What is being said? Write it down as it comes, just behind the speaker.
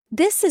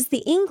This is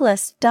the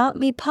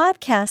English.me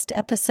podcast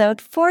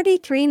episode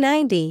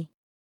 4390.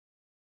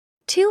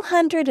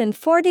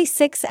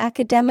 246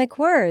 academic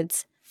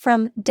words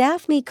from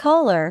Daphne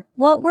Koller,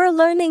 what we're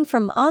learning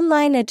from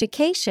online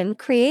education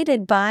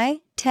created by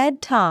TED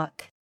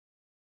Talk.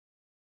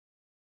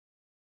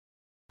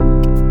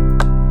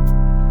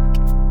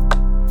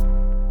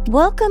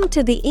 Welcome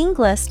to the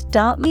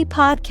English.me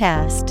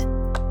podcast.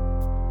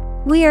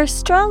 We are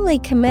strongly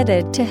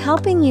committed to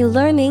helping you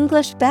learn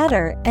English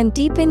better and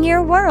deepen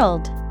your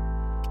world.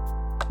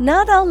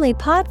 Not only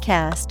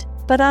podcast,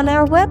 but on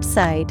our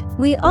website,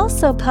 we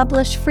also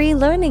publish free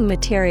learning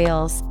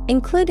materials,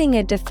 including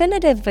a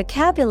definitive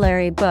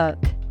vocabulary book,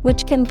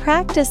 which can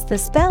practice the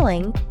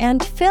spelling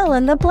and fill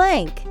in the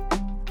blank.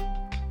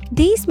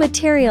 These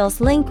materials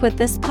link with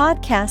this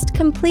podcast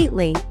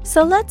completely,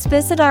 so let's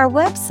visit our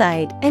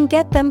website and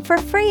get them for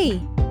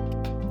free.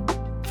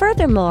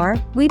 Furthermore,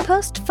 we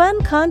post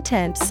fun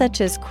content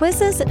such as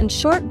quizzes and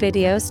short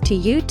videos to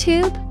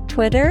YouTube,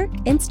 Twitter,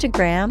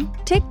 Instagram,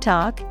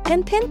 TikTok,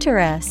 and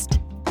Pinterest.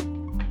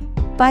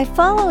 By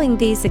following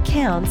these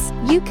accounts,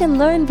 you can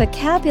learn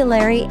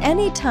vocabulary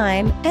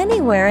anytime,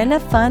 anywhere in a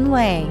fun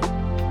way.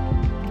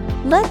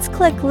 Let's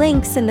click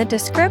links in the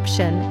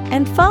description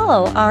and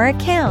follow our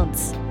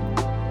accounts.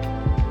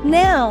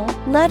 Now,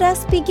 let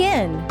us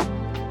begin.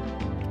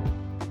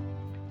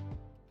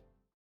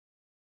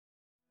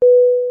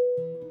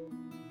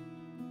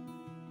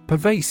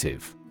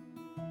 Pervasive.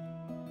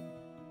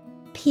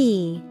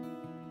 P-E-R-V-A-S-I-V-E.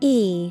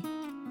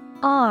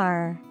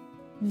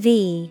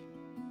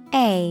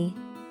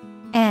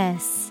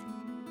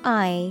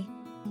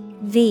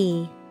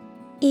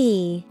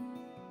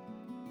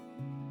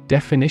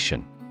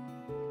 Definition: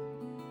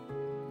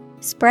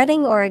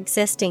 spreading or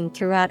existing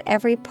throughout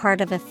every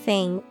part of a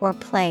thing or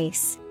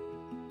place.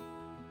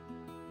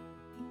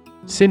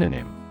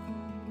 Synonym: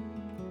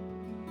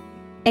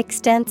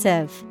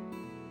 extensive,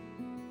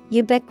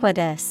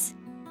 ubiquitous,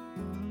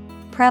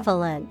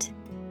 prevalent.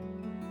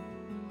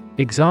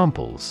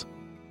 Examples: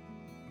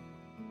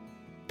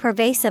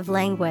 pervasive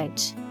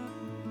language.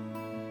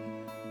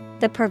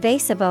 The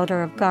pervasive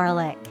odor of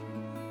garlic.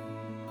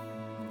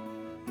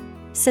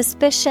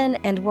 Suspicion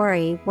and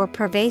worry were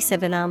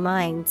pervasive in our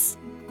minds.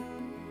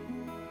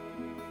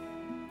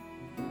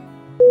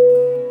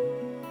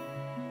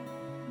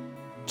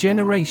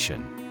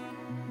 Generation.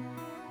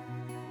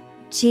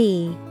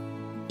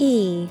 G-E-N-E-R-A-T-I-O-N.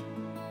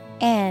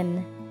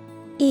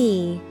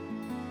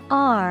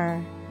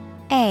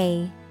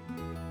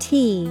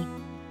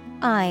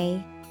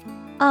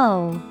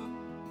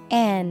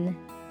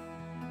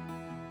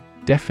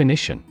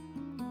 Definition: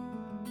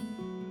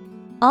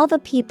 all the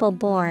people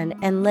born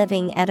and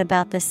living at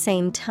about the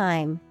same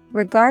time,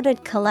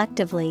 regarded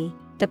collectively,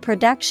 the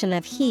production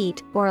of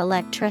heat or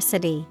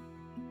electricity.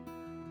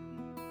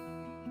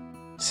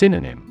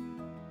 Synonym: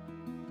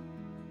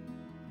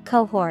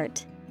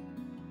 cohort,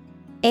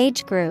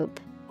 age group,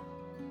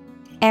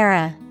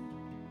 era.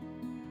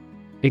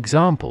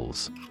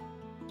 Examples: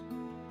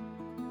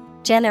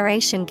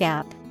 generation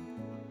gap.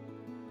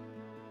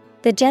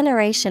 The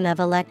generation of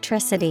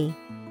electricity.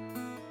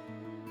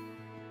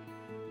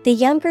 The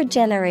younger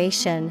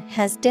generation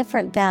has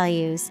different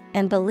values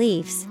and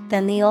beliefs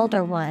than the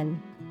older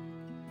one.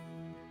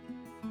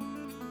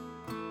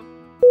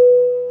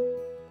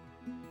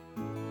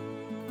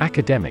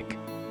 Academic.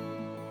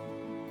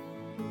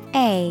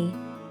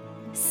 A-C-A-D-E-M-I-C.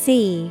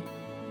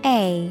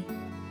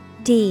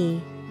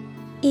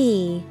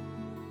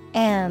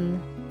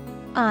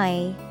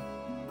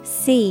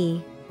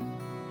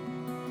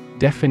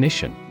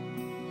 Definition: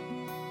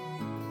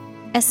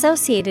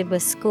 associated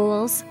with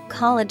schools,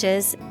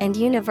 colleges, and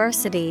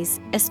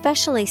universities,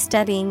 especially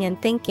studying and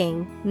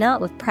thinking,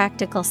 not with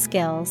practical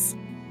skills.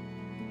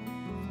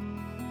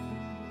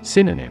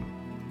 Synonym: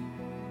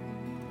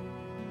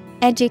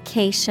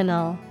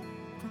 educational,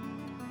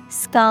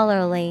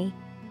 scholarly,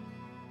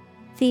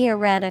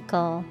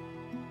 theoretical.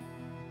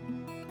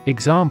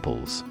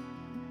 Examples: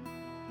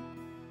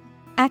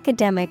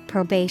 academic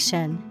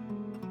probation.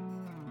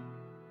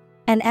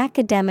 An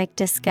academic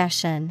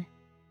discussion.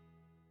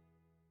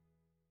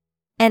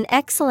 An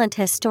excellent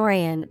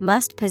historian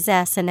must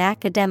possess an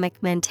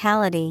academic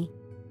mentality.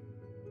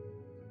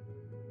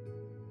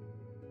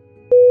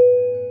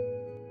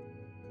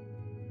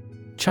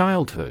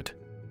 Childhood.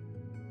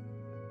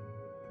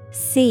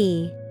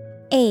 C-H-I-L-D-H-O-O-D.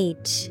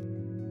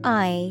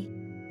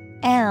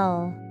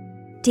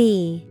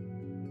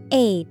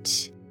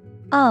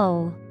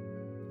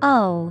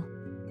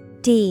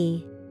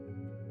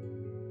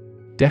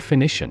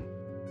 Definition: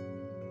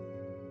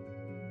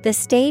 the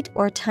state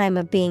or time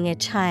of being a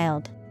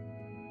child.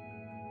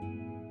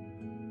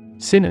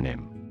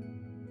 Synonym: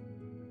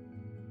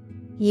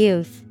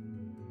 youth,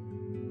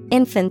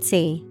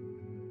 infancy,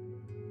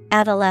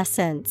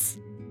 adolescence.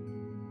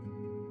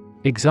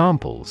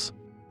 Examples: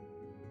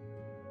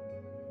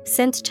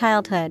 since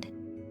childhood.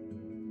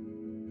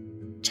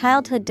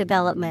 Childhood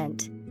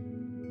development.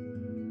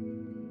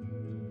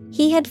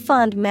 He had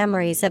fond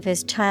memories of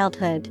his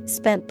childhood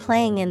spent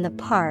playing in the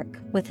park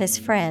with his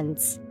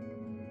friends.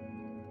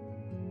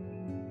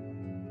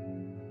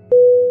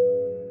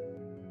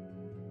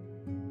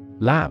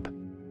 Lab.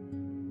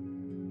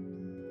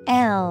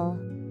 L-A-B.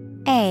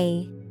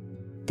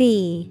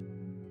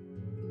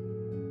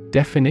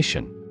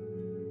 Definition: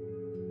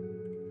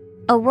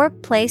 a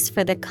workplace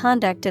for the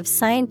conduct of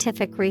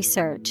scientific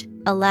research,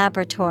 a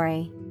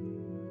laboratory.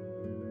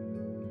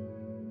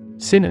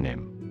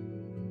 Synonym: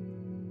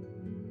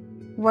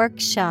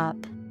 Workshop,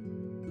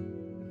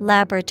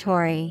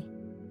 laboratory,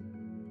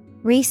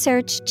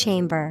 research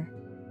chamber.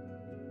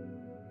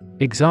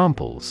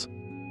 Examples: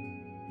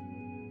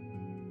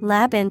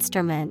 Lab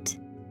instrument,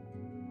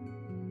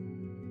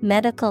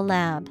 medical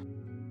lab.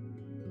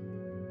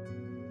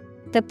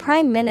 The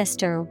Prime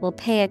Minister will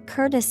pay a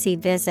courtesy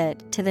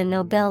visit to the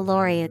Nobel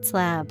laureate's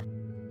lab.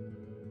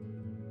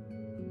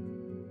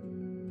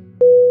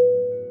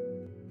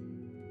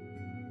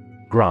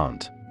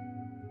 Grant.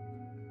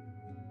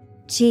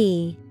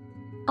 G-R-A-N-T.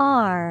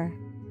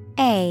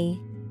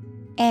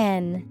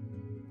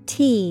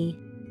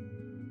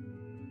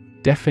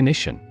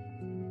 Definition: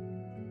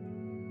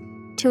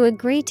 to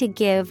agree to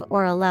give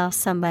or allow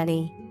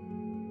somebody.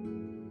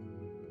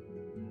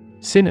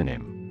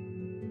 Synonym: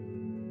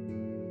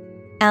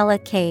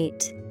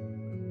 Allocate,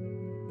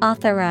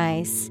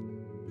 authorize,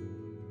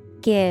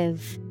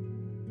 give.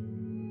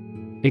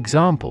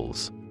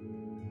 Examples: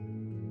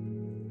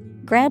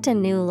 grant a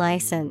new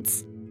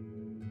license,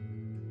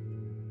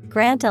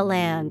 grant a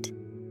land.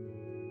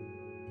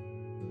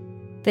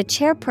 The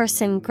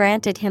chairperson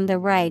granted him the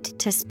right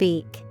to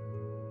speak.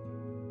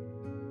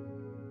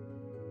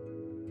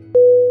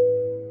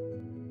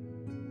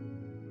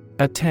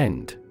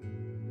 Attend.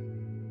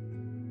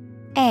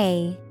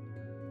 A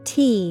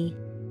T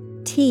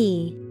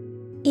T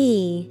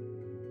E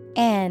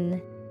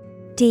N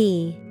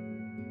D.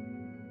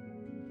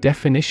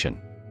 Definition: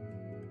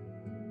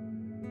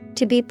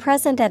 to be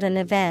present at an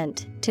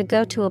event, to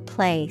go to a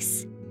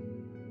place.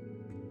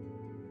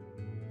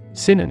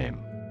 Synonym: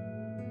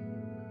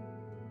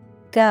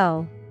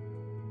 Go,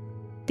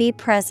 be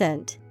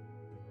present,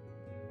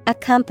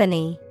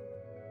 accompany.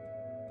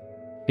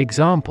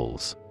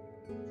 Examples: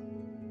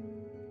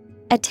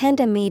 attend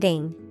a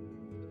meeting,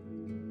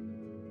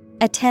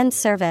 attend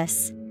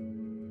service.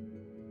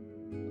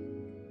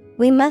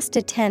 We must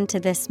attend to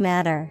this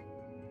matter.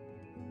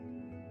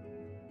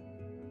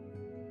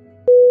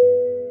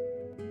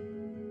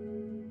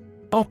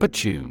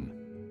 Opportune.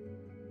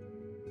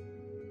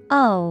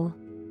 O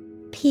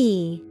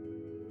P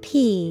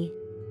P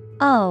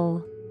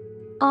O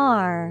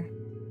R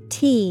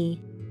T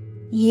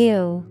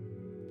U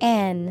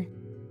N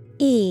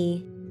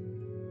E.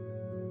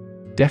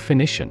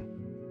 Definition: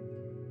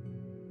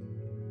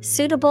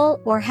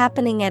 suitable or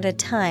happening at a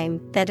time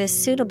that is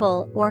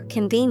suitable or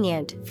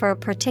convenient for a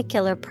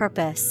particular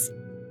purpose.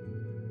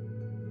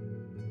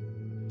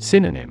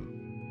 Synonym: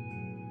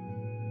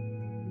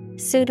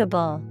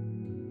 suitable,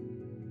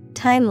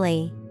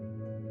 timely,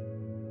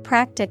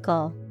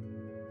 practical.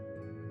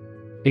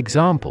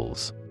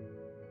 Examples: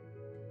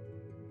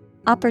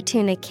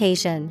 opportune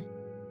occasion,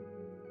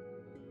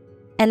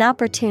 an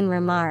opportune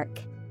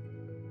remark.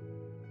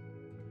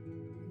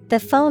 The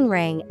phone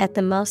rang at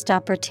the most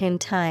opportune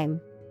time.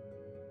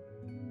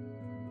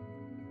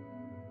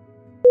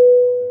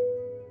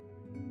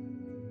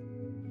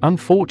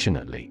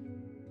 Unfortunately.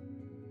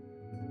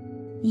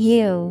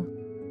 U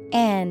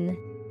N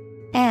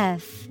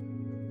F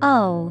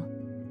O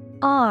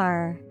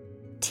R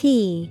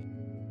T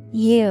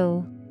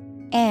U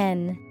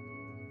N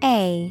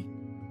A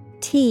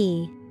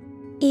T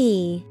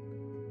E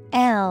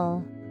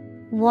L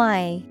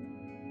Y.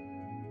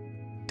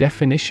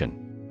 Definition: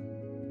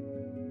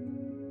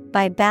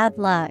 by bad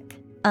luck,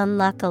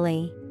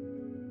 unluckily.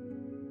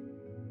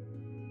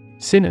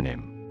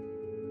 Synonym: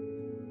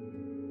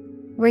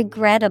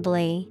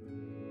 regrettably,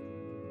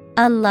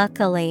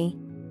 unluckily,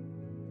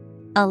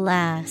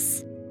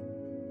 alas.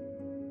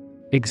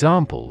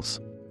 Examples: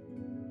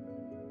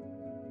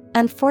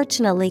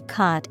 unfortunately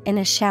caught in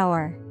a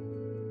shower.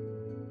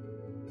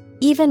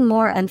 Even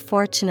more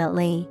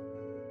unfortunately.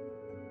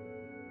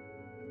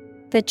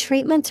 The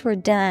treatments were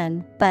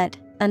done, but,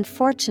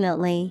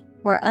 unfortunately,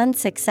 were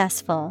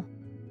unsuccessful.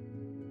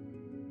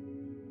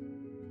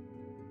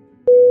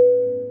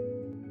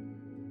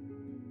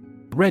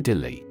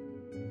 Readily.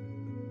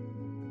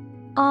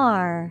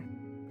 R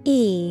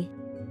E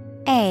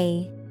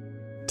A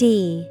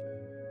D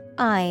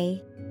I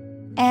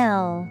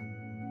L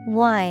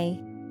Y.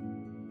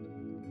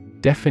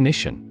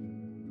 Definition: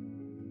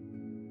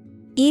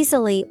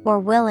 easily or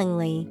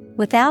willingly,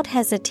 without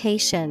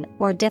hesitation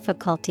or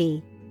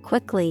difficulty,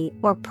 quickly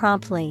or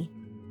promptly.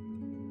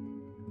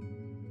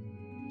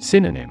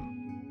 Synonym: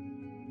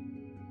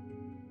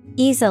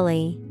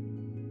 easily,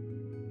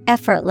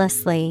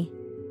 effortlessly,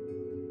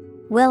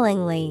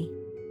 willingly.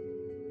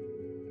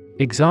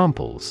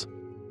 Examples: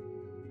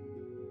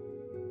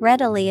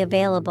 readily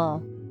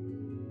available,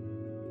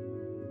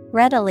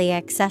 readily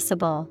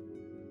accessible.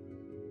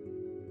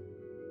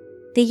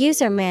 The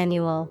user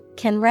manual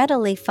can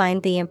readily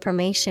find the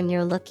information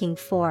you're looking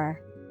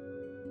for.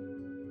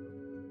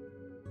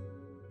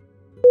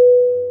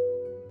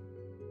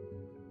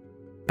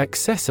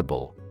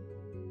 Accessible.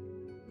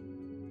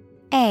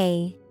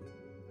 A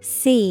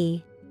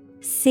C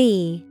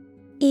C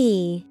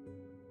E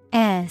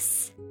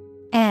S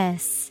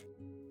S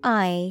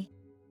I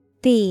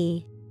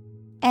B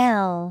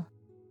L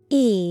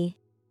E.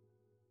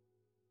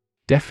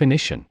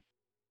 Definition: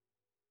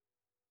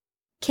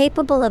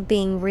 capable of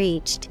being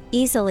reached,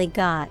 easily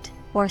got,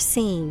 or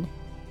seen.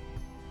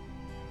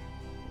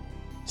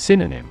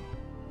 Synonym: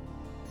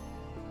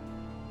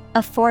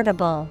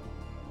 affordable,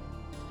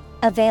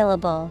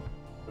 available,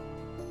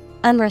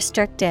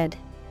 unrestricted.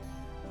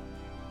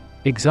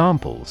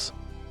 Examples: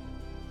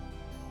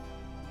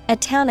 a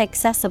town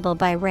accessible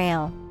by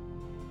rail.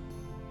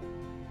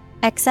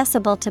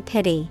 Accessible to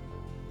pity.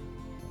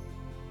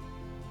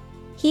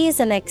 He is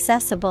an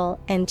accessible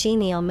and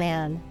genial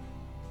man.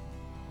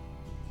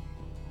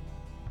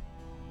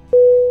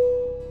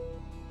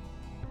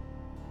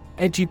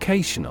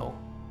 Educational.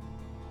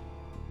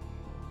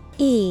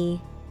 E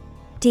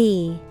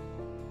D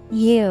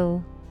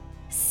U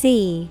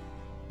C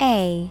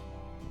A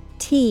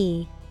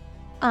T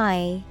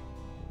I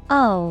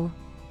O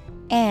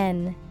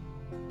N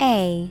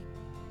A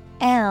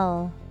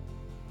L.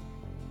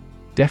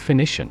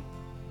 Definition: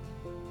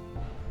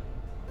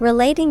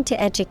 relating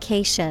to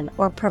education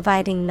or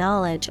providing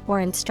knowledge or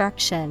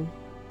instruction.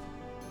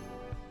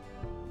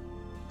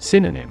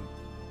 Synonym: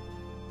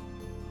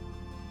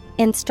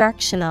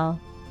 instructional,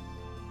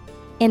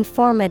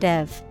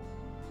 informative,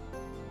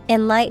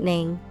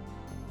 enlightening.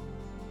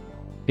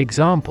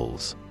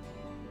 Examples: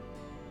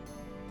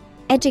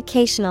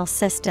 educational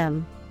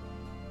system.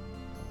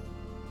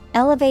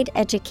 Elevate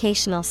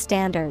educational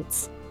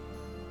standards.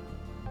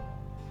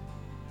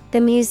 The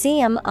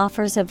museum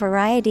offers a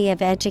variety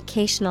of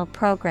educational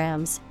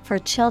programs for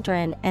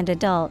children and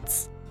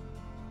adults.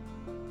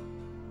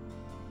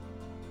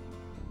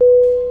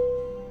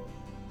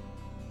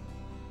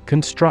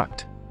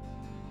 Construct.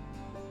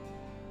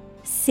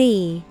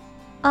 C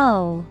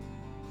O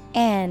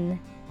N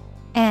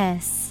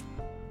S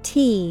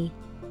T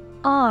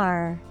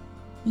R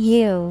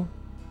U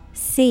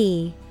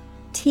C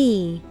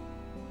T.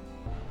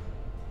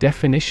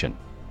 Definition: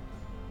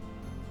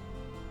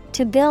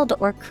 to build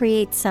or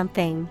create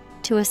something,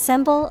 to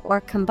assemble or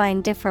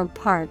combine different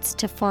parts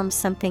to form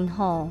something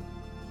whole.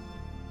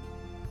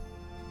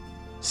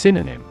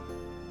 Synonym: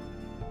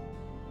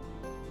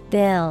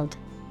 build,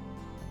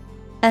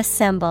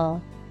 assemble,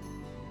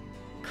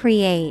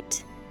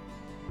 create.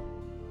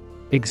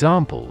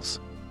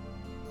 Examples: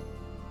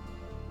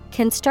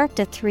 construct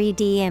a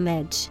 3D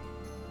image.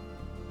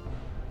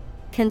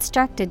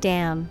 Construct a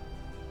dam.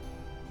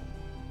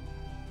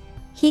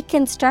 He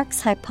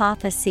constructs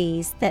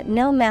hypotheses that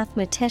no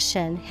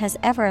mathematician has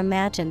ever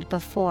imagined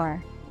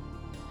before.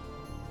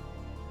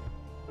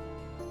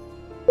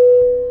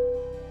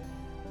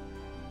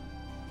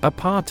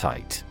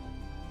 Apartheid.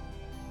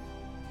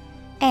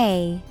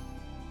 A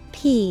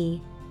P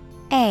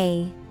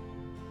A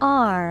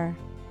R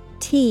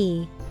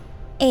T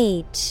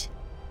H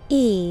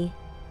E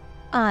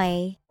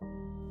I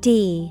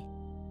D.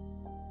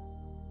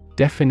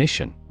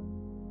 Definition: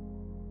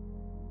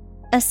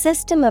 a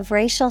system of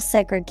racial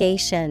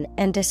segregation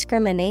and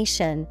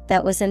discrimination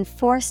that was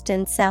enforced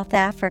in South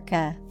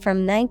Africa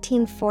from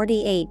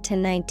 1948 to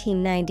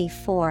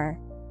 1994.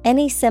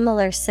 Any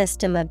similar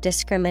system of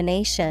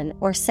discrimination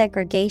or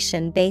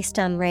segregation based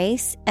on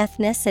race,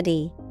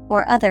 ethnicity,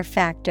 or other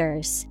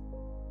factors.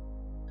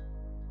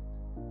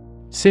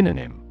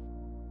 Synonym: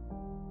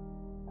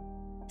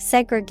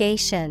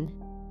 segregation,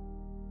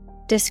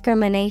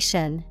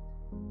 discrimination,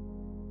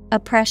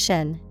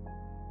 oppression.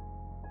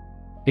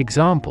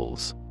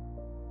 Examples: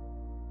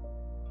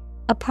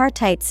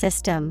 apartheid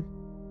system.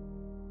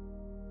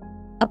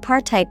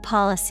 Apartheid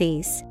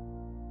policies.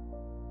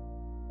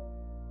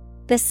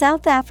 The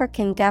South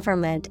African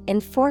government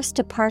enforced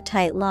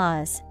apartheid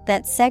laws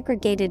that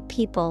segregated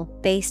people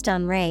based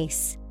on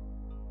race.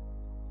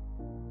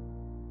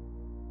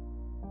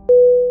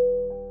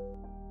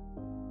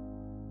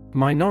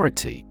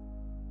 Minority.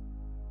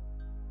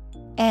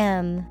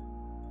 M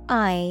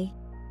I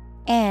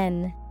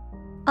N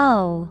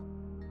O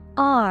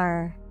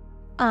R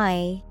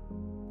I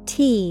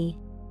T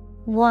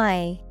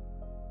Y.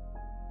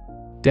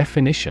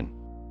 Definition: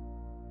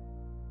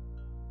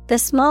 the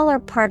smaller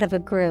part of a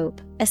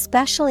group,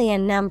 especially a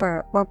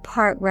number or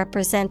part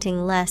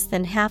representing less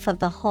than half of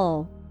the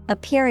whole, a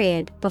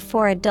period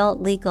before adult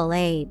legal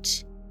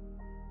age.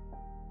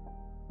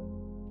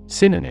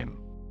 Synonym: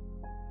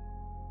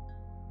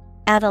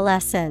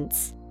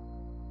 adolescence,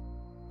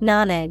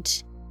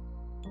 nonage,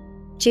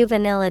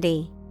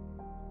 juvenility.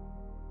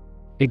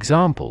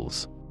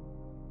 Examples: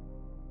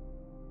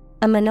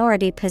 a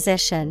minority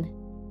position.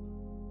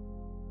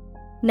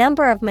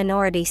 Number of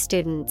minority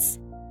students.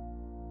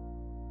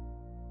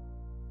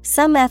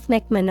 Some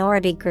ethnic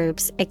minority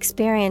groups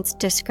experience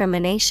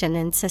discrimination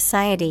in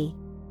society.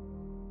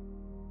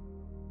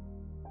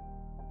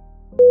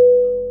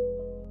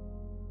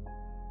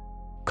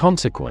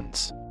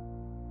 Consequence.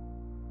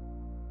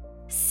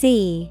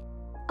 C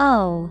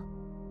O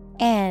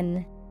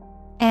N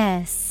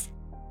S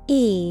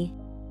E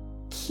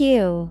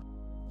Q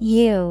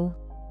U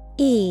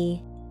E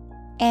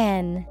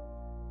N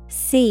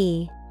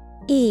C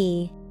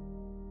E.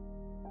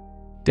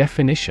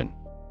 Definition: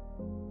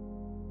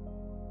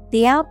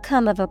 the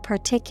outcome of a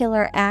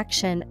particular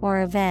action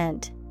or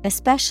event,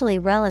 especially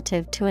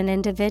relative to an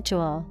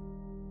individual.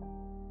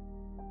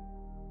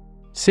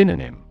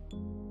 Synonym: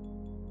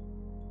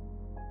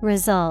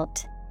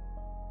 Result,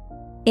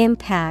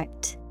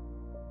 impact,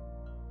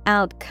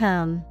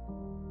 outcome.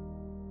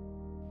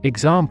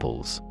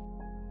 Examples: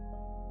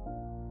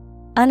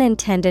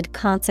 unintended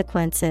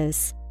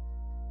consequences.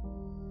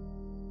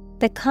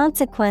 The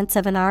consequence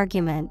of an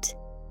argument.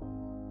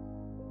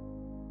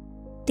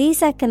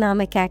 These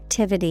economic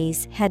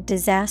activities had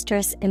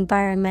disastrous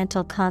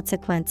environmental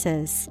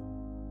consequences.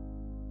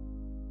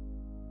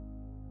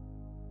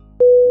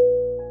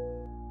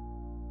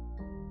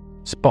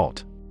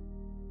 Spot.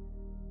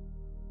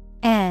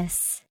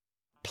 S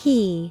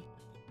P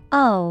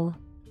O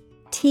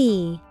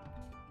T.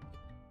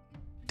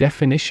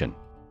 Definition: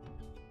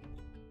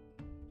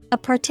 a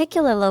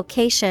particular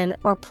location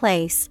or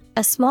place,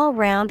 a small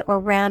round or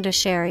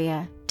roundish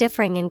area,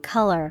 differing in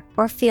color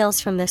or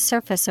feels from the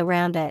surface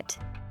around it.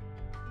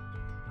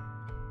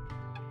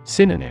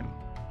 Synonym: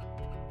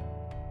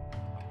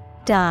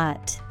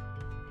 Dot,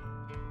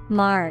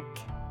 mark,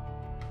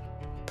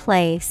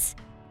 place.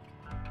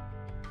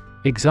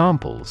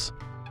 Examples: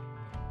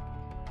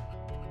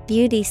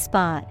 beauty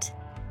spot.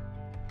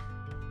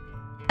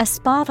 A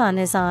spot on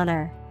his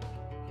honor.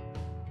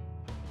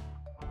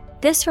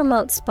 This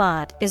remote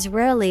spot is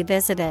rarely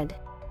visited.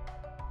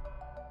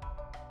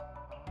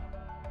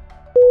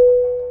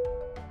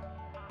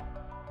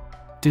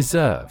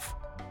 Deserve.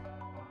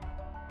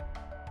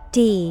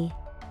 D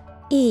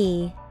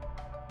E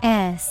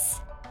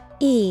S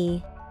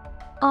E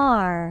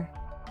R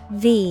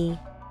V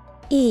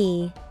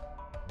E.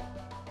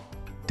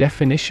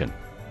 Definition: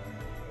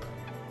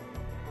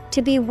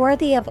 to be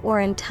worthy of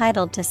or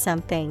entitled to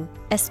something,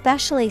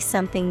 especially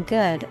something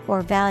good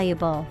or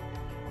valuable.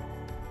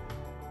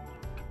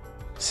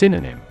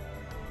 Synonym: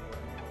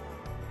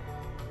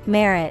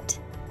 merit,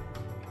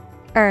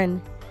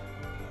 earn,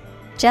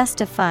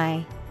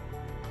 justify.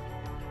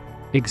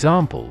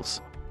 Examples: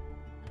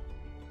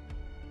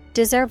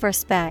 deserve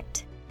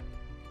respect.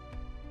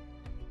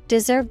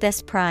 Deserve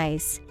this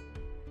prize.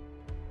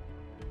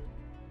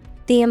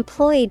 The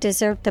employee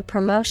deserved the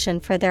promotion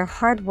for their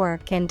hard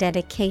work and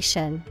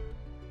dedication.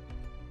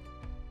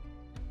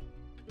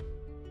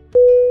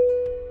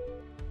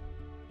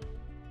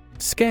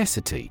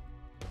 Scarcity.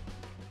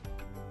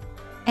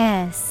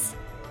 S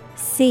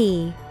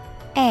C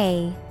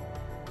A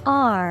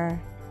R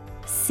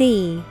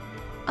C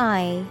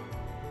I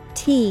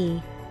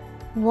T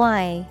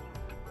Y.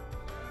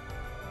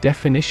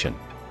 Definition: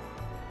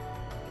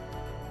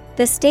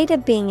 the state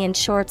of being in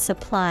short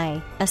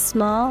supply, a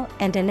small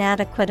and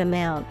inadequate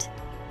amount.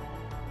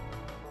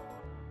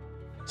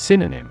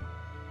 Synonym: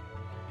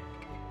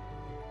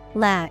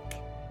 lack,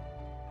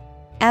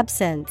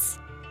 absence,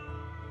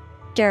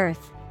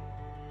 dearth.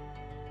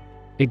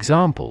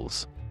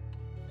 Examples: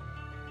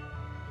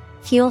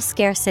 fuel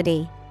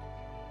scarcity.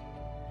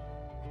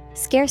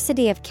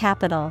 Scarcity of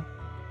capital.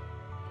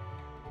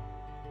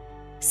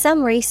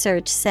 Some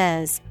research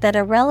says that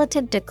a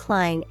relative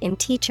decline in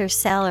teacher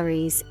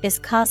salaries is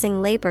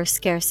causing labor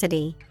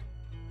scarcity.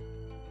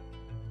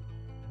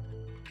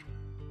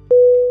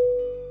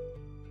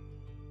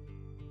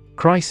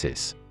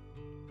 Crisis.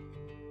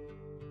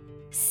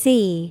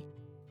 C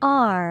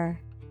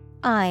R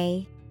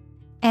I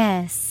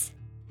S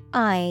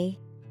I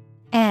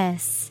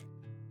S.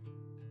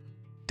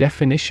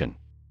 Definition: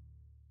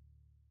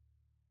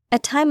 a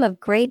time of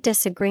great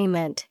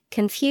disagreement,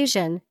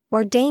 confusion,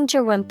 or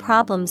danger when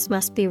problems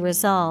must be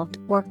resolved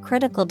or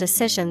critical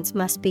decisions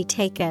must be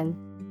taken.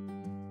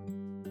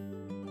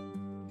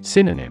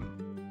 Synonym: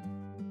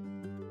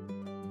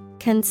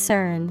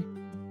 concern,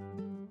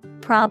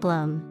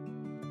 problem,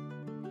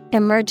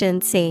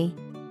 emergency.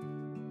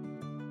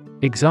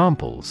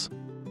 Examples: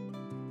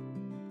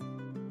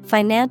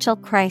 financial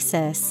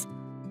crisis.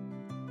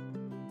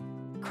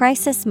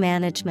 Crisis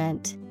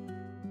management.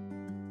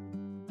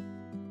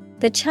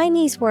 The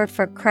Chinese word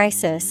for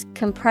crisis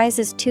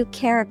comprises two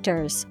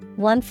characters,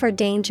 one for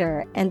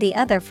danger and the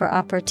other for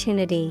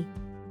opportunity.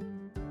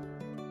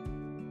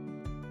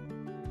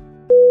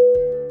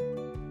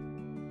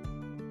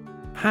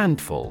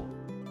 Handful.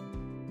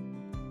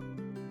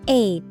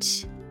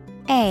 H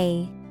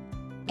A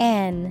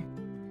N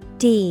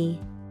D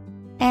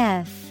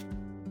F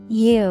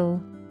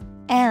U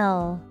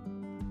L.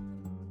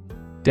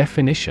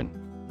 Definition: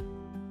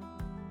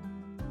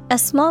 a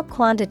small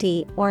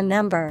quantity or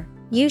number,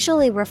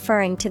 usually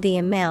referring to the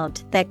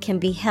amount that can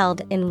be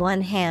held in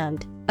one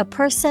hand, a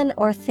person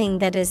or thing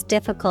that is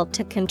difficult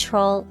to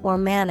control or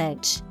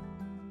manage.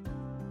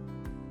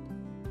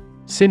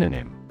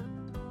 Synonym: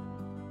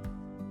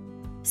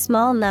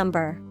 small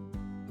number,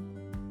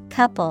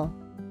 couple,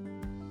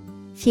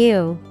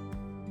 few.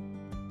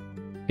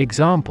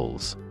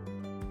 Examples: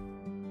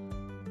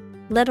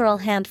 literal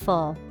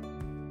handful.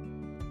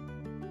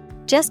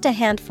 Just a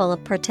handful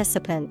of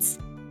participants.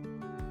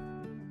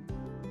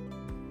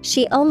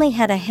 She only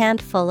had a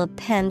handful of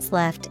pens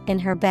left in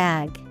her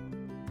bag.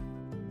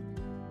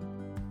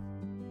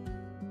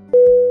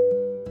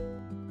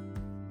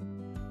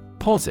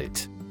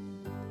 Posit.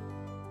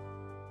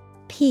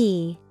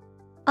 P-O-S-I-T.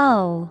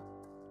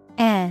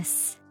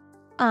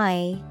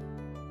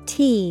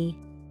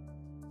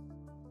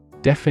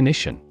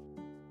 Definition: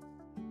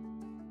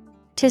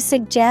 to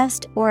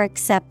suggest or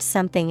accept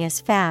something as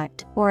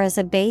fact or as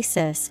a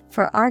basis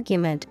for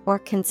argument or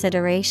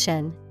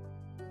consideration.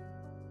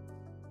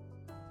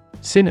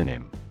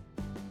 Synonym: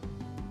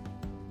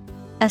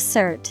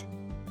 Assert,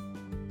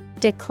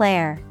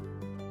 declare,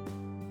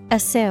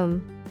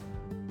 assume.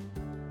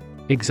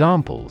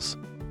 Examples: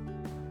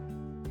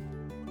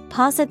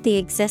 posit the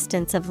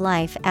existence of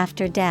life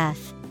after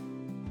death.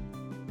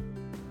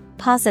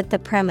 Posit the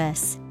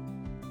premise.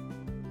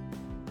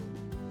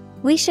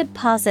 We should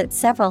posit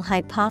several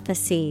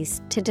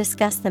hypotheses to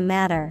discuss the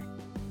matter.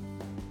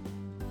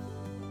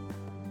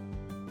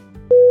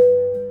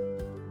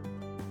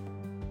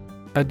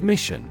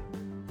 Admission.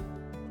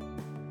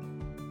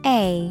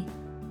 A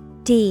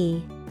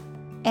D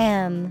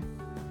M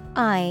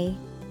I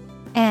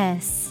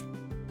S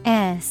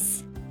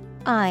S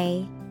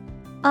I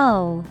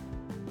O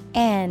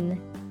N.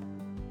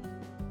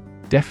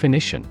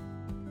 Definition: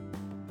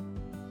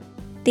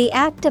 the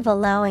act of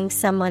allowing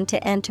someone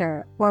to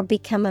enter or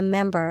become a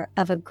member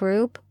of a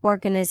group,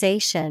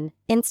 organization,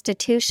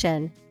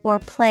 institution, or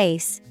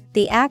place.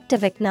 The act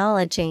of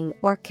acknowledging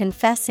or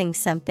confessing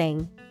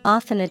something,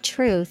 often a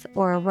truth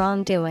or a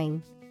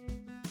wrongdoing.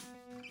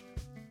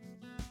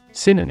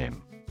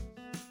 Synonym: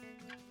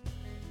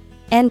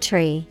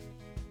 entry,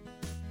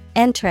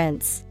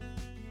 entrance,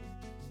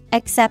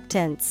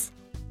 acceptance.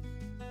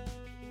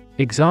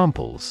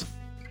 Examples: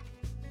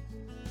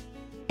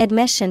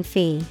 admission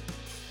fee.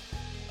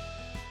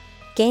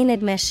 Gain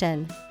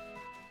admission.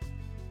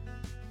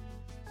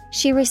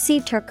 She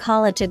received her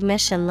college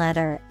admission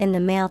letter in the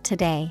mail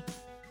today.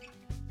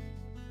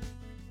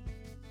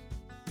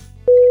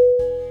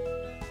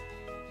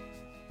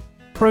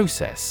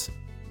 Process.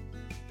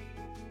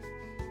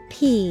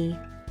 P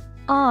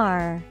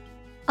R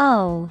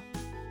O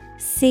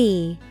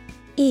C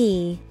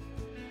E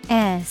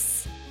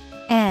S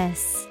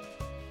S.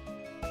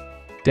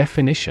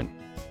 Definition: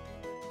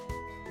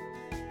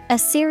 a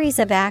series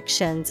of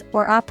actions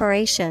or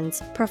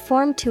operations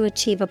performed to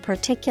achieve a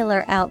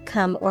particular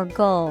outcome or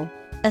goal.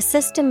 A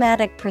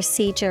systematic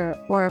procedure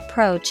or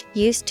approach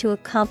used to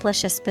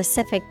accomplish a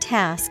specific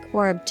task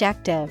or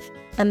objective.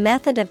 A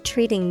method of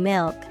treating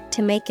milk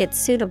to make it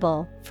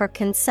suitable for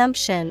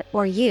consumption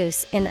or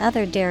use in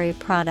other dairy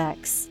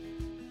products.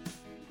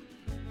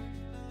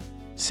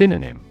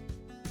 Synonym: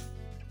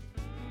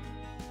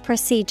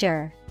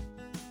 procedure,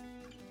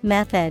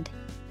 method,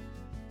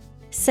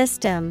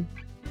 system.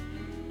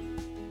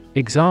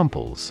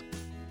 Examples: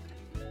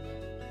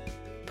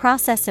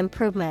 process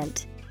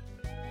improvement.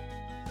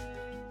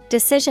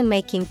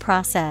 Decision-making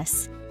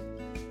process.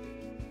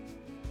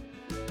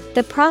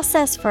 The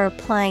process for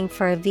applying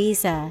for a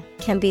visa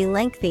can be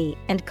lengthy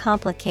and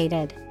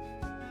complicated.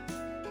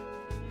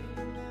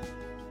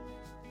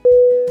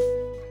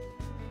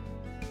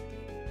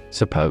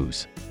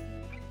 Suppose.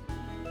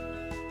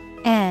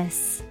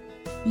 S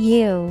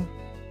U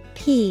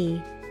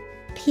P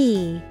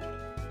P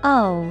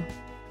O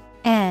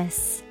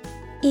S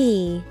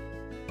E.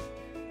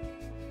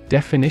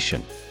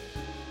 Definition: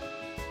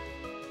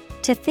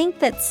 to think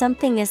that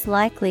something is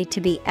likely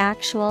to be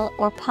actual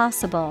or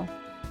possible.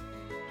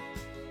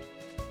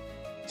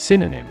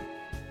 Synonym: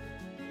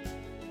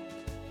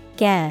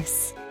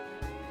 guess,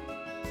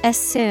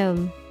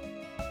 assume,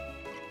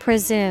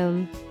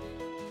 presume.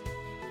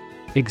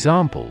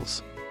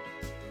 Examples: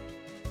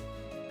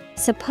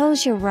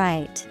 suppose you're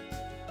right.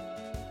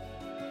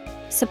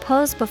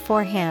 Suppose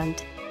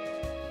beforehand.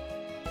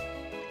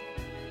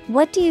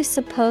 What do you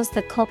suppose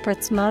the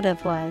culprit's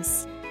motive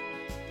was?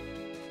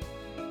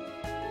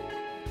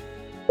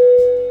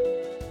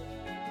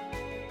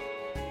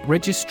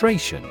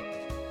 Registration.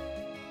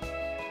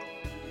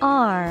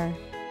 R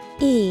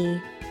E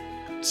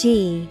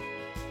G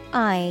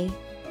I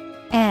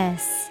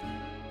S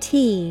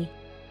T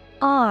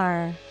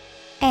R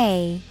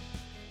A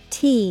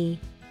T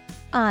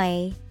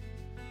I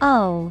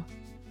O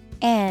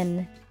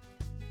N.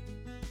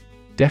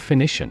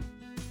 Definition: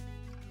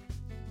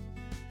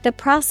 the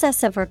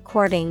process of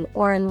recording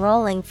or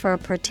enrolling for a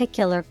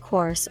particular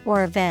course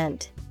or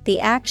event. The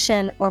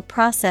action or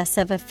process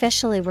of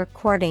officially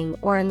recording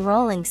or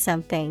enrolling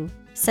something,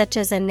 such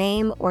as a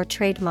name or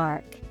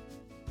trademark.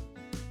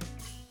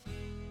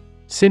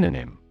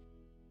 Synonym: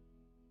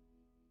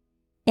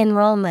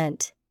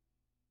 enrollment,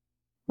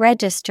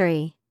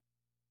 registry,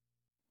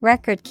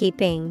 record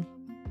keeping.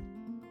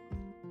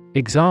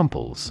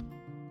 Examples: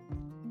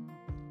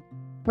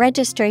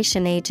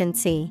 registration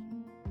agency.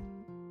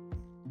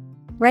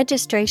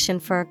 Registration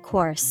for a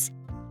course.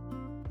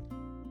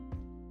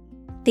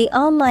 The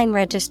online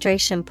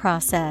registration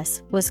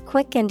process was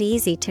quick and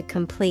easy to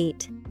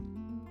complete.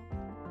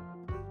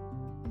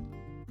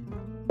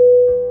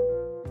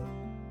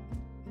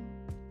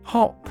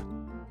 Hop.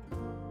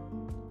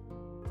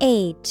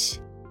 H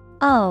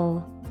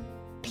O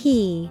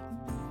P.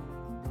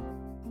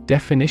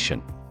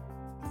 Definition: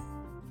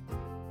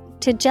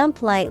 To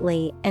jump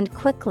lightly and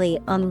quickly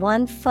on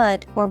one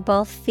foot or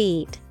both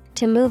feet,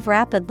 to move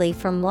rapidly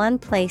from one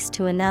place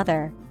to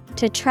another,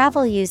 to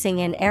travel using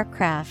an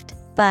aircraft,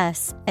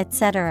 bus,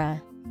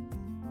 etc.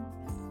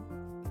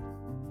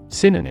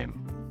 Synonym: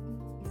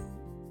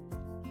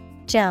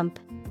 Jump,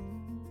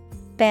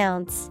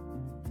 bounce,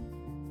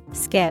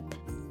 skip.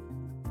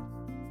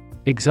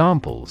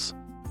 Examples: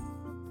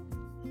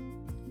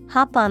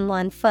 Hop on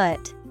one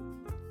foot.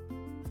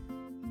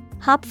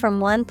 Hop from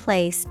one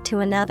place to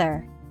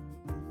another.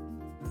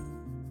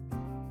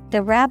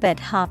 The rabbit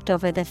hopped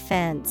over the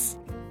fence.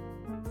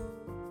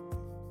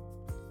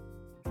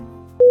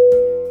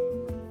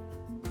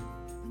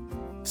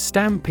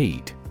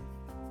 Stampede.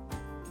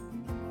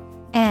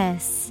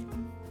 S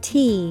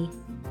T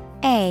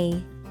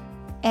A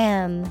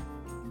M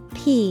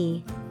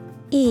P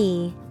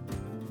E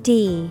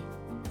D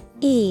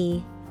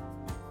E.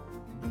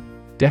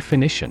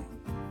 Definition: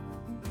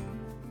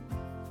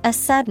 A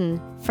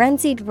sudden,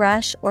 frenzied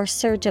rush or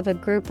surge of a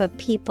group of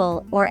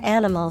people or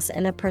animals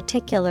in a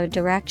particular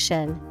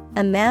direction,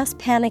 a mass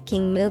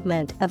panicking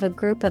movement of a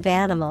group of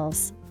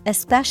animals,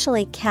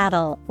 especially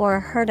cattle or a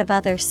herd of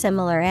other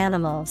similar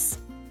animals.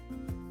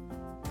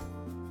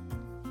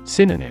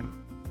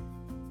 Synonym: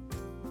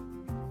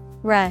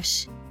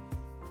 Rush,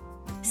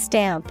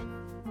 stamp,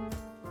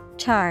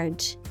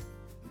 charge.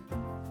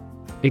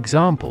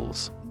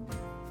 Examples: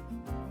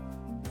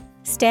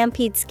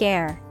 Stampede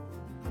scare.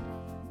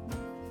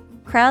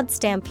 Crowd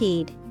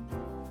stampede.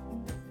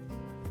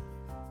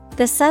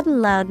 The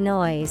sudden loud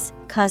noise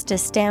caused a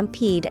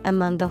stampede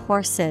among the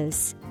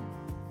horses.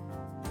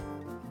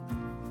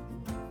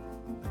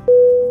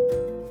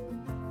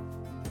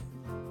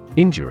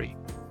 Injury.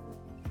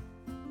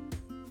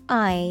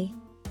 I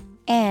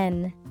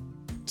N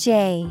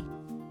J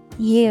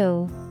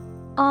U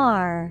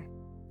R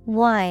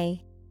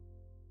Y.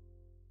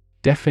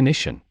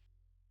 Definition: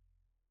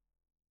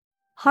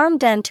 Harm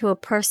done to a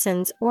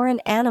person's or an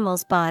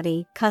animal's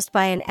body caused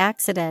by an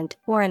accident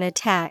or an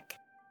attack.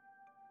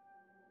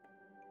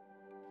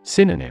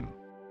 Synonym: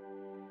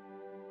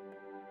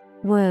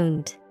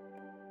 Wound,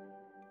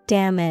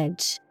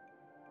 damage,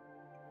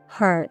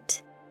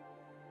 hurt.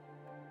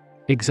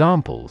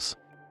 Examples: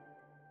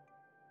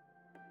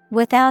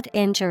 Without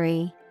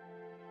injury.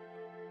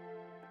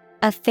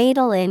 A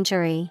fatal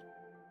injury.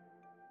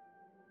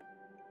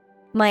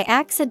 My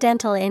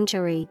accidental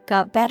injury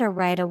got better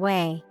right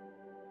away.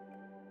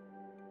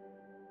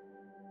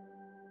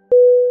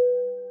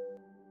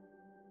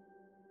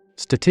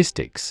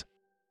 Statistics.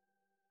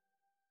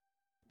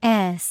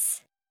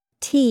 S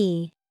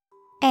T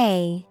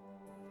A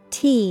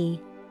T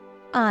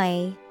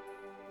I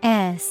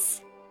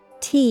S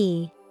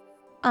T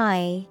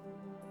I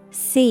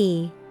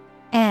C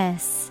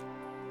S.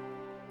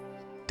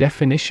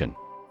 Definition: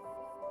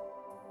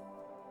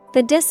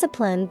 The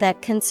discipline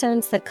that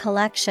concerns the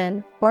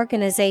collection,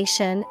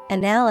 organization,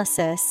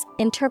 analysis,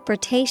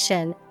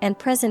 interpretation, and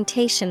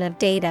presentation of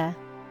data.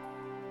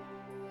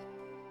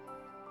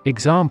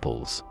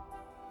 Examples: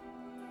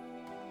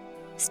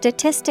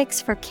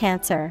 Statistics for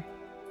cancer.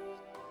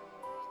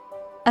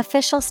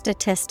 Official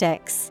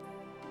statistics.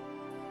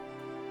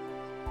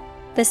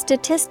 The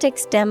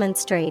statistics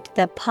demonstrate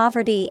that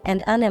poverty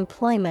and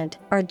unemployment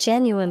are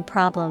genuine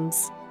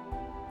problems.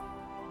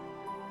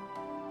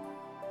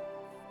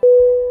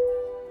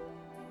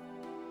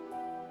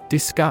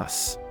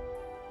 Discuss.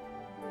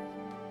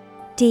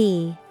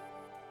 D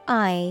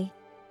I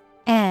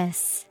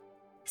S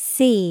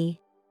C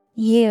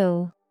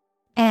U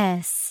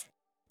S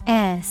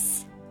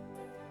S.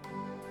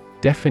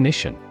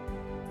 Definition: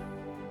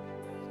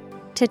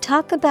 To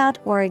talk about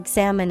or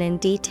examine in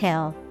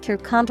detail, through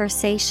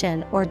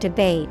conversation or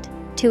debate,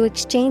 to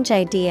exchange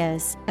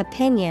ideas,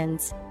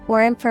 opinions,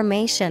 or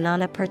information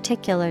on a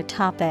particular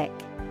topic.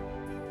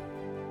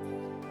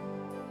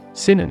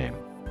 Synonym: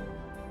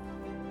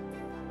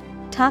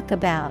 Talk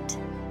about,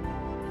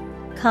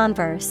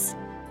 converse,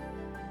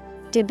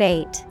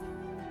 debate.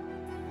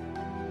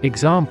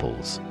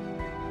 Examples: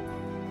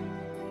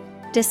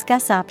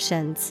 Discuss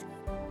options.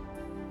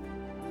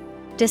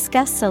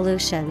 Discuss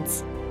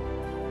solutions.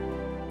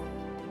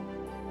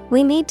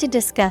 We need to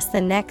discuss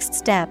the next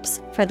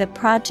steps for the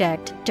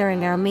project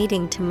during our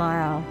meeting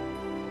tomorrow.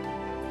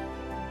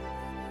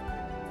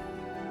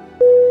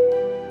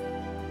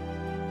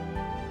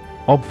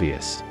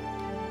 Obvious.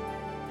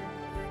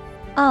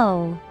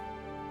 O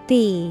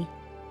B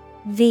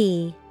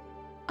V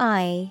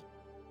I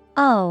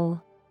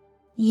O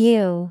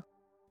U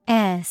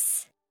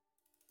S.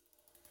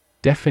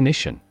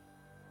 Definition: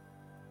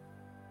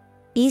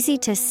 Easy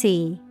to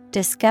see,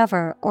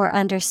 discover, or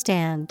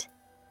understand.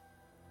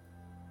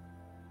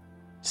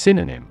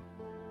 Synonym: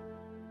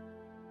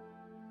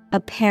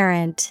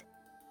 Apparent,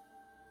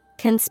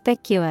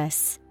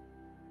 conspicuous,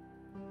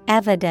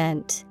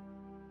 evident.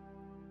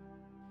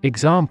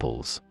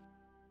 Examples: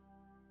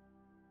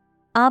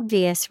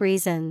 Obvious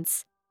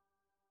reasons.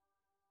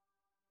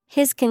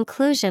 His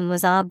conclusion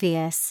was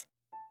obvious.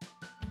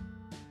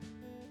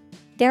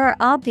 There are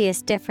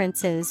obvious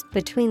differences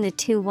between the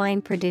two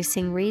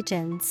wine-producing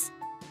regions.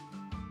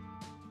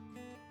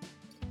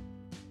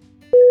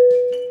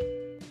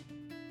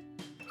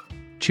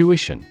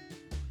 Tuition.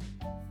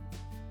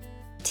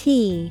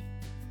 Tuition.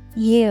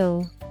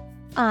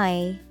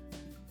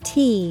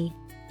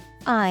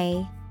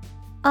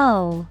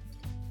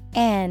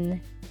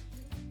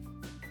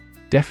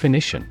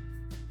 Definition.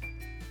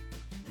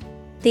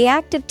 The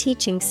act of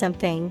teaching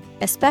something,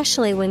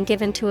 especially when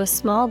given to a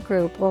small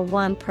group or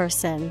one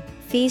person.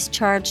 Fees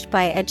charged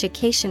by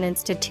education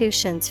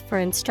institutions for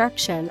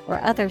instruction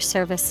or other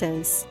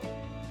services.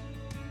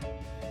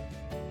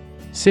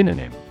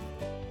 Synonym.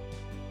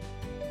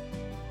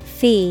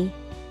 Fee,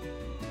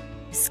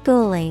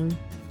 schooling,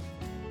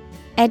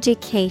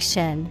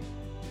 education.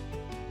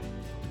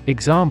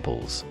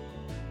 Examples.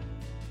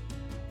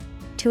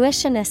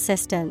 Tuition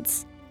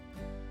assistance.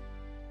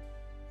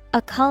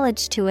 A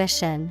college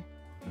tuition.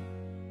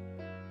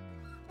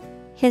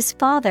 His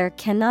father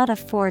cannot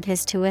afford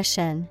his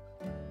tuition.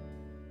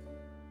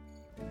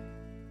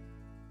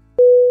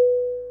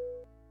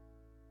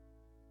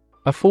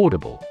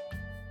 Affordable.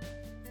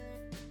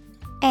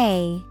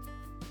 A-F-F-O-R-D-A-B-L-E.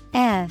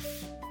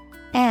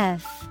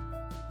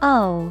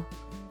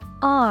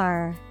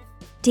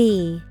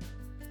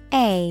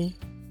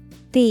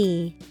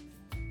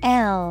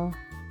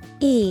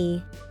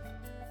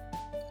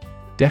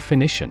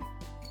 Definition.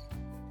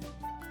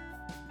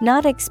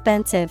 Not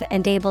expensive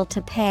and able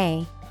to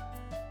pay.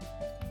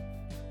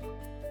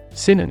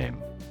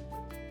 Synonym.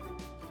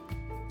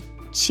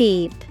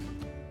 Cheap,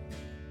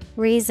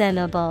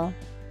 reasonable,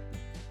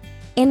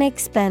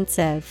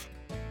 inexpensive.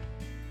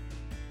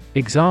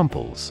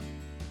 Examples.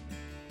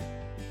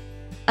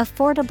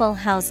 Affordable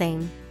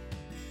housing.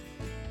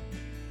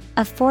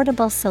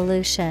 Affordable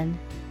solution.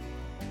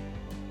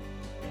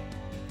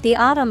 The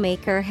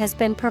automaker has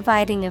been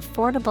providing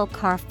affordable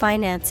car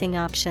financing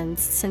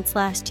options since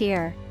last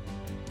year.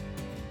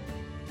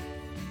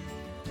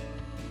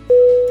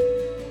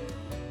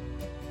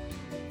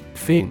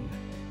 Fin.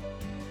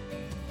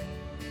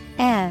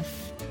 F-I-N.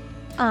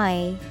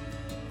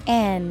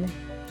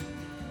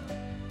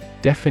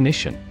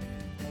 Definition.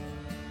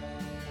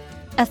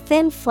 A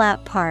thin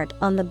flat part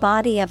on the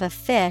body of a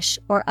fish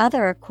or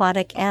other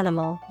aquatic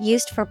animal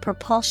used for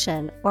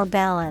propulsion or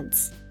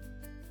balance.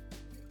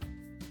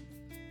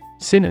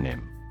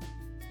 Synonym.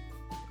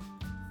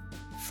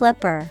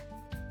 Flipper,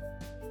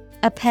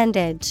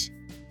 appendage,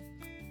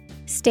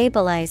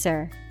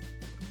 stabilizer.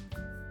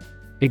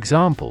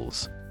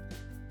 Examples.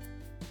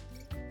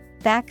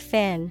 Back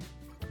fin.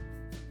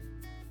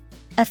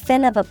 A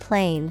fin of a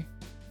plane.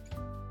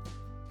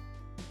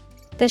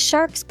 The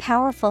shark's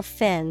powerful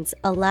fins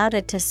allowed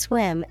it to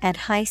swim at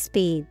high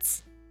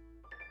speeds.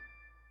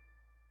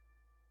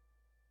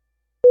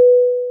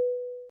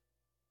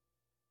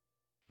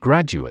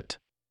 Graduate.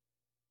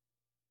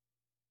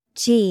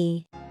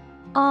 G-R-A-D-U-A-T-E.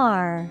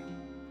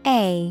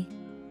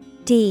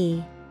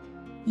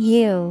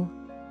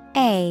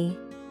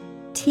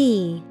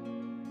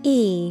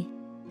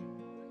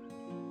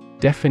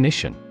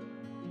 Definition.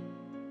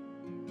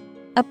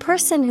 A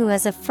person who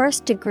has a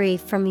first degree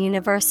from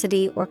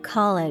university or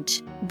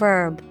college.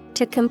 Verb,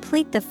 to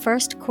complete the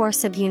first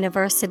course of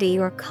university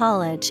or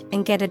college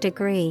and get a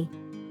degree.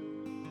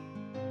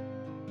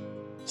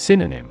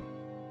 Synonym.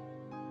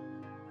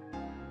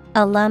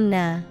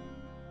 Alumna,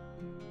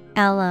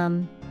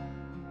 alum,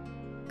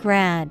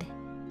 grad.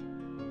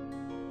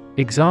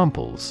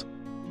 Examples.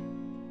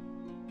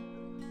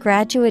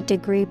 Graduate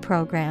degree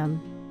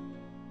program.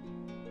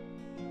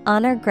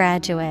 Honor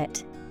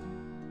graduate.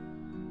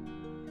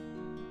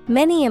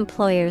 Many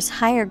employers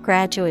hire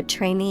graduate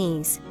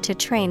trainees to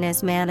train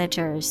as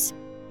managers.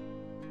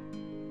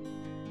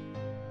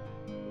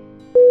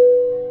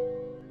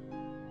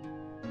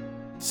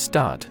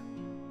 Stud.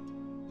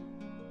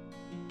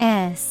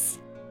 S-T-U-D.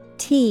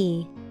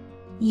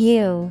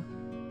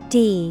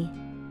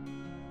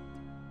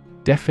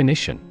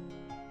 Definition.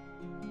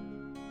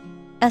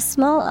 A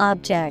small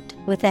object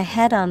with a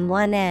head on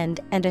one end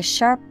and a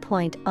sharp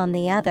point on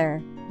the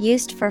other,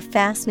 used for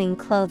fastening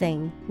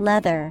clothing,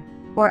 leather,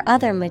 or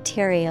other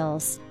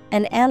materials.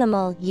 An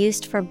animal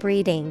used for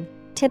breeding,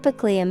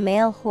 typically a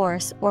male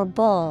horse or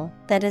bull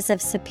that is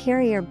of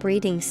superior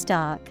breeding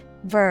stock.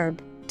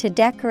 Verb, to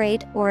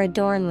decorate or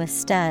adorn with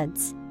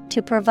studs,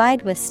 to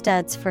provide with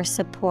studs for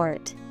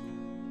support.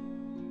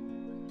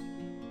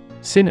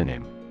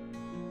 Synonym.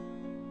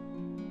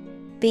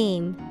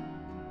 Beam,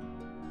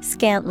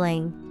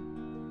 scantling,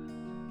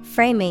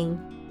 framing.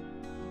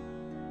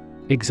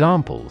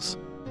 Examples.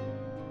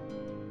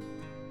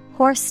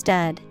 Horse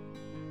stud,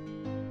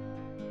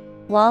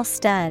 wall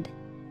stud.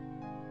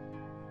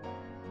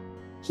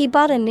 He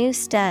bought a new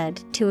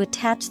stud to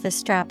attach the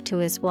strap to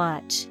his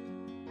watch.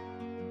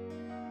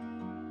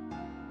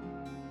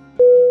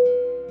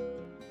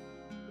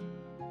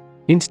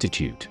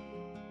 Institute.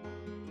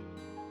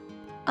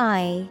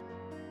 I-N-S-T-I-T-U-T-E.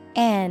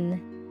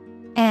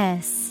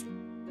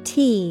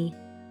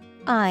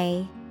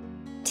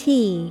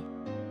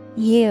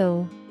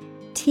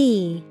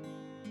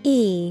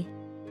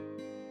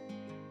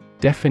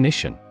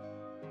 Definition: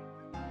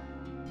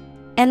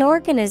 an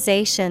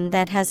organization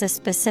that has a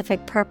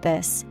specific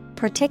purpose,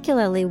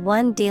 particularly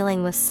one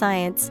dealing with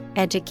science,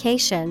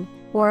 education,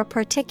 or a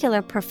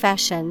particular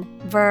profession.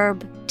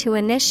 Verb, to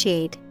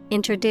initiate,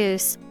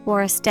 introduce,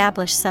 or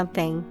establish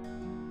something.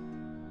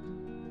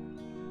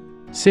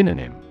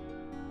 Synonym: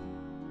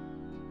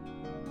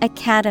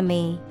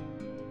 Academy,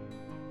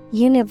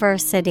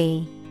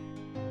 University,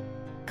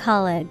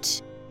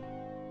 College.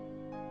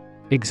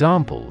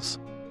 Examples: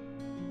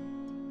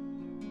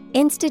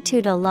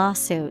 Institute a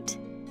lawsuit.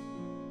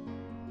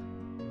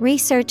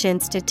 Research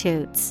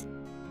institutes.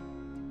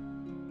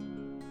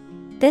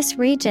 This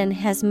region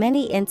has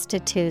many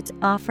institutes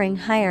offering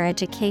higher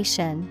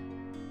education.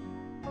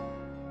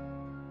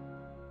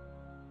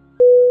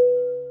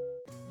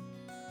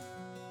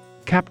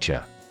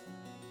 Capture: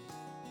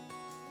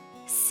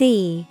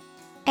 CAPTURE.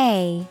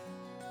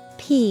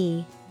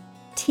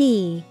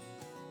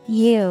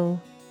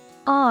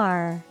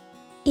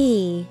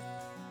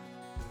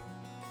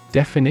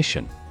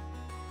 Definition: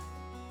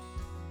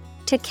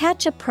 to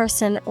catch a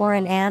person or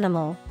an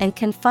animal and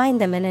confine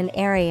them in an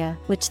area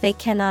which they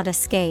cannot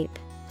escape.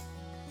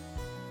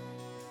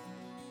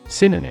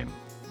 Synonym: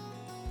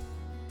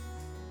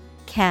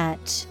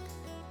 Catch,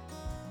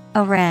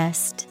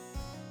 arrest,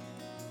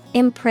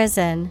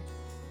 imprison.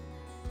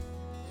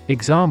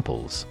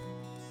 Examples: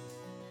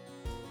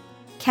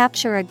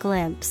 capture a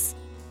glimpse.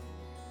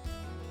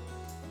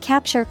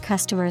 Capture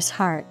customers'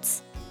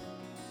 hearts.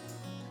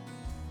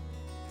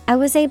 I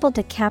was able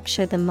to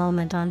capture the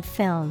moment on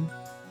film.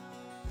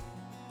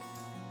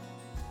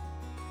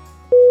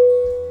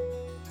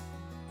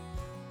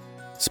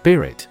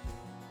 Spirit: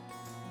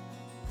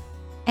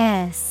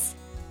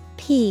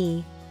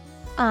 SPIRIT.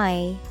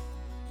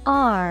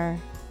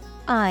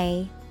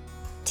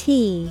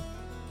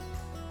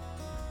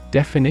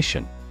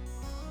 Definition: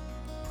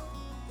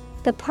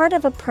 the part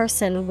of a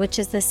person which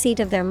is the seat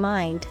of their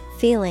mind,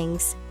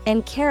 feelings,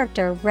 and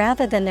character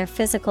rather than their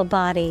physical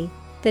body,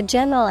 the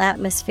general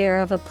atmosphere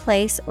of a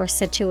place or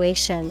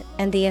situation,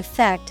 and the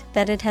effect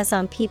that it has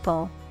on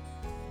people.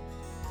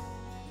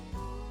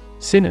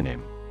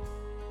 Synonym: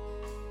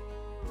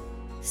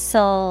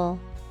 soul,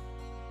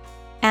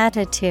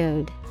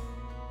 attitude,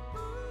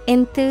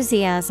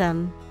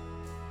 enthusiasm.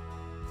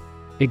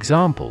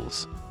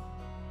 Examples: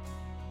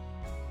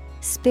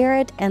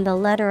 spirit and the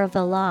letter of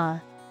the law.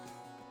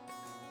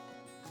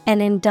 An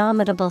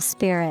indomitable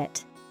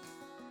spirit.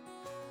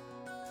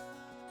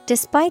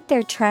 Despite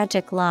their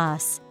tragic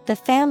loss, the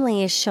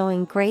family is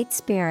showing great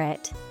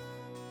spirit.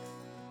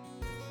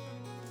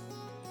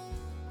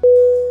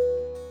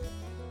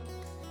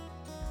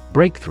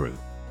 Breakthrough: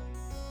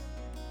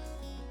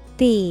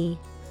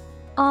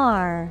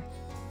 BREAKTHROUGH.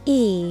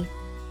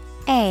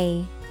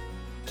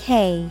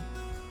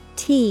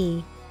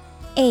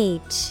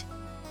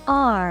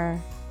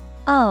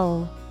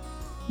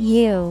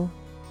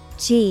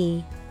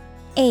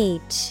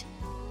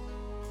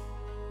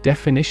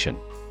 Definition: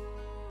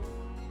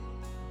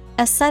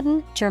 a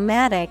sudden,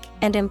 dramatic,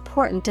 and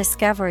important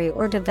discovery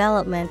or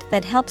development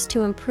that helps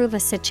to improve a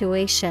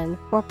situation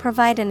or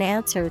provide an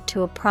answer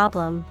to a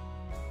problem.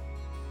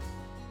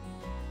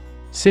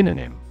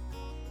 Synonym: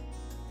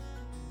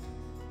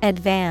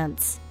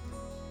 advance,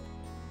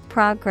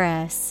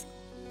 progress,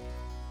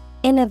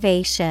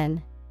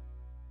 innovation.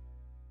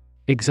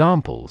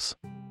 Examples: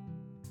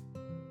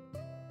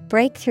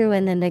 breakthrough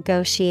in the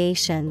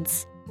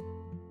negotiations.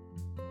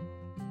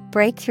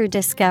 Breakthrough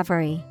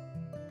discovery.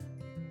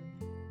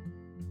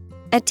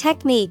 A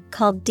technique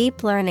called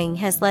deep learning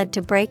has led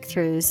to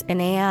breakthroughs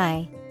in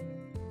AI.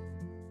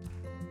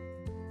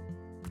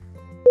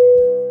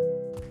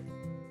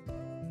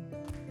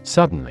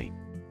 Suddenly: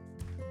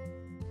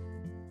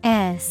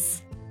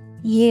 SUDDENLY.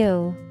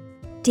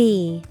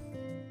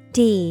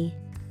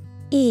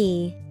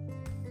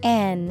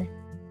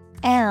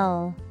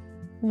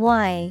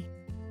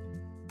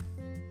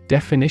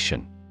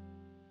 Definition: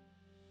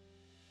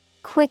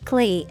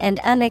 quickly and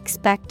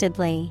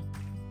unexpectedly.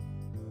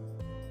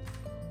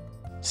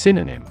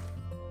 Synonym: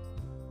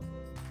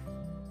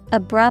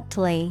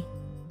 abruptly,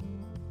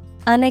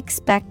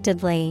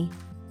 unexpectedly,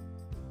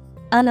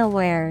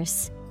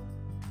 unawares.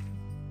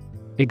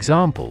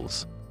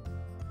 Examples: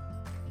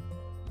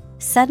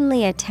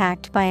 suddenly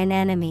attacked by an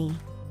enemy.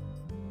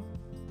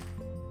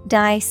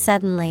 Die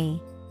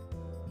suddenly.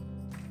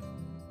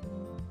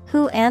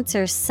 Who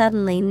answers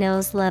suddenly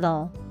knows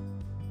little.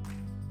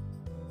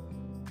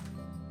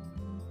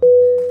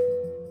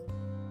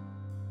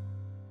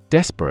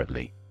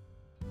 Desperately: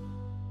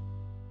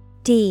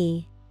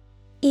 DESPERATELY.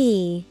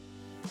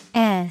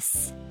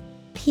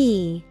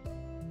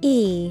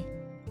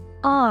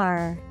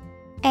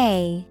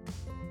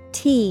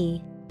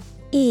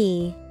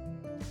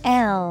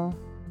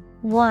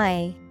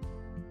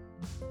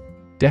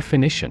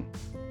 Definition: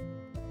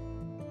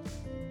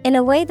 in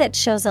a way that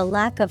shows a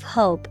lack of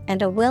hope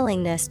and a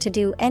willingness to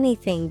do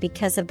anything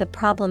because of the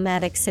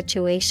problematic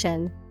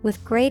situation,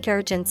 with great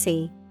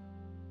urgency.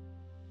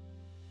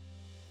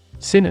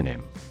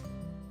 Synonym: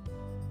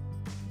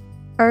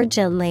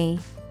 urgently,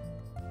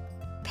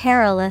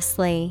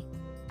 perilously,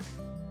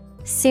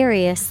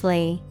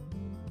 seriously.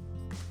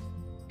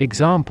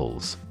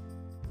 Examples: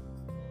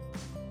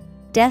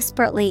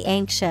 Desperately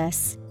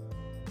anxious,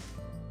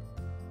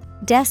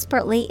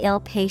 desperately ill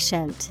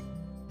patient.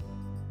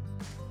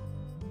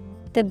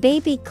 The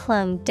baby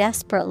clung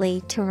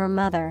desperately to her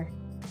mother.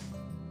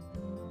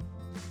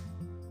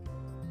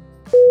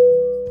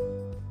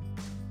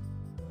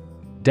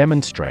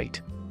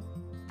 Demonstrate.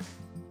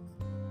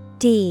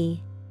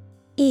 D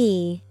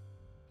E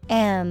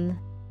M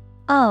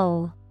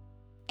O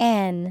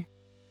N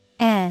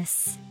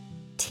S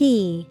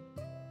T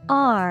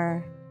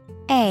R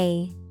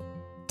A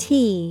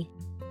T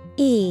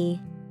E.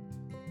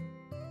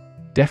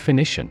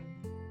 Definition: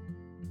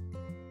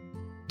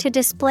 To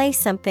display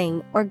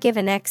something or give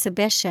an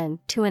exhibition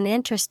to an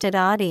interested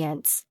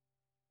audience.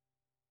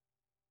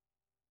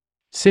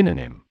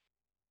 Synonym: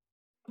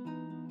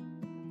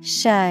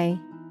 Show,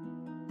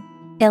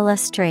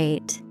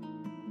 illustrate,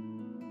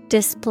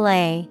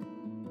 display.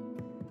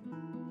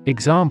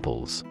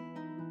 Examples: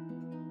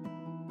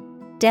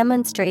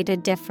 Demonstrate a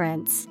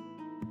difference,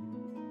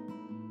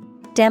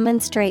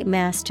 demonstrate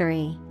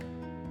mastery.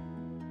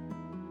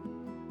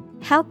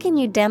 How can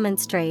you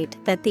demonstrate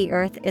that the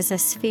Earth is a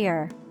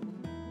sphere?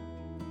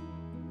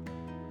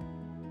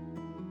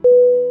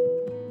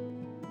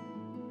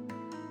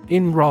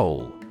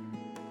 Enroll.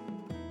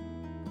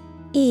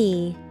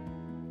 E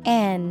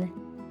N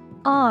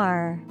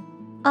R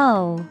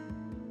O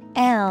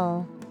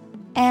L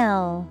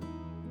L.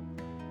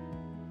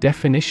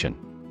 Definition: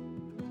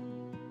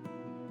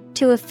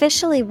 To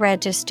officially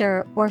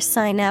register or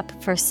sign up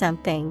for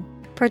something,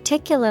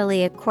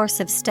 particularly a course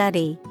of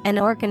study, an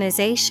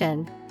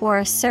organization, or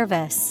a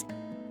service.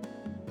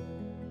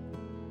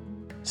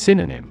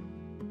 Synonym: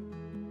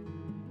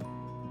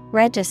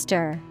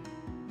 Register,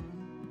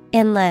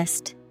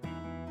 enlist,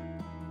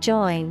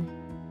 join.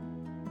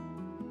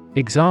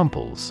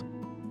 Examples: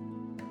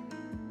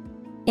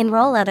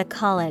 Enroll at a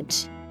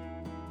college,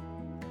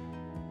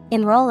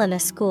 enroll in a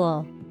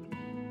school.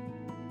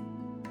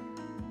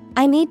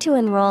 I need to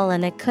enroll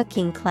in a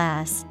cooking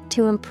class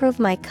to improve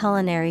my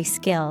culinary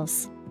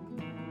skills.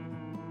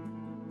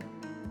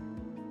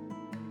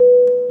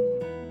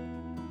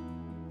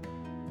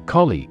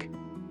 Colleague.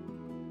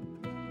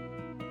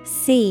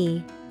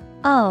 C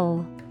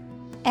O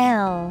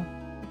L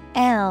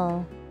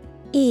L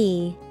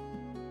E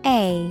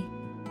A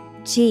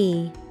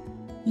G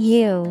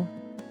U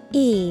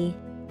E.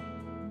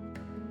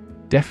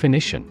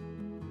 Definition: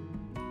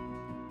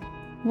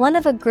 One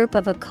of a group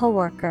of a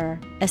coworker,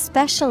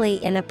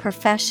 especially in a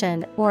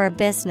profession or a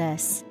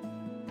business.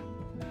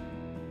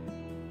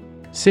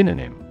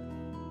 Synonym: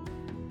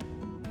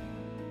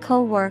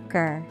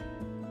 Coworker,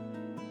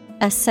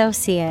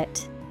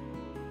 associate,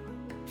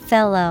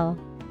 fellow.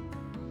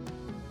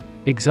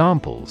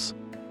 Examples: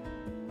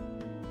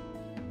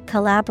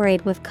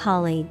 Collaborate with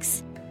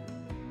colleagues,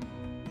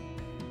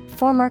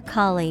 former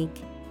colleague.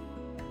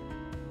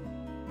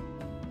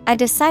 I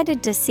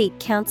decided to seek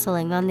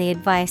counseling on the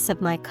advice of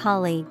my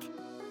colleague.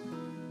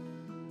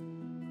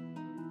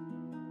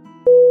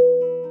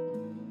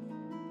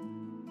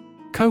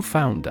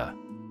 Co-founder.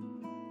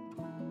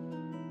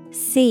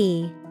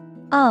 C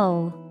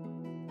O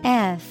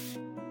F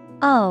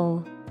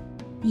O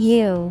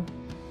U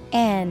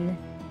N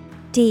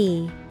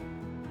D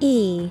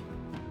E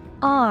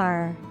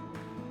R.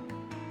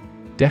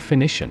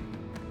 Definition: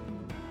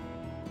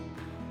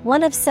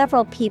 One of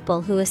several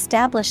people who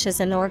establishes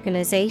an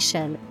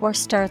organization or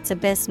starts a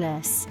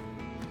business.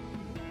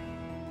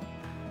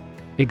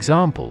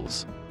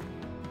 Examples: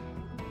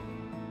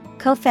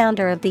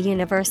 Co-founder of the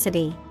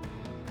university,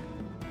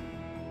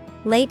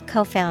 late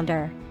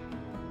co-founder.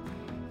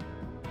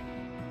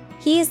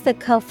 He is the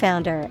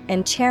co-founder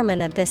and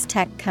chairman of this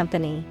tech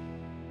company.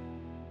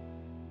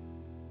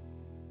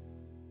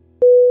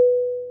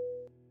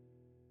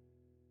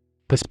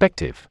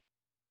 Perspective.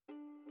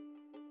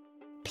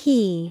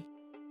 P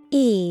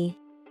E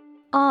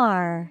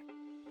R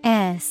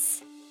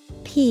S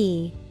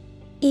P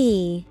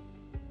E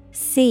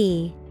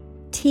C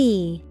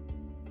T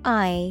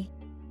I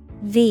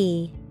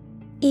V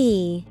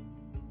E.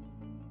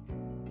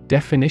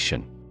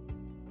 Definition: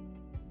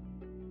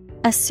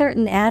 A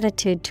certain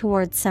attitude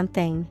towards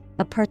something,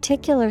 a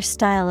particular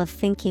style of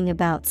thinking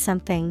about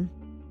something.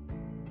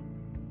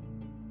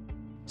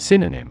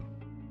 Synonym: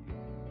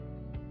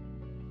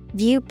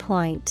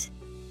 Viewpoint,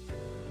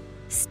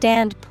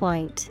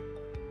 standpoint,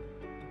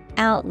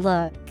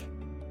 outlook.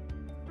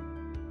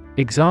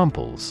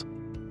 Examples: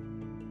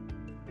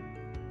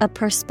 A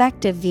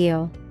perspective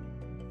view,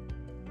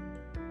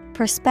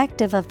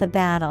 perspective of the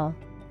battle.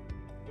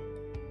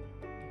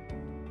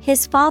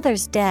 His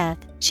father's death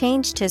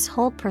changed his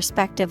whole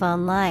perspective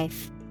on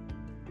life.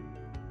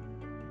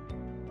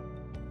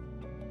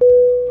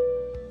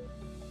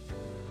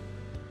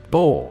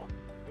 Bore.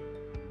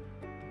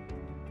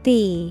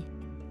 B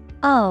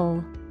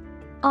O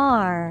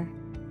R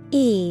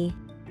E.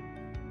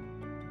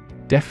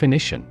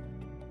 Definition: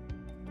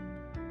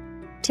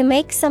 To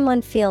make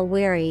someone feel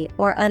weary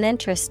or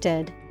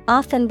uninterested,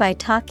 often by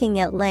talking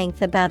at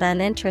length about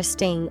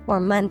uninteresting or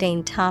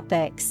mundane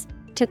topics,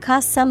 to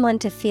cause someone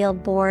to feel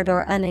bored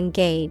or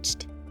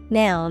unengaged.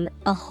 Noun,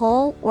 a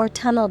hole or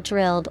tunnel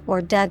drilled or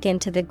dug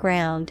into the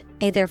ground,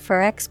 either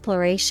for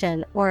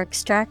exploration or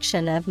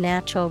extraction of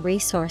natural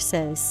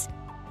resources.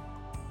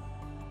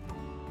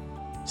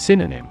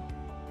 Synonym: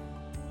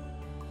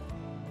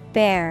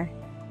 Bare,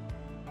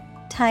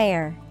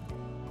 tire,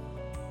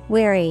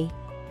 weary.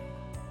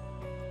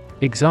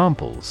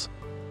 Examples: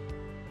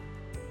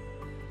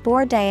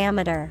 Bore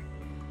diameter.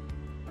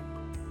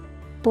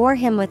 Bore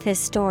him with his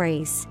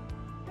stories.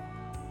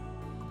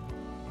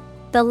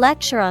 The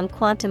lecture on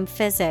quantum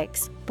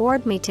physics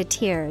bored me to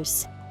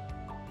tears.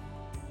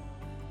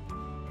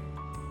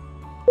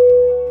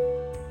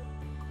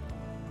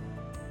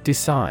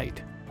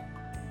 Decide.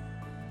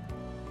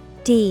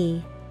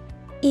 D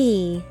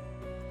E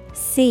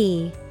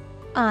C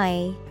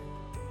I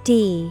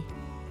D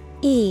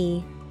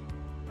E.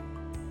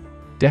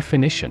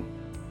 Definition: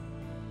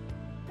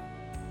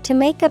 To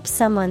make up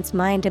someone's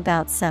mind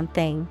about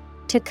something.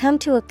 To come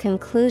to a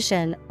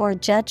conclusion or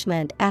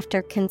judgment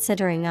after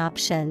considering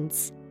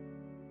options.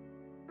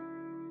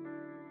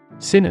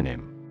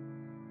 Synonym: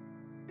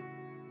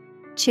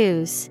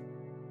 Choose,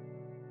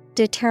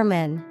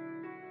 determine,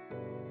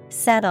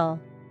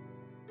 settle.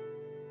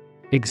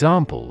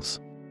 Examples: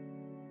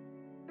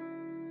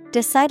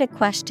 Decide a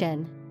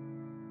question.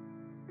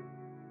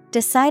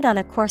 Decide on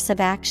a course of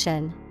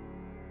action.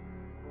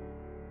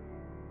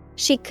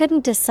 She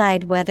couldn't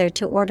decide whether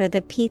to order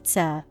the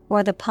pizza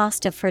or the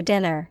pasta for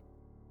dinner.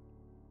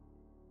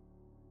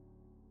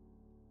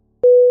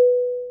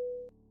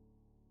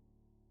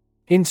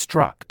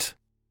 Instruct.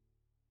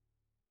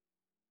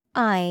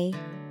 I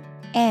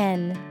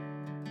N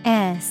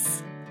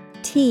S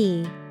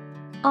T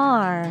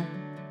R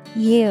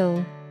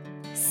U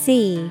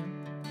C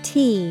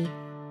T.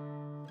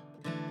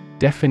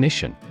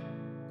 Definition: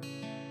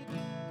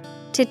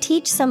 To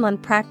teach someone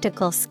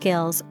practical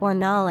skills or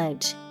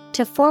knowledge.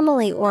 To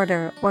formally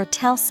order or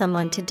tell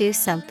someone to do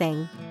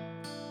something.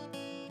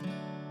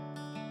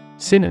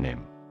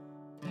 Synonym: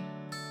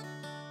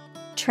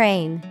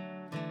 Train,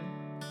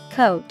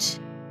 coach,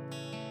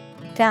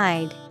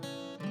 guide.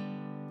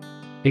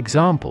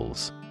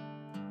 Examples: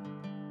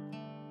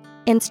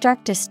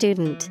 Instruct a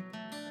student.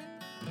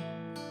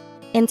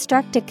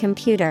 Instruct a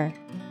computer.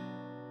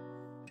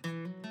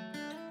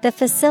 The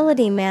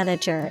facility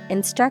manager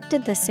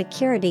instructed the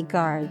security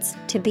guards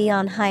to be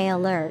on high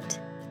alert.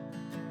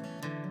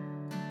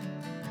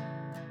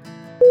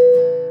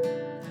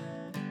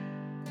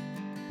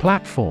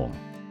 Platform.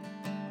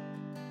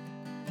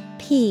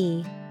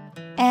 P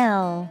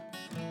L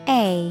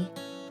A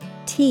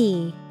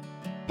T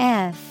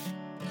F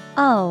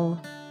O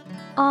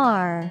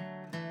R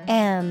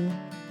M.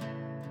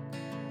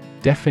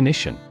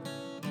 Definition: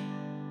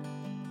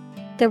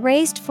 The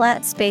raised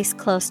flat space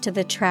close to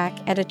the track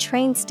at a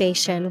train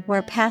station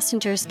where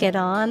passengers get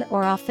on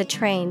or off the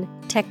train.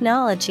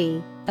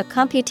 Technology, a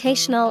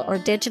computational or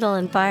digital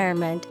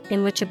environment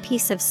in which a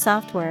piece of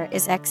software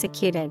is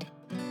executed.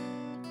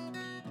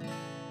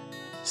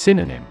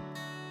 Synonym: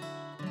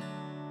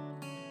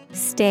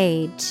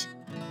 Stage,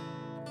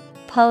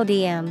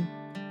 podium,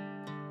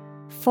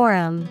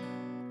 forum.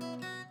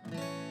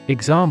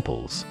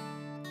 Examples: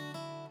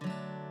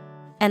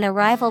 An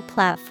arrival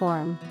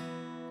platform.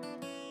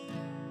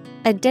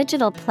 A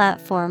digital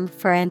platform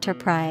for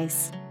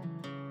enterprise.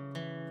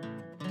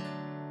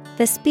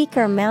 The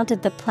speaker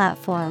mounted the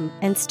platform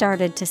and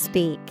started to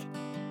speak.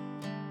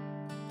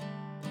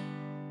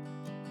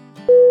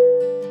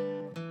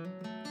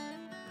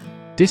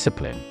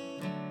 Discipline.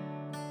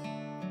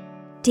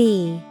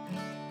 D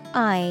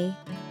I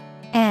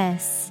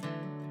S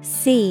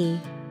C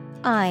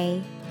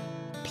I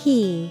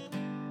P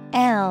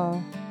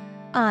L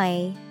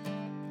I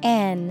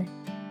N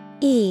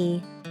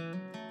E.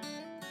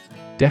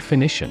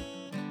 Definition: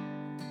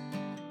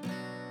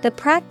 The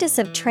practice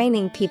of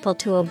training people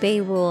to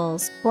obey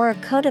rules or a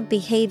code of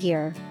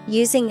behavior,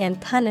 using and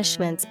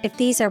punishments if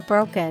these are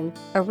broken,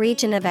 a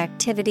region of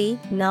activity,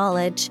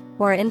 knowledge,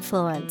 or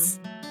influence.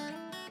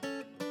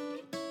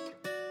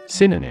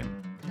 Synonym: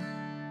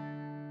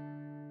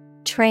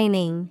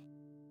 Training,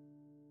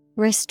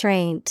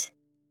 restraint,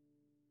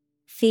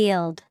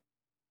 field.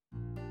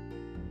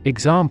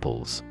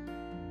 Examples: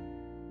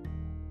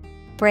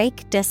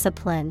 Break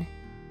discipline.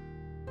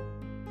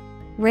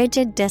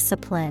 Rigid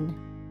discipline.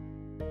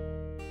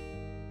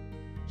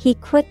 He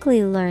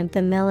quickly learned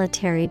the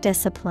military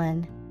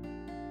discipline.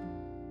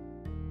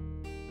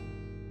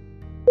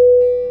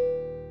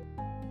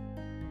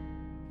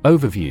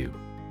 Overview.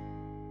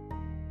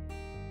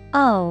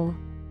 O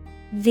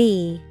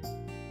V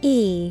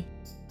E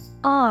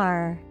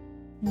R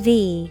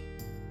V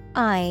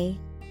I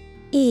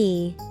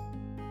E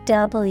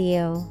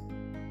W.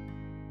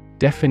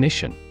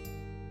 Definition: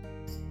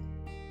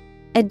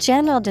 A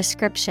general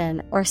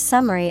description or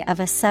summary of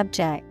a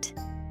subject.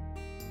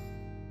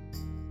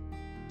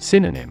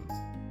 Synonym: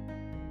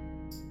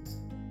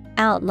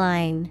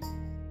 Outline,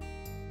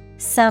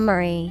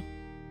 summary,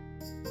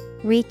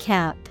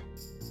 recap.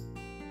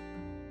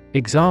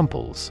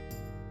 Examples: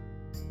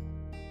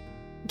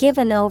 give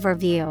an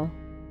overview.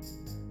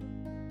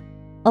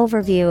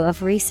 Overview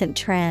of recent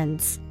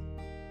trends.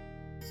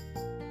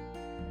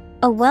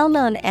 A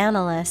well-known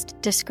analyst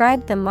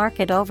described the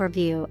market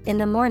overview in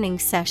the morning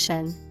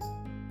session.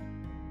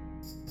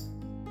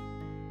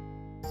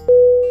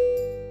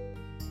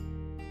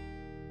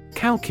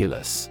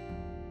 Calculus.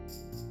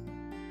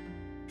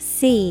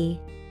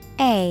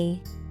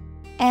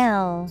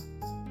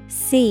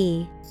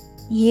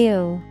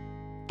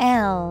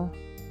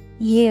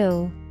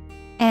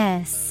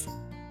 C-A-L-C-U-L-U-S.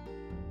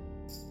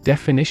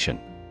 Definition: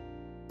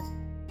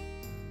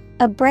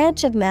 a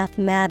branch of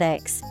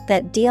mathematics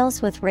that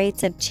deals with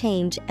rates of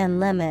change and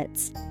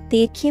limits,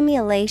 the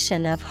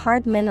accumulation of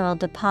hard mineral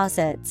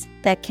deposits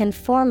that can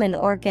form in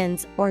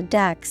organs or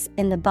ducts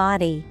in the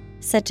body,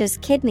 such as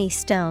kidney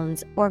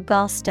stones or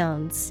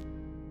gallstones.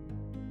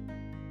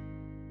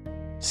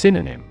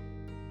 Synonym: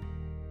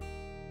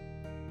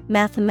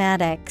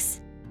 mathematics,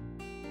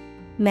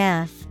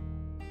 math,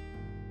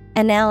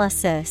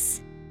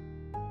 analysis.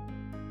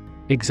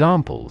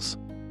 Examples: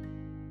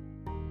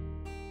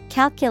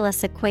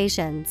 calculus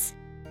equations.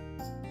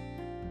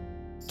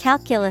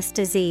 Calculus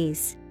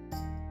disease.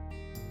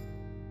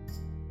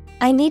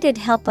 I needed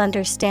help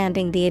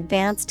understanding the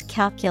advanced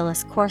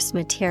calculus course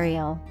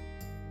material.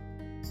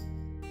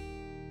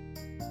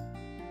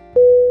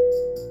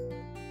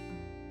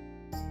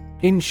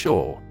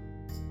 Insure.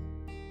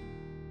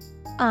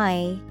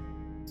 I-N-S-U-R-E.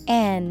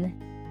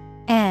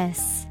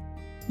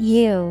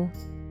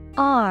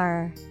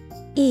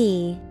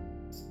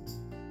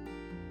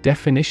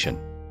 Definition: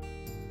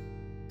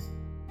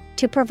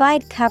 to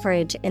provide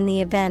coverage in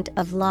the event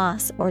of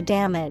loss or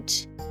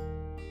damage.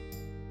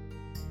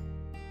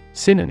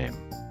 Synonym: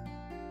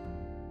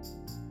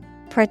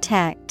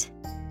 protect,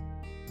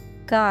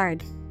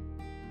 guard,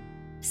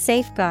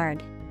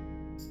 safeguard.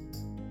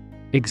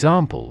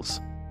 Examples: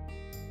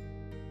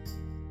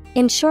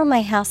 insure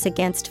my house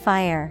against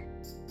fire.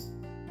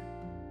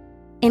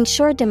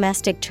 Ensure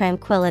domestic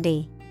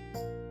tranquility.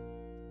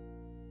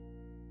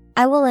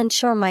 I will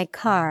insure my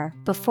car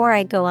before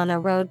I go on a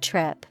road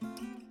trip.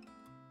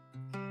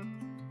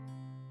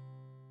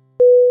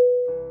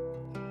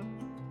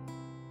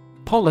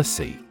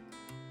 Policy.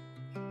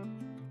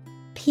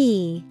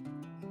 P-O-L-I-C-Y.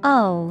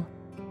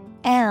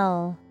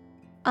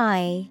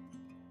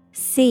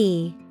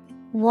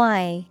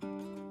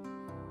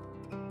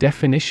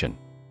 Definition: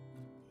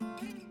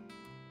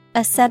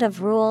 a set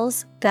of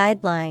rules,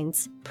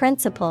 guidelines,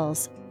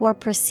 principles, or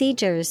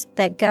procedures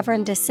that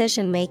govern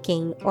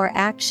decision-making or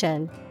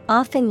action,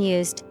 often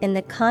used in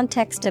the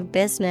context of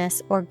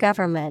business or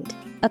government,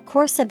 a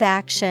course of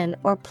action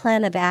or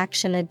plan of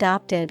action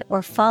adopted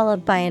or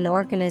followed by an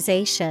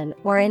organization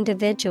or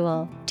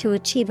individual to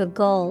achieve a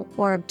goal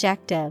or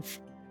objective.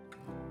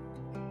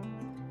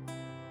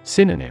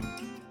 Synonym: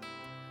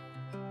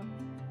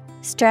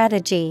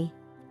 strategy,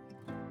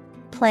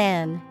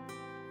 plan,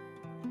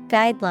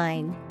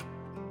 guideline.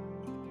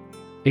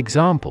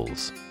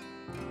 Examples: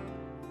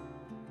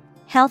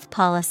 health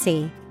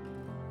policy,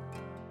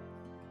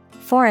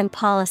 foreign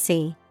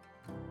policy.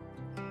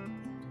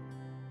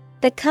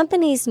 The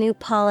company's new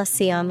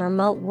policy on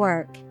remote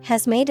work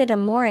has made it a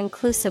more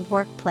inclusive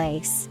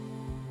workplace.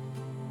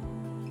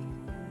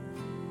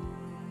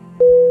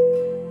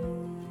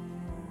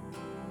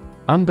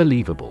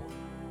 Unbelievable.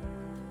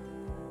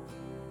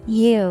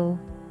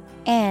 U-N-B-E-L-I-E-V-A-B-L-E.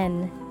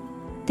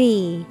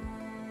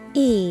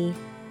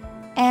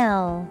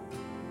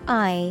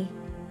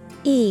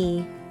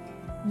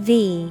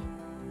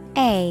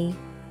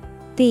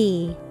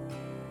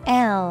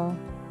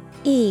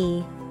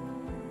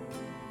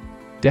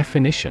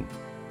 Definition: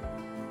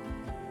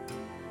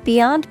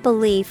 beyond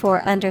belief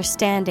or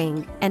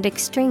understanding and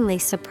extremely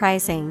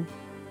surprising.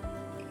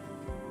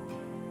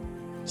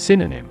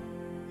 Synonym: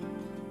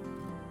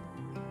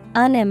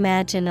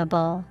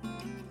 unimaginable,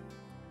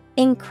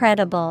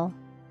 incredible,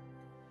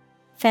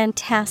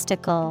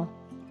 fantastical.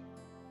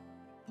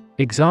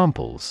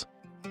 Examples: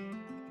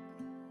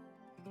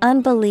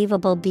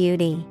 unbelievable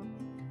beauty.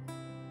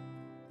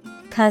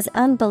 Cause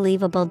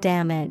unbelievable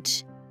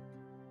damage.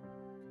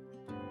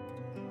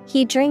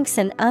 He drinks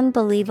an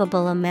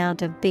unbelievable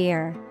amount of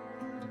beer.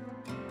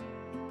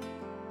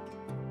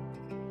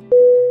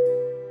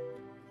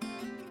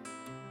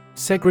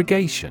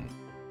 Segregation.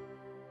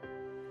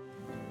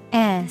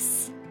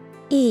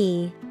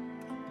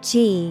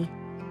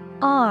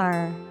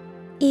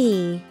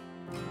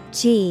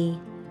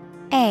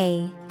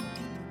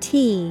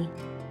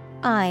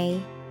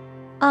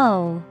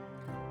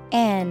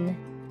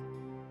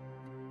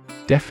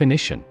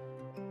 Definition: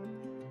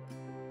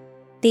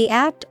 the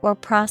act or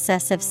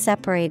process of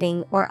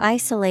separating or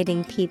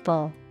isolating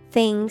people,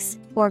 things,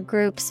 or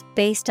groups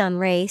based on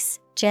race,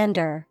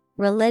 gender,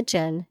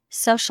 religion,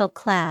 social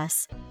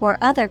class, or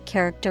other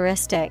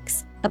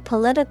characteristics, a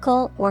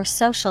political or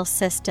social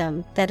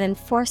system that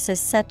enforces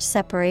such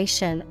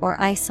separation or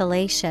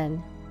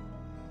isolation.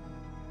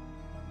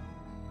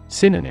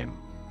 Synonym: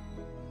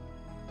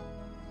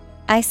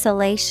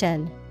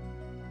 isolation,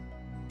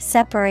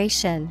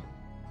 separation,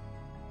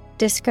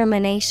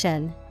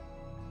 discrimination.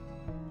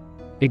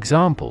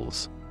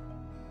 Examples: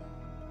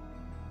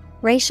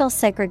 Racial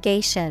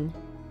segregation.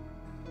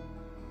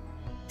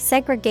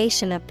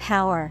 Segregation of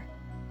power.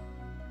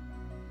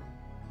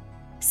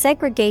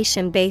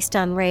 Segregation based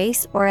on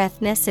race or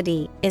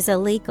ethnicity is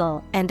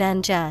illegal and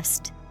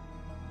unjust.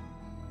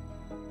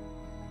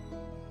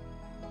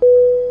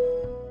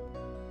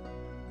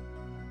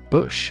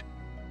 Bush.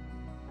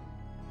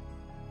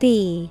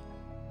 B-U-S-H.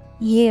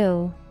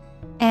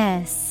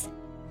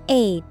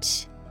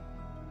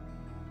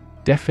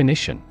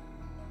 Definition: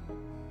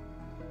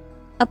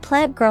 A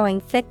plant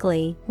growing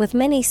thickly with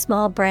many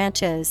small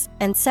branches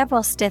and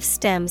several stiff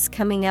stems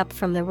coming up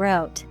from the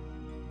root.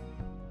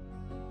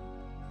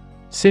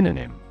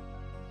 Synonym: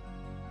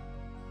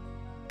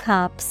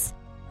 Copse,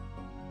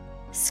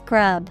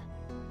 scrub,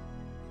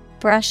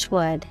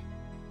 brushwood.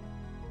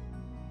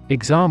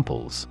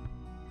 Examples: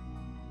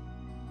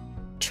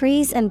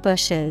 Trees and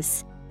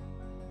bushes.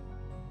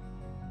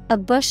 A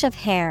bush of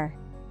hair.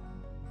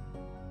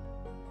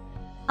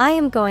 I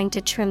am going to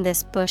trim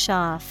this bush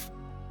off.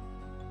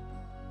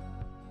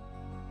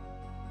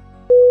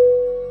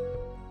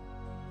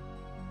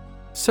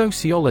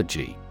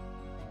 Sociology.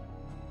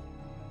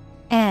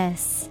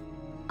 S-O-C-I-O-L-O-G-Y.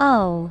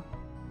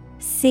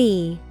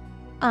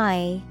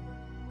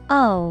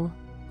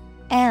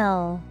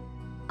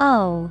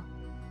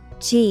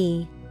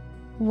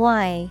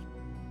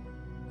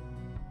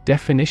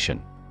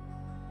 Definition: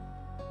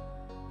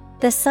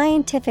 The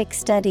scientific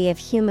study of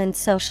human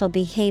social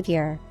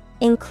behavior,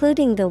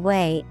 including the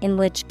way in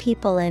which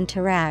people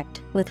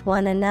interact with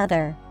one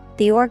another,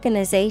 the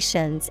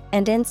organizations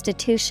and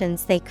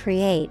institutions they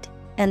create,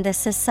 and the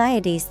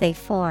societies they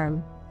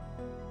form.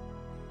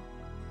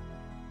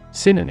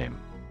 Synonym: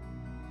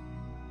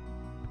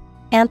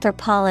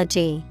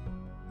 Anthropology,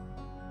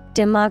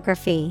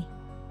 demography,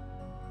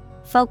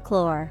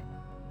 folklore.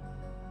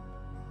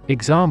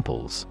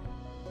 Examples: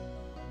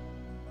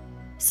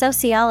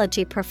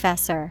 Sociology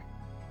professor.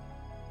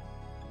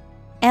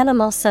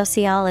 Animal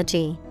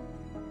sociology.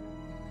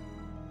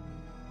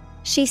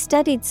 She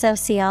studied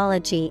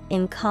sociology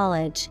in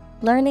college,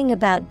 learning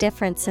about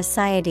different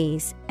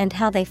societies and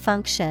how they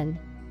function.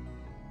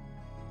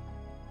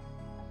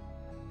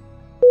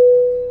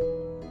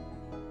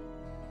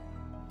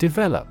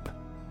 Develop.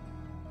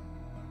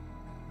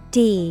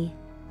 D-E-V-E-L-O-P.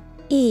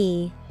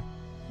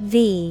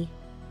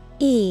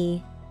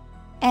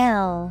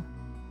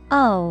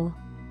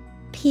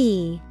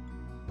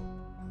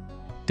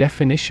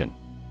 Definition: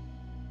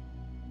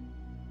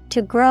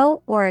 To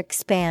grow or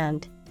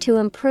expand, to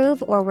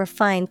improve or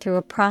refine through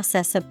a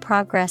process of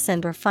progress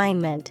and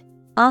refinement,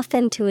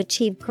 often to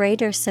achieve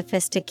greater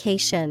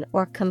sophistication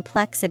or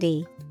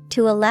complexity,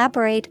 to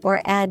elaborate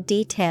or add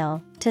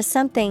detail to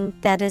something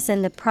that is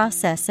in the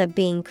process of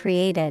being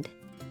created.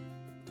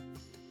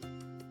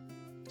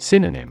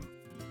 Synonym: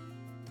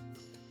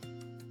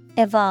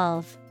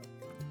 Evolve,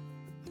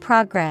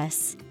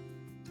 progress,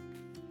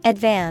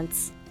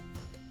 advance.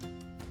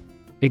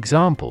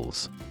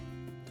 Examples: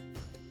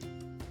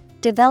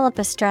 Develop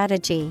a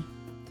strategy.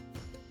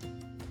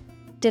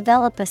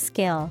 Develop a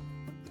skill.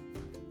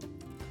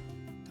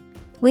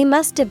 We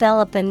must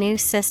develop a new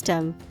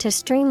system to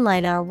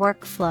streamline our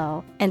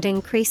workflow and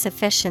increase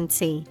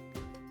efficiency.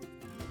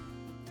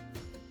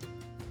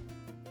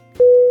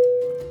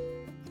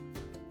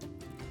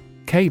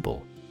 Cable.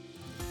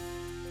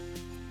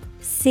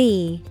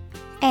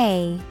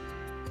 C-A-B-L-E.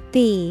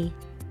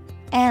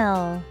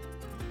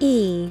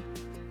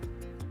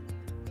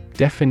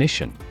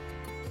 Definition: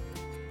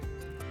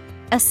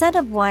 A set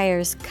of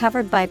wires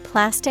covered by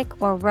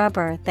plastic or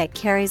rubber that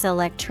carries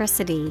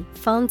electricity,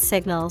 phone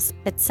signals,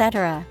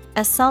 etc.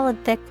 A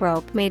solid thick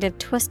rope made of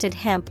twisted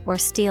hemp or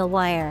steel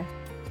wire.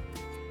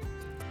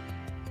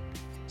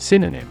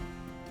 Synonym: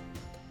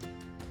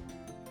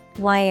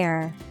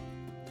 Wire,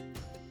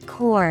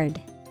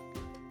 cord,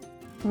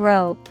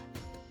 rope.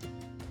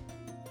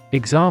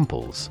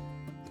 Examples: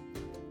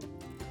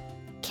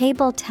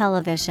 Cable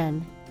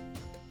television.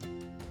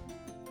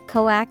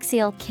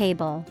 Coaxial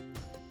cable.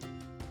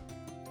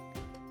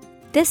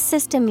 This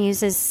system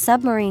uses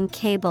submarine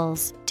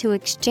cables to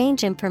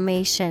exchange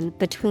information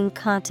between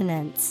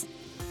continents.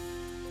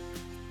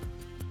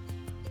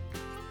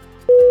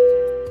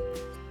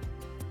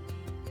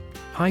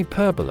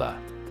 Hyperbola.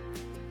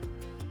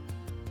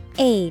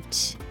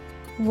 H-Y-P-E-R-B-O-L-A.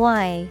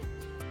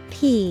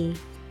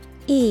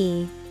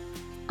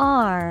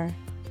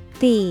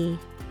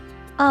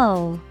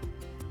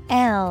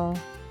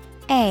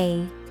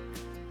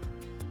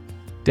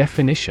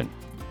 Definition: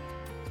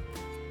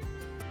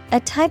 A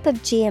type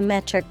of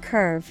geometric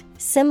curve,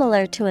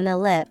 similar to an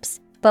ellipse,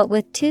 but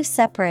with two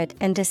separate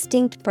and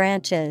distinct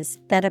branches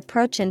that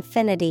approach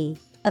infinity,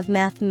 of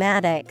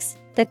mathematics,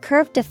 the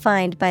curve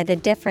defined by the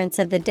difference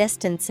of the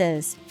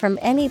distances from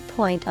any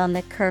point on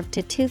the curve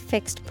to two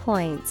fixed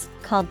points,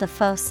 called the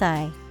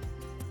foci.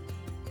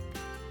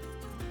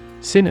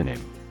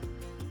 Synonym: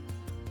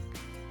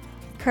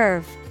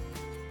 Curve,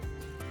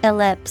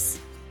 ellipse,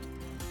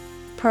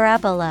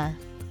 parabola.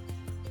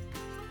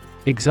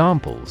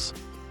 Examples: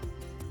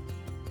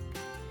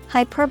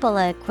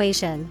 Hyperbola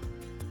equation.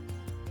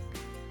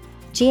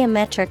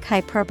 Geometric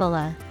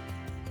hyperbola.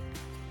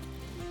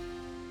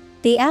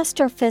 The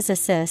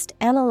astrophysicist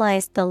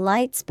analyzed the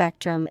light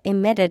spectrum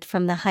emitted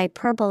from the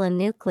hyperbola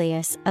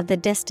nucleus of the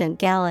distant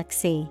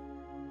galaxy.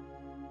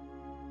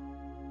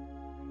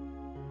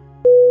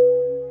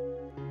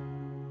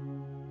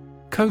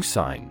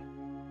 Cosine.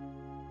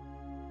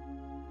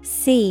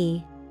 C-O-S-I-N-E.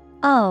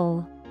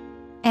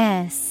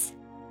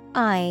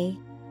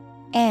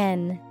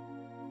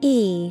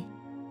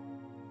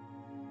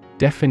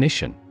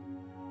 Definition.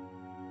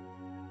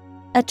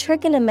 A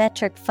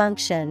trigonometric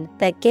function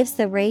that gives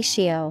the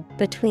ratio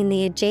between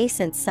the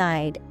adjacent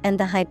side and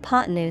the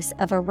hypotenuse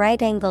of a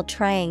right-angled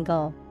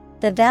triangle,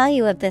 the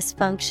value of this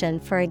function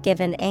for a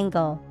given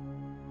angle.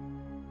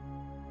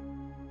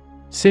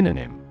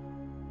 Synonym.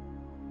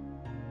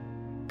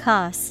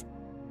 Cos.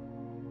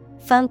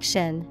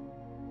 Function.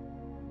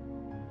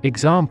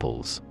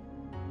 Examples.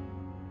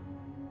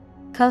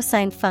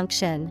 Cosine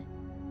function.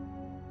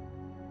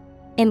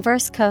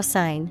 Inverse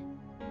cosine.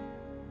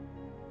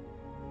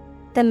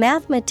 The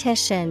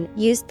mathematician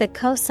used the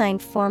cosine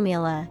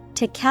formula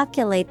to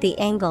calculate the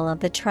angle of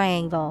the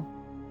triangle.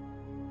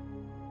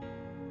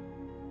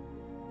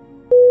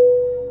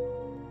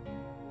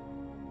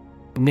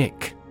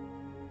 Nick.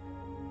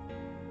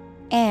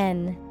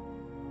 N-I-C-K.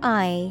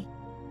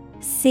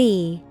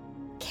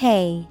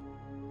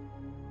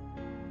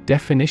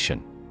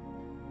 Definition.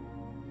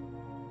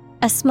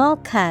 A small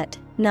cut,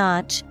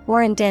 notch,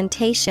 or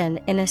indentation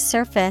in a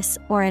surface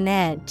or an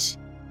edge.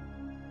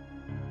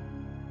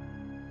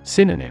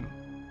 Synonym.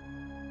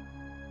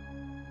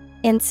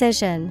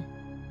 Incision,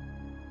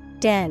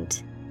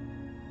 dent,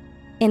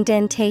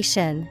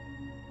 indentation.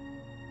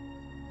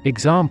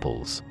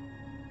 Examples.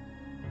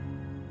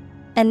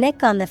 A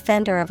nick on the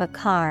fender of a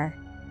car.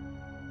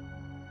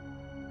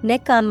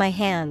 Nick on my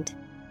hand.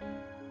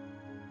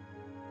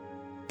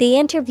 The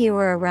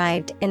interviewer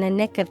arrived in a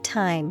nick of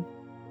time.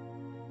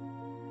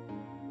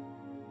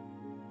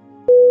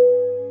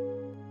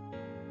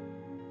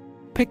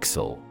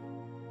 Pixel.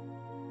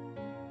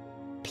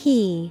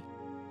 P-I-X-E-L.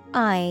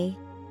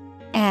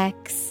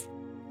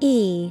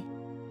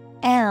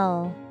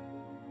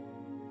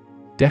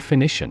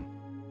 Definition.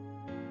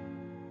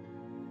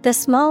 The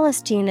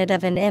smallest unit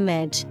of an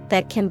image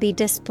that can be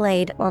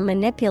displayed or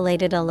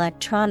manipulated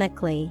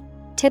electronically,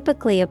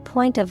 typically a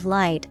point of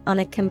light on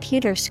a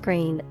computer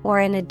screen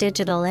or in a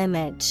digital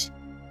image.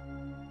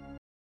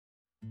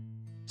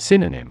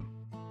 Synonym.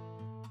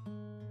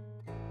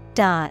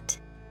 Dot.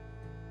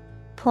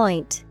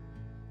 Point.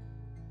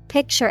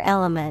 Picture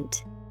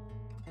element.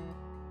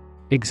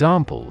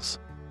 Examples.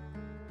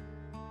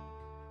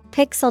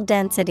 Pixel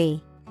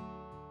density.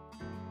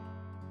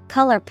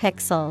 Color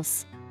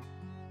pixels.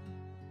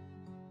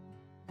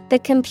 The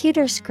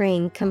computer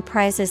screen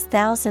comprises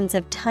thousands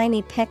of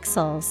tiny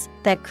pixels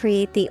that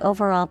create the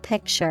overall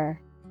picture.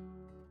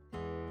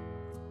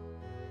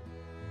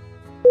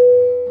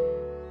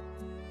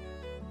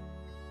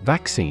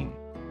 Vaccine.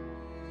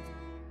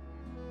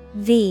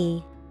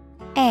 V-A-C-C-I-N-E.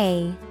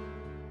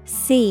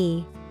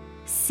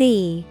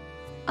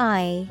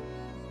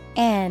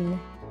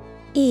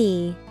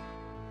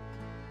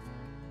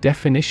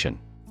 Definition.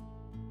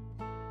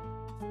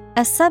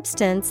 A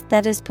substance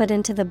that is put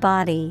into the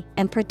body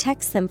and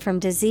protects them from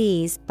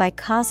disease by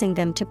causing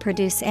them to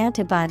produce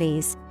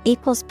antibodies,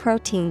 equals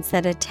proteins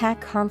that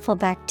attack harmful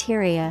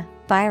bacteria,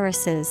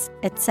 viruses,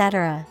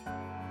 etc.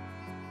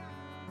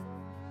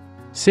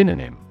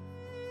 Synonym.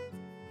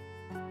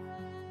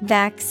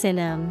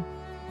 Vaccinum.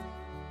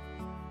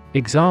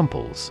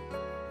 Examples.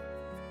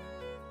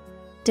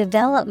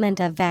 Development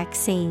of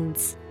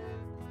vaccines.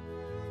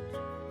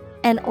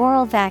 An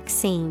oral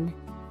vaccine.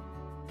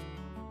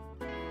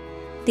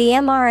 The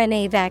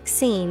mRNA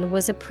vaccine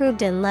was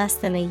approved in less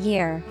than a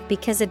year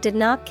because it did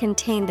not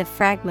contain the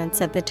fragments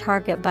of the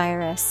target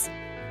virus.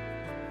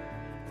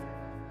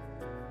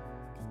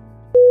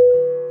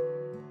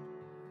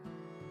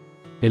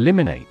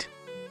 Eliminate.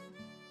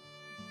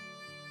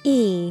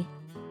 E-L-I-M-I-N-A-T-E.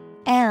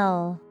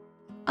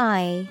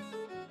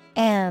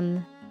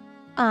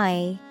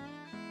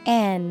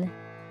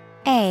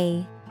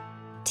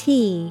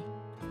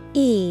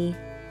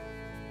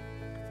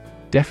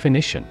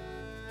 Definition.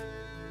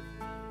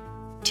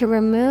 To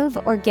remove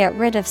or get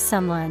rid of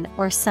someone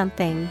or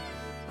something.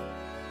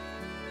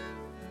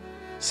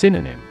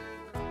 Synonym.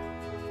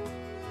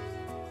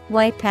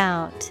 Wipe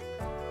out.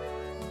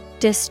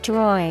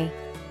 Destroy.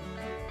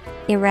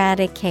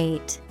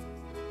 Eradicate.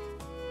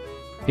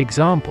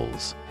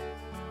 Examples.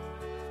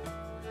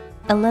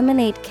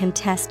 Eliminate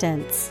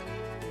contestants.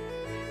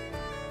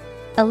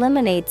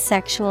 Eliminate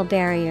sexual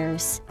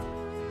barriers.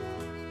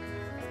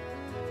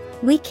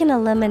 We can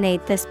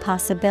eliminate this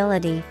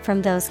possibility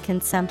from those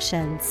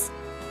consumptions.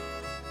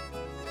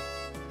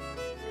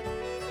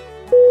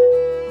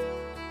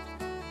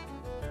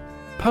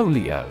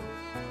 Polio.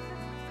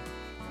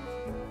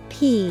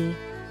 P-O-L-I-O.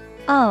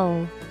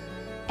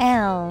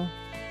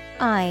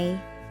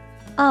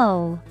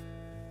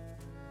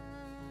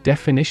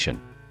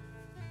 Definition.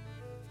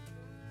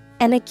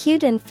 An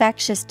acute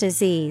infectious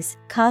disease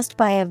caused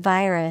by a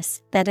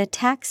virus that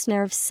attacks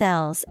nerve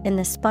cells in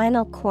the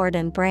spinal cord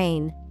and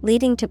brain,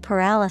 leading to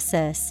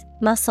paralysis,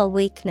 muscle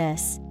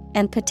weakness,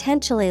 and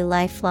potentially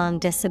lifelong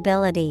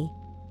disability.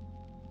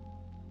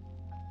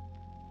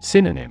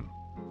 Synonym: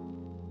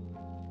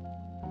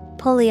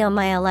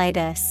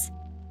 Poliomyelitis,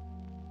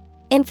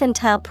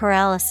 infantile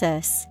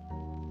paralysis.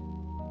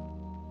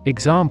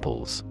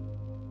 Examples: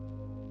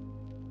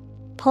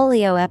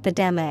 Polio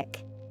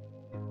epidemic,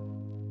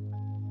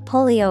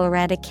 polio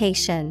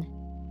eradication.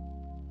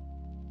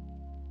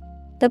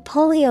 The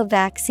polio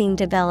vaccine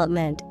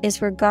development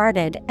is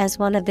regarded as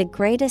one of the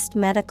greatest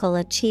medical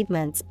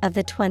achievements of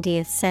the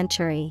 20th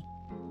century.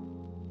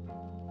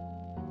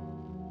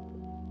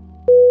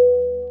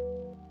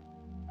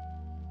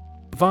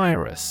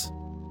 Virus.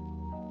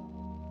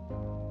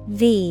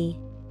 V-I-R-U-S.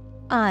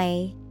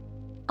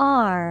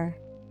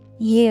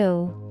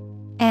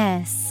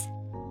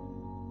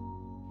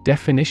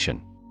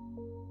 Definition: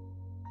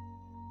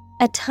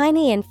 a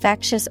tiny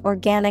infectious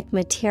organic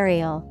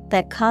material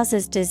that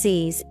causes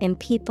disease in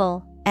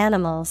people,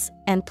 animals,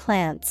 and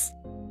plants.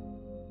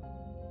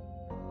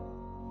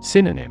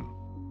 Synonym: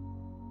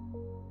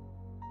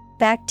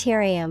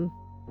 Bacterium,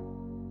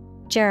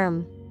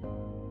 germ,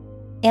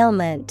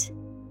 ailment.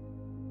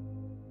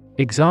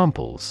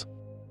 Examples: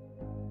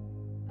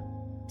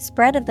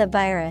 spread of the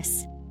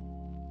virus,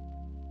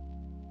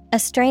 a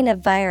strain of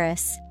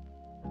virus.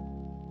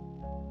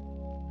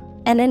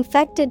 An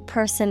infected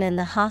person in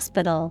the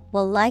hospital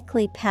will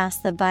likely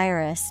pass the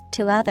virus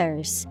to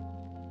others.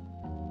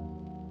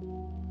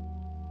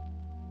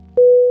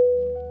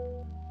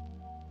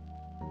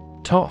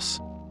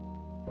 Toss.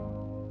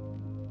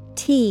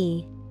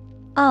 T-O-S-S.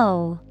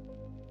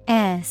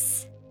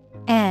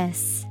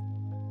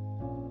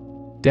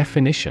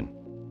 Definition: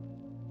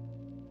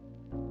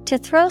 to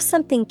throw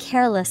something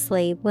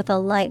carelessly with a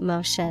light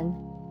motion.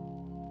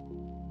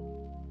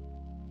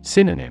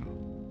 Synonym: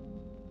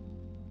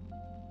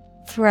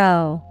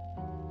 throw,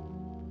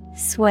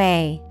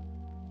 sway.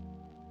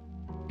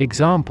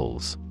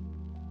 Examples: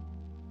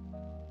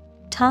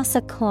 toss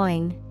a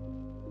coin,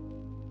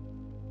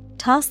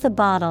 toss the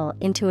bottle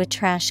into a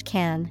trash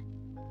can.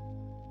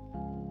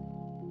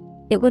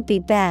 It would be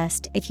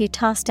best if you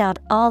tossed out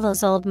all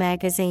those old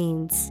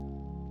magazines.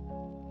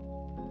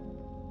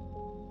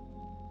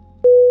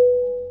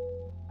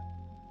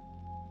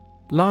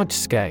 Large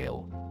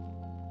scale.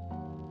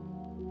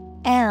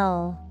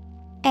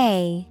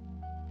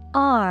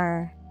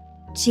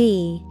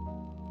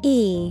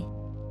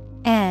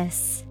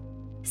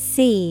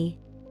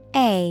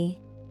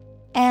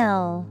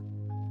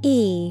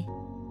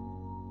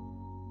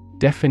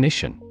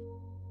 Definition: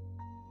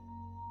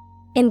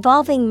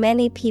 involving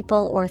many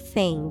people or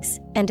things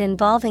and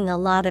involving a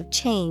lot of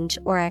change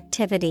or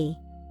activity.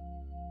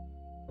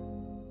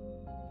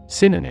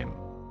 Synonym: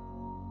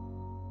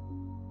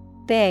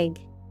 big,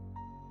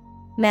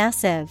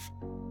 massive,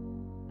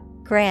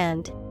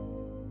 grand.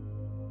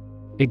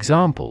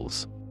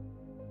 Examples: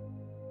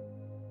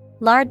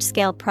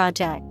 large-scale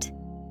project,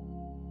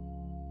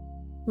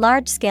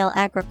 large-scale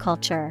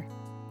agriculture.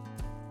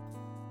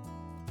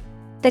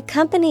 The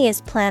company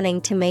is planning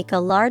to make a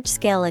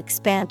large-scale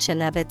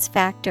expansion of its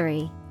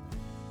factory.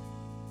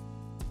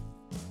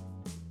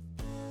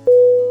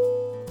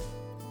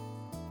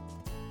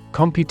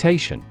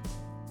 Computation.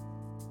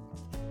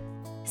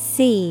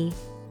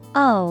 C-O-M-P-U-T-A-T-I-O-N.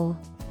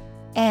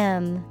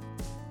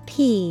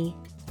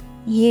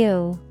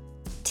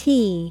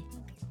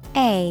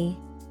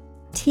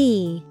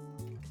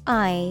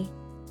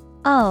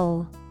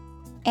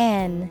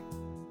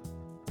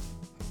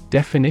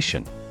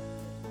 Definition: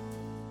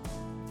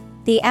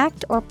 the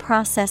act or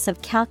process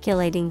of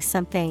calculating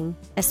something,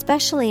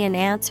 especially an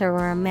answer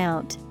or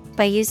amount,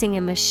 by using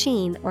a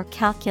machine or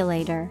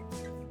calculator.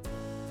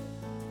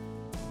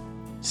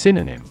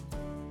 Synonym: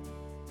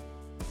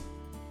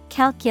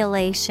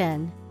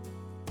 calculation,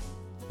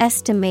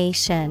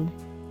 estimation,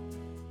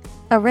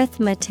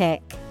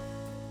 arithmetic.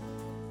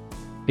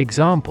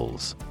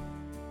 Examples: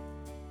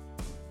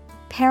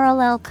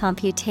 parallel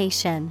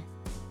computation,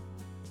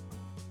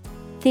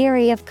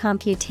 theory of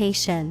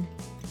computation.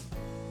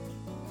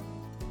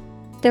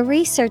 The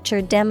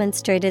researcher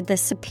demonstrated the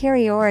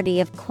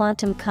superiority of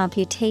quantum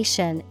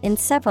computation in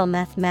several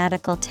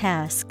mathematical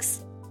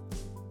tasks.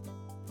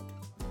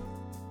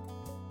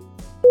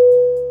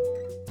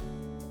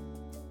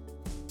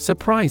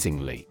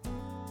 Surprisingly.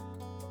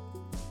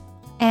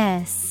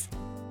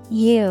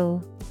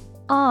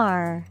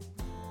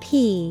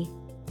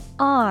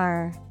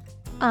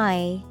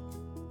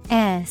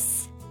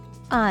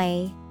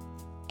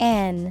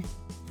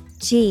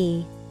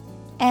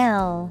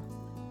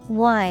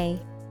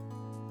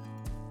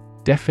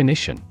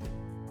 Definition: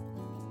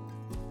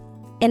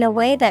 in a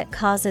way that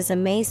causes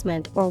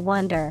amazement or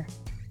wonder.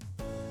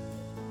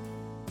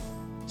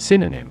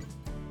 Synonym: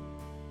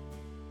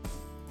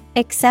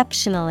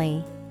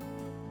 exceptionally,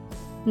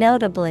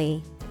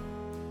 notably,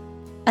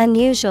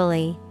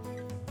 unusually.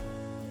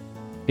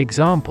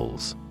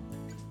 Examples: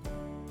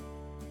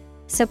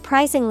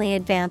 surprisingly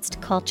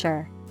advanced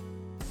culture,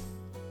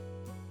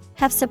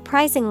 have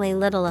surprisingly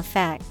little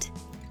effect.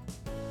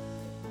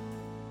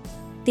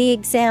 The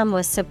exam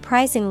was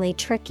surprisingly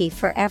tricky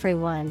for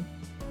everyone.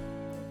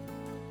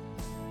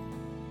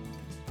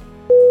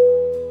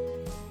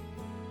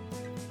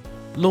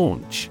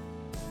 Launch.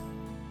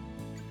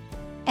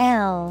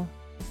 Launch.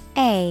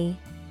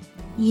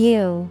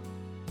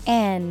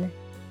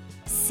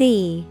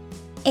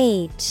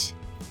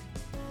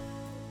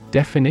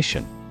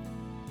 Definition: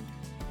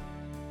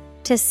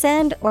 To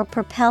send or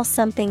propel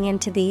something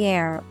into the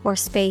air or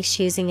space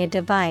using a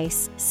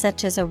device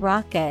such as a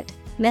rocket,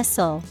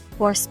 missile,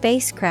 or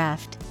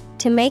spacecraft,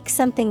 to make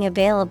something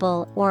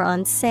available or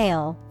on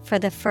sale for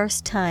the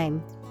first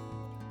time.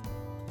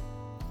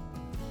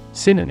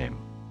 Synonym: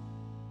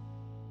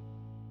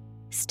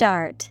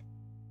 Start,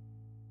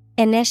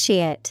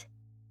 initiate,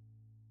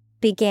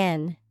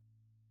 begin.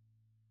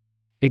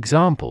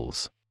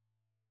 Examples: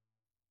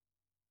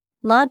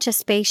 Launch a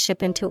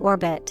spaceship into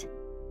orbit.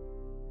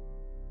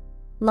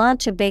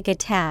 Launch a big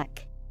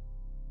attack.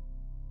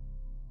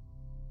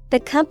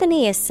 The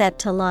company is set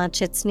to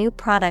launch its new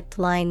product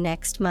line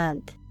next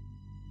month.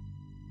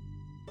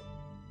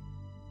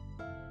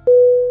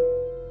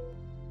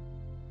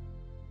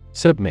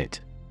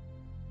 Submit.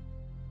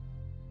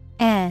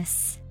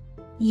 S-U-B-M-I-T.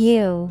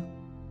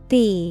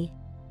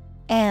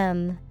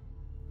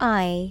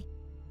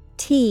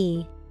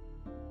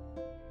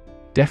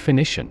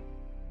 Definition: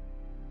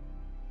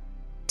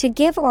 To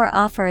give or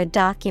offer a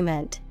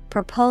document,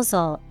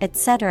 proposal,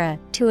 etc.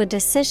 to a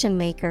decision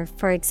maker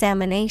for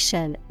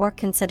examination or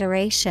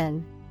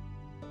consideration.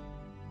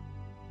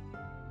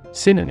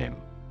 Synonym: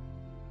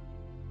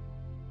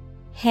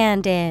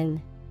 Hand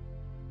in,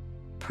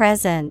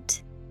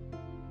 present,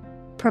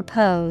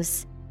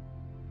 propose.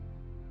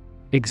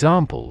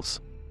 Examples: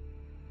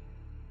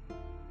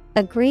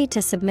 Agree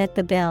to submit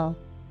the bill.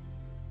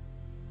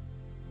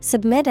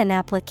 Submit an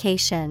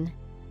application.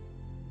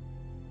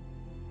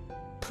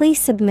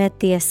 Please submit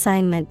the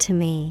assignment to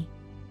me.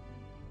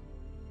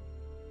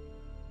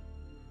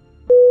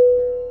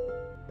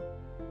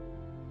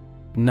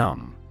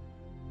 Numb.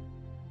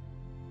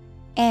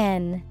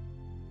 N-U-M-B.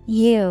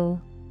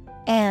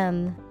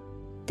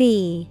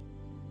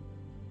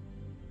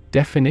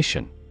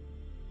 Definition: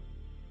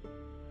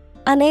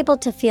 Unable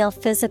to feel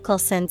physical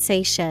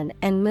sensation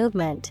and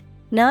movement,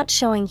 not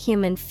showing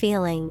human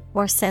feeling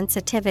or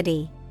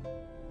sensitivity.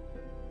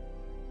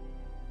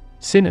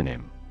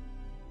 Synonym: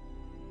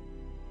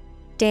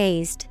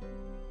 Dazed,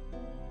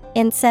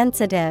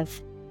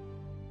 insensitive,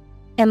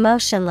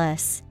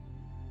 emotionless.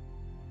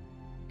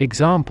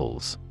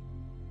 Examples: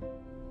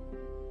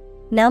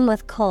 Numb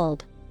with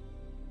cold.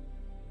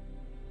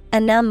 A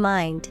numb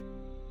mind.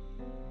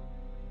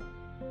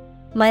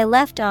 My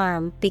left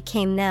arm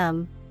became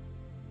numb.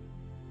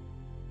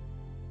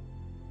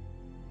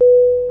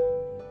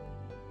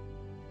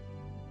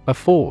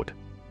 Afford.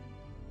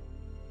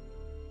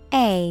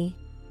 A-F-F-O-R-D.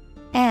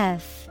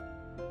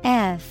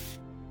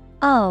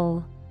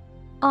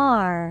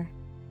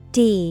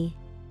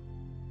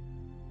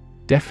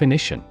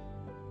 Definition: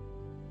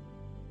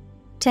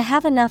 To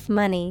have enough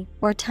money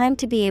or time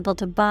to be able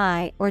to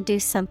buy or do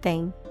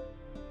something.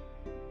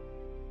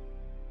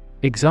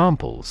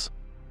 Examples: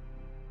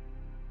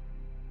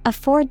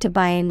 Afford to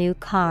buy a new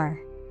car.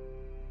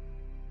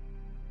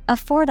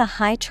 Afford a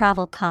high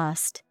travel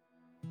cost.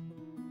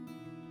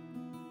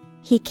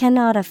 He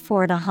cannot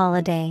afford a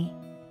holiday.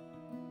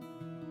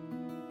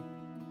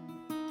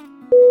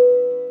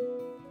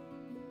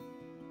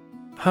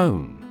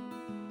 Hone.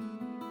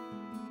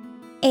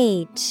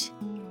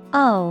 H-O-N-E.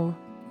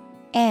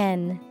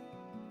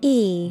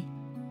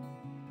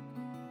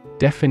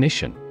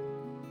 Definition: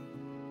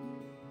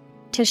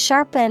 To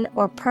sharpen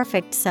or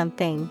perfect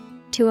something,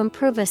 to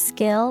improve a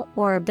skill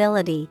or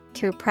ability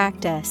through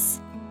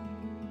practice.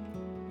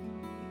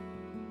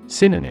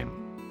 Synonym: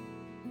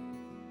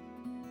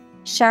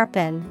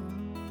 Sharpen,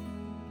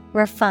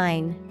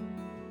 refine,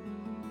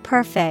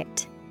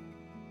 perfect.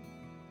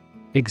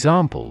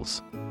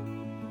 Examples: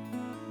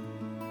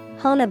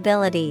 Hone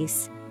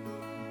abilities.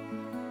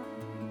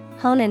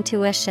 Hone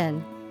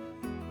intuition.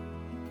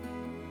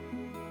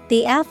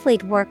 The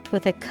athlete worked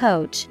with a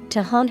coach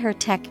to hone her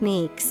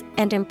techniques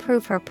and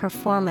improve her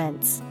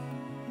performance.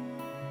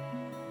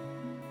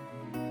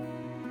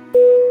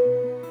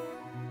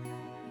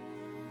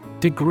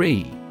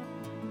 Degree.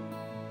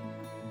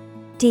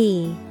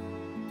 D-E-G-R-E-E.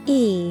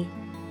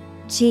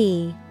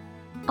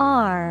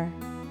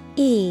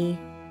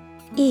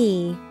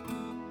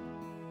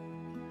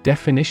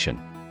 Definition: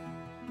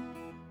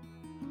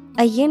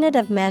 A unit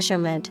of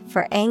measurement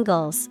for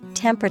angles,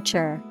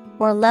 temperature,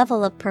 or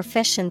level of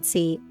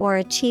proficiency or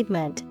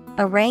achievement,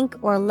 a rank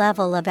or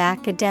level of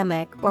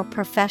academic or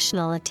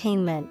professional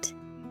attainment.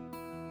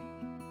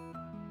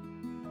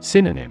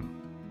 Synonym: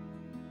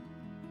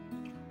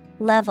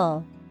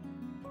 Level,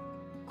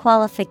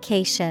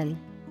 qualification,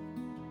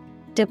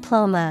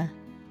 diploma.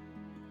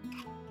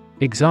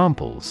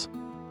 Examples: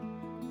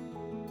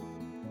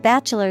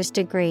 Bachelor's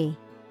degree.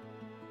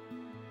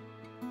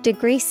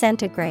 Degree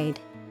centigrade.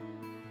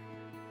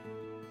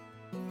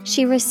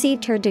 She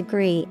received her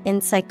degree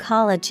in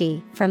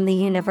psychology from the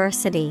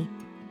university.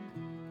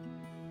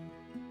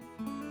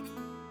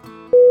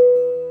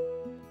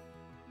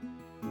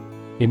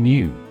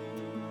 Immune.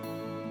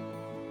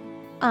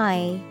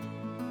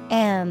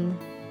 I-M-M-U-N-E.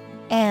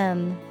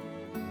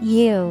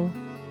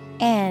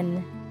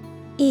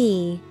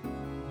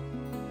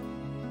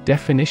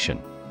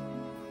 Definition: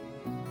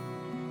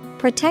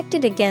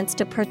 protected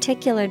against a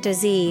particular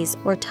disease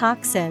or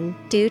toxin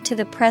due to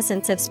the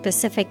presence of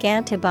specific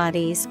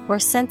antibodies or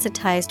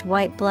sensitized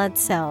white blood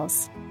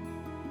cells.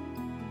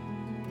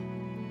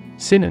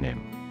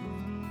 Synonym: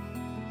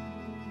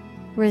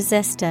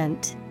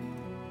 Resistant,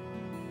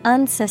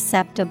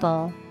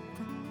 unsusceptible,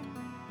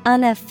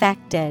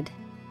 unaffected.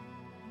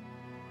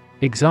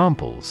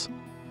 Examples: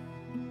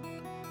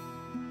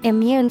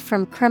 Immune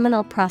from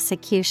criminal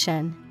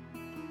prosecution.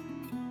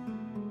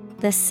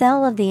 The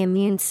cell of the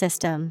immune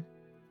system.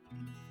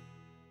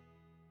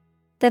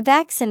 The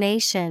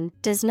vaccination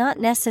does not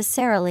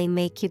necessarily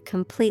make you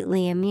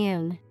completely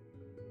immune.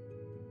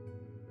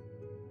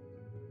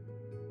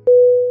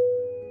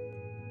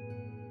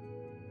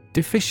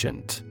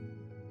 Deficient.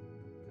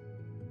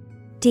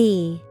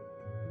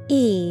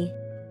 D-E-F-I-C-I-E-N-T.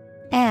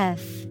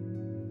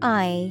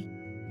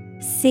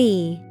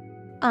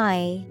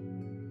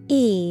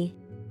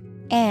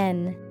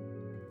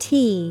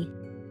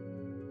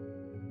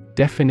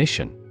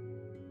 Definition: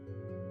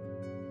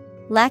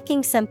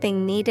 lacking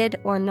something needed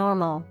or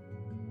normal.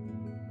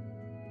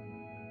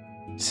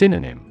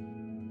 Synonym: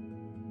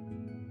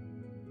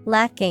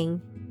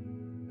 Lacking,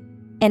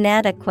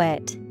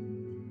 inadequate,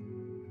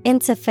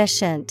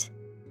 insufficient.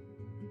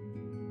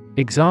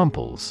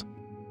 Examples: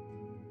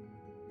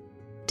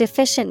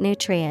 deficient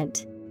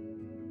nutrient.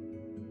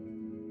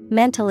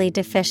 Mentally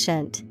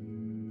deficient.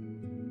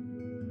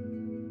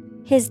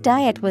 His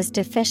diet was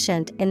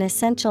deficient in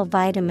essential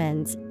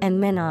vitamins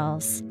and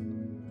minerals.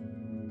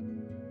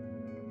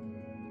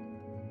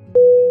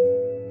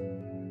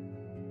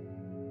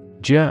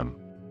 Germ.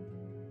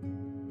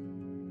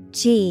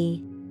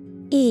 G-E-R-M.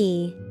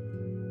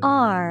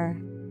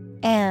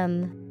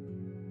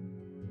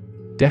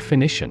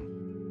 Definition: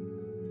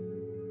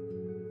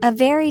 a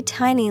very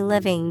tiny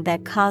living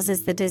that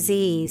causes the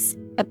disease,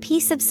 a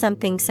piece of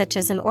something such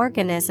as an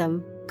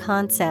organism,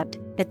 concept,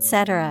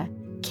 etc.,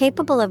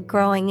 capable of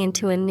growing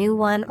into a new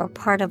one or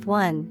part of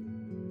one.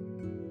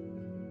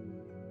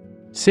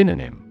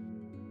 Synonym: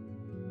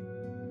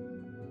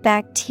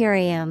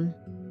 Bacterium,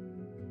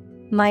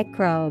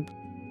 microbe,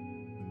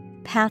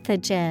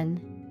 pathogen.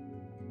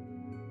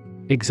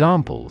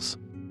 Examples: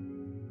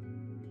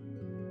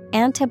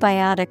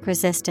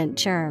 antibiotic-resistant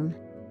germ.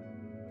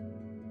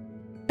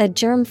 A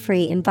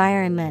germ-free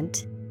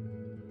environment.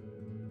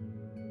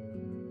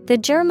 The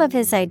germ of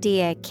his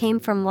idea came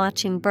from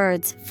watching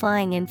birds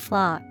flying in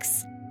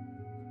flocks.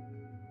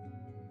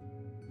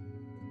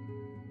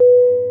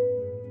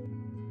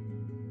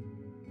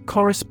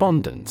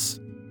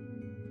 Correspondence.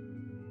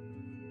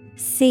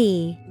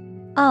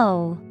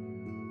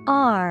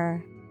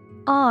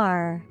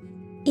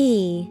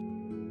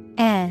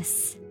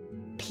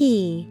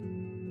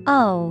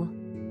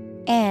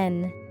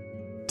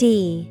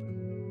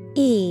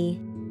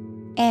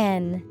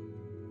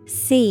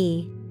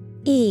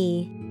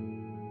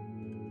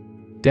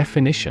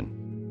 Definition: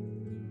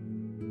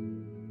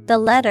 the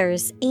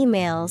letters,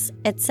 emails,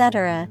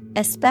 etc.,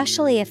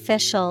 especially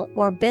official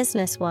or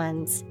business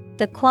ones,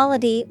 the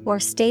quality or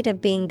state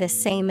of being the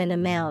same in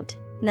amount,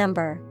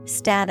 number,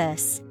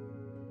 status.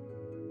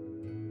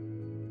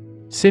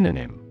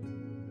 Synonym: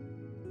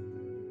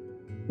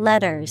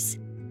 letters.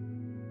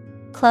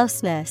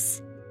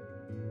 Closeness,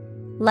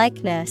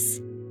 likeness.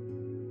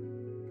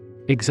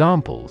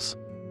 Examples: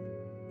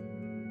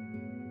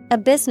 a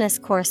business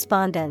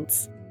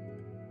correspondence.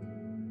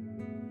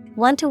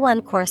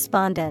 One-to-one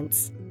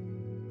correspondence.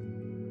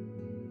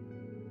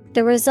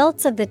 The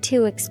results of the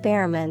two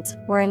experiments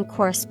were in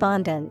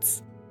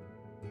correspondence.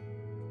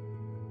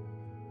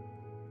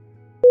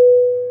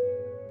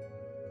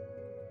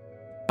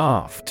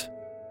 Aft.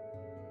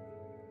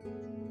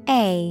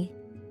 A-F-T.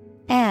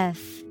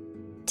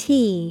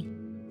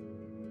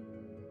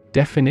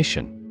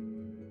 Definition: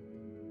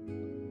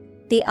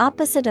 the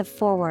opposite of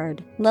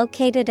forward,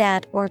 located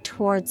at or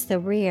towards the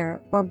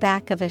rear or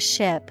back of a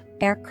ship,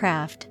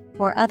 aircraft,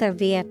 or other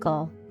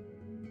vehicle.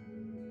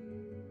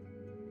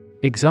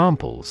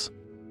 Examples: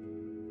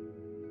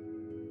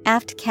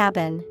 aft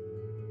cabin,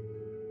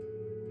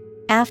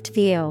 aft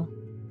view.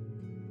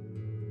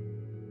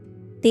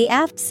 The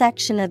aft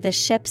section of the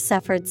ship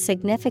suffered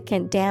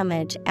significant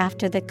damage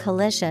after the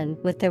collision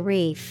with the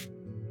reef.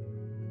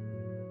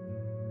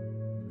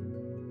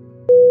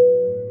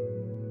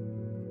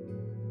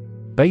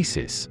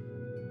 Basis.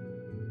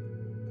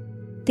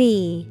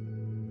 B-A-S-I-S.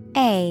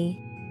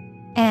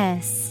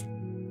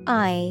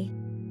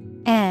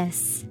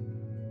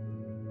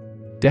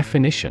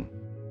 Definition: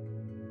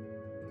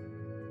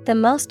 the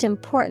most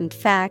important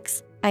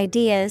facts,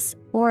 ideas,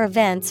 or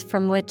events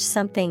from which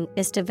something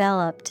is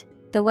developed,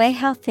 the way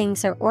how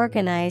things are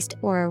organized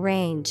or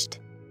arranged.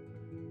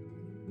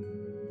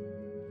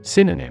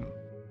 Synonym: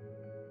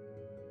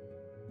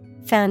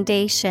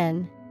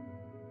 foundation,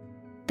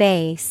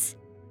 base,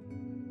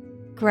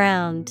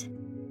 ground.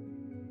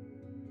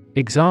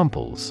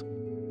 Examples: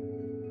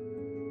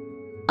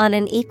 On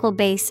an equal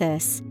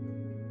basis.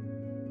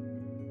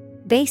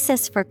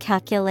 Basis for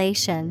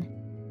calculation.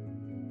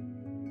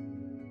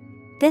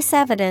 This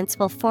evidence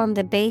will form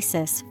the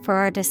basis for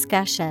our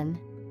discussion.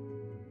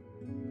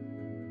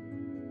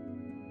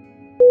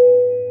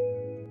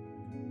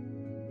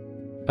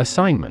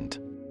 Assignment.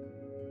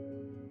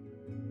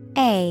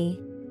 A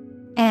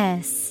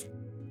S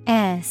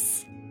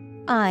S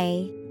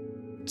I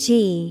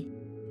G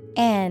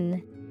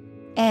N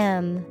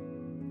M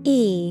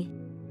E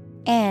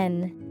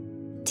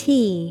N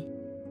T.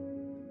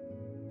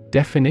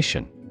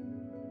 Definition: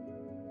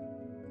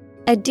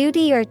 A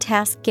duty or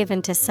task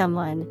given to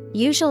someone,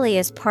 usually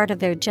as part of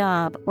their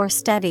job or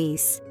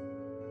studies.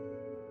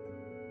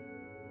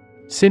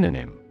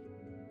 Synonym: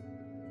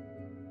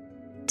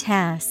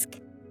 Task,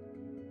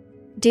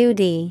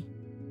 duty,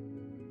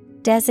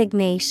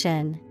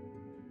 designation.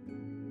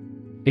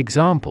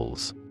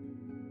 Examples: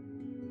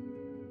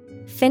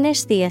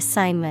 Finish the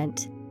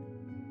assignment.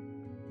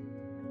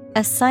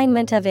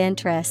 Assignment of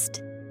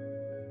interest.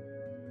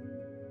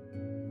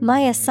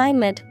 My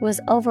assignment was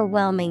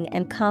overwhelming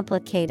and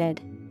complicated,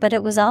 but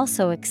it was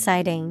also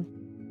exciting.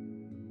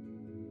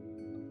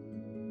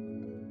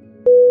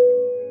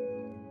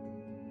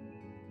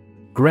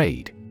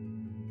 Grade.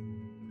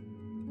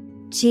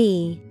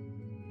 G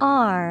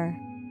R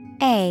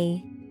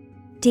A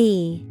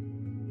D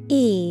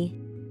E.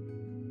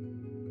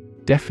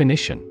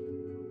 Definition: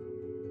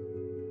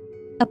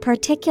 A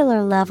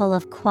particular level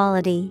of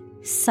quality,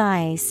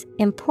 size,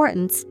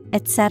 importance,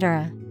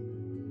 etc.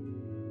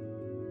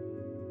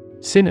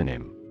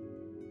 Synonym: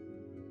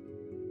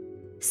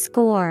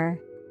 Score,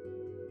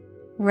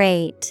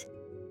 rate,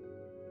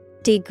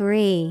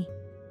 degree.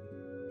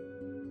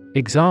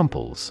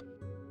 Examples: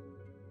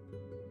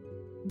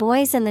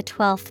 Boys in the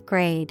 12th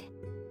grade.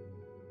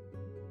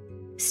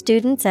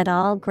 Students at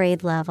all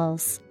grade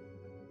levels.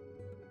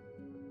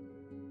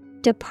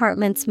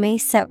 Departments may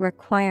set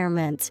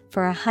requirements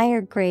for a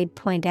higher grade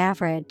point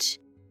average.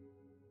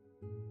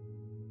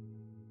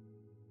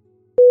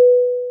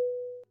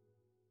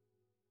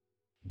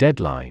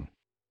 Deadline.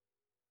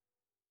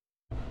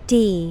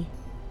 D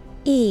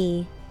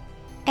E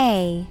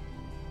A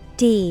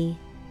D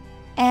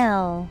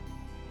L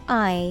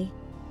I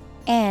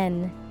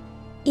N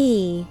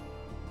E.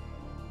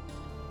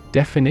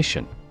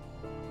 Definition: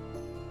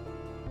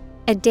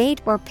 A date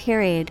or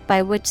period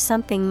by which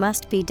something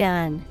must be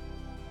done.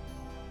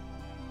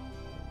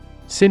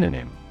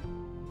 Synonym: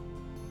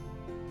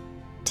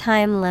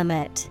 Time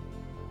limit.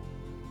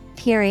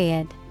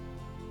 Period.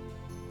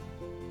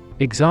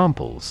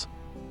 Examples: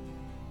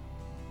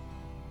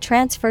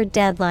 Transfer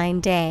deadline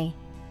day.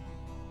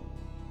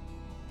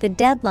 The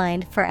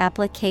deadline for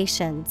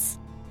applications.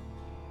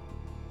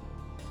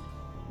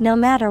 No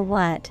matter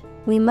what,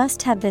 we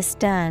must have this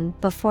done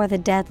before the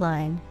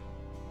deadline.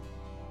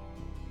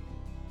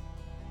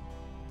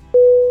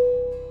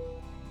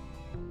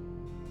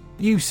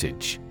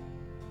 Usage.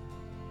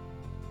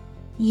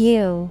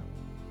 U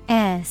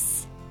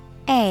S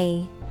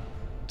A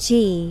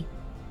G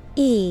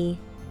E.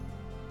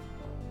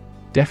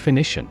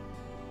 Definition: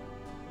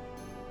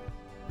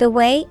 The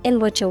way in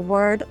which a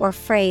word or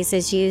phrase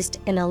is used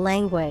in a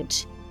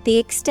language, the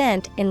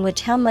extent in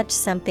which how much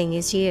something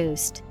is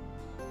used.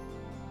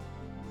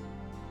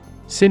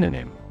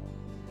 Synonym: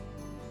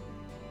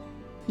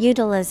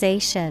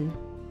 Utilization,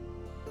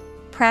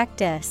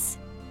 practice,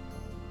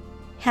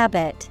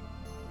 habit.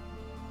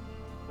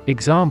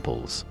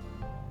 Examples: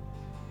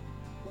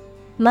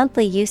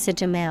 Monthly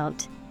usage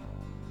amount.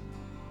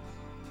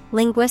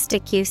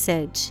 Linguistic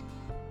usage.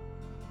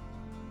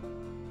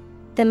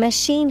 The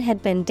machine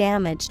had been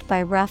damaged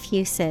by rough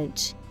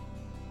usage.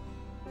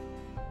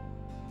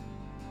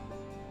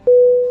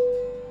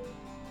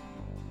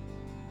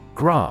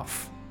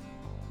 Graph.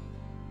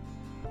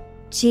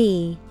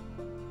 G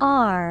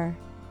R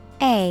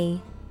A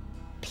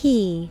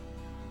P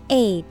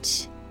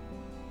H.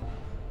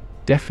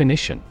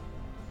 Definition: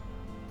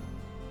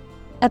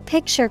 A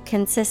picture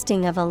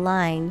consisting of a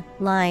line,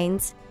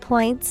 lines,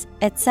 points,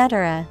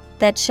 etc.,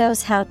 that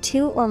shows how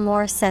two or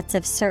more sets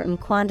of certain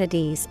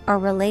quantities are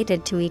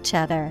related to each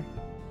other.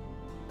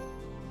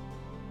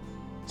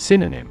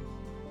 Synonym: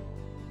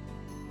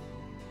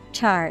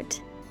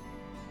 Chart,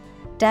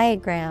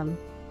 diagram,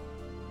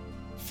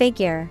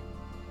 figure.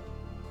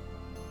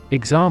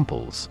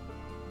 Examples: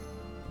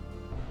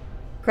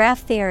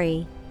 Graph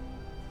theory.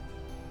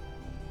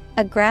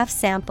 A graph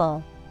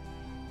sample.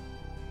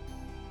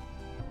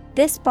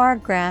 This bar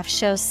graph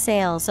shows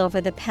sales over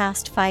the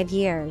past 5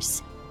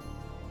 years.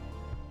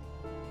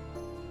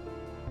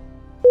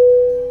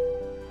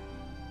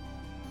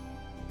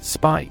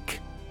 Spike.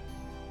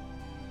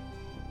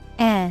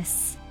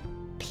 S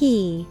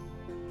P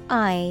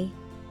I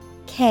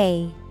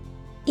K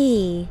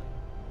E.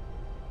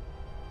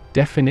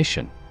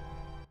 Definition: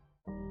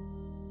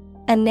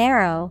 A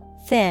narrow,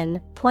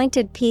 thin,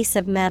 pointed piece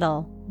of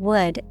metal,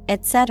 wood,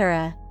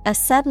 etc., a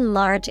sudden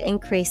large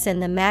increase in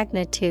the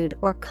magnitude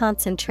or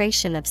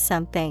concentration of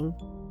something.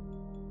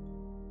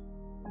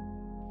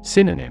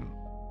 Synonym: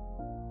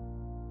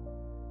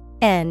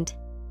 End,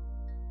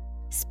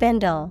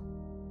 spindle,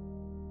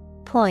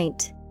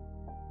 point.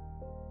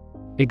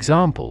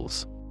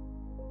 Examples: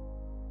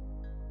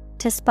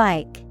 To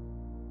spike.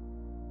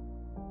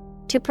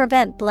 To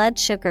prevent blood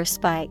sugar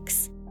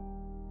spikes.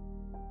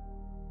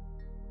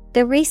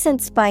 The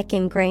recent spike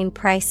in grain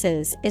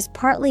prices is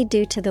partly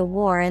due to the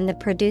war in the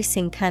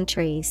producing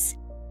countries.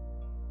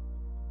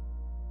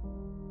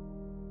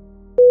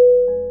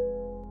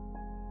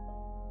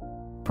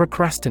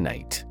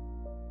 Procrastinate.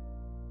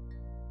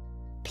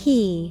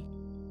 P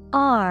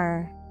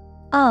R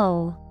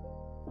O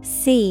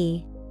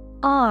C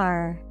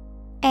R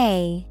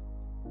A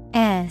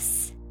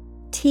S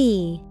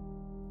T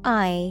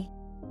I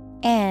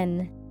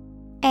N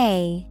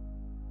A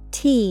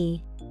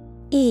T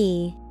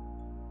E.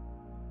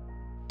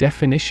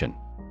 Definition: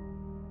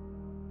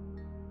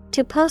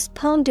 To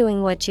postpone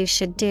doing what you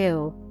should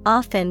do,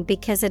 often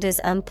because it is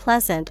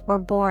unpleasant or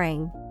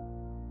boring.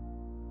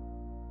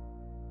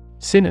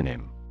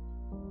 Synonym: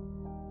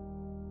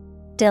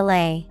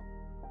 Delay,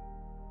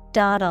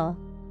 dawdle,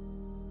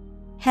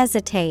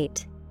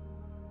 hesitate.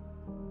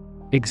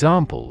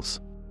 Examples: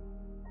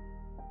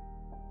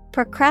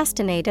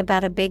 Procrastinate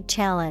about a big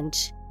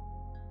challenge.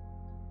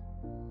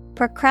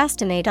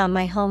 Procrastinate on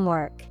my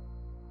homework.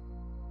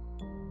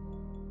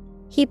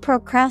 He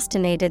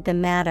procrastinated the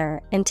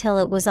matter until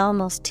it was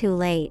almost too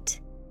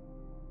late.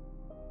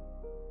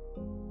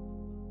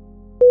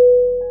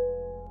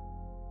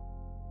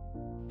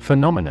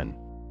 Phenomenon.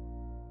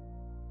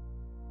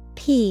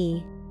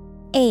 P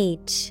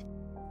H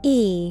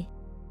E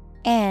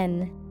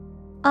N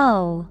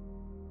O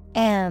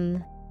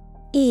M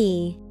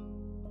E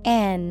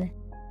N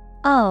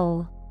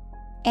O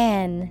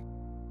N.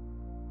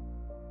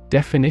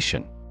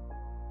 Definition: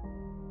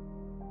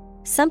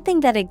 Something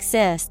that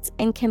exists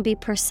and can be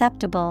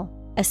perceptible,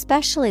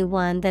 especially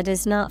one that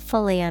is not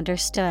fully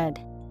understood.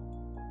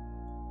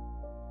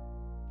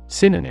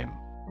 Synonym: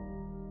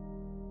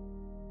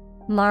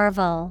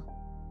 Marvel,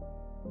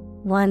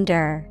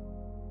 wonder,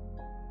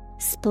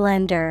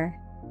 splendor.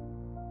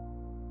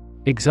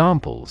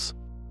 Examples: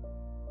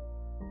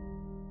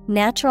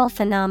 Natural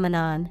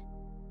phenomenon.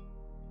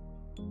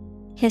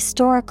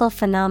 Historical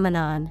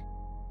phenomenon.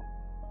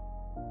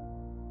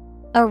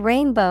 A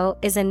rainbow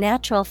is a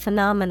natural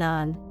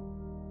phenomenon.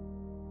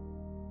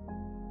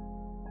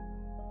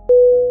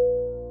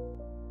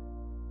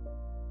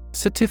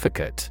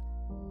 Certificate.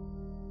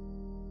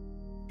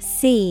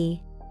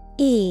 C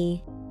E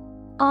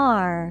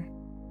R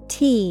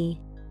T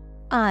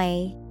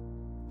I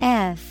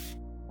F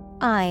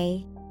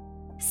I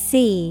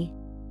C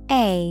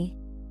A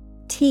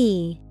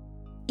T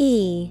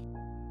E.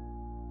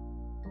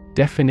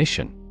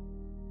 Definition: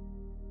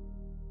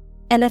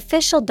 An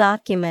official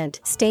document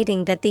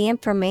stating that the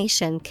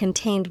information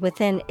contained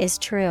within is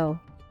true.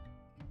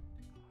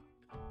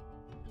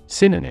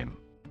 Synonym: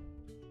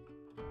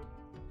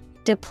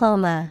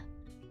 Diploma,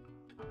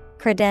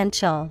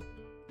 credential,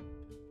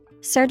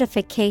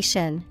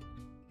 certification.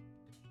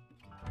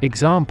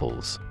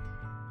 Examples: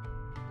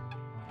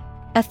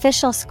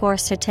 Official score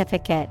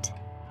certificate.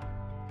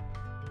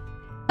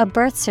 A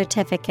birth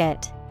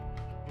certificate.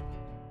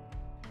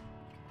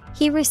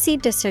 He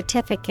received a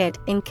certificate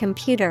in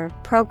computer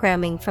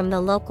programming from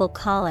the local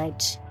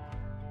college.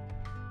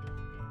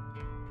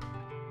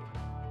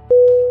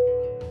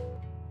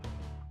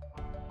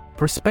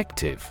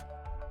 Perspective.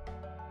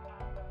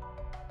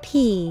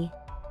 P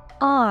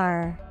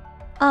R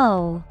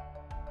O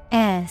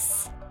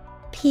S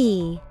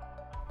P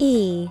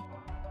E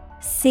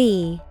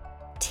C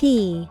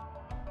T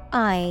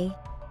I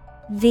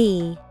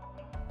V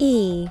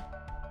E.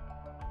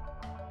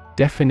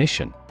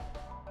 Definition: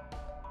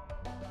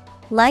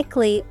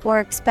 Likely or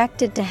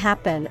expected to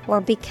happen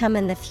or become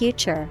in the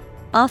future,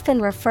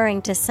 often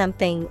referring to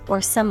something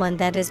or someone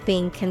that is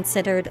being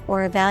considered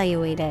or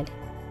evaluated.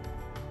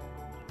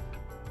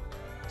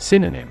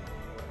 Synonym: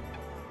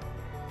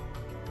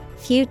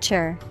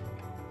 Future,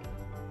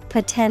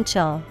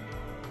 potential,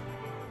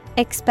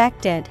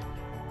 expected.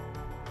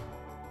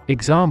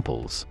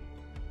 Examples: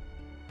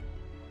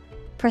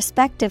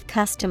 Prospective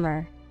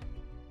customer.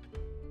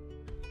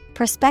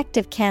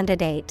 Prospective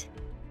candidate.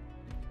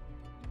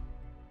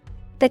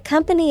 The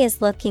company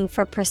is looking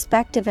for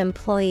prospective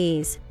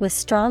employees with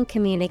strong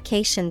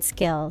communication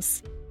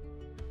skills.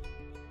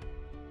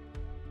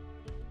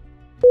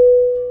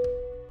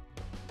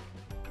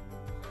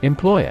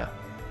 Employer.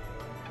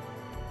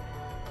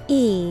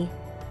 E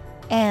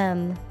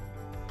M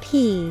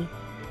P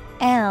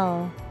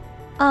L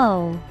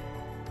O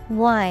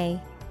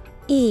Y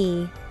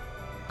E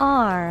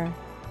R.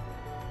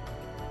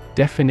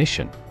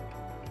 Definition: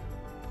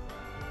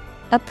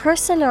 A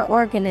person or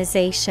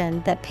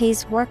organization that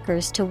pays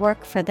workers to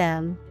work for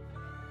them.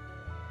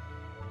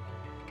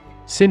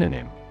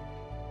 Synonym: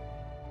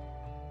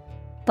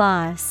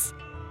 Boss,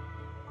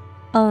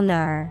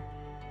 owner,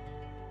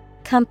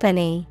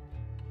 company.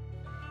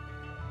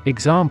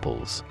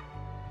 Examples: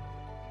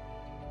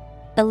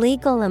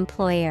 illegal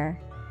employer.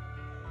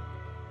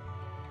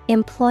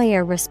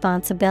 Employer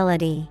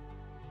responsibility.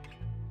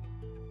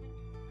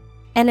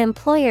 An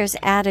employer's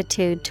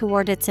attitude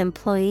toward its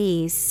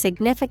employees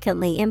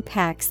significantly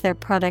impacts their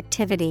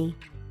productivity.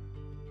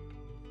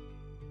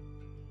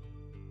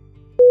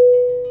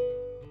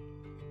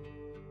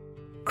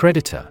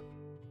 Creditor.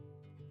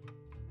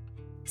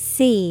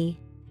 CREDITOR.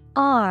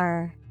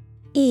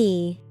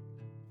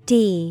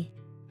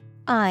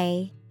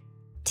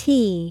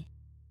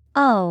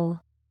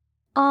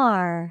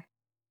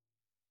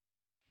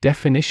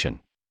 Definition.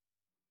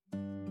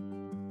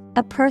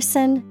 A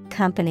person,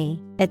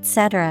 company,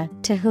 etc.,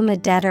 to whom a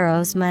debtor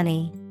owes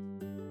money.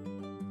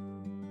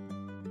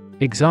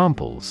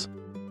 Examples.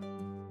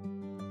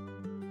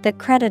 The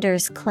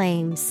creditor's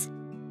claims.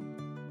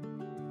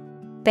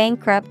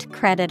 Bankrupt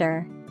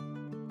creditor.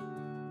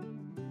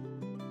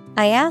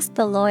 I asked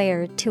the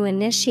lawyer to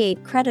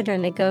initiate creditor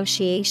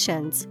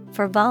negotiations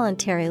for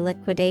voluntary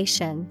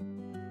liquidation.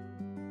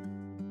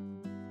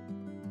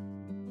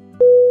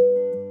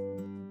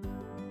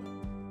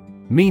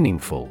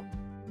 Meaningful.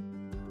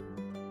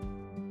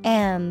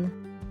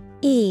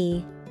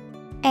 MEANINGFUL.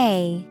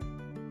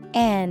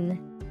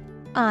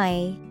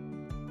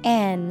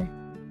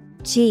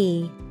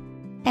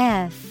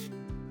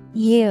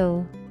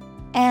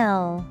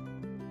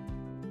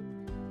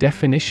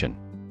 Definition.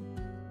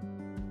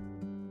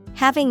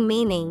 Having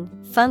meaning,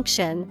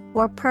 function,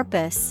 or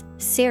purpose,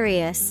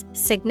 serious,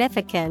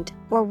 significant,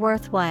 or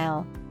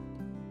worthwhile.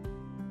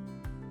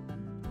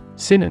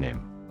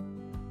 Synonym.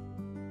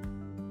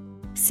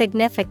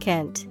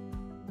 Significant,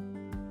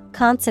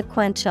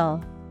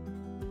 consequential,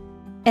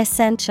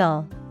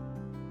 essential.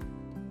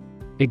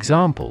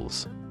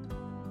 Examples.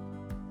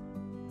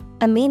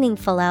 A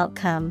meaningful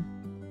outcome.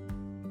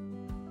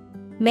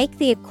 Make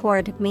the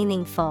accord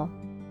meaningful.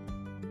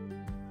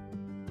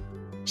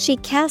 She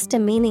cast a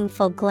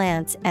meaningful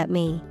glance at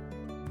me.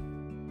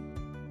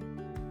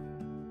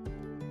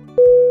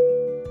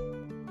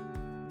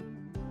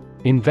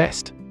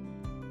 Invest.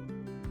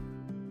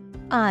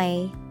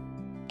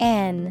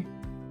 INVEST.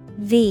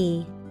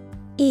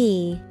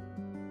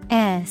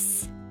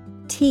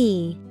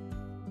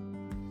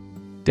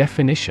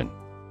 Definition.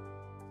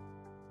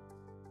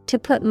 To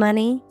put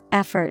money,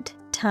 effort,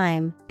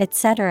 time,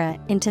 etc.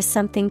 into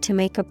something to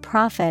make a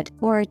profit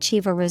or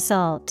achieve a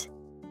result.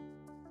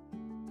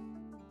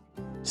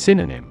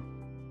 Synonym.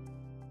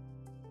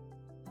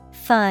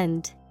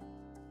 Fund,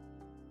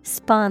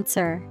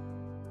 sponsor,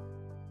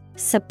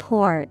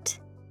 support.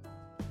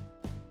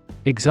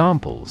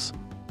 Examples.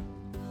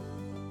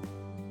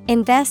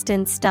 Invest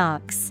in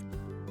stocks.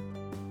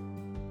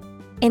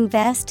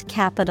 Invest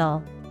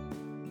capital.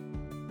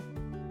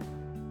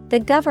 The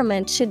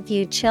government should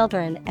view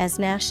children as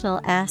national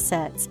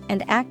assets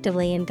and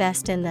actively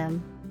invest in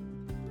them.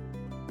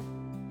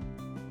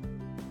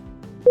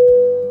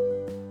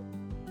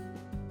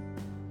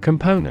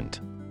 Component.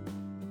 COMPONENT.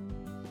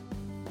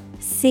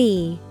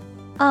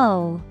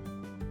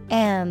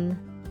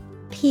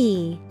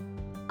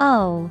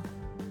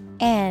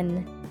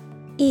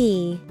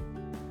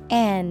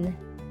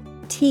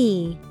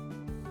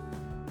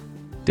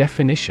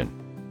 Definition.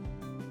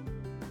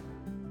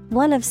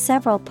 One of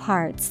several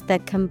parts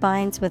that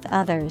combines with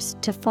others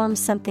to form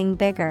something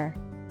bigger.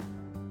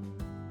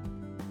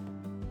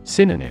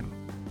 Synonym.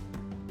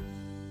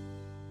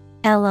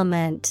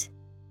 Element,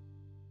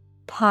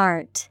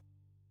 part,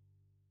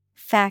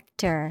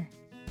 factor.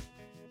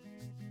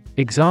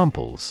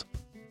 Examples.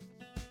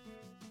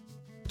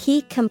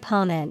 Key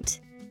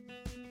component.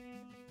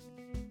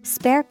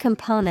 Spare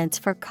components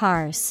for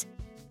cars.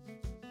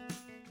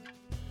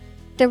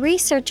 The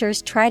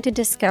researchers try to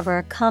discover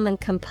a common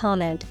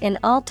component in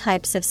all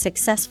types of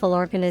successful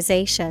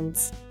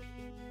organizations.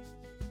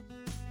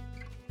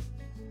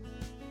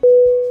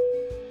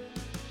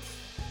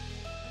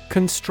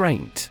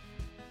 Constraint.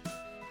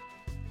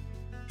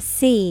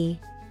 CONSTRAINT.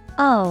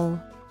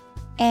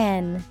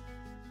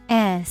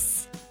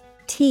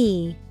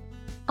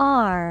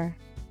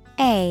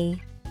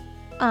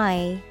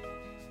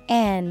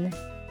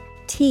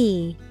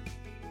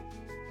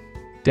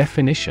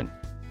 Definition.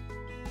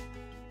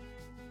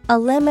 A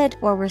limit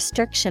or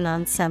restriction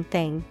on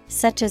something,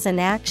 such as an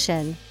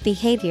action,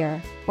 behavior,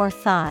 or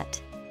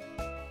thought.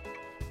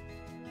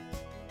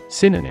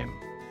 Synonym.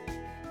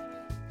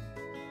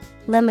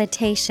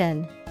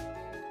 Limitation,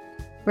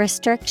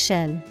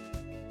 restriction,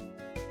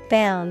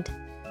 bound.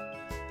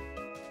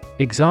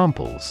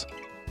 Examples.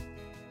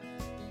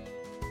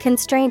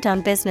 Constraint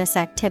on business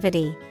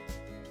activity.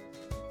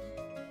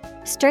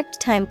 Strict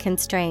time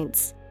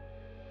constraints.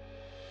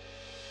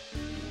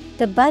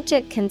 The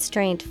budget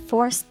constraint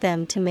forced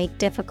them to make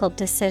difficult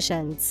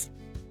decisions.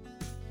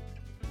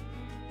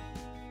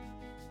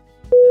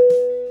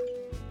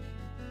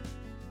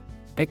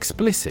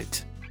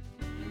 Explicit.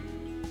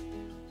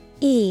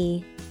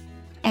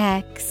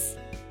 EXPLICIT.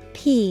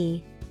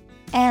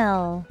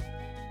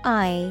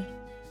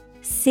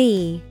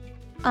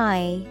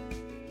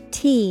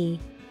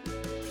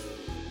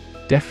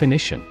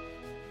 Definition.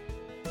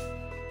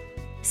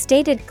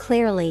 Stated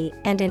clearly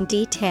and in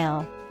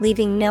detail,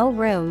 leaving no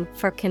room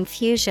for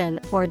confusion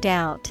or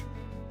doubt.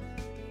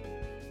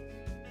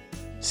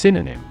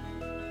 Synonym: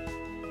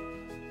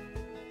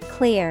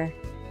 Clear,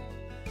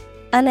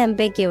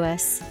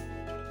 unambiguous,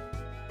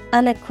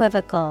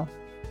 unequivocal.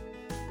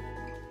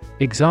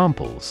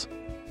 Examples: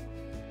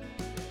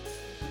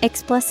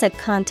 Explicit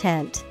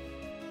content,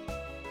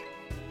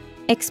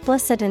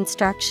 explicit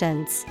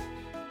instructions.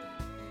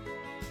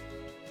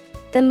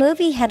 The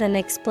movie had an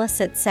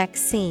explicit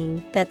sex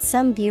scene that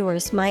some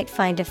viewers might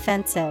find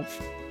offensive.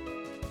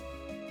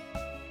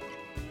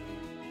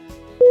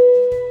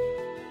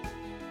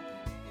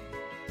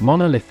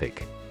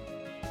 Monolithic.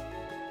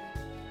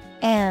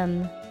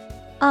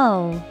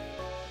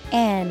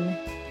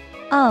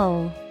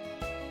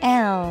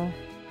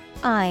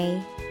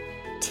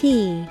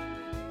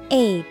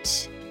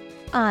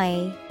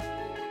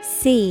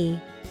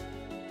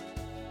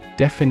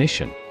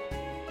 Definition: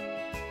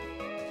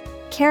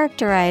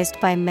 Characterized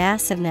by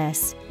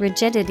massiveness,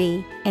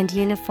 rigidity, and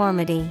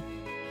uniformity.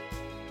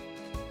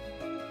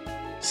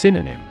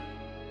 Synonym: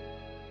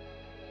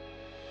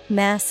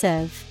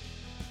 Massive,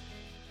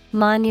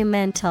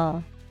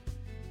 monumental,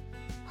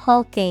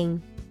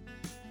 hulking.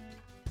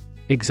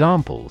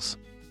 Examples: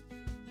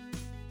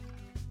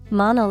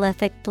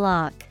 Monolithic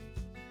block,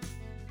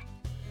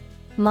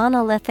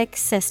 monolithic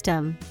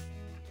system.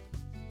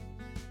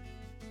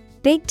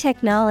 Big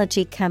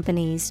technology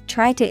companies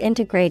try to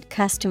integrate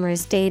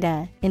customers'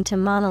 data into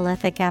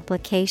monolithic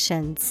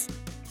applications.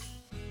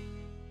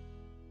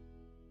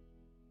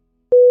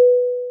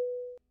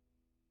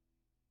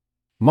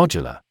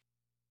 Modular.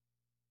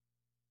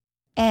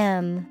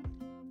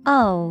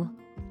 M-O-D-U-L-A-R.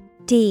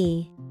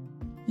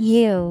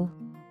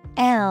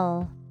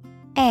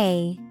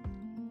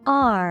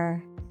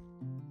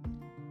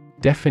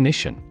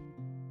 Definition: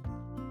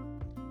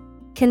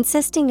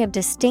 Consisting of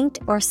distinct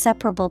or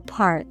separable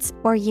parts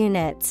or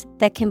units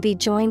that can be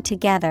joined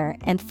together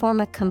and form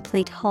a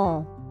complete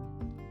whole.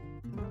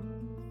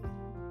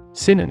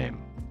 Synonym: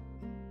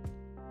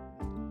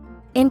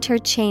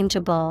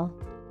 Interchangeable,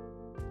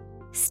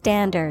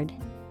 standard,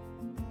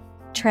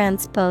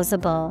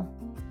 transposable.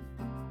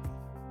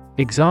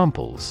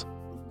 Examples: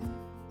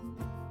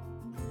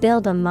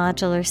 Build a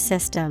modular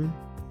system,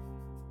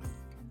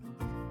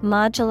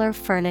 modular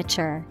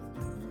furniture.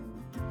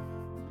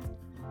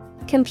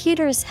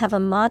 Computers have a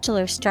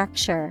modular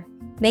structure,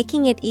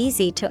 making it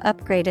easy to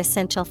upgrade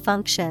essential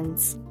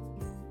functions.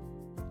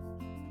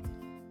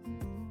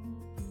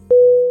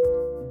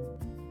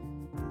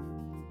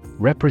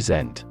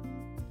 Represent.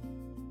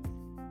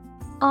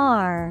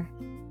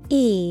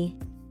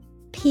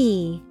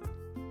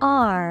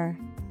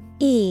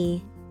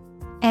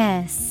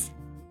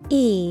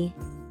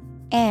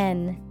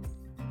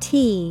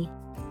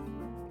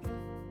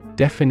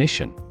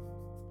 Definition: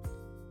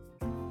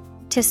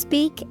 To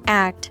speak,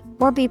 act,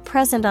 or be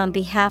present on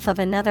behalf of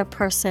another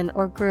person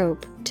or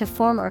group, to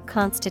form or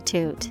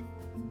constitute.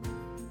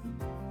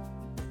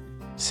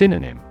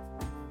 Synonym: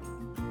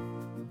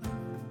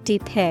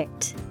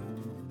 Depict,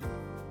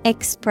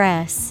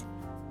 express,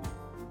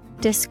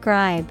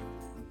 describe.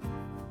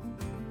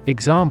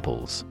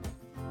 Examples: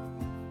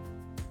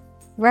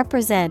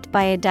 Represent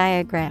by a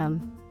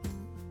diagram.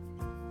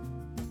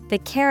 The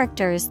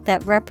characters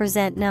that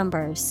represent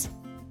numbers.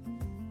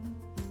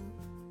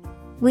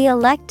 We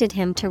elected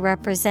him to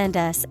represent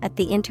us at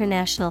the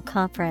international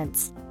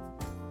conference.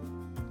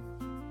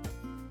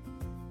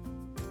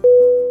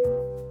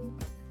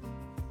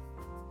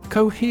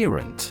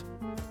 Coherent.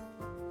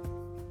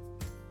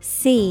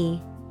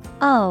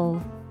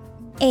 C-O-H-E-R-E-N-T.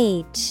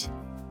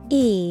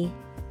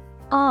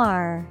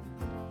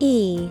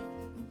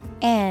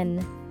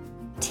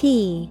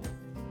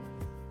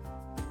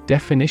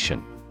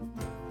 Definition: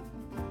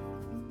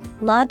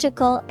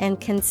 Logical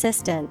and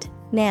consistent.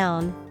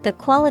 Noun, the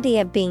quality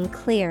of being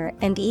clear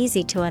and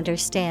easy to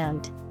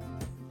understand.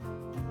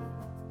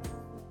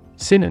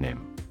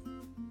 Synonym: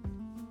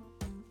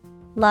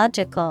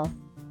 Logical,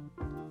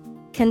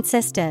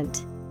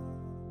 consistent,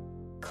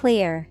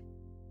 clear.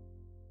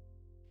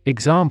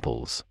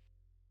 Examples: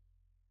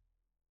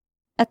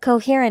 A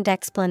coherent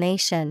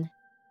explanation.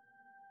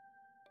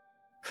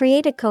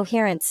 Create a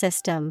coherent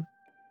system.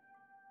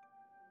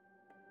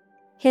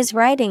 His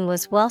writing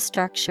was well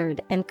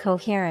structured and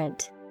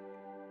coherent.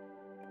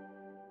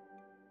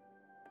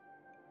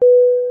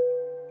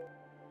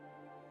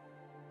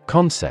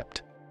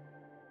 Concept.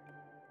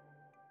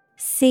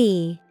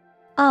 C-O-N-C-E-P-T.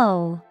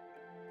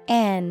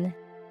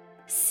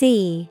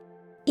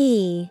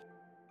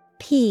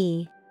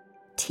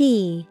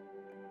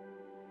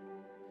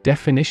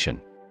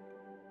 Definition: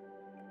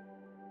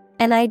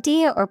 An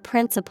idea or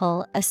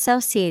principle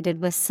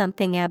associated with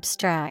something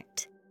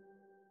abstract.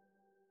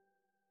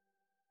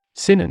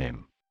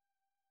 Synonym: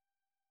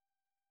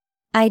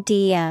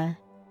 Idea,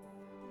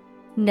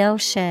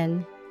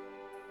 notion,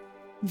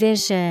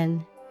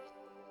 vision.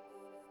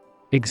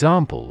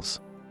 Examples: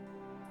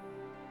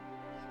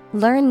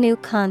 Learn new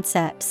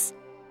concepts.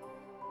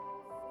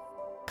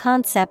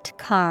 Concept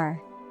car.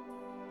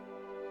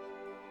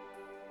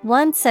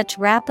 One such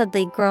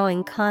rapidly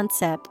growing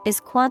concept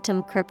is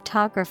quantum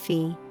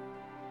cryptography.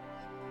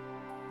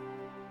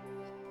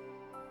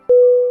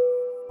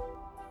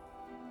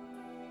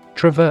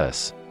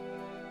 Traverse.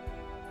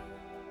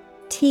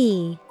 Traverse.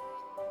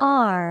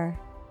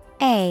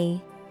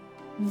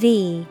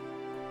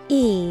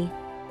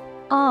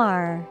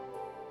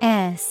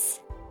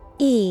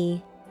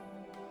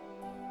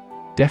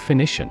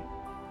 Definition: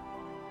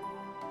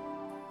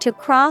 To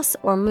cross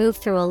or move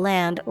through a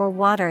land or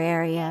water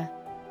area.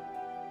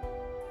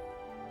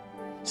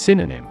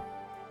 Synonym: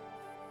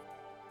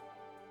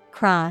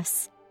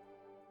 Cross,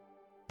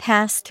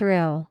 pass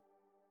through,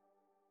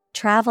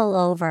 travel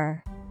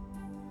over.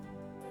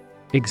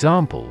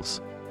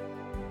 Examples: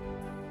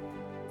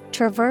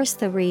 Traverse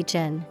the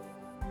region.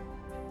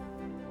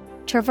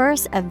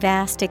 Traverse a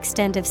vast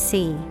extent of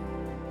sea.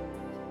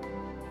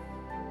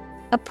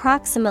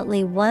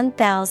 Approximately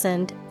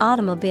 1,000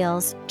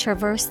 automobiles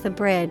traverse the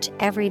bridge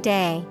every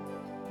day.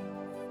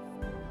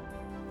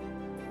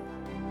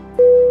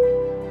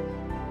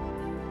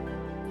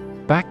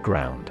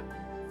 Background.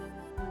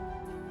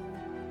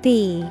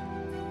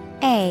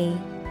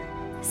 Background.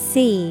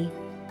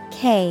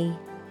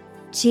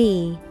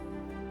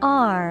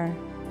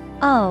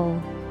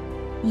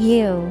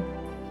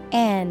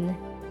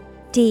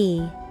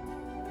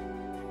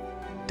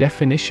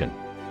 Definition: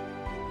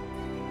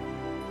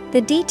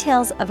 The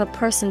details of a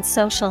person's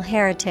social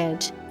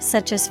heritage,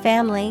 such as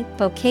family,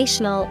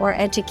 vocational or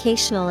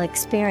educational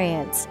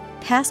experience,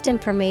 past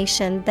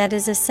information that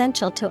is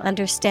essential to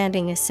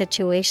understanding a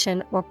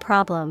situation or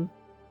problem.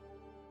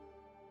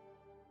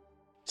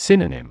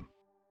 Synonym: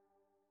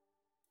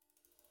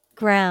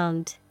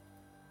 Ground,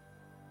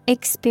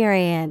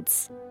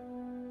 experience,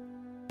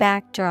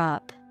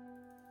 backdrop.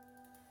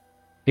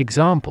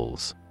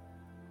 Examples: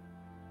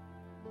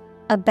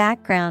 A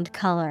background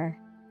color.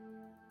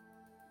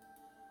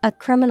 A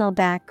criminal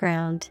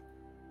background.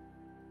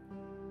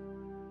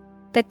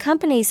 The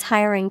company's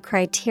hiring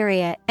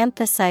criteria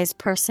emphasize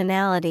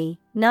personality,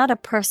 not a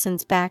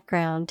person's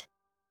background.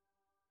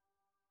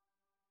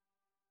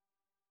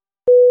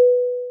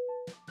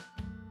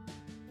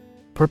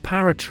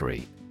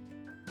 Preparatory.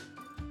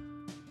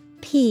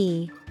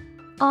 Preparatory.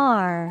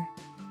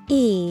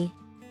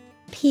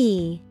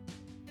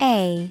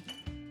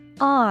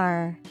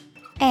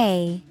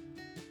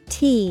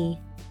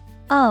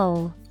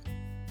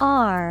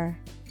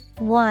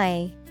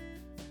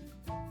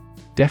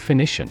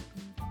 Definition: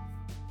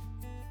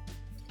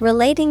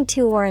 Relating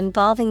to or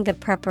involving the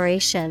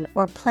preparation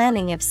or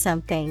planning of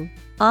something,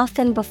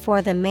 often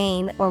before the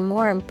main or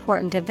more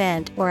important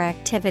event or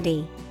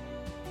activity.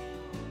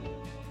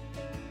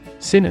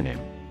 Synonym: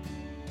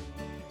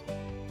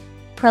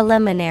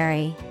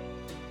 Preliminary,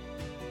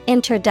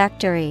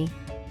 introductory,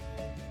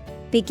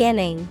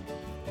 beginning.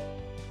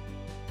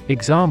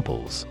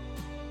 Examples: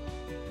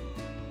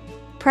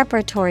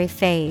 Preparatory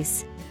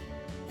phase.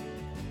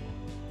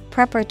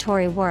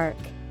 Preparatory work.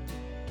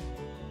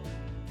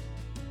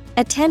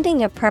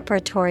 Attending a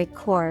preparatory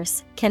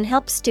course can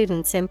help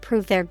students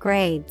improve their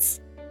grades.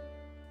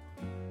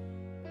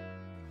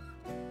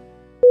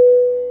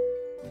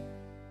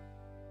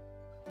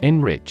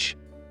 Enrich.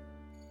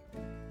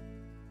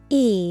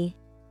 Enrich.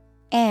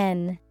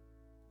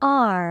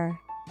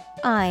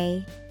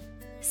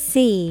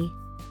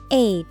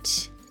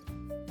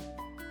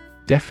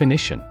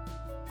 Definition: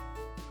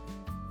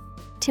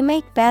 To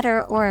make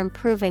better or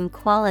improve in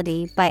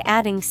quality by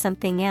adding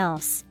something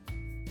else.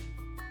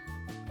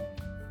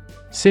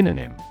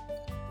 Synonym: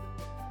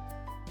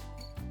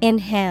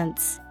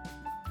 Enhance,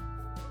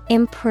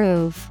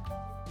 improve,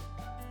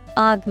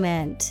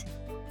 augment.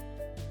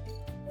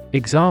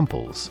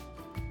 Examples: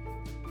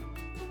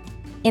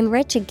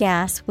 Enrich a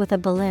gas with a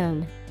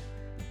balloon.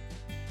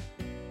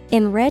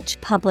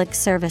 Enrich public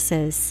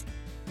services.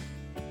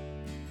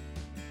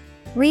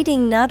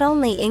 Reading not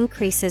only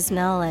increases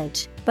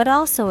knowledge, but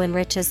also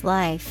enriches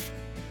life.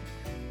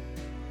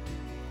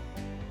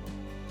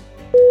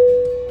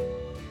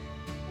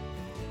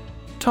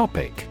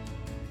 Topic.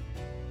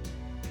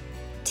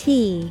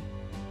 Topic.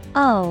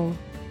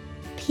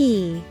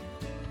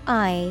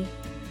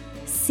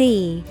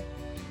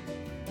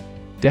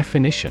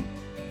 Definition: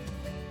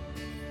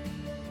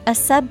 A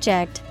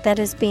subject that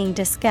is being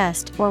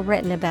discussed or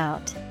written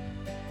about.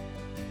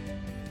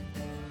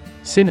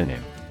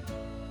 Synonym: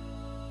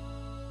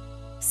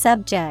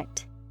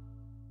 Subject,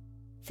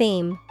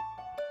 theme,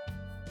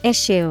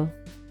 issue.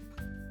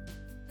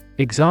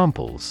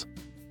 Examples: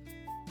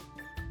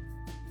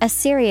 A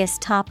serious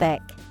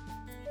topic.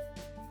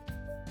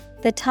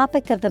 The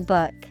topic of the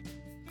book.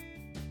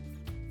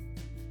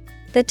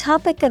 The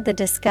topic of the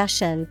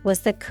discussion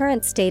was the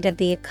current state of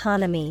the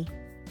economy.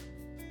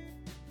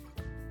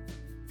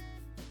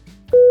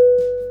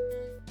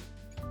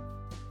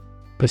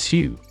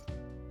 Pursue.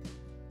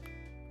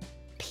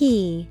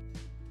 Pursue.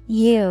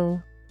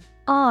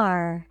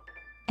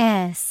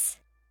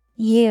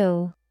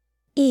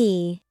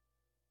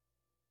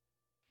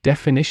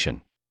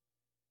 Definition: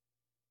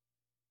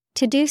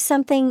 To do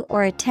something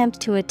or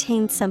attempt to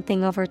attain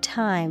something over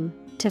time,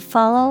 to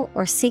follow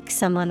or seek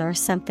someone or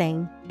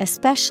something,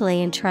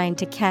 especially in trying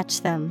to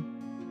catch them.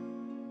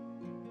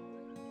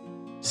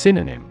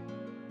 Synonym: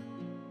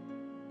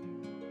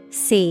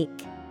 Seek,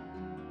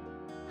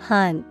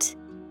 hunt,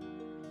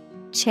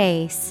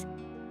 chase.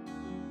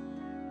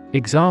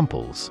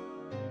 Examples: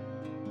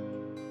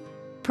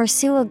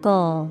 Pursue a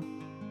goal.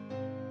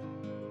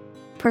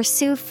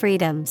 Pursue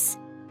freedoms.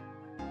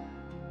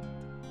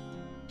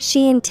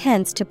 She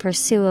intends to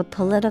pursue a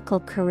political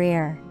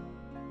career.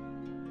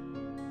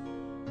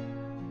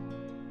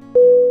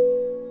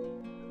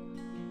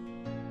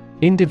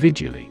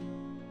 Individually.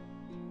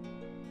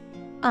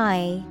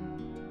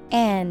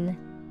 Individually.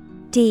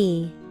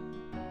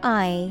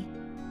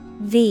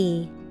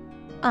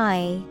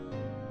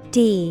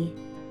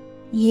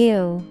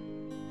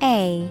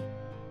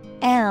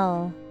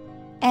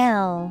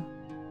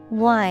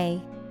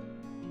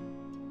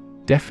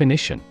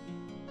 Definition: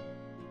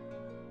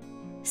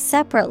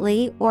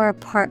 Separately or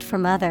apart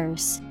from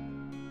others.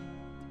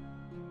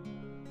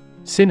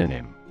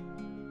 Synonym: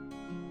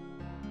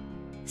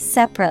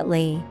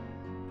 Separately,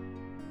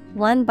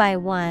 one by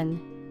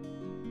one.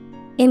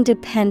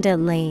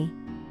 Independently.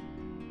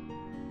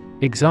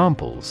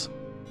 Examples: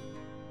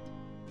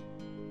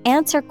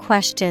 Answer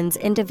questions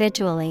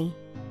individually.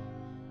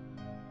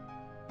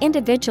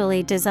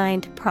 Individually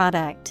designed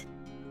product.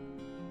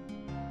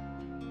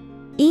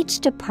 Each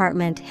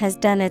department has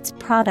done its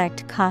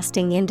product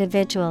costing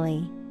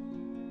individually.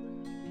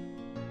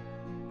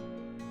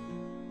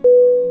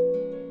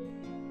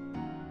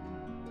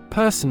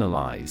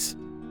 Personalize.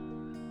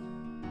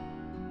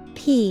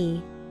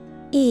 Personalize.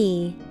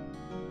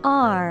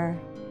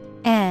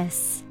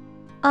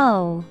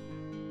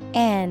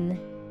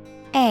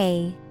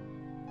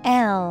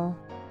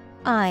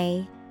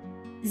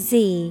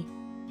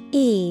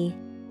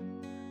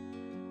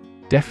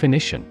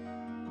 Definition: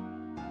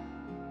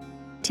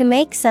 To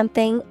make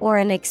something or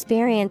an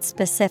experience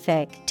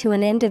specific to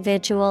an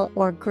individual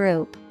or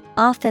group,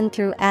 often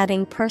through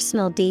adding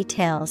personal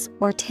details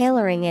or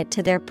tailoring it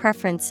to their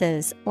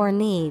preferences or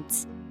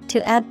needs.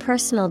 To add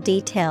personal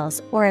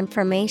details or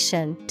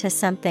information to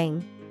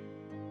something.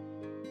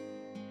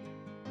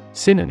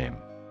 Synonym: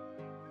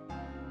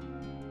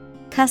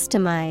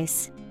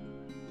 Customize,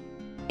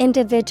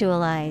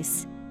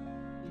 individualize,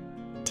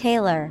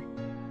 tailor.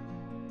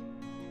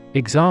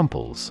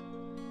 Examples: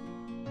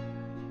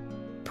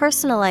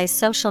 Personalize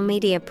social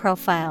media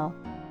profile.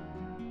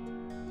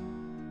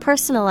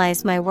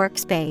 Personalize my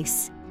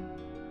workspace.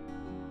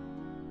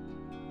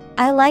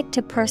 I like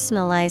to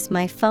personalize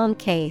my phone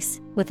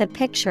case with a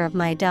picture of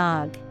my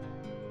dog.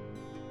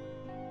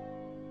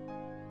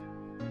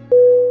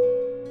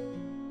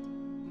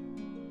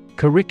 Curriculum.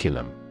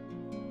 Curriculum.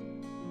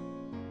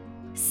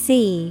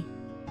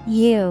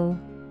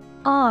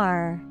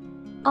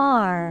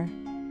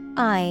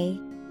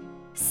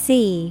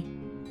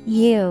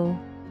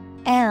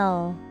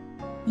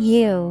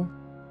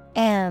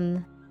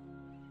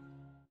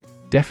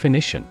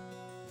 Definition: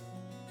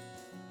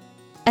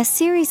 A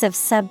series of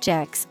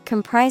subjects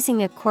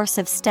comprising a course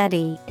of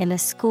study in a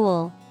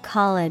school,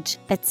 college,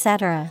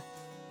 etc.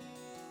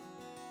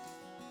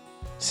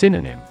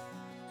 Synonym: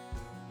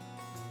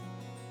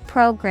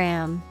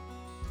 Program,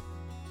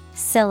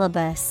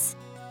 syllabus,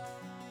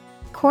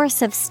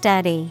 course of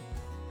study.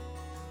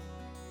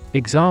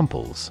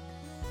 Examples: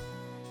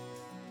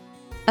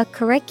 A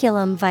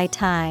curriculum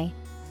vitae.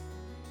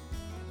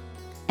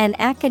 An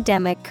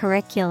academic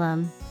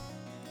curriculum.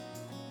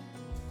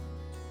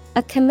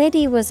 A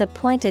committee was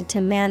appointed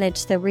to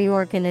manage the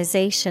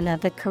reorganization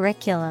of the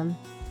curriculum.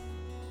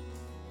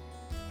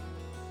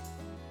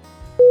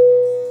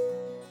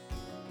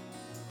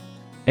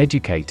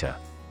 Educator.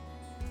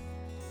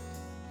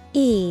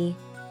 Educator.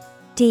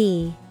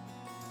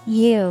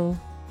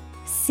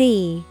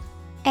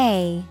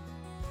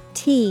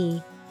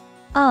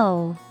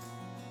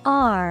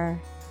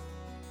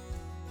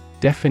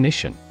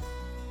 Definition: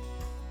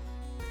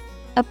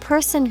 A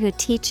person who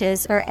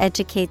teaches or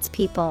educates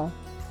people.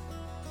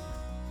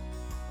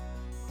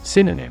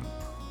 Synonym: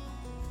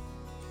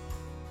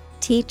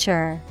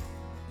 Teacher,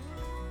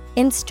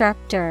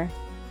 instructor,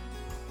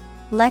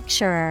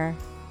 lecturer.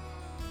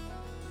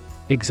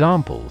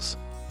 Examples: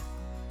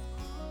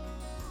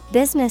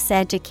 Business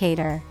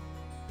educator.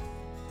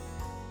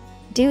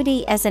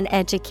 Duty as an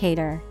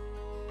educator.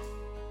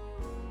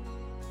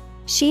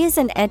 She is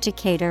an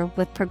educator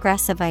with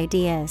progressive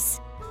ideas.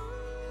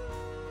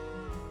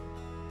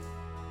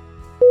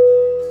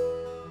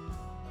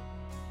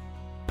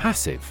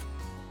 Passive.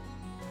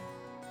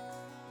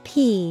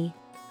 Passive.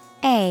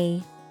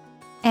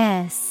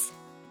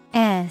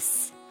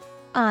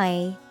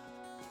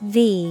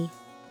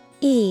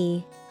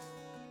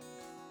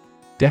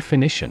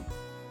 Definition: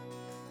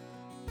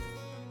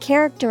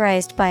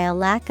 Characterized by a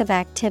lack of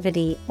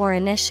activity or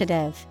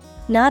initiative,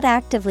 not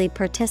actively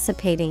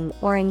participating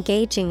or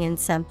engaging in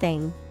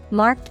something,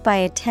 marked by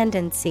a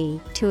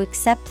tendency to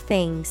accept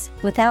things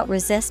without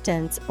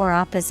resistance or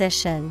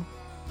opposition.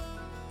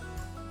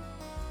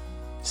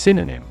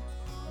 Synonym: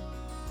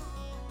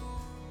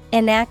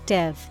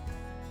 Inactive,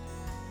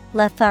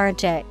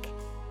 lethargic,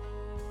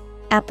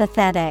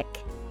 Apathetic.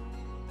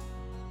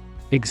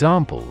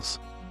 Examples: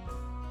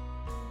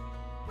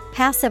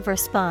 Passive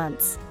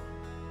response.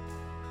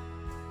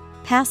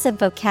 Passive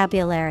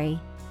vocabulary.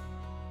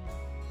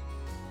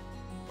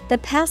 The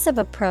passive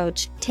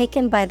approach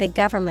taken by the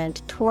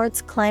government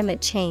towards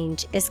climate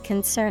change is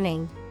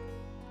concerning.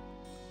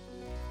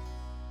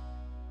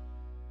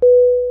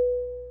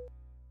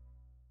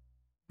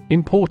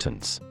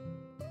 Importance.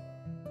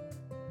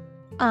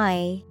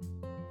 IMportance.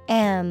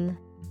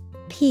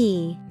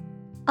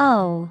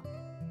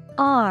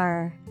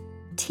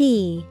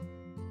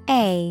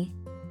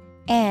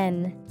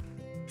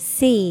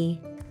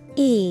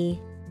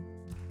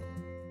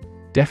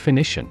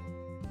 Definition.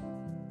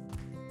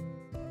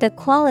 The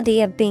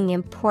quality of being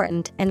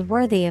important and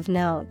worthy of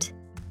note.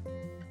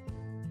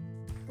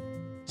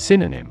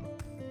 Synonym: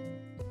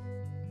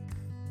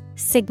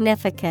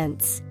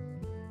 Significance,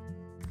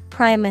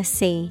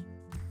 primacy,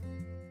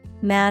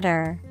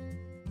 matter.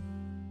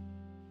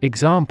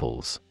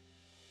 Examples: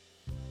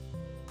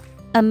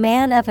 A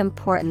man of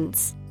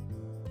importance.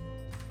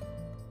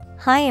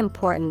 High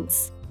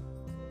importance.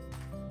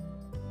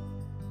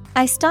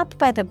 I stopped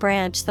by the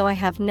branch though I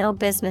have no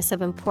business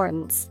of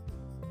importance.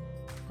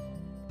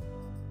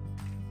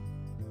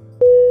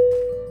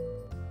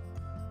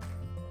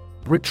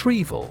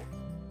 Retrieval.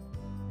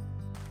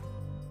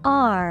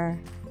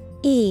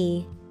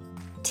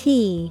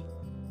 RETRIEVAL.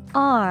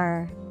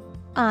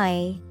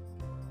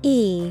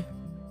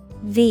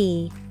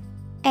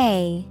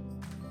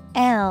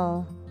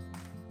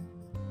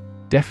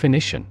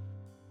 Definition.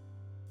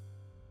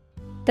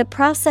 The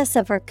process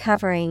of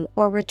recovering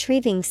or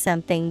retrieving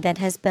something that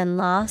has been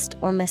lost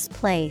or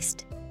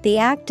misplaced. The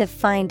act of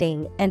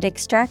finding and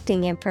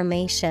extracting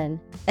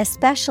information,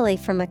 especially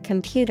from a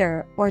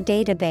computer or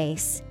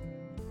database.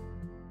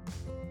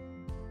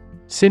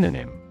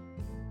 Synonym: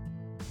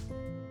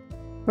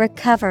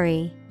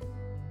 Recovery,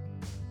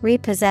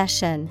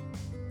 repossession,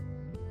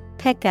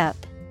 pickup.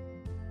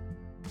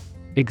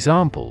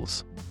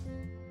 Examples: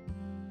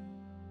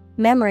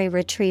 Memory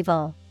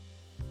retrieval,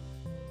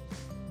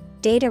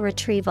 data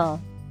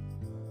retrieval.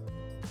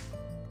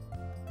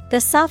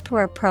 The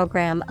software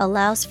program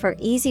allows for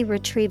easy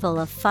retrieval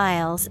of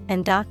files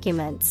and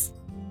documents.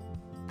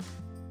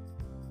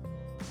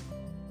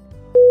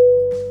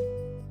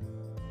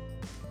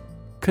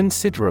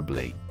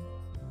 Considerably.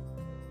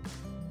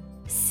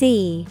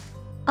 Considerably.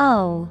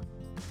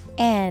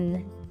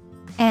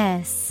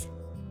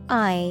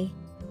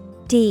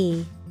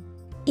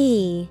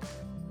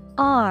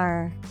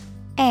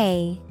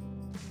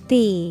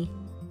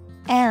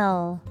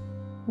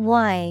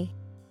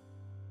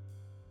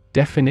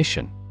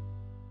 Definition.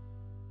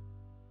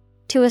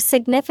 To a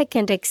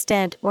significant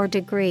extent or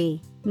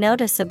degree,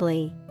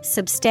 noticeably,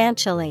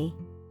 substantially.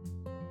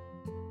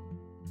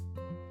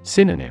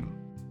 Synonym: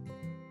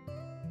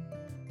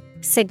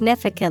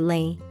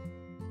 Significantly,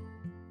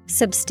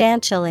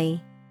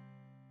 substantially,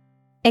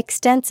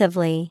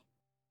 extensively.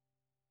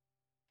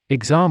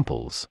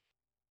 Examples: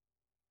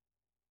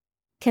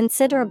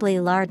 Considerably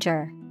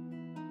larger.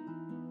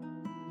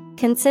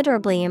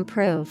 Considerably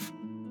improve.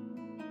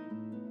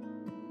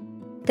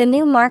 The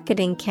new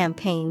marketing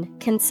campaign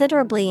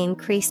considerably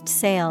increased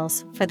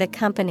sales for the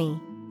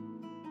company.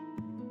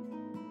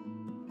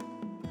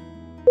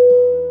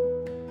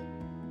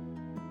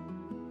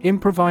 Improvisation.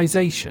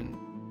 Improvisation.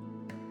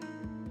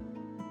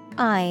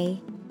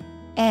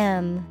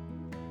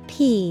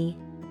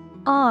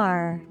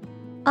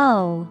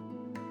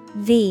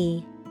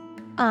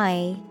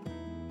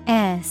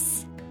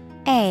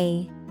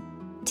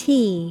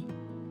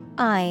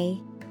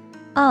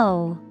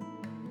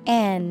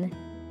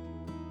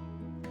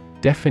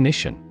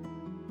 Definition.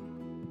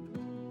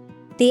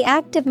 The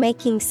act of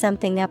making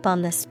something up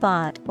on the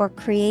spot or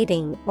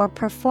creating or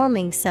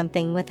performing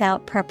something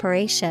without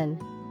preparation.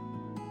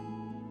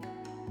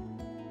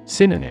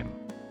 Synonym: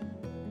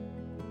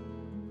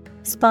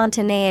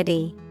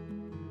 Spontaneity,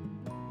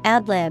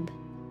 ad-lib,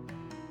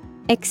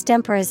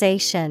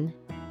 extemporization.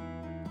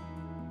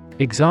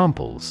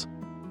 Examples: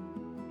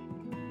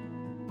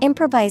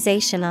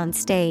 Improvisation on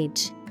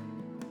stage.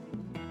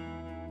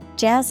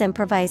 Jazz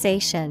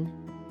improvisation.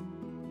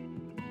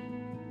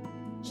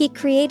 He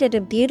created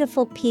a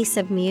beautiful piece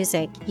of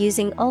music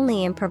using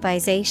only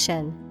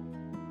improvisation.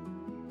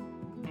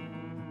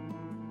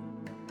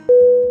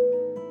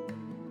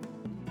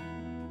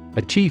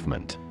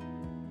 Achievement.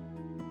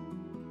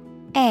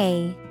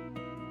 Achievement.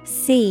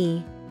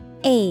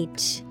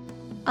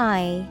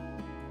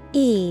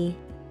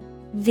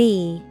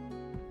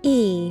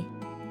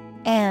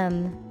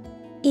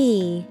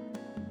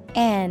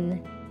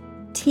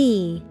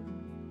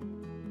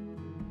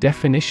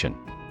 Definition.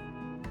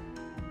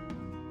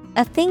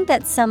 A thing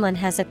that someone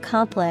has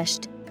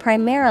accomplished,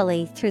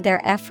 primarily through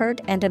their effort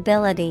and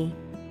ability.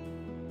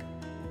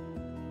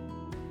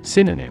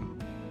 Synonym: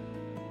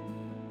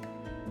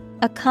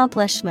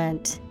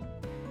 Accomplishment,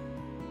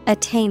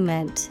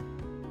 attainment,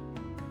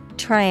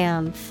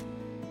 triumph.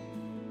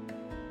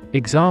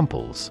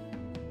 Examples: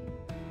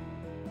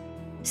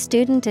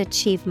 Student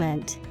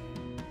achievement.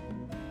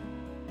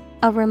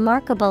 A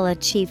remarkable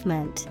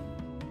achievement.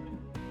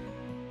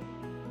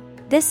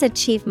 This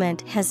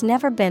achievement has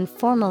never been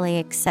formally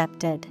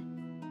accepted.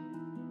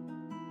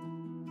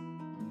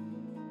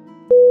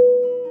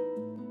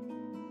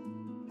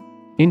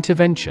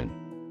 Intervention.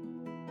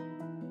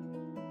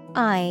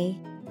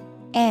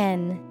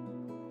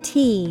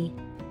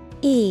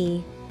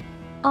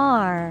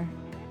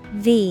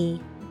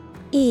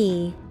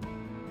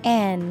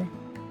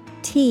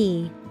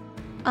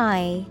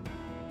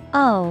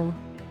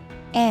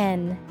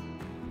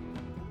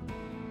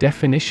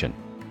 Definition.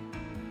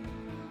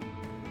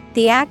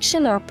 The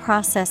action or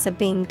process of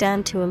being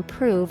done to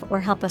improve or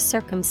help a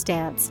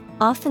circumstance,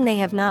 often they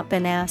have not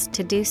been asked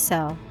to do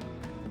so.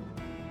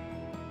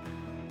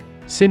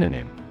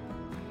 Synonym.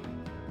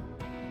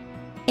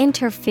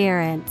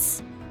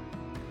 Interference,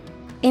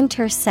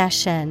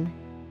 intercession,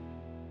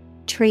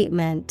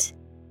 treatment.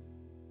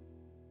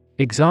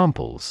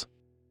 Examples.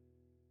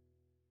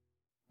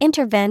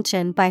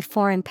 Intervention by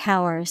foreign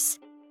powers.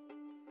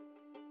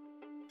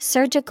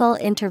 Surgical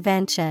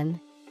intervention.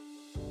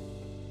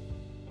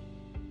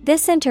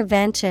 This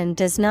intervention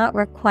does not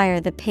require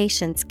the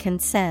patient's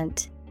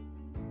consent.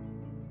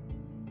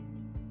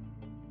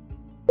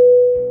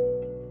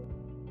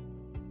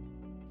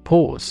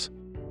 Pause.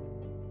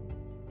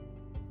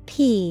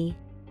 P-A-U-S-E.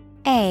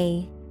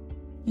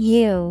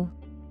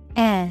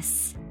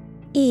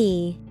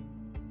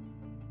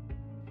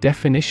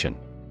 Definition.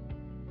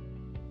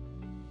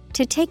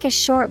 To take a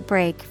short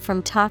break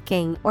from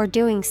talking or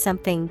doing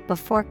something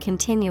before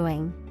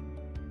continuing.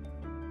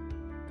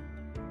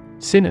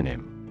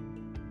 Synonym.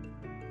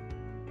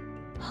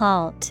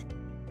 Halt,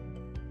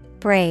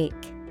 break,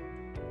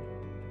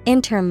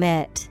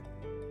 intermit.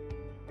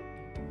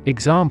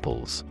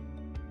 Examples.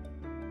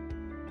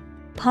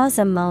 Pause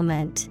a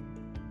moment.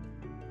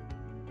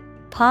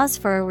 Pause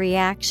for a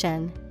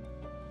reaction.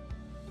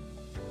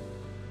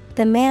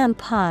 The man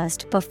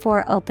paused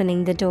before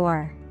opening the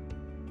door.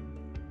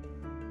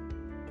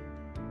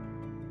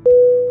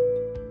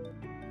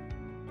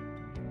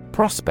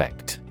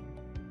 Prospect.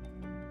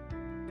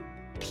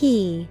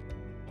 P-R-O-S-P-E-C-T.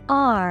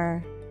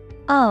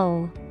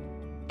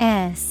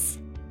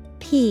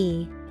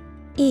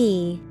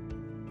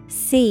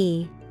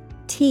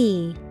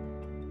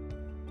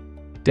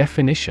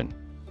 Definition.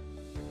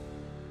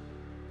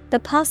 The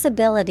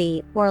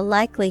possibility or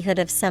likelihood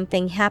of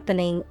something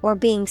happening or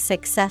being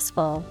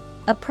successful,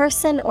 a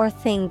person or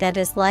thing that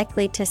is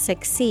likely to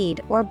succeed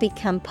or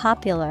become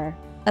popular,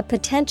 a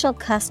potential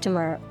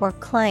customer or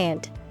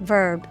client.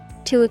 Verb,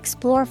 to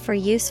explore for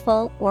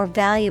useful or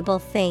valuable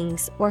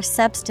things or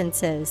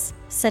substances,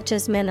 such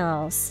as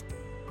minerals.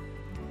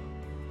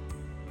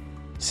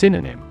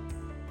 Synonym.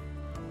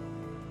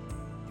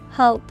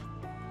 Hope,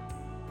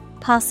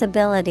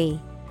 possibility,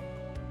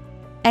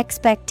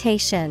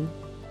 expectation.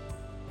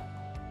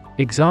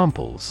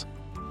 Examples.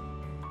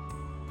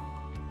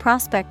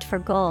 Prospect for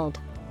gold.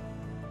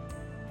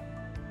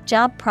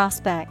 Job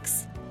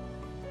prospects.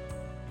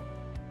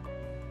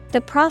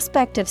 The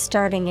prospect of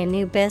starting a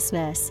new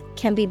business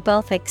can be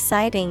both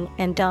exciting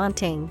and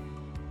daunting.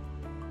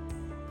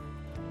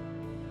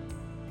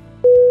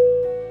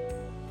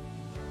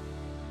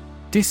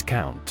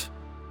 Discount.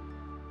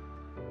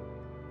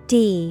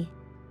 D-I-S-C-O-U-N-T.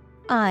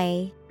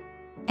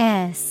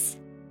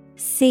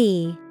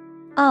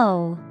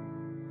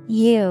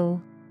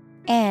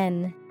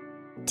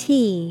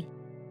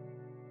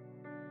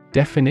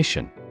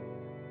 Definition.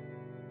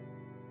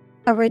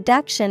 A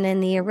reduction in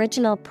the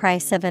original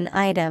price of an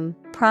item,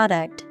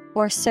 product,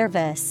 or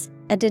service,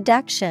 a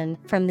deduction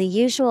from the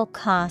usual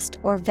cost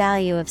or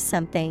value of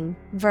something.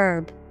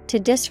 Verb, to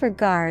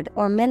disregard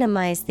or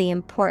minimize the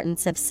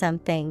importance of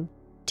something.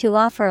 To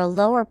offer a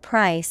lower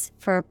price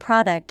for a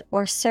product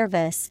or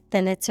service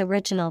than its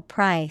original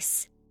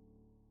price.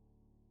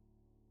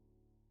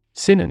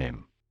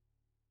 Synonym.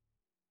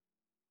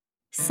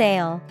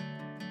 Sale,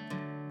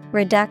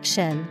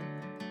 reduction.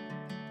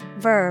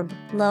 Verb,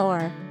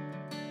 lower.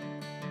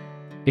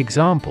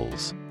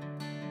 Examples.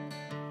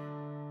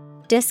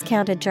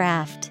 Discount a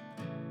draft.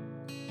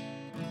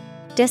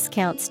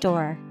 Discount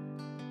store.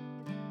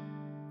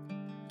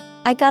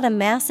 I got a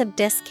massive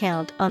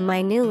discount on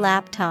my new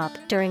laptop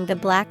during the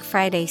Black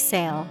Friday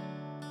sale.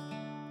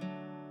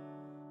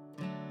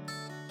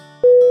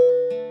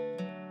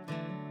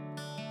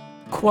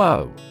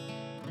 Quo.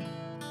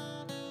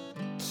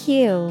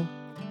 Q-U-O.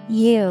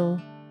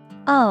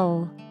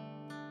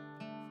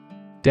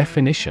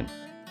 Definition.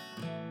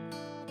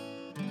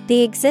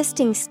 The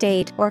existing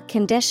state or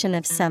condition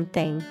of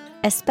something,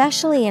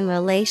 especially in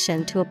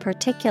relation to a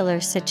particular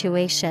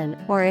situation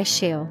or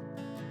issue.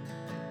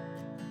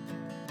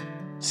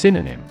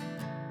 Synonym.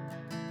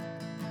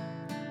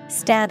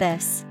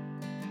 Status,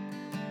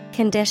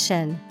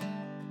 condition,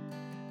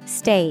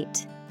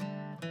 state.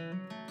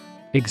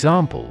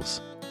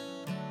 Examples.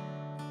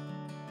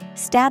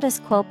 Status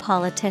quo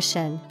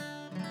politician.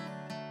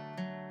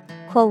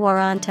 Quo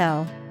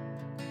warranto.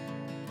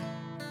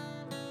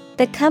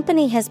 The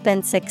company has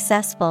been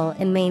successful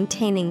in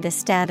maintaining the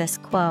status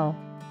quo.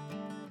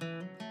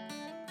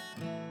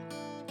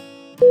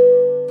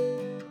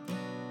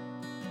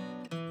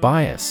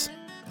 Bias.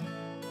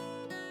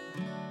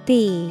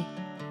 B-I-A-S.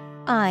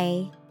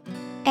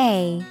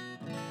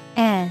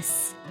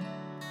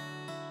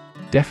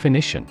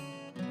 Definition: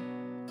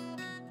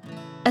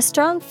 a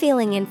strong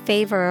feeling in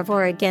favor of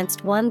or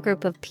against one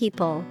group of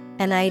people,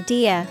 an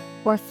idea,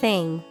 or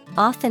thing,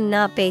 often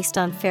not based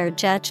on fair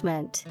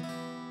judgment.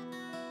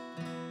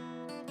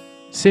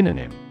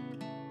 Synonym: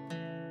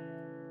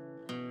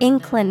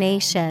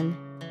 Inclination,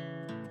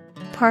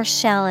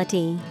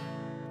 partiality,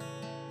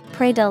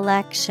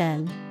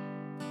 predilection.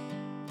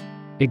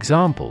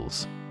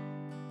 Examples: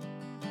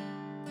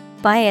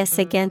 Bias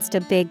against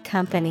a big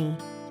company.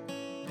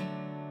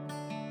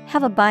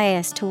 Have a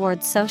bias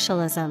towards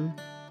socialism.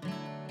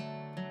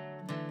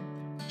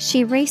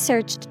 She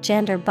researched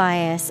gender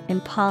bias in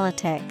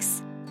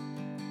politics.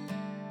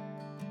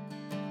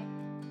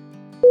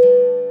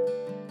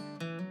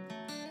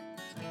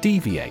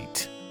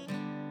 Deviate.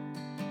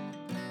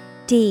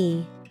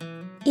 D-E-V-I-A-T-E.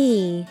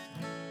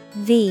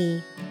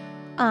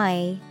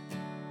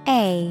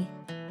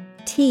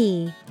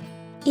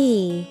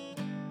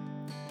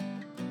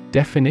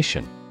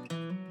 Definition: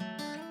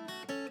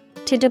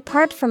 to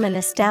depart from an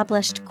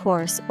established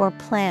course or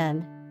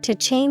plan, to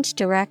change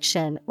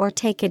direction or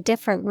take a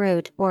different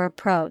route or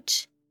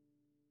approach.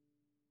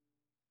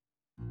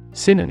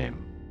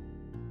 Synonym: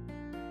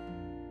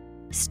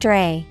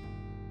 Stray,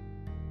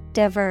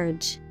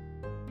 diverge,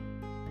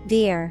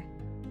 veer.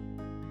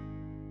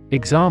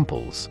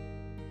 Examples: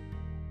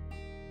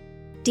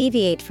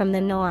 Deviate from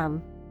the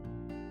norm.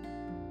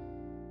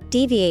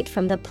 Deviate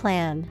from the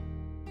plan.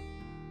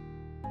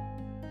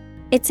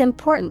 It's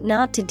important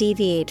not to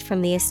deviate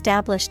from the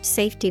established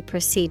safety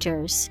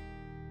procedures.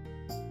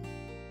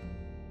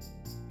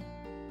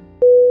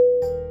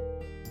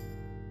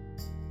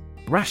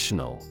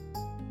 Rational.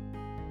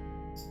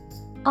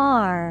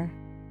 R-A-T-I-O-N-A-L.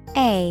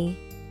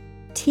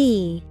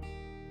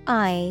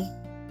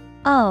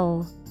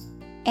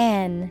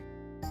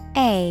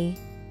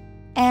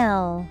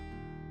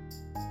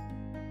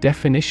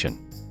 Definition: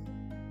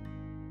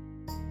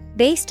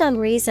 based on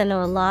reason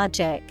or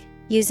logic,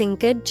 using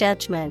good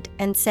judgment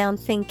and sound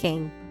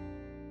thinking.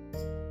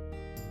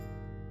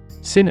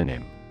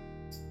 Synonym: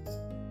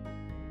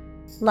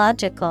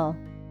 Logical,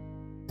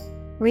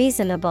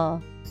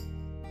 reasonable,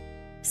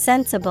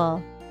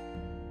 sensible.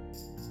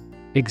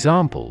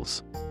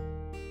 Examples: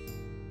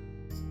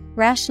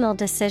 rational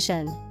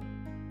decision.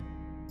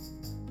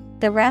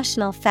 The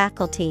rational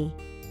faculty.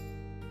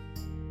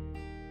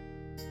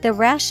 The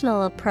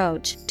rational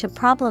approach to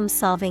problem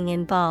solving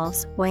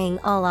involves weighing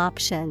all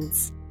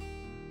options.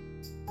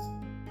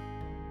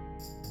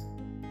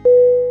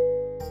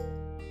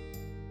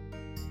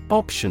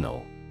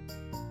 Optional.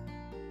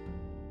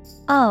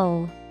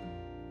 O-P-T-I-O-N-A-L.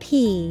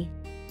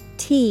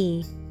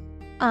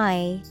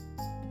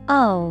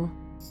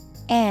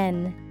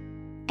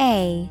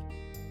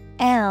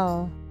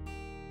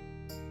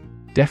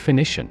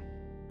 Definition: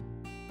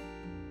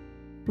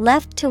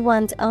 left to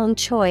one's own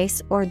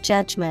choice or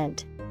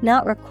judgment,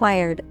 not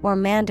required or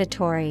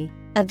mandatory,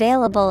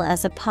 available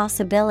as a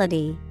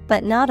possibility,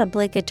 but not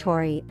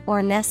obligatory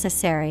or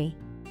necessary.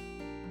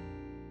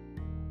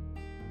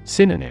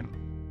 Synonym: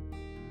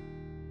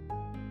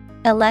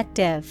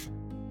 elective,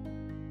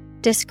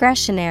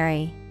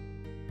 discretionary,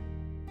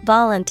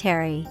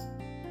 voluntary.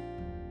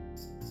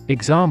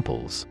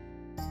 Examples: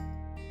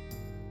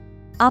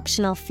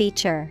 optional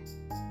feature.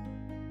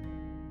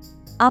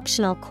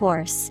 Optional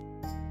course.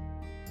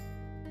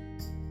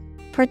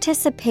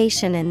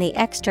 Participation in the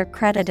extra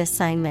credit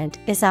assignment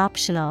is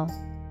optional.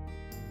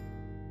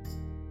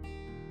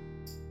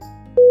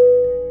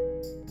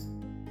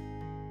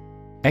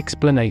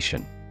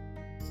 Explanation.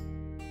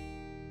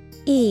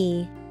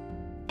 E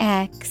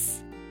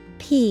X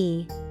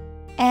P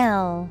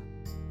L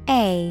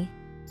A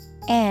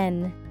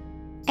N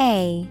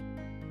A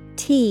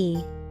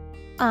T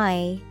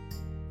I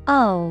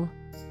O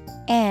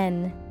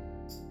N.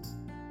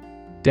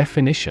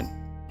 Definition: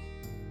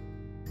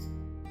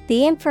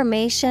 the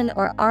information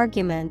or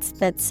arguments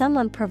that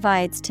someone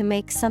provides to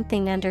make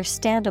something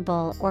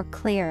understandable or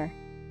clear.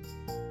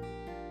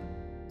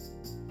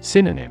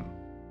 Synonym: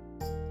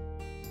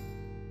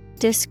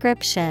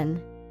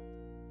 description,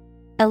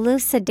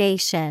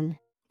 elucidation,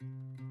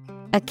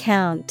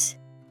 account.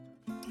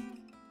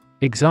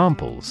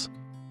 Examples: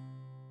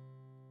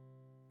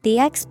 the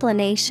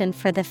explanation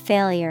for the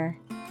failure.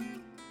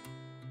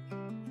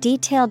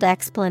 Detailed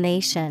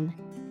explanation.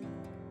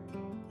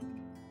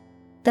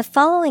 The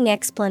following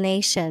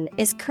explanation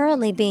is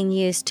currently being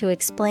used to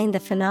explain the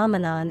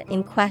phenomenon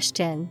in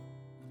question.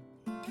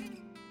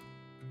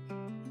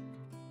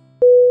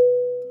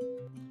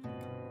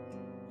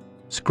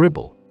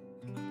 Scribble.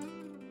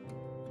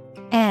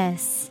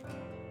 S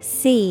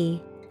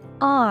C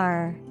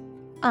R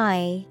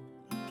I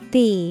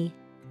B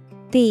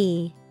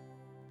B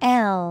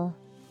L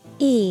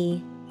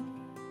E.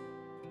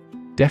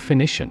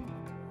 Definition: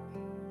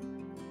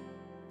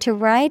 to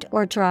write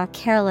or draw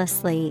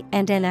carelessly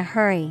and in a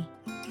hurry.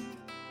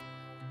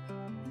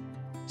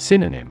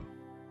 Synonym: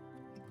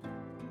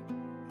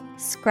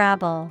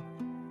 Scrabble,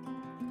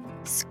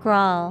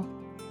 scrawl,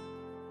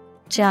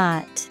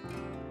 jot.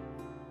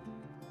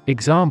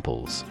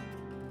 Examples: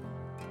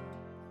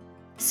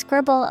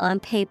 Scribble on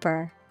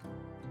paper.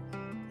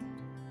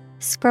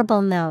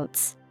 Scribble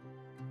notes.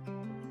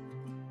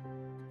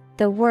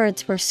 The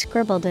words were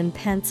scribbled in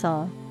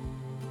pencil.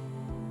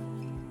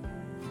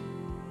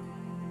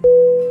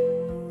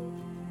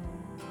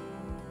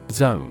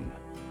 Zone.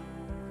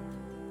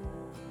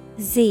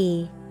 Z-O-N-E.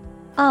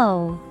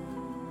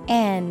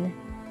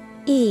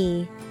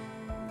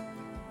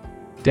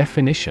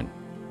 Definition: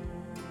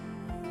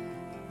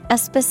 A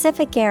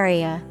specific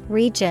area,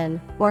 region,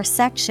 or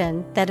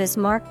section that is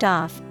marked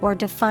off or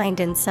defined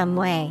in some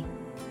way.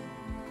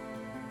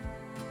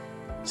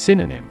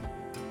 Synonym: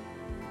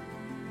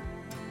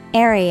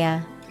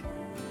 Area,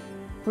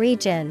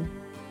 region,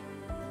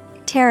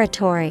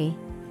 territory.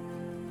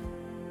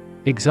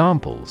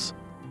 Examples: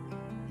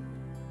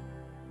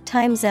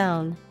 Time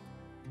zone.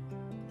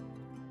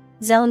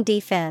 Zone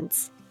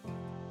defense.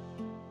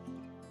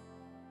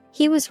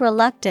 He was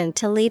reluctant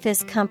to leave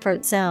his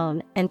comfort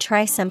zone and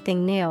try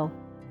something new.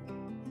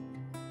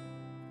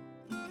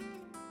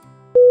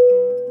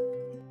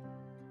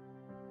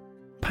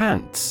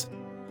 Pants.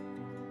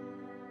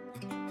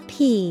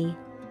 P-A-N-T-S.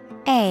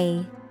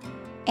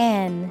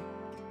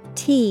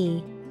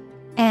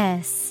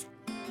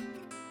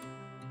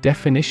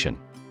 Definition: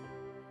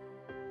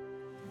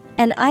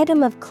 An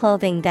item of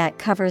clothing that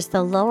covers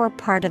the lower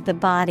part of the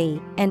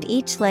body and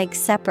each leg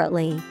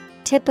separately,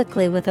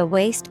 typically with a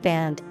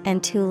waistband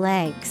and two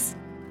legs.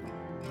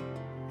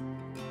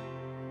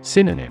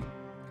 Synonym: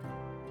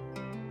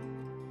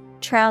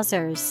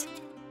 Trousers,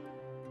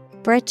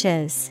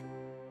 breeches,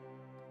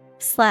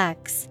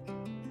 slacks.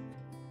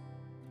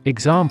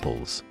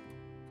 Examples: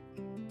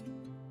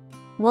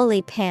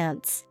 Woolly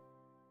pants,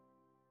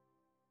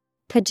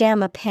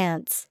 pajama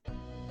pants.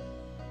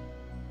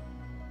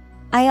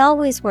 I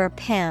always wear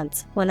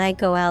pants when I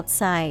go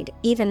outside,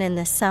 even in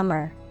the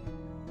summer.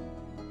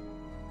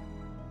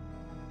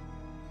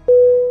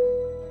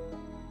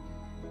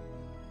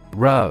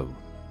 Row.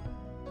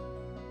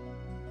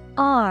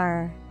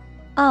 R-O-W.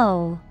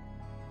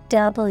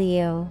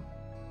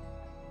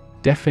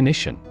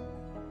 Definition: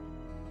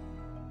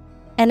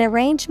 An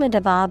arrangement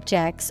of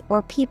objects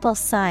or people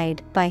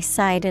side by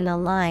side in a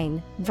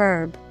line.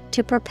 Verb,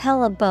 to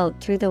propel a boat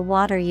through the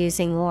water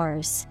using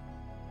oars.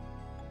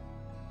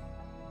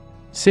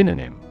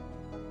 Synonym: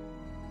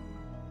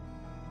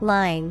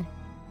 Line,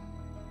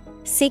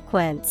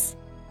 sequence,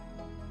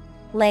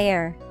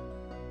 layer.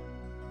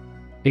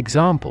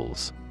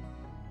 Examples: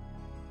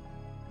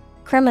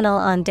 Criminal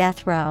on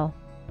death row.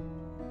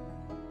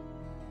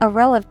 A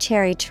row of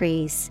cherry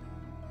trees.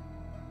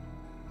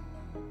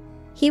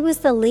 He was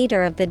the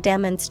leader of the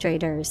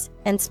demonstrators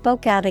and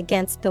spoke out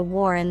against the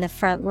war in the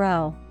front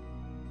row.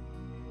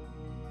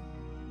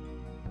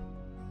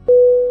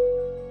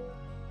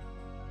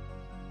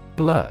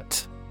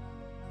 Blurt.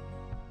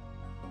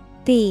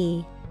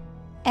 B-L-U-R-T.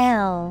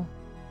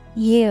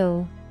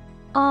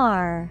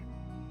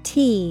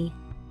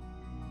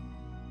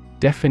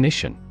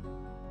 Definition: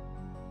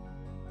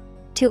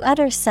 To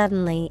utter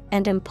suddenly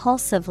and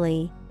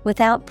impulsively,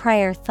 without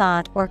prior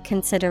thought or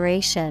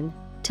consideration,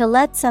 to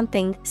let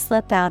something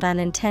slip out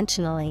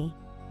unintentionally.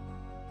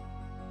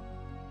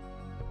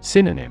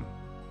 Synonym: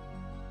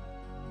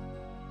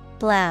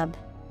 Blab,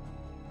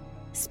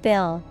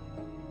 spill,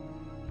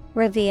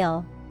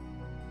 reveal.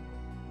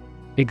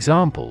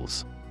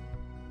 Examples: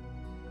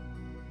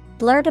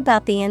 Blurt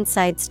about the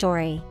inside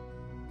story.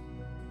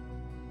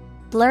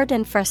 Blurt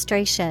in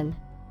frustration.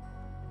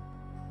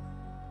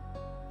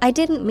 I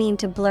didn't mean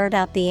to blurt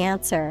out the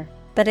answer,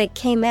 but it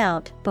came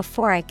out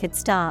before I could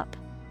stop.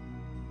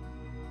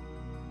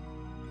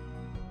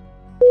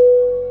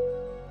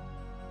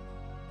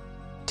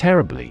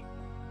 Terribly.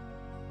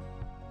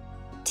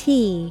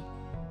 T-E-R-R-I-B-L-Y.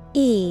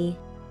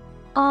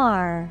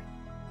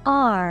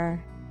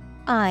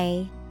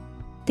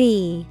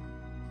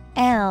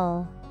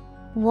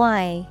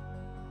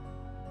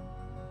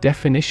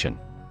 Definition: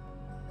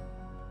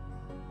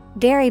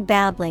 Very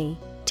badly,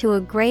 to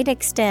a great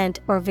extent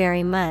or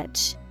very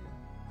much.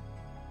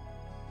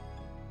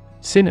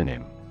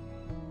 Synonym: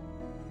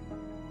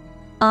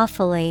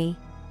 Awfully,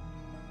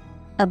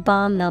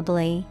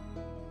 abominably,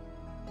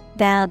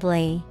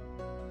 badly.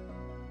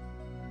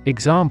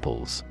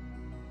 Examples: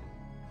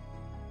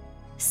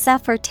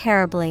 Suffer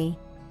terribly.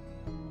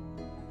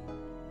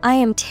 I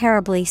am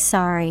terribly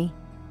sorry.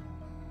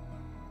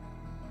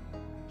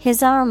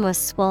 His arm was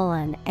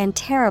swollen and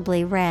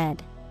terribly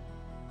red.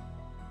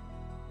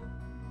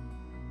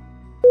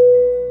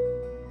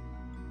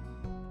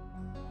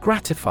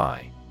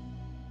 Gratify.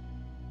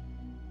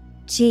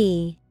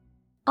 G-R-A-T-I-F-Y.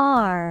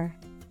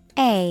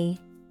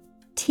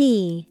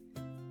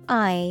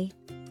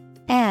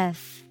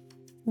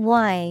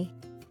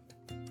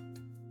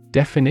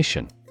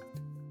 Definition: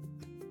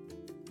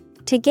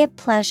 To give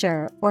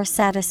pleasure or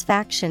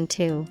satisfaction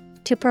to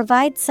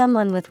provide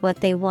someone with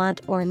what they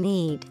want or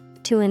need,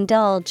 to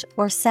indulge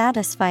or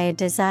satisfy a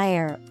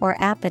desire or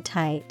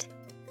appetite.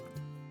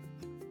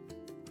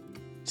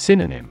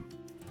 Synonym: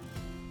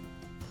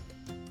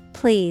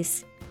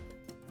 Please,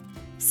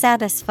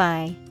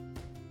 satisfy,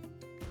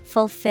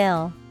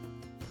 fulfill.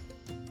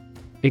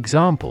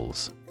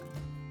 Examples: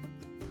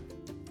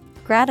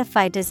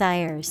 Gratify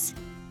desires,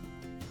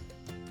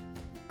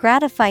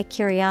 gratify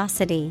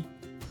curiosity.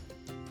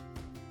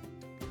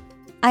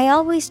 I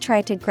always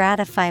try to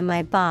gratify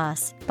my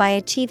boss by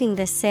achieving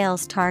the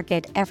sales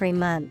target every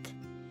month.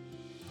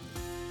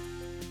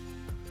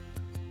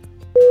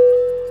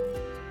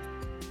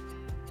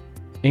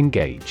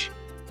 Engage.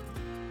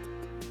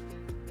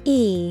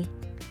 E-N-G-A-G-E.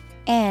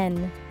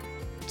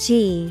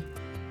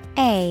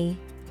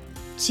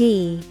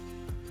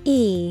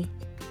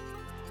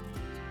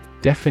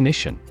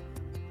 Definition: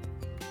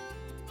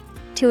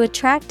 To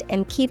attract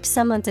and keep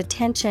someone's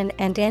attention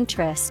and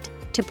interest,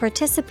 to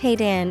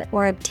participate in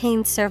or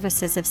obtain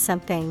services of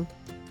something.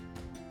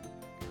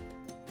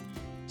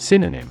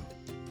 Synonym: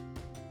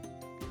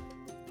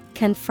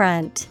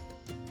 Confront,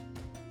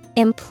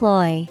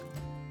 employ,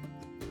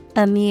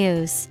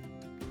 amuse.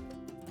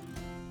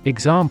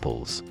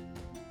 Examples: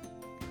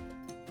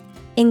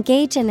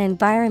 Engage in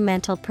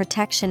environmental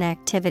protection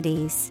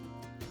activities.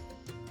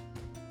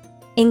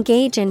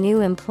 Engage a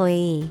new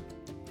employee.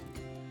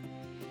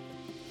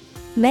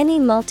 Many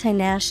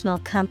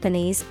multinational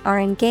companies are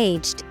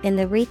engaged in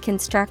the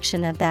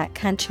reconstruction of that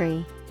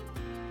country.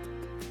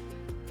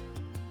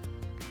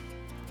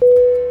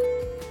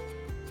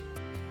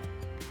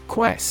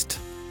 Quest.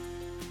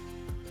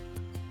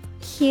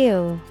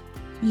 Q-U-E-S-T.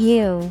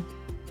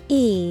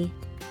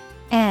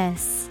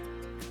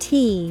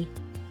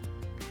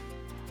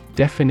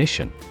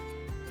 Definition: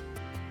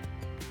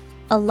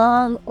 A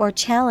long or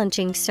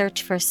challenging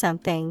search for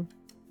something.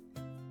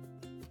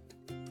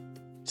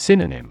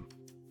 Synonym: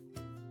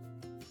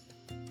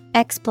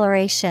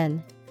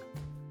 Exploration,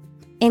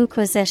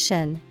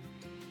 inquisition,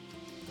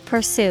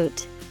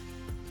 pursuit.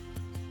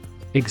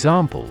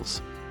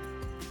 Examples: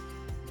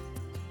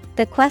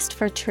 The quest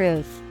for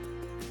truth.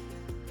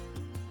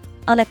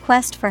 On a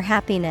quest for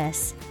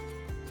happiness.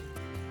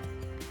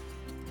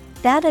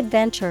 That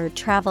adventurer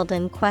traveled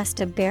in quest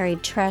of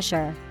buried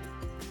treasure.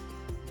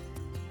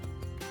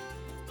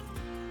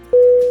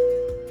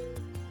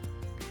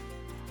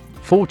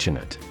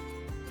 Fortunate.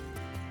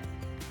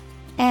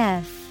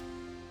 F-O-R-T-U-N-A-T-E.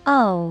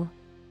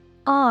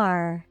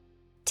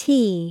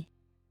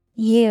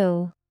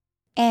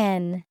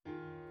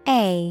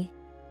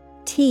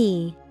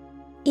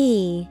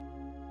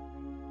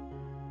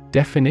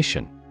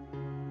 Definition: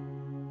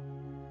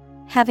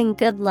 Having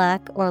good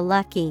luck or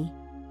lucky.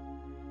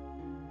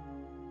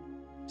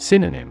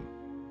 Synonym: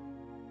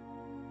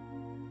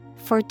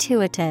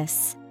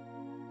 Fortuitous,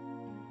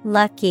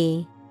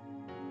 lucky,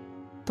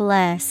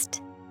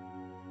 blessed.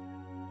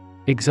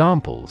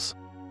 Examples: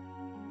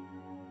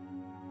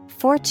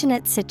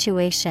 Fortunate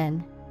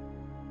situation.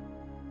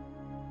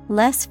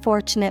 Less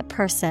fortunate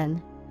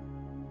person.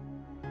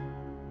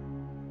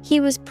 He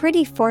was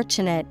pretty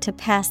fortunate to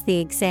pass the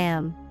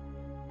exam.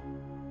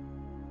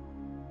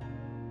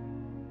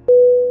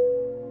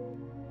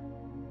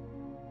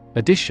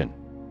 Addition.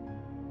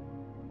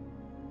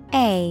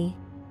 A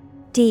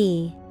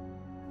D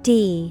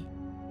D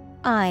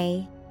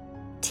I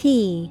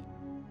T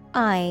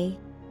I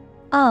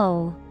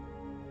O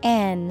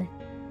N.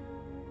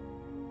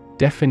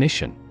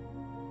 Definition: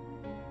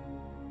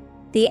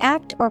 The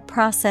act or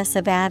process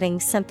of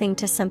adding something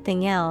to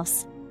something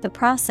else, the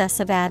process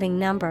of adding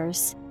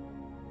numbers.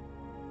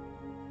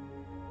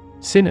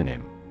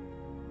 Synonym: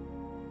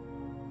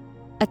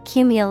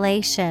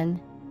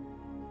 Accumulation,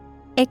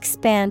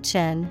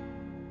 expansion,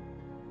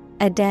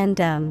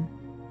 addendum.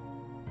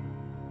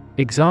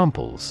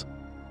 Examples: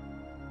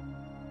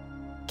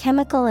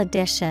 Chemical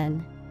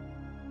addition.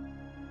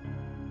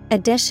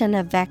 Addition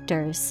of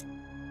vectors.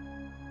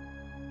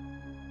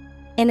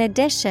 In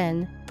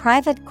addition,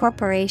 private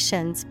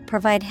corporations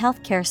provide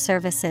healthcare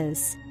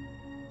services.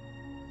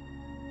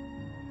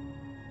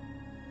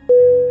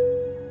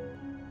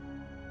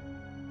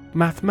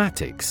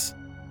 Mathematics.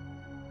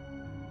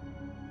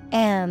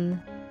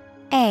 M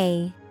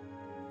A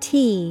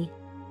T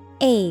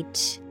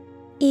H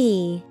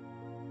E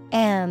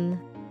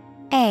M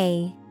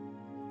A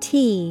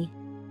T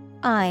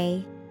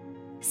I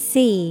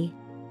C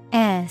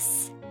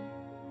S.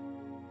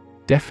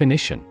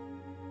 Definition: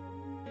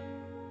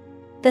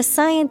 The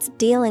science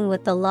dealing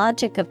with the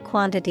logic of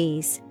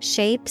quantities,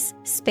 shapes,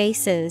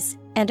 spaces,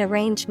 and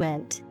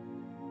arrangement.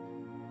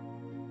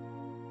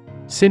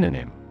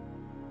 Synonym: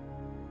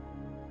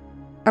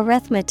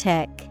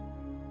 Arithmetic,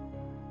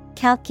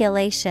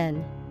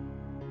 calculation,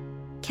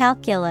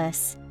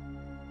 calculus.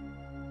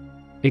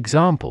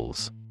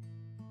 Examples: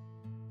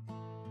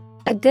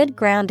 A good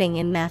grounding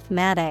in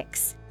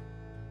mathematics.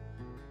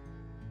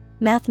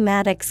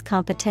 Mathematics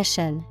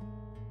competition.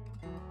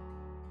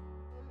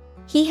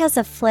 He has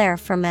a flair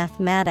for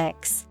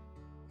mathematics.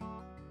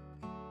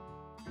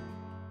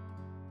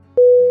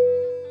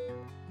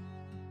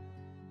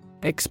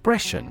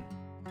 Expression.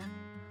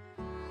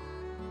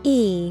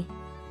 E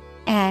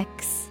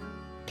X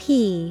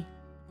P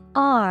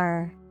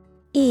R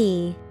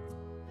E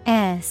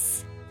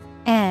S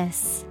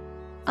S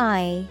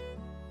I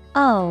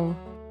O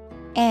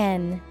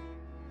N.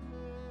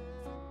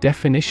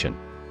 Definition: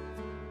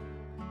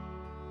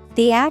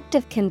 the act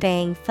of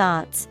conveying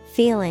thoughts,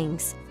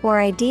 feelings, or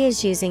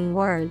ideas using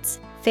words,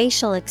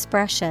 facial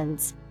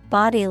expressions,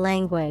 body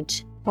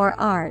language, or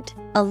art,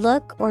 a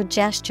look or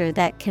gesture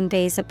that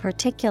conveys a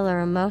particular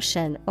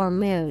emotion or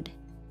mood.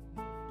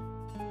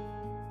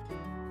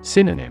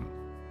 Synonym: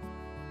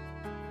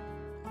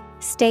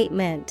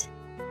 Statement,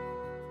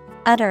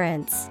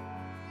 utterance,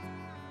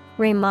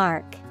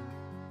 remark.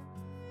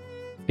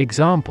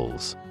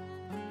 Examples: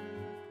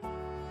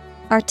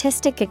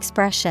 artistic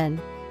expression,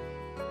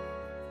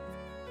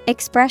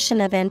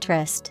 expression of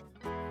interest.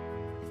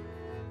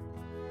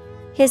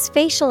 His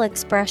facial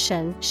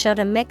expression showed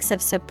a mix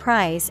of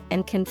surprise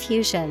and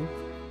confusion.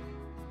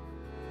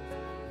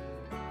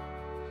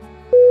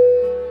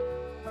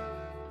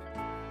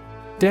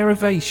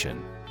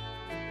 Derivation.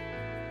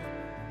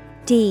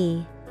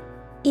 D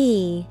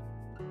E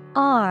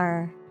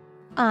R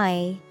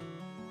I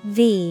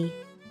V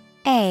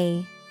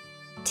A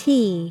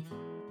T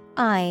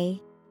I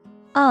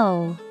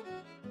O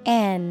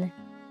N.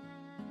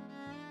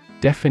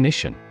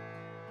 Definition: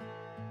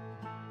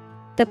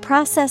 the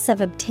process of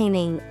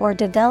obtaining or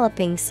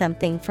developing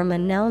something from a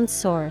known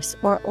source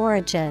or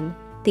origin,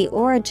 the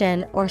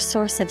origin or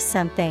source of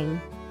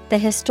something, the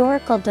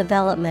historical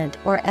development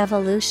or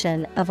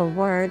evolution of a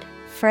word,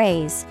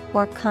 phrase,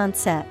 or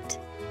concept.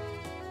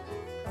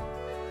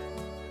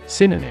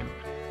 Synonym: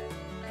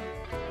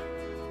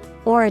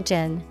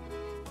 origin,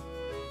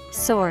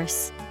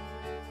 source,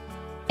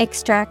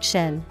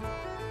 extraction.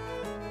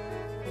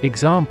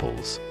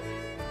 Examples: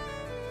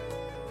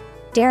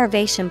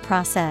 derivation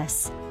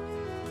process,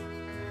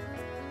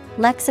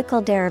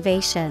 lexical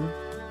derivation.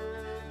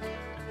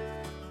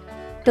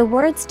 The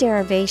word's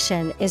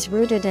derivation is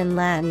rooted in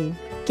Latin,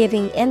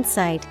 giving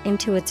insight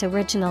into its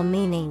original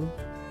meaning.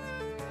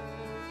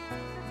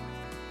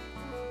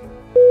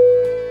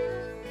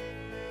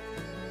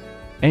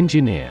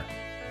 Engineer.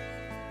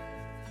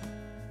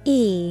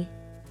 E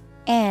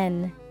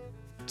N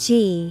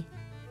G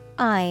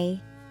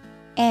I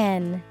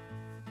N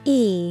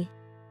E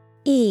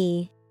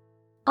E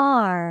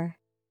R.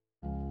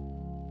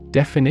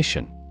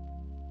 Definition: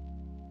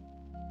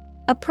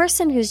 a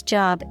person whose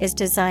job is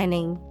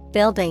designing,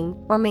 building,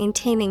 or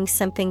maintaining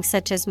something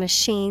such as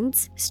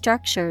machines,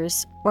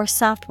 structures, or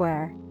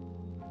software.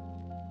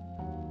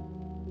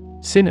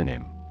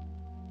 Synonym: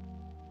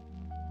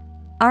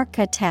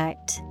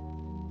 architect,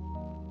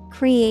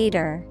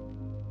 creator,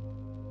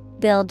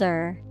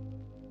 builder.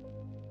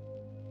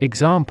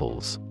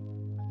 Examples: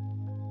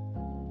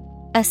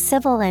 a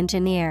civil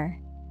engineer,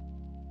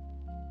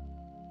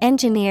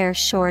 engineer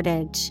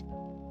shortage.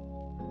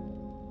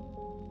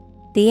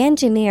 The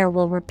engineer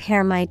will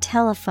repair my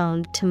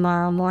telephone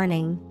tomorrow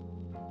morning.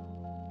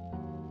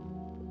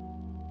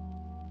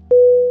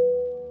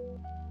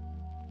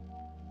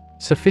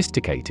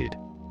 Sophisticated.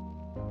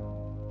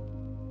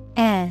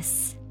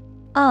 S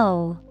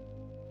O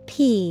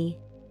P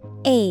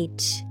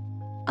H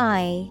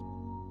I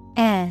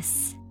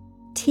S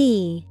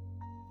T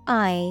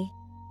I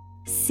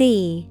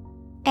C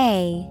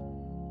A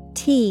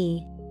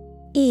T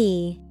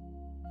E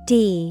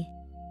D.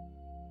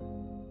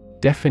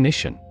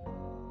 Definition: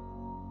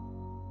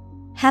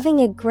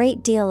 having a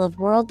great deal of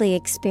worldly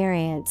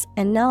experience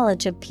and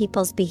knowledge of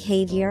people's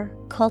behavior,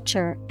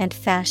 culture, and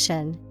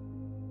fashion.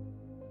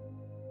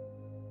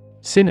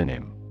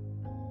 Synonym: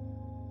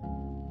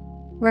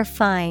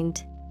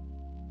 refined,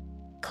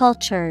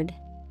 cultured,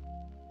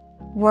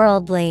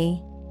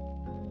 worldly.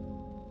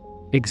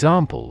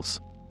 Examples: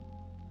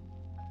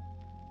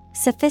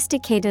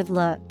 sophisticated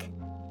look,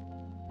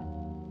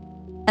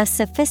 a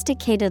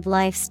sophisticated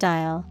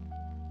lifestyle.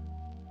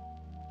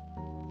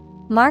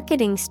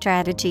 Marketing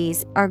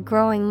strategies are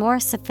growing more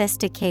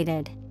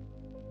sophisticated.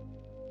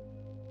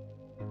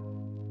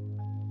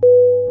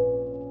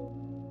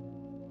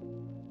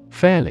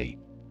 Fairly.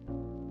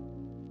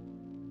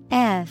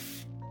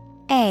 F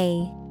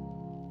A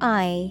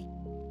I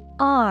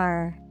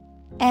R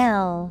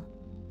L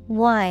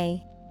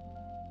Y.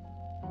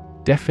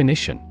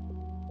 Definition: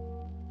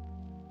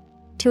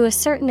 to a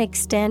certain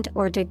extent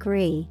or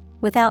degree,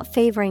 without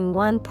favoring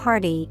one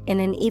party in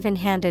an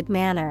even-handed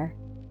manner.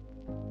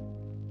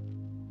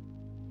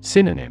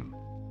 Synonym: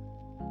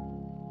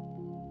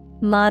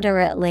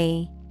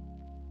 moderately,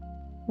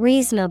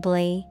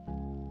 reasonably,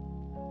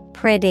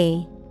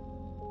 pretty.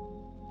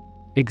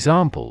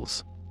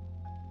 Examples: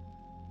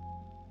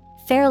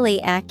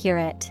 fairly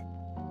accurate,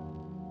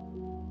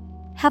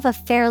 have a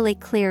fairly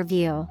clear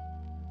view.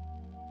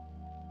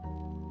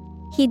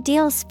 He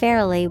deals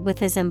fairly with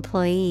his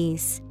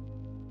employees.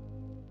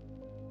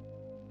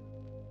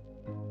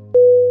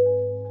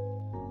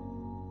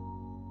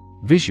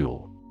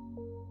 Visual.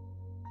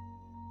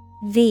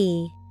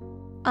 V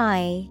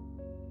I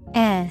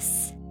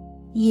S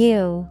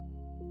U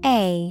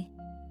A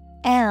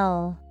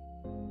L.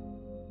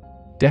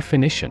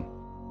 Definition: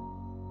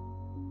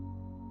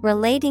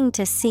 relating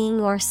to seeing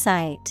or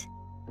sight.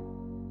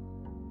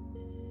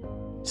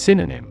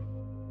 Synonym: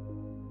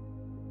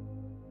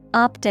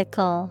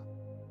 optical,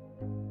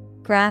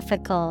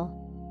 graphical,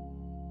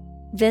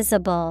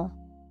 visible.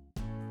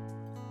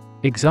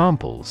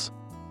 Examples: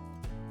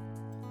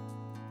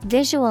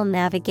 Visual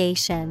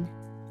navigation.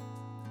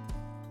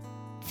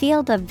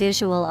 Field of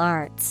visual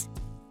arts.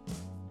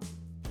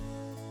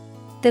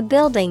 The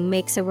building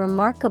makes a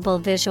remarkable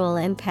visual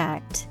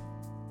impact.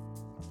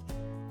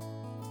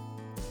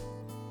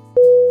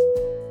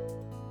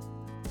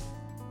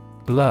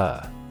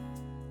 Blur.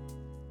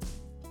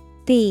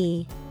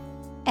 B-L-U-R.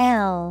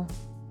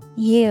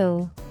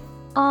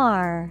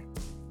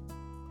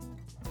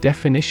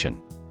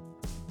 Definition: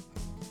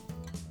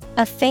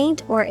 A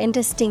faint or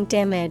indistinct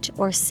image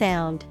or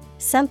sound,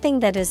 something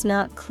that is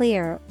not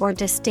clear or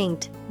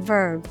distinct.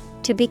 Verb,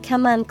 to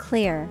become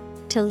unclear,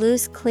 to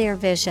lose clear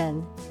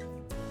vision.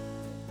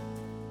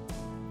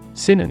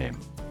 Synonym: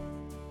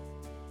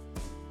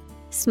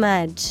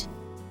 Smudge,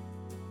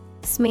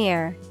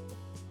 smear,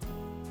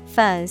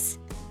 fuzz.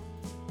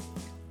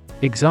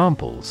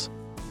 Examples: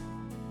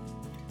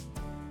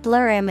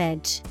 Blur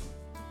image.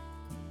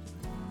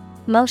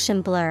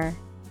 Motion blur.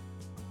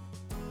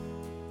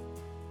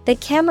 The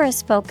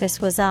camera's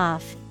focus was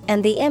off,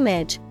 and the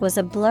image was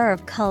a blur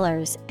of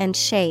colors and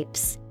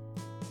shapes.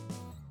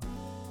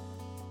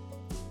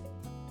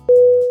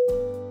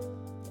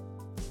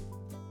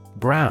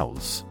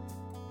 Browse.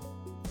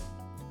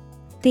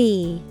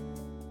 B-R-O-W-S-E.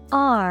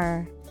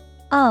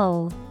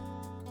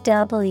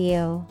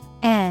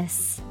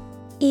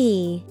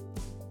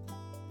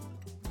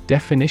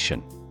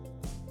 Definition: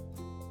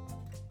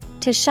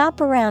 To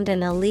shop around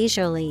in a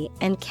leisurely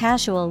and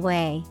casual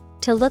way,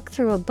 to look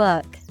through a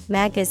book,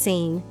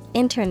 magazine,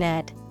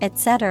 internet,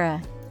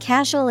 etc.,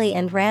 casually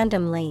and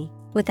randomly,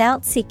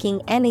 without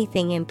seeking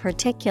anything in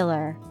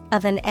particular,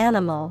 of an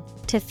animal,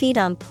 to feed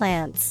on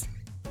plants.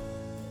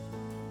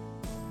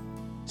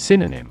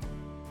 Synonym: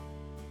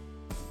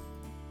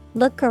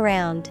 Look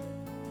around.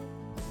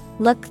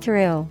 Look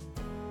through.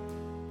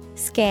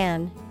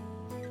 Scan.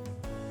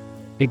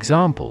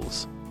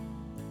 Examples: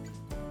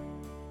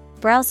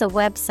 Browse a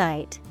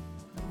website.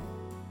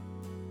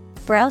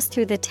 Browse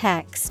through the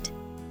text.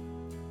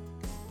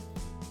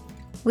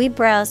 We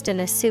browsed in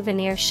a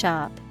souvenir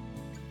shop.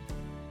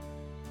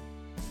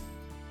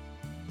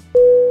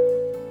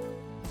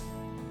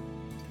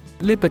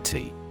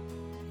 Liberty.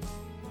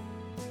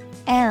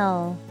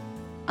 L-I-B-E-R-T-Y.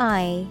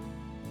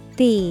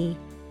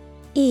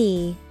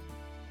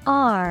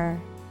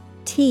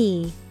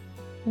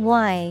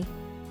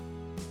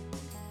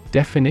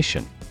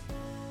 Definition: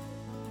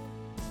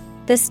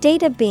 The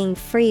state of being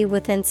free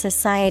within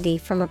society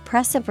from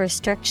oppressive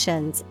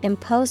restrictions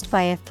imposed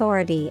by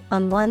authority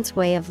on one's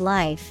way of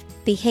life,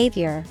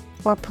 behavior,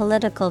 or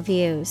political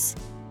views.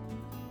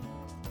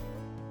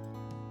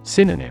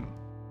 Synonym: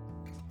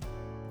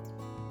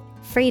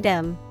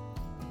 Freedom,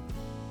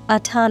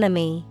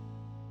 autonomy,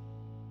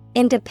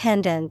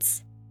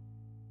 independence.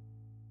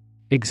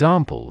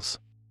 Examples: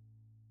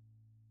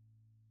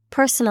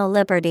 Personal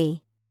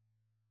liberty.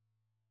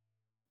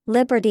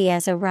 Liberty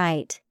as a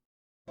right.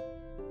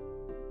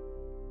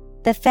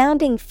 The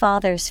founding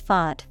fathers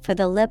fought for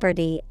the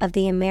liberty of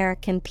the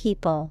American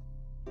people.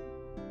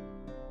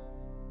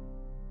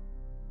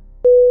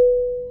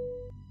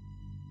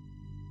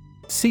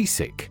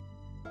 Seasick.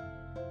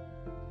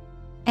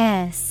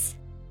 S-E-A-S-I-C-K.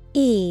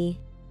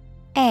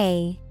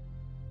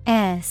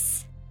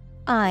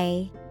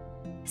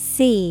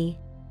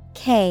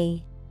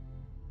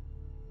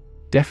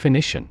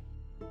 Definition: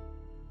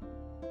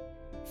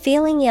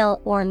 Feeling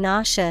ill or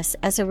nauseous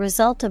as a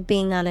result of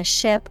being on a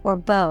ship or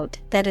boat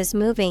that is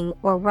moving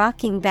or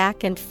rocking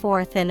back and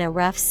forth in a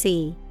rough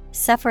sea,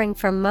 suffering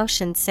from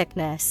motion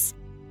sickness.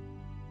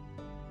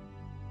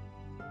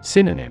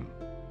 Synonym: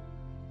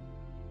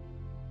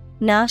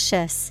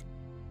 Nauseous,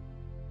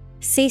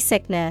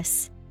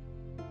 seasickness,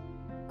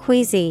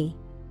 queasy.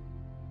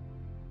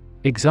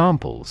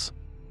 Examples: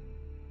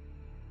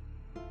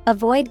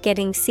 Avoid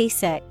getting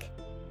seasick.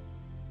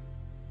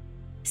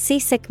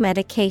 Seasick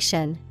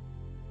medication.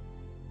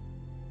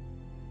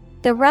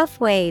 The rough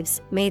waves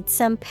made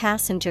some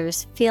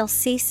passengers feel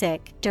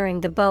seasick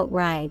during the boat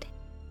ride.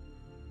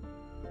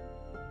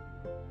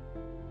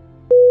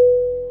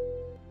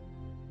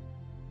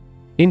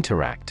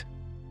 Interact.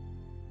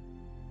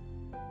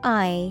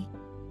 I-N-T-E-R-A-C-T.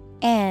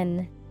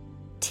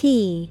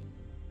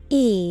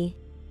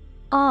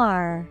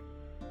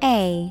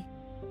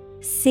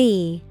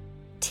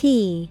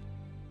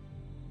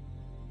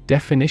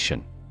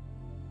 Definition: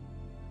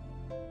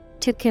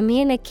 To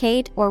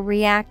communicate or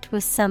react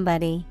with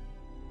somebody.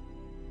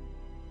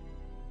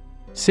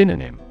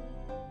 Synonym: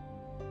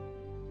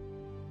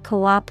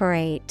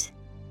 Cooperate,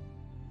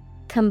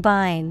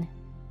 combine,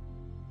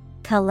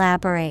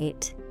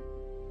 collaborate.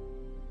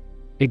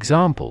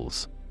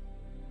 Examples: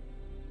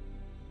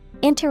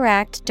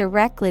 Interact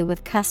directly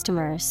with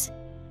customers.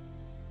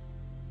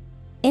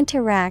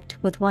 Interact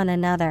with one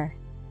another.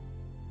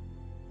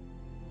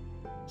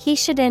 He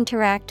should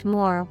interact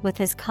more with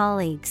his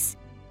colleagues.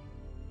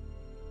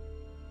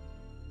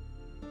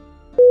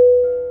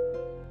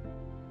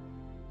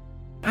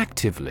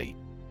 Actively.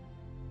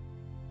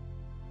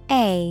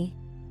 A-C-T-I-V-E-LY.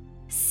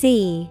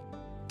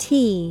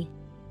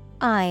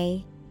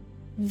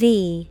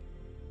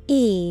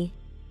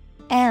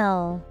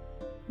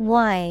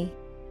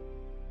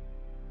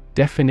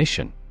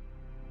 Definition.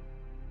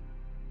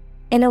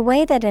 In a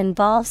way that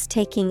involves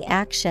taking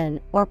action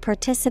or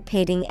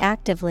participating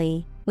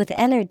actively, with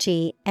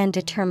energy and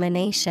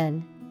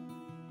determination.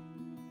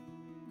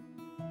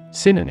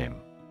 Synonym.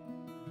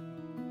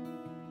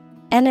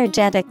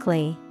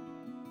 Energetically,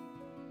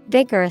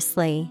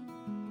 vigorously,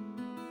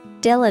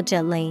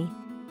 diligently.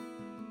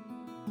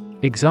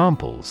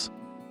 Examples.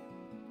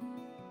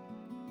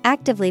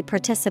 Actively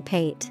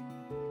participate.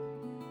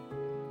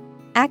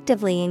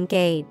 Actively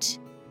engage.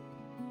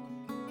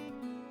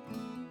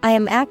 I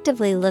am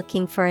actively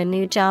looking for a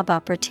new job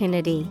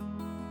opportunity.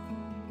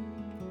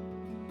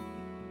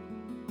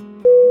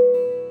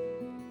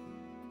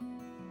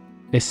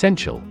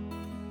 Essential.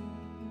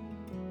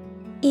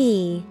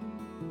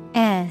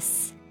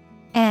 ESSENTIAL.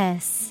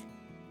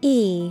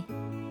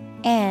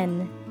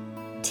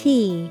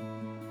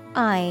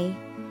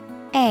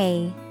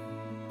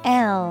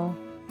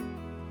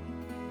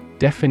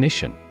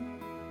 Definition.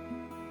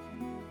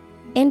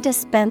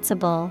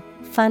 Indispensable,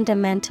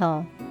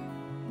 fundamental.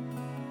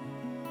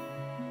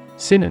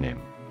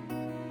 Synonym.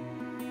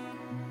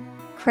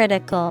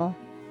 Critical,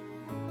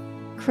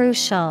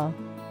 crucial,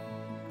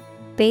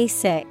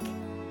 basic.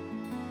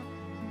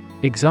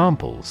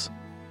 Examples.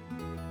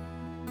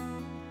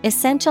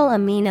 Essential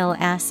amino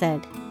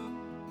acid.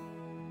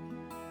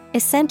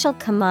 Essential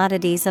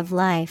commodities of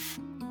life.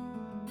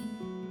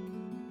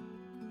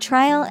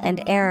 Trial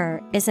and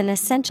error is an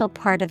essential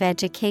part of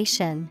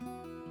education.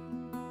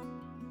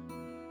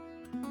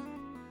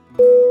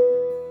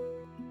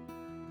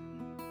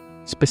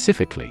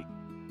 Specifically.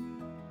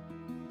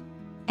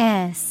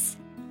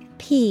 SPECIFICALLY.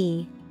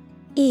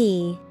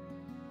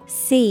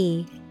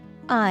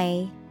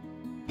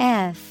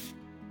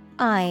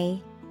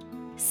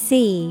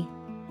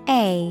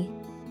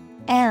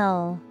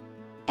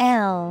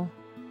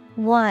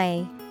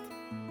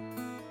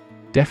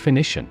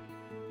 Definition.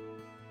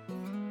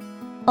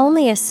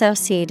 Only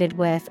associated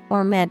with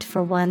or meant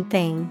for one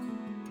thing.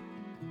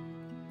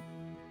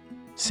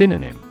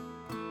 Synonym.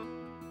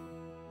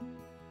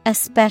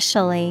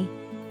 Especially,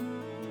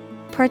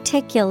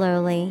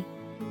 particularly,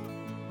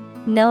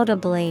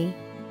 notably.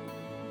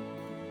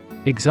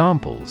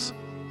 Examples.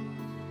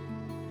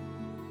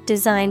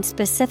 Designed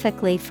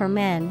specifically for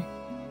men.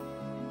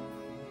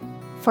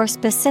 For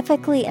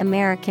specifically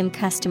American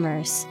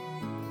customers.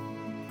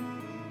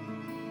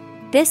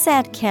 This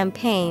ad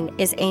campaign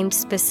is aimed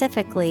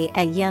specifically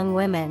at young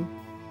women.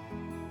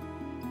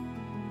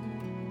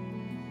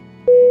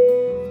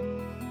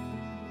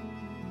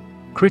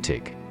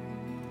 Critic.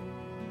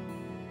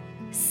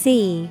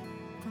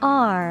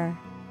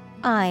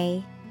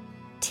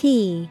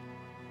 CRITIC.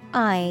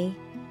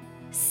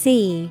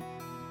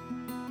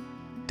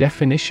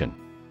 Definition.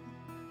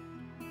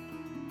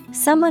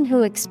 Someone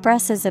who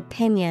expresses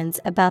opinions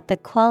about the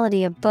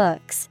quality of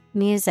books,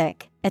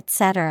 music,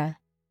 etc.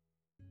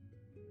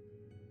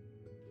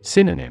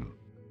 Synonym.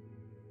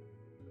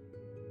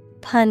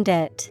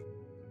 Pundit,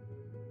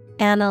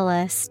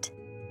 analyst,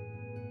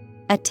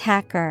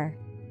 attacker.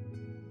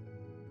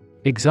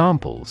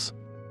 Examples.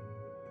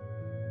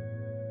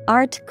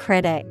 Art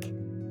critic.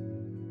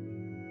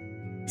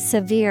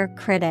 Severe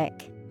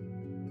critic.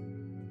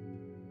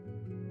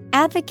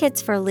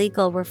 Advocates for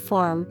legal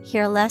reform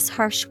hear less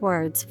harsh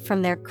words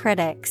from their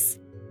critics.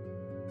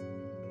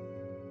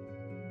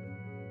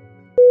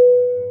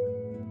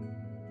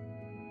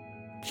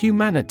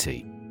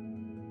 Humanity.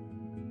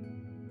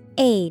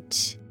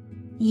 HUMANITY.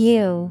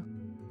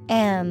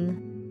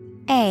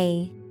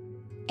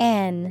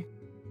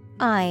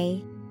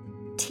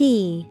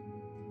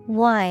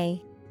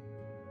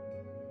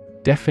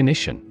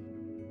 Definition.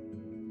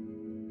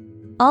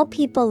 All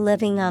people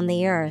living on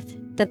the earth,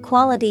 the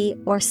quality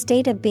or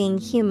state of being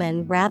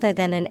human rather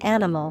than an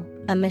animal,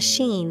 a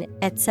machine,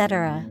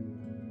 etc.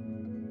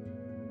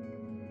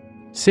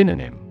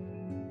 Synonym.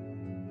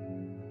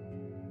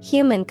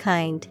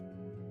 Humankind.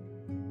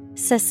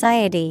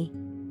 Society.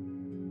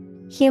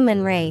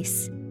 Human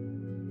race.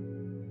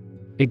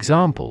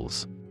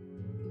 Examples.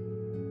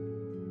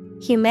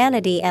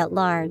 Humanity at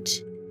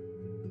large.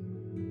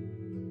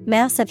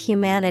 Mass of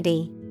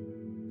humanity.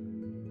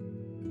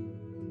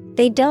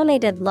 They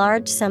donated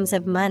large sums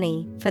of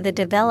money for the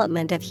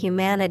development of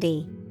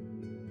humanity.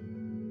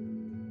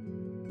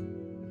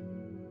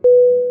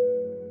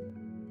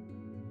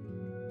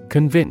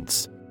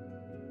 Convince.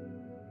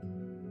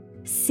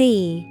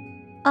 CONVINCE.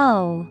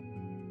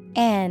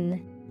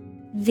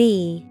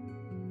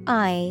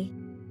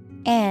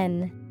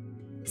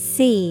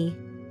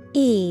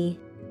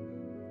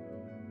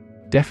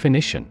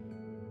 Definition.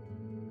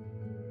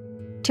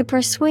 To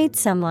persuade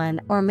someone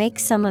or make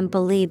someone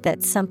believe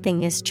that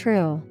something is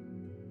true.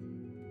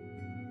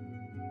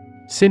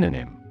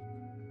 Synonym.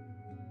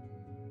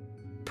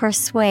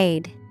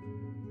 Persuade.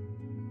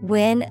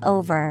 Win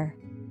over.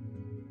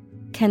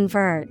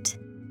 Convert.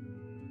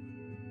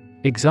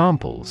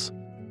 Examples.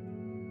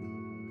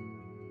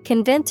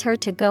 Convince her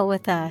to go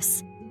with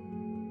us.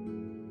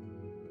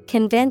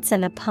 Convince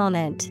an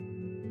opponent.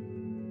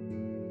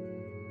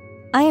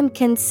 I am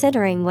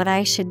considering what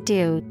I should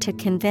do to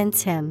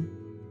convince him.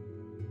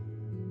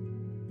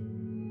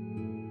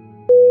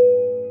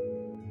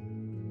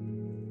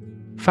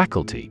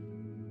 Faculty.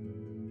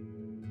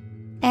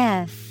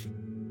 F-A-C-U-L-T-Y.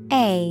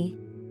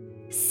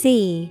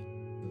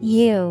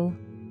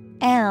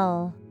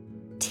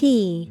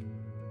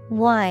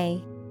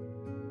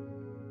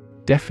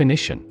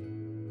 Definition.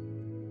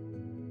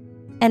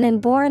 An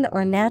inborn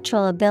or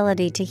natural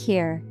ability to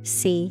hear,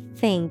 see,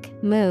 think,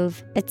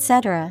 move,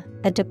 etc.,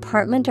 a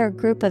department or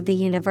group of the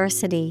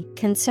university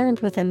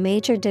concerned with a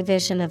major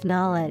division of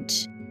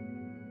knowledge.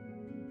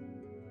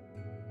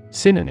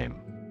 Synonym.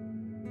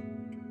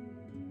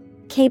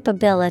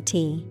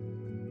 Capability,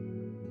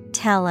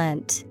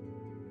 talent,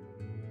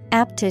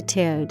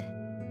 aptitude.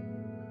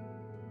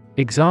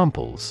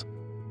 Examples.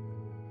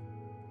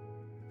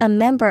 A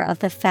member of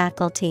the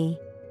faculty.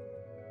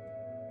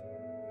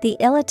 The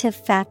elative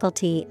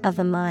faculty of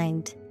the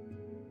mind.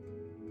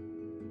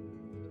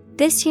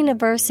 This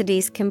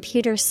university's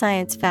computer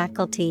science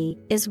faculty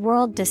is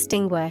world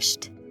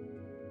distinguished.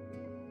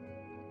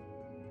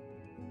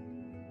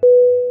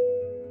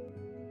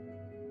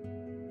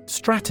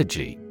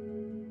 Strategy.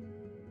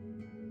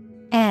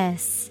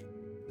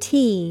 S-T-R-A-T-E-G-Y.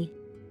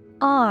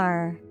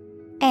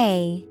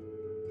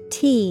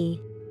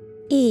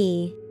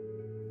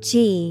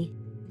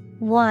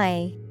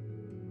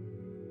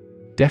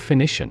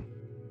 Definition.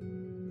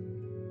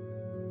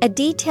 A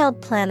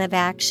detailed plan of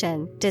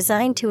action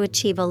designed to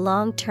achieve a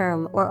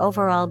long-term or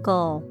overall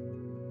goal.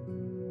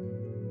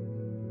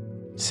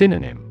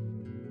 Synonym.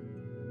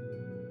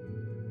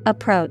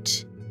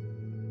 Approach,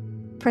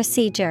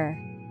 procedure,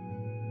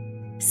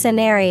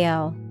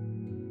 scenario.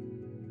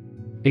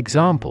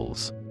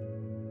 Examples.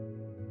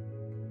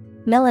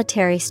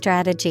 Military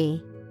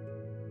strategy.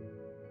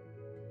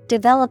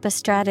 Develop a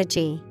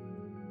strategy.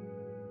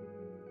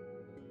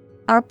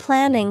 Our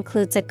plan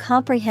includes a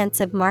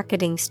comprehensive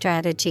marketing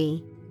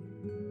strategy.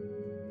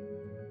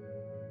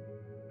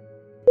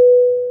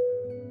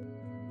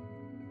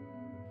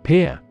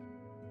 Peer.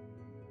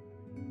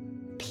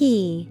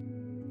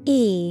 P-E-E-R.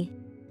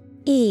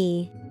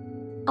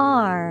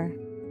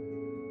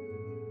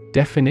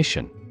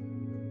 Definition.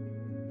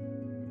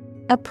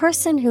 A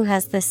person who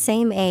has the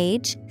same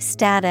age,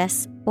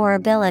 status, or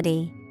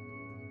ability.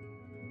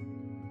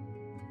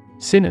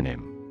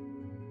 Synonym.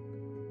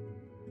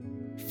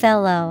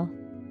 Fellow,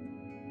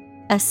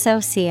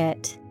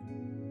 associate,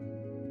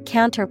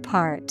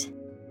 counterpart.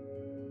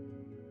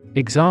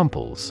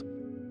 Examples.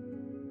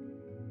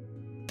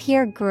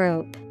 Peer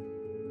group.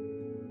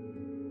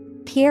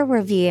 Peer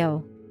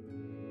review.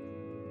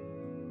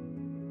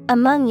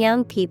 Among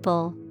young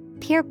people,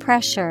 peer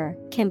pressure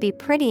can be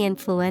pretty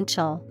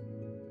influential.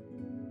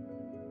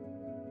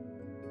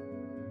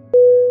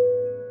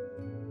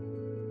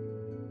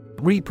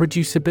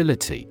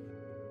 Reproducibility.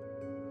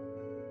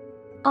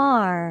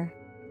 R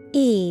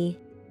E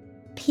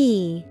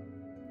P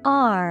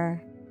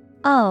R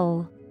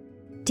O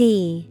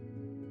D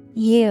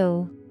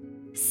U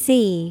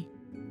C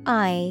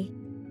I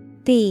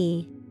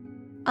B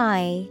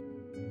I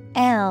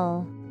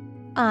L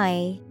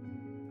I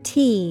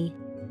T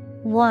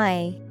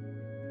Y.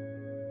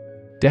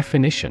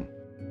 Definition.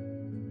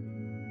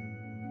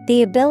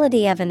 The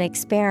ability of an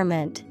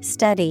experiment,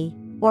 study,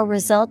 or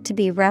result to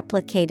be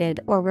replicated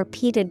or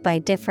repeated by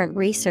different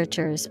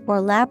researchers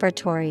or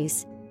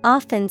laboratories,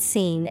 often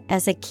seen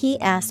as a key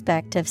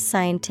aspect of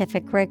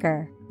scientific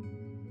rigor.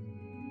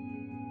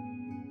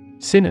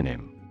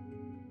 Synonym.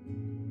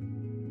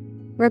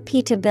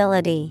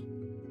 Repeatability,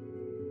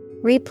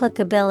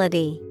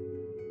 replicability,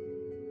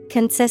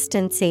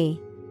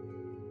 consistency.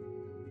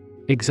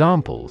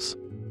 Examples.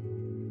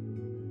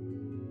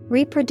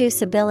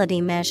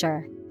 Reproducibility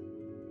measure.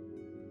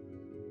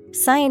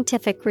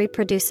 Scientific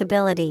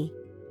reproducibility.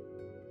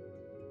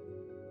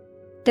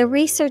 The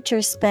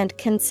researchers spent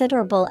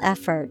considerable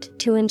effort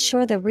to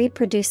ensure the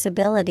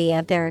reproducibility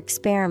of their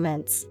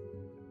experiments.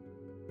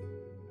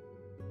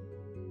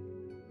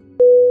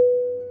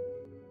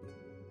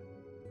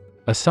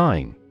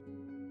 Assign.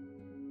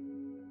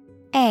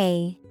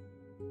 A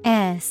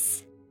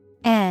S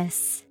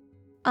S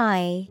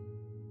I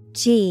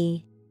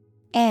G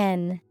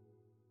N.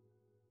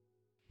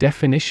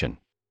 Definition.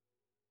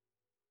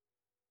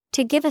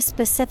 To give a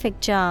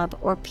specific job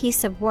or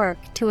piece of work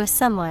to a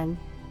someone.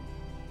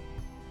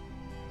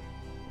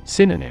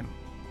 Synonym.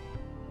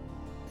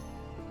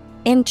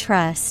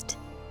 Entrust,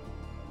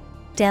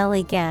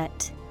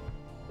 delegate,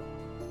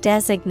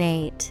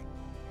 designate.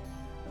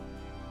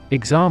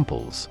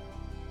 Examples.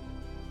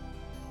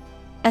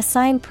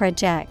 Assign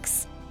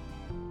projects.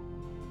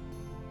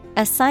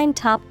 Assign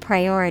top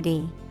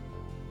priority.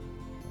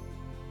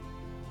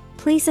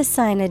 Please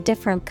assign a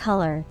different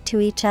color to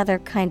each other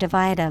kind of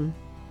item.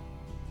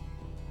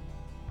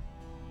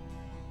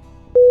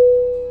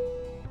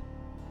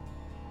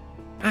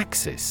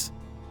 Axis.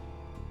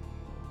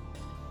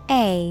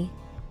 A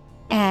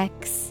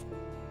X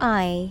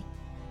I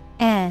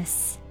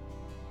S.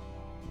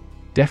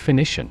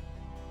 Definition.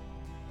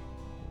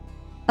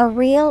 A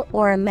real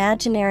or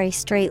imaginary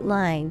straight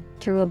line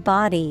through a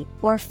body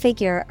or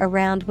figure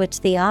around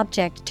which the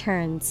object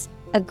turns,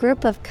 a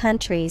group of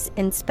countries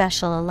in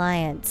special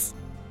alliance.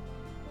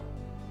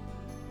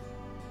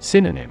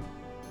 Synonym: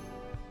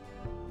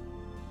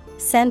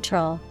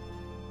 Central,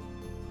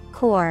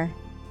 core,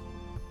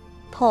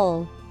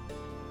 pole.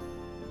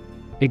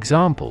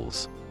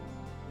 Examples: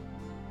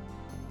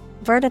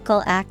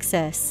 Vertical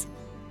axis,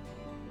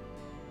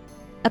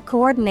 a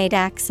coordinate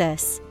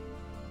axis.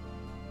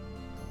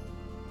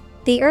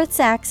 The Earth's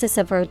axis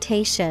of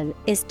rotation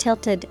is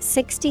tilted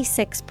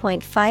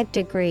 66.5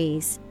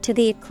 degrees to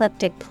the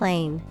ecliptic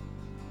plane.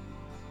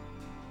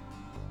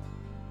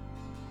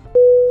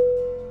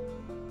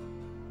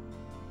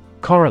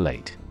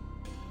 Correlate.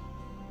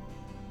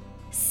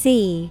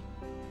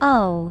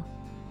 C-O-R-R-E-L-A-T-E.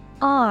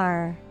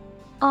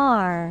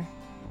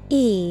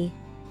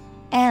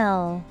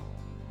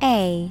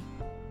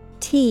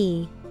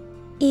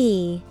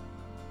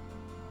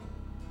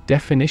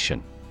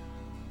 Definition: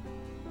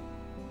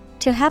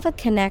 To have a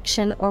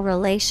connection or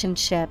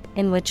relationship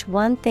in which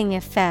one thing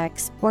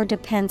affects or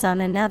depends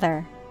on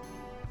another.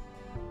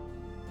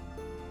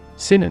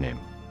 Synonym: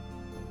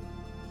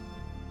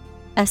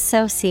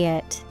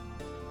 Associate,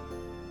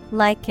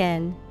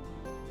 liken,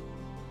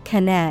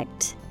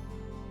 connect.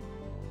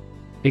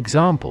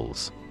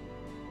 Examples: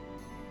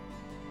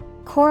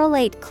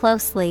 Correlate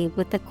closely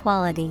with the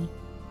quality.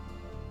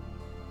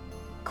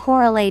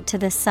 Correlate to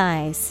the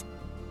size.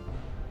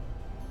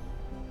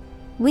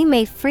 We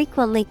may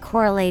frequently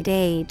correlate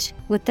age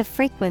with the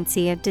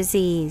frequency of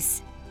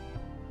disease.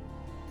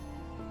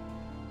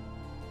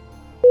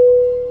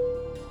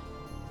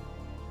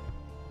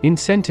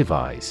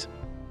 Incentivize.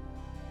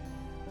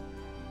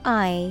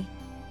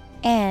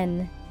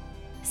 I-N-C-E-N-T-I-V-I-Z-E.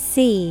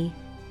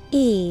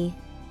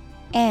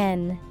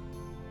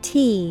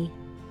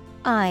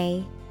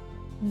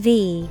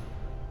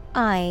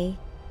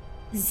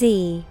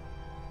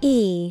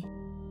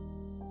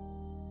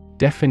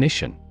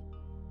 Definition: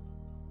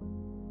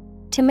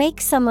 To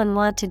make someone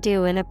want to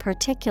do in a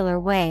particular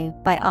way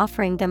by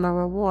offering them a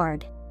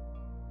reward.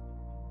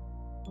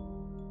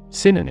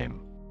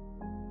 Synonym: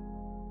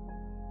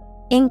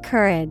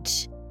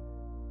 Encourage,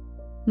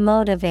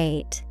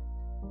 motivate.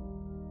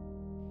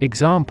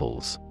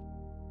 Examples: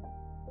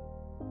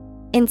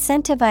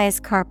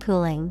 Incentivize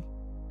carpooling.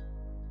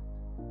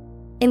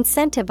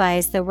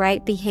 Incentivize the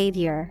right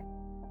behavior.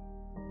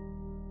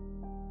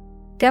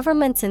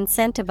 Governments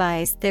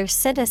incentivize their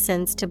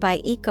citizens to buy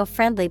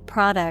eco-friendly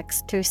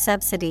products through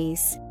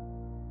subsidies.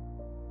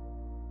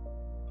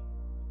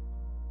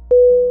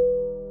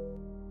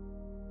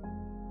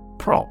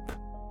 Prop.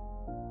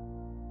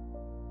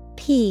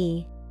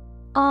 P-R-O-P.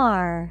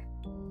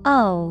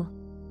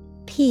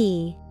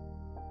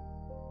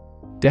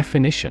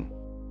 Definition: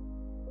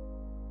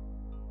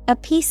 A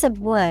piece of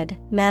wood,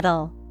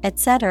 metal,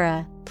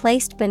 etc.,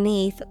 placed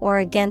beneath or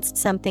against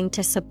something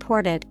to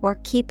support it or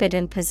keep it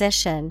in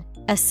position,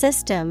 a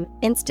system,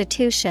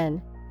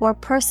 institution, or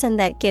person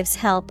that gives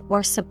help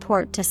or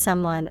support to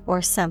someone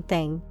or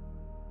something.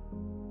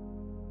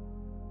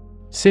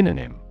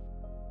 Synonym: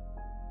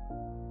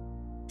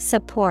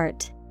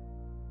 Support,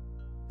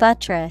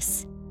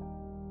 buttress,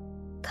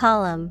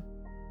 column.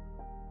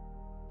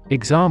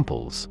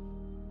 Examples: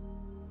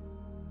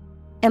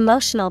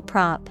 Emotional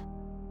prop,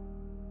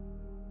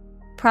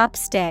 prop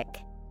stick.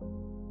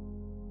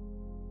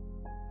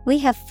 We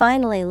have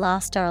finally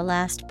lost our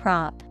last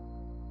prop.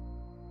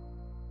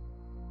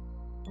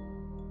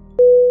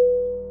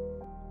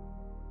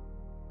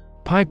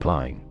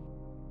 Pipeline.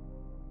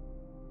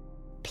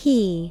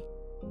 P-I-P-E-L-I-N-E.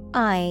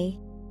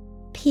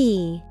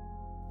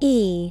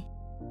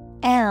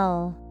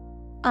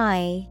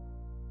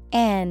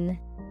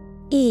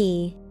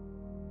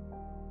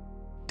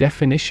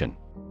 Definition: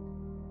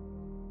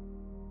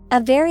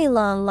 A very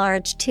long,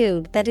 large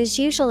tube that is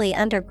usually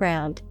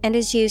underground and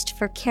is used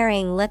for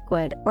carrying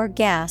liquid or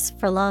gas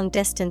for long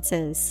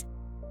distances.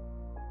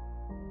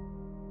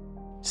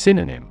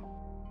 Synonym: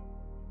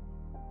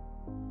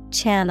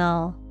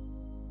 Channel,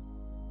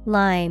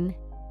 line.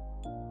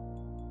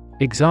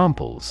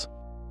 Examples: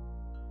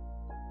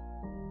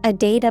 A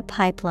data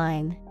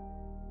pipeline.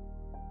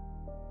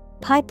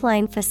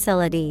 Pipeline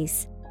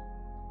facilities.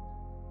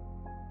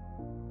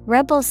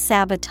 Rebels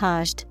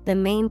sabotaged the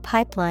main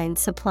pipeline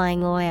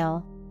supplying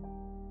oil.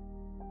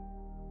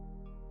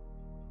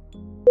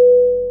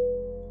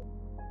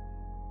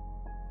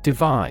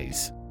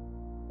 Devise.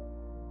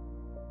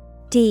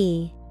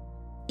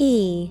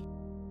 D-E-V-I-S-E.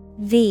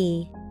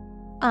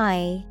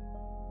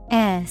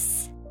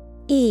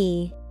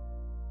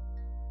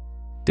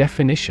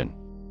 Definition: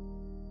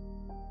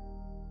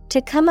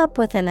 To come up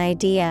with an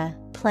idea,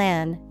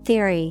 plan,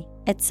 theory,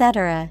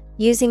 etc.,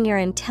 using your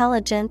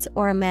intelligence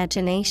or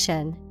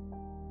imagination.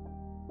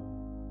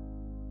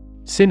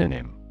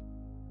 Synonym: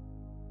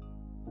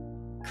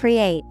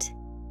 Create,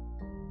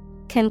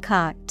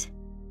 concoct,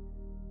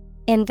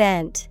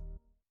 invent.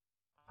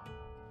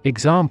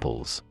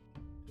 Examples: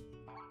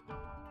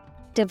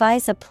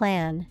 Devise a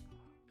plan.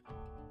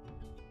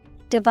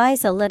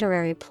 Devise a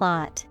literary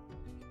plot.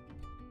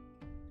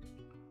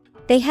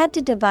 They had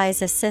to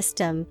devise a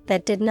system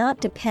that did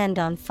not depend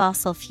on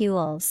fossil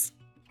fuels.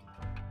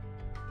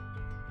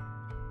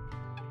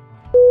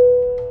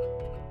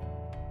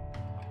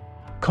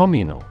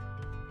 Communal.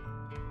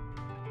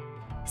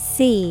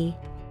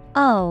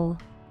 COMMUNAL.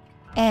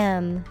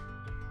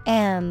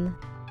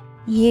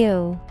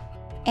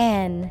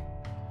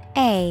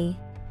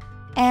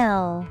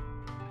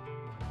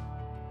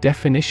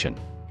 Definition: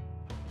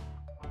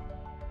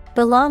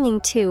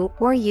 belonging to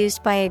or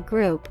used by a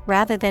group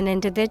rather than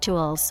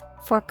individuals,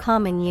 for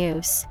common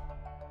use.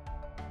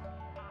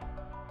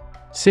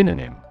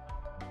 Synonym: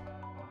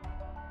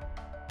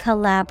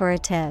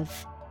 collaborative,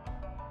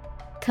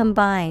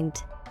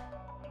 combined,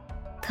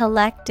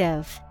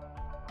 collective.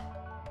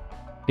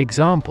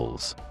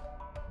 Examples: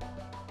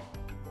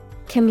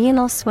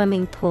 communal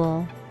swimming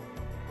pool,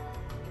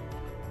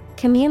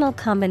 communal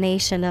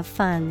combination of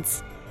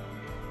funds.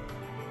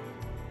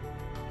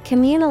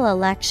 Communal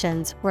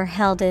elections were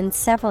held in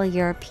several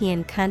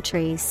European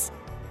countries.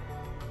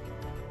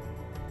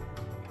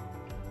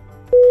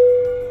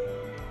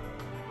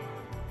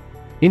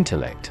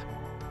 Intellect.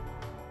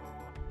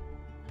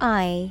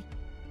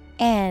 INTELLECT.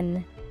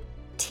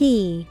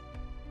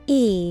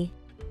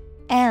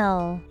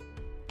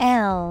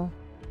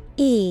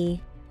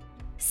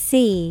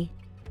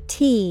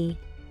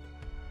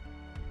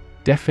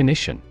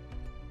 Definition: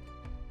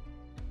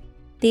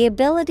 the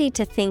ability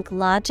to think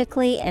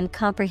logically and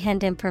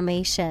comprehend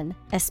information,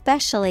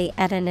 especially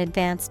at an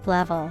advanced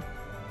level.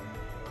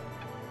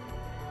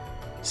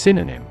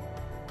 Synonym: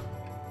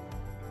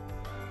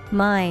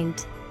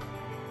 mind,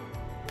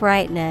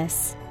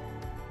 brightness,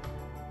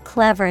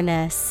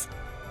 cleverness.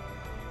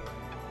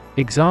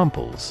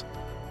 Examples: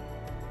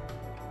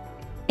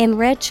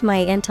 enrich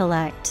my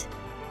intellect,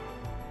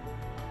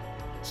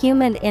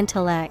 human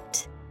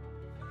intellect.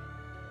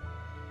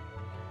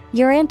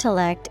 Your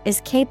intellect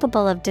is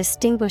capable of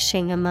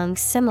distinguishing among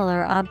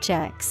similar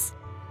objects.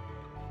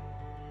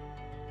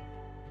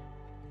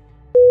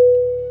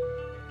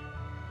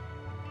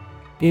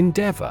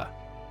 Endeavor.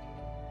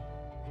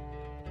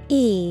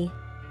 ENDEAVOR.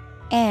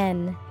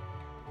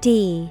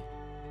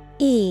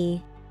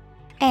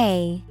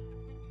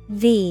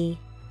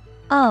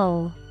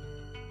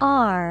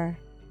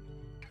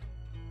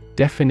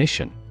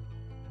 Definition: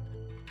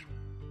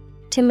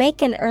 to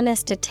make an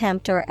earnest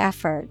attempt or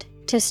effort,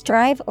 to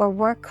strive or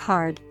work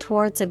hard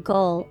towards a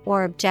goal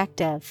or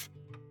objective.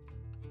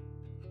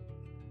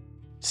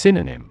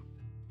 Synonym: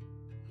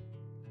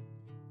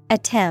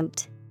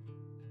 attempt,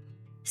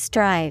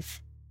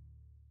 strive,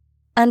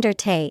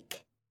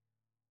 undertake.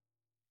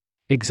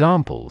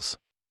 Examples: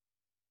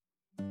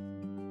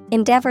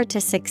 endeavor to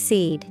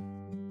succeed,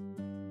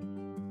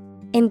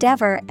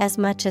 endeavor as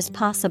much as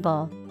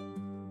possible.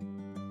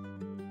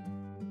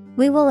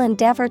 We will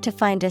endeavor to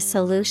find a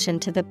solution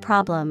to the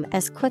problem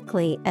as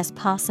quickly as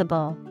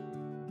possible.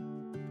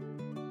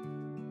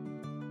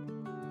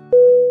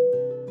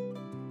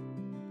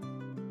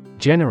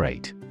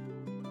 Generate.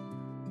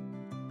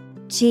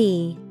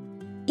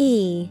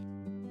 GENERATE.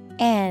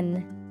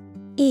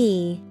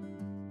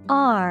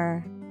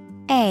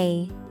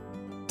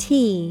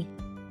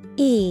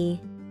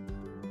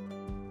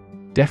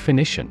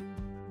 Definition: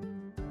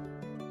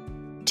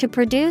 to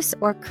produce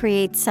or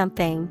create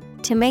something,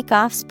 to make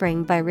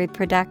offspring by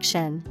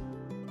reproduction.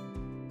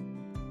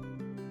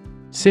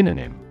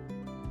 Synonym: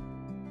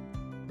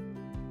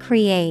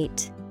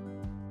 create,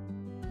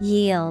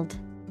 yield,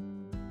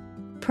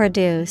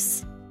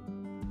 produce.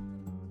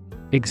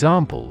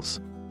 Examples: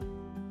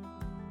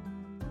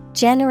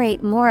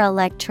 generate more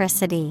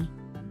electricity,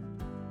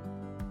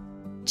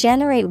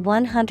 generate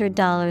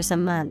 $100 a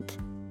month.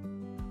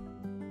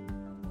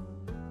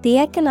 The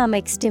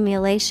economic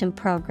stimulation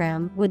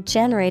program would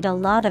generate a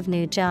lot of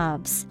new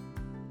jobs.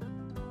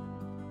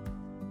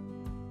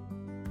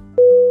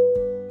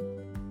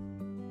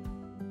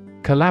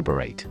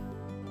 Collaborate.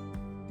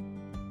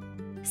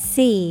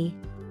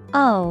 COLLABORATE.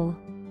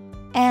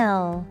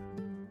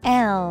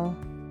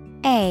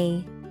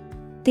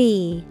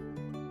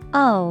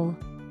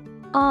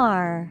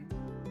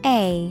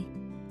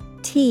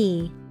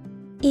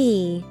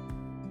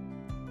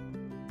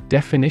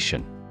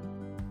 Definition: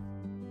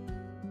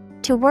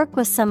 to work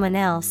with someone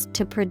else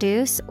to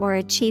produce or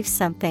achieve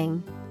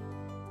something.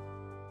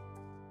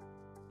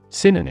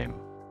 Synonym: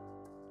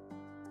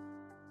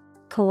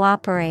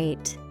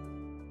 cooperate,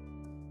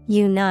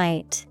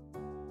 unite,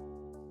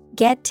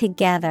 get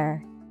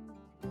together.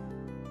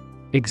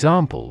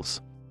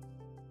 Examples: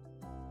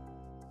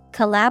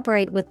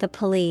 collaborate with the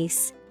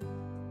police,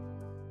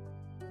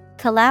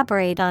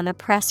 collaborate on a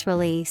press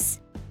release.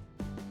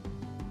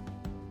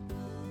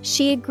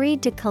 She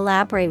agreed to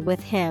collaborate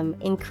with him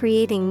in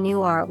creating new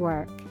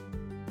artwork.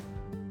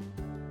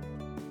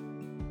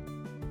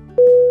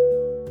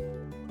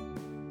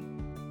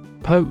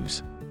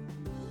 Pose.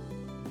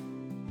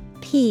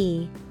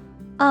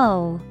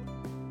 POSE.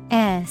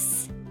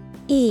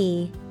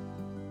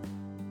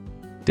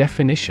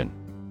 Definition: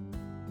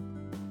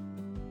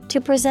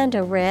 to present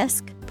a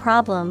risk,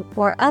 problem,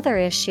 or other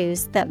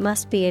issues that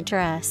must be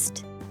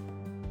addressed.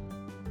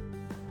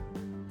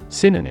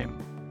 Synonym: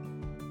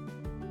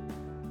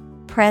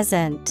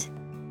 present,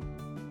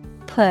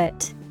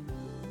 put,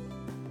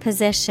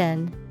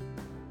 position.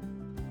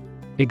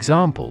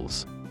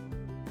 Examples: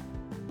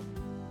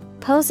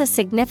 Pose a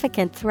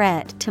significant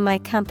threat to my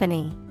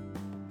company.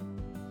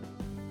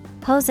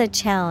 Pose a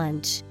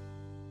challenge.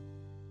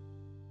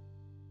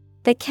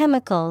 The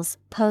chemicals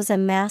pose a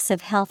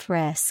massive health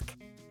risk.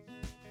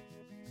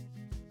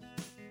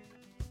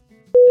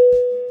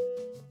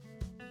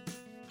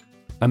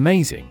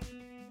 Amazing.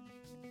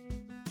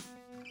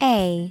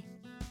 A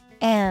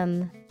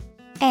M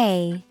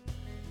A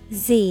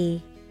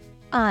Z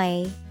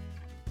I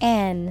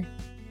N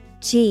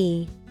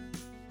G.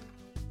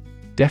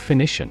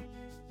 Definition: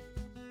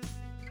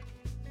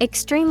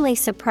 Extremely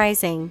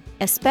surprising,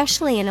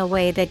 especially in a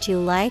way that you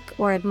like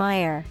or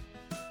admire.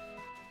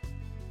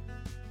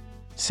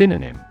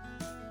 Synonym: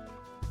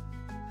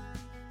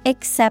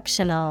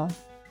 Exceptional,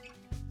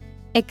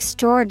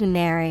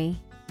 extraordinary,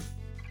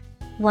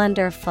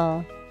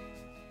 wonderful.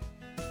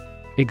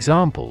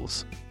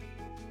 Examples: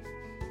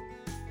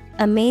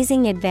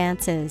 Amazing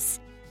advances.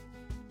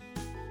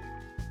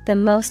 The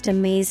most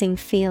amazing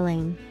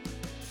feeling.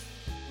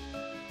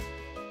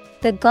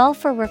 The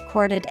golfer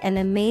recorded an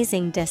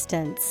amazing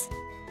distance.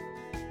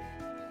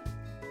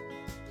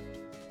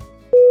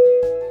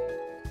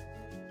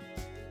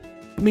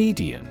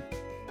 Median.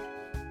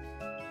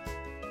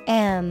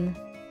 M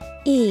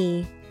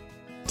E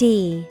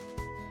D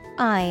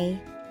I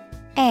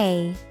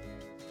A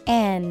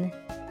N.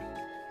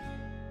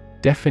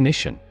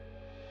 Definition: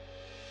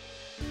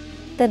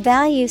 The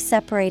value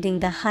separating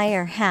the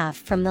higher half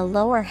from the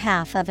lower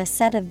half of a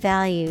set of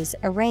values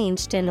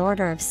arranged in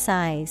order of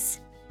size.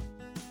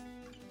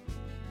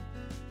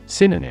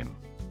 Synonym: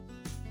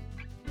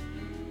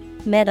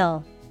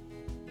 Middle,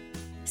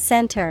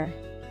 center.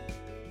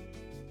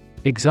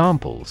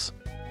 Examples: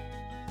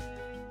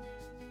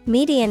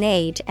 Median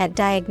age at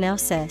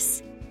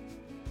diagnosis.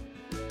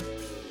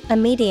 A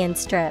median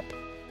strip.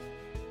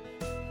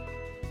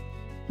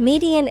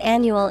 Median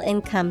annual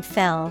income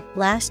fell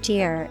last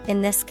year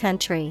in this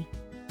country.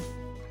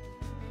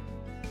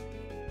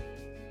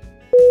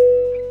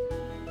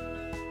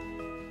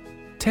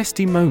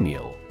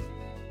 Testimonial.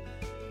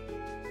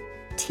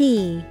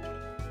 T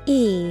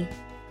E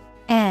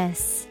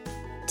S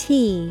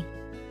T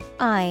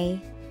I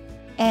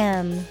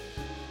M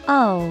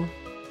O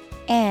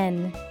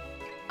N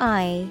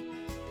I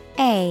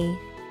A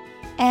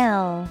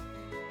L.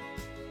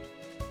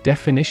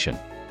 Definition: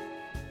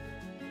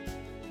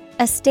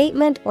 A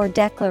statement or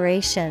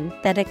declaration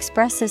that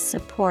expresses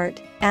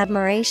support,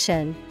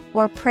 admiration,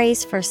 or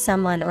praise for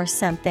someone or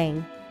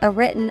something, a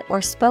written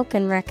or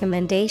spoken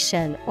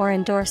recommendation or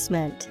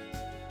endorsement.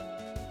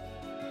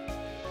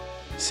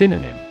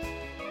 Synonym: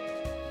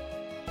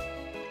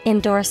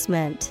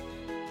 Endorsement,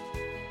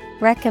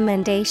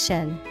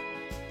 recommendation,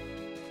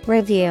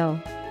 review.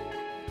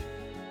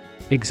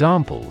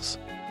 Examples: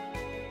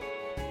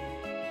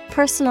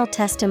 Personal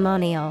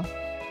testimonial.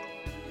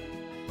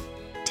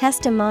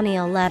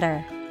 Testimonial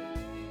letter.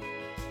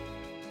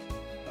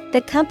 The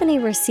company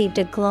received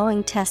a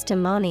glowing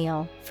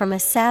testimonial from a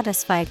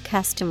satisfied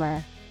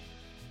customer.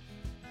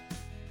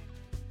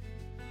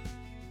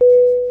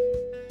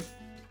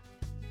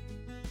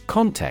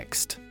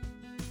 Context.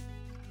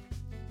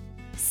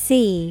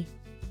 C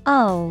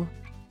O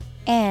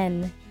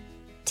N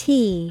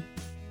T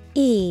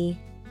E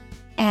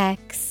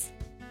X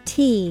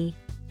T.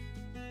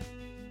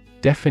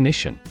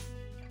 Definition: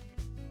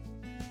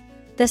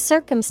 The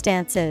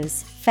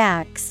circumstances,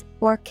 facts,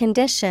 or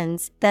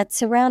conditions that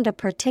surround a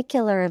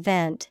particular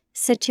event,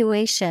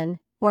 situation,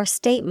 or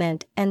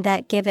statement and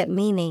that give it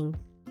meaning.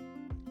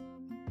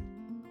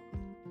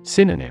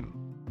 Synonym: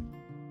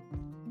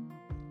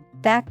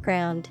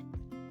 Background,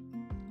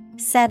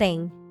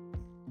 setting,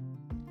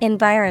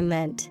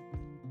 environment.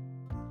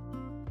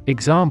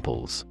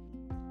 Examples: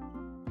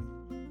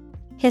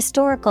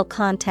 Historical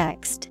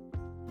context.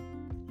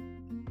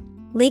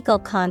 Legal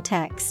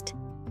context.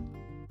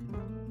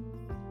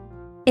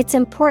 It's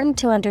important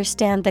to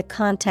understand the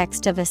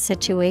context of a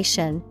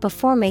situation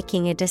before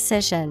making a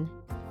decision.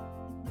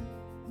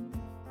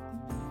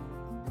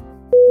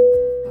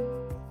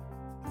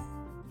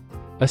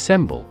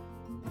 Assemble.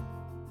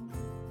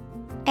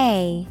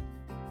 A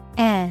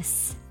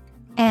S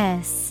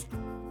S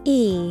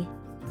E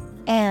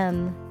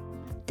M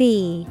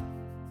B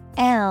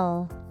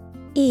L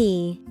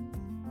E.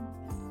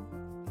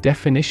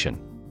 Definition: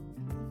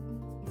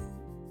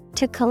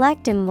 To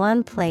collect in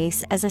one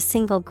place as a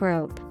single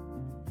group.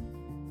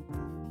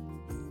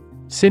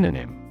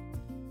 Synonym: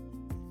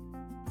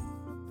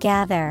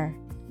 Gather,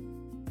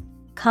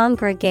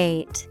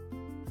 congregate,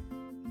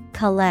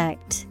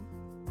 collect.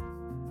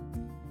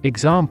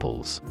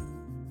 Examples: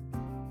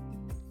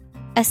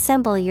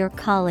 Assemble your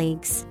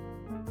colleagues.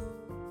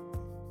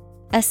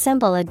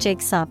 Assemble a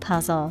jigsaw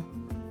puzzle.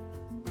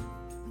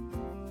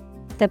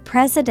 The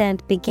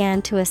president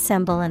began to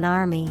assemble an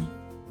army.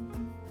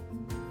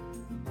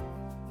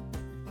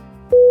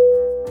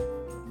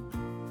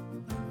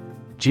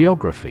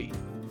 Geography.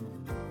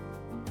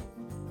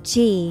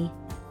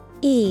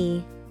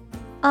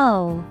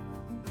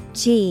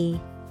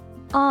 G-R-A-P-H-Y.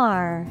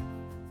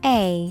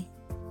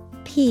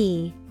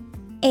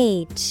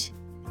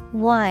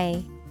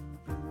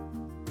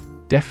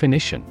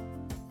 Definition: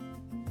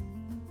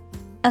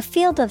 a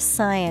field of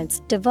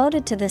science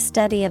devoted to the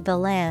study of the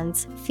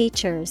lands,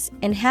 features,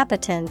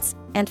 inhabitants,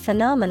 and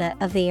phenomena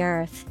of the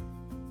earth.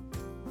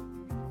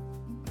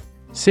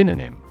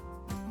 Synonym: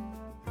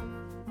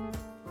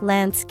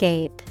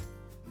 Landscape,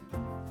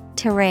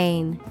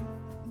 terrain,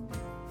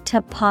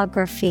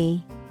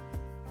 topography.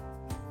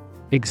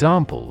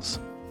 Examples: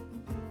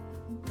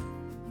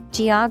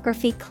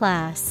 Geography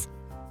class,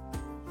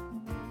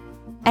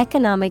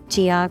 economic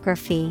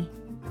geography.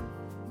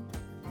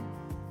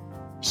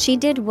 She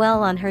did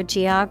well on her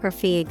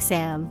geography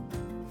exam.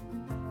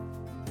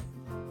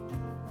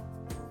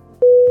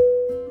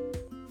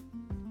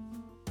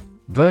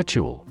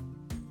 Virtual.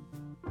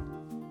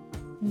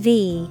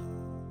 V-I-R-T-U-A-L.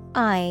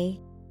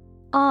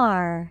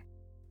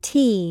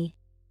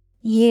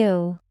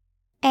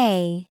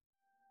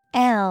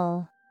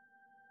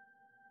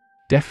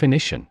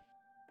 Definition: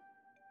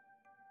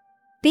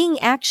 being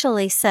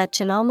actually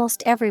such in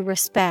almost every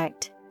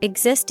respect,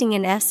 existing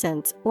in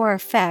essence or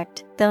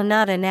effect, though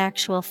not an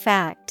actual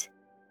fact.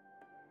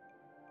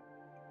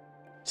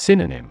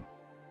 Synonym: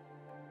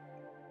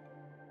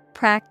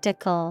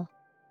 Practical.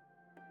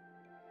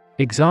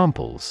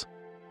 Examples: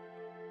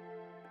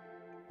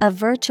 a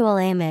virtual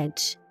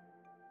image,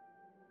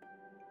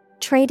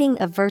 trading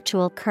of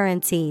virtual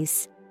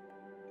currencies.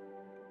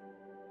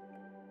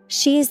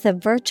 She is the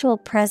virtual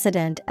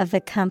president of the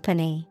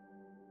company.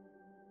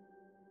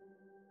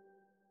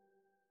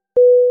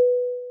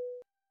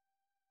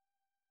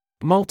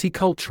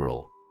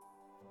 Multicultural.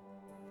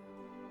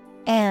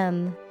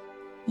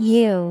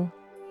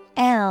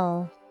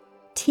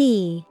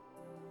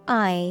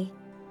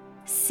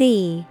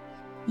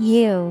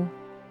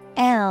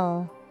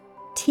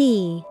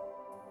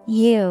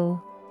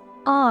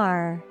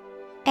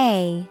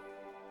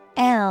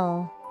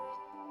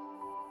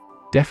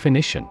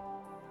 Definition: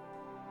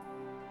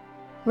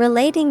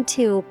 relating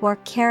to or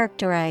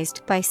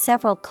characterized by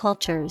several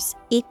cultures,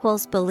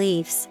 equals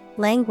beliefs,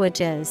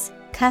 languages,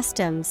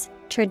 customs,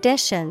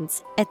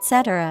 traditions,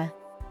 etc.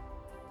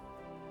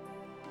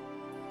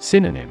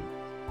 Synonym: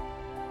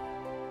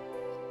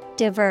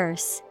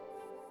 diverse,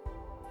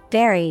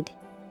 varied,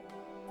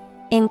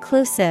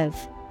 inclusive.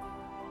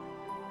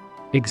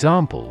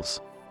 Examples: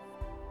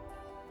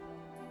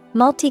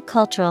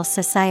 multicultural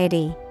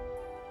society,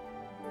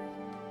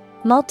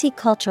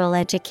 multicultural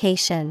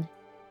education.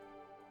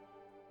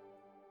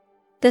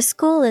 The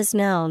school is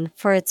known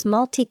for its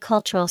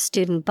multicultural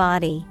student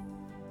body.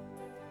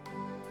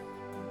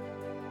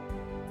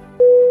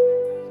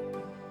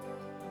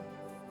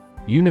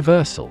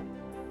 Universal.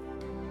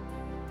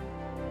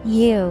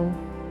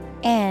 U-N-I-V-E-R-S-A-L.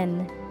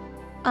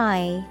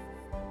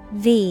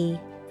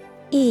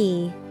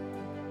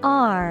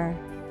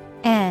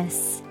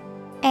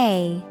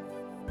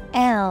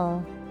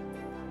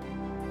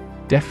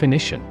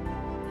 Definition: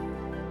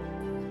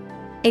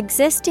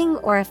 existing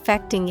or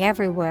affecting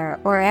everywhere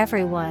or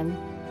everyone.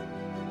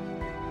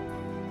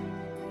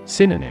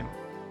 Synonym: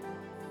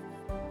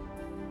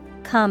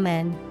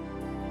 common,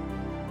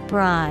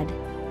 broad,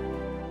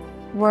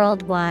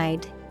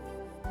 worldwide.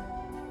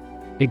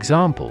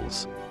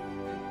 Examples: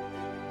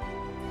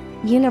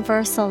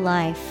 universal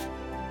life,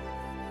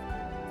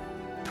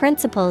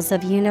 principles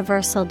of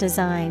universal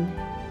design.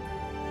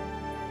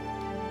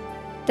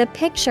 The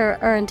picture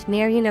earned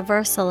near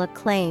universal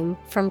acclaim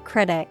from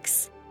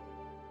critics.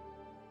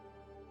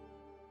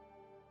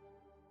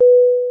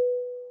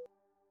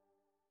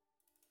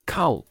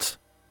 Cult.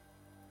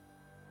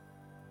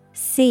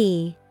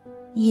 C-U-L-T.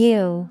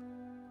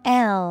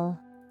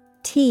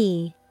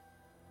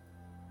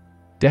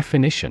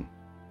 Definition: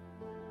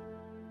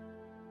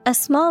 a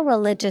small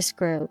religious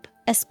group,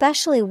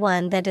 especially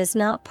one that is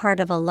not part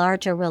of a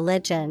larger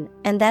religion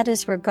and that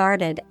is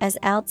regarded as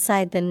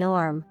outside the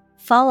norm,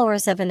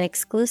 followers of an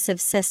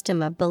exclusive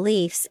system of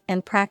beliefs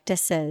and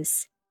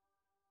practices.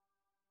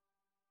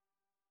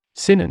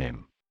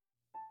 Synonym: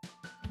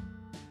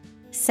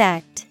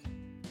 sect,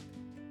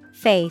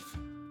 faith,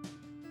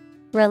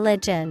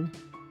 religion.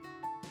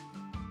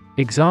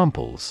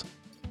 Examples: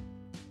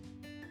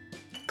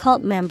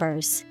 cult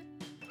members,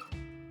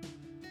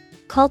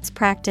 cult's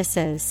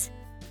practices.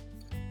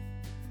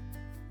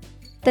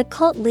 The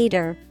cult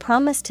leader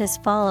promised his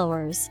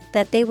followers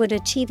that they would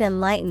achieve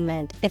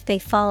enlightenment if they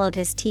followed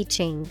his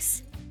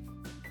teachings.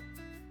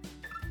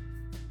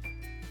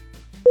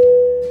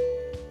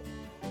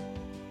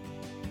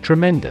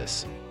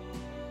 Tremendous.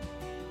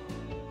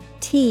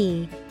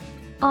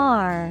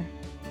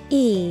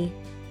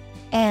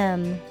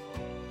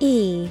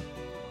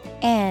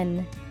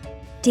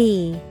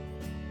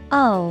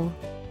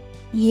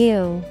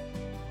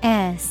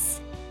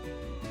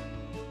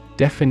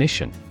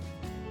 Definition: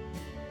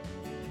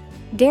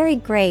 very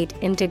great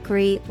in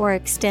degree or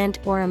extent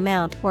or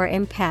amount or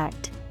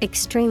impact,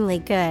 extremely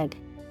good.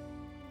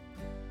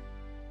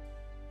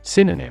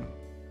 Synonym: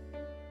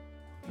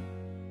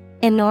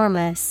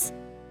 enormous,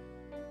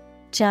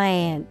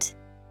 giant,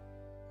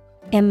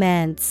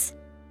 immense.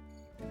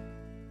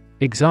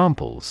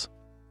 Examples: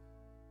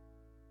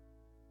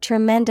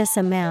 Tremendous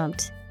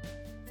amount.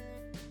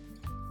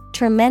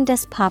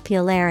 Tremendous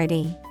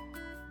popularity.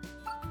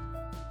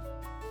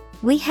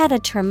 We had a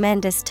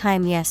tremendous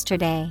time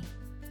yesterday.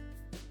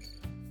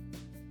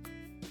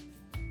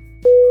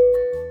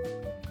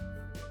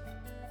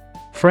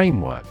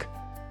 Framework.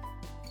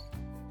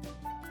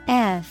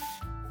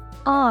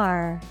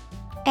 Framework.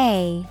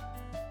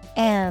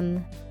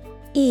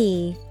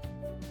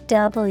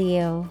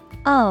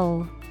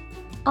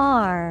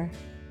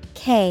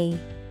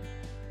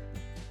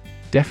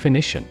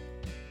 Definition: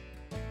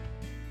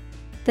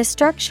 The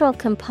structural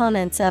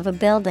components of a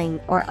building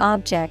or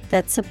object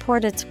that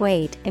support its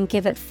weight and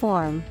give it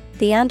form,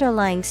 the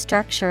underlying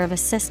structure of a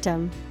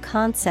system,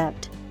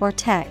 concept, or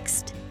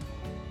text.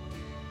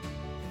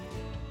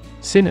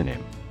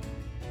 Synonym: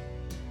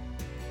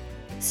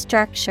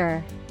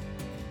 Structure,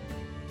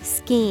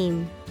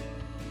 scheme,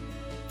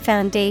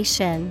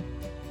 foundation.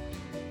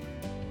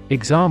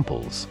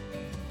 Examples: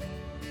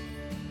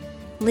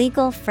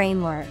 Legal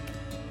framework.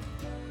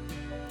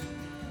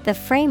 The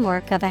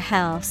framework of a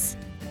house.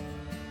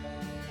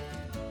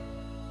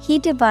 He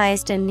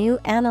devised a new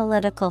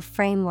analytical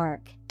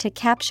framework to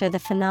capture the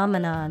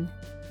phenomenon.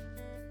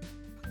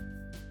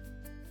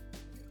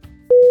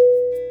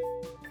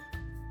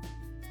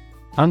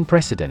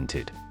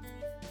 Unprecedented.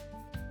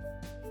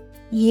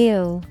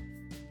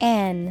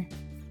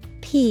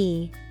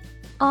 Unprecedented.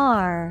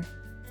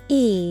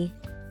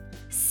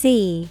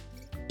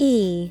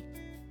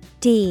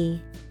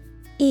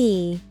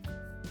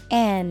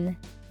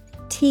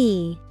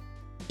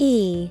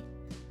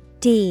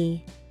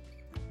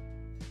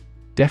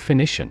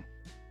 Definition: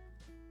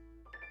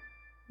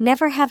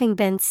 Never having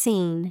been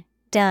seen,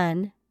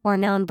 done, or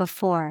known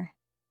before.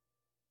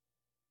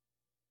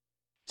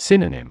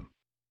 Synonym: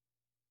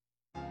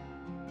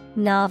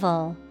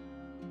 Novel,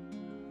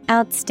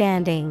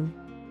 outstanding,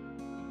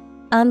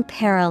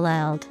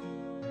 unparalleled.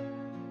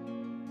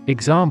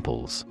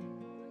 Examples: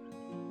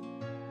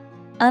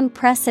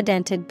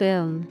 Unprecedented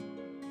boom.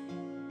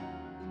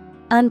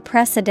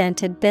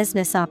 Unprecedented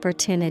business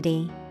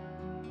opportunity.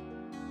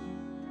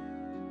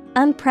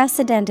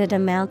 Unprecedented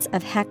amounts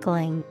of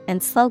heckling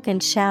and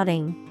slogan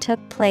shouting took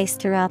place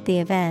throughout the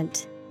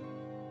event.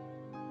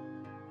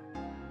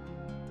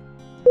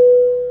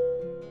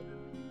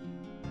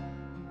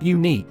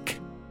 Unique.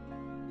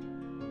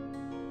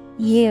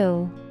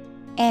 U-N-I-Q-U-E.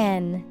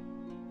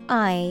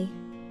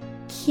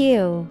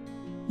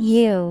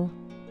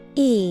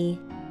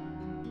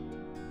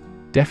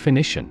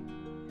 Definition: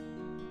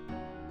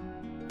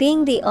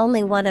 Being the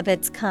only one of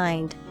its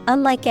kind,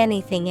 unlike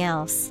anything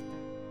else.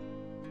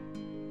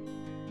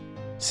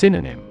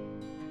 Synonym: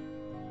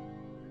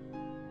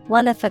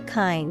 One of a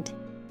kind.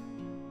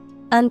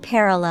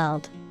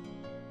 Unparalleled.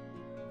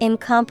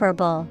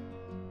 Incomparable.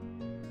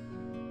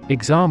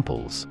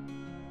 Examples: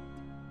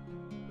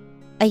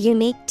 A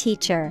unique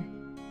teacher.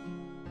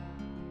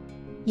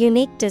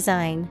 Unique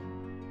design.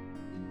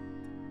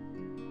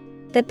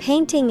 The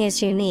painting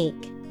is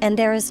unique, and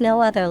there is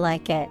no other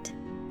like it.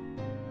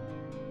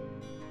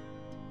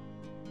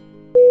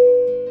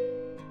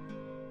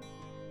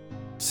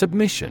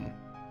 Submission.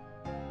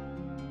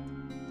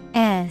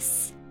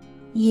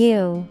 S-U-B-M-I-S-S-I-O-N.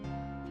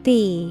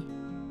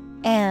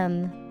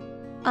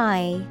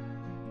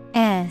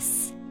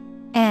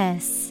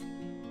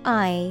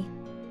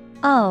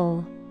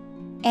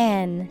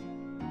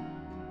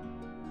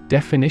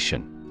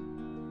 Definition: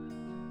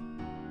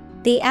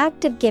 The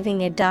act of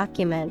giving a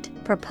document,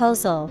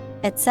 proposal,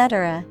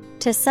 etc.,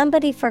 to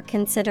somebody for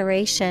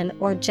consideration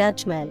or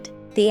judgment,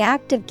 the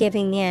act of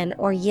giving in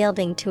or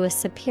yielding to a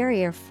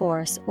superior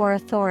force or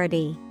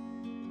authority.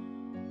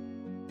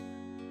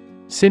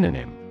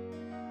 Synonym: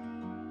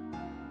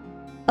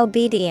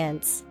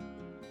 Obedience,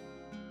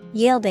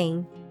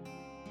 yielding,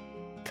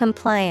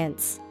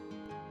 compliance.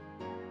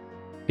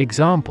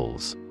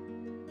 Examples: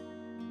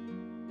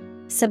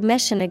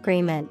 Submission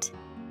agreement.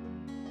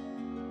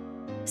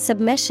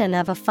 Submission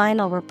of a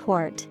final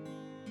report.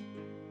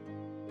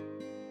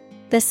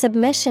 The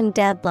submission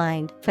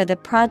deadline for the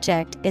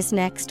project is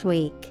next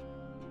week.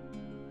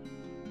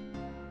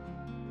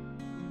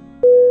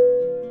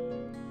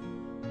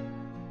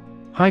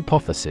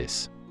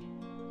 Hypothesis.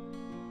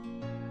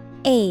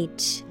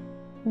 Hypothesis.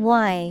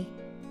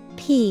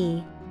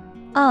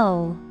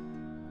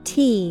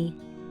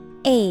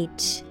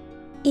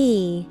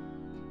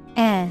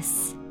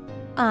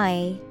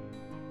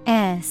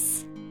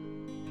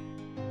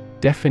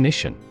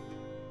 Definition: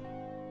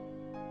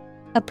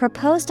 A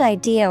proposed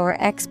idea or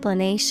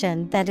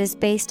explanation that is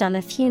based on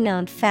a few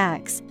known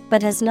facts,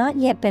 but has not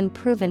yet been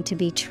proven to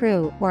be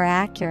true or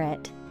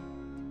accurate.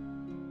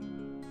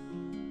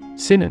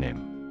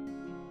 Synonym: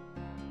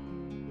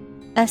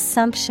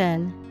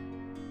 Assumption,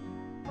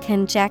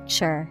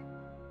 conjecture,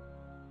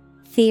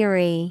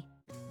 theory.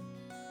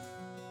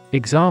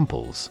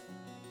 Examples: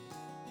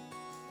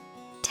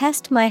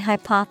 Test my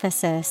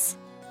hypothesis.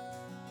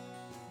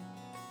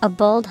 A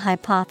bold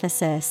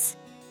hypothesis.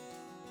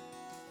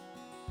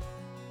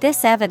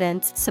 This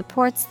evidence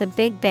supports the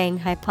Big Bang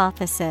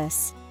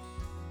hypothesis.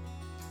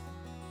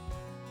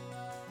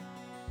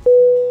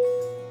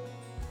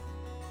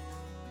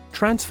 Transformation.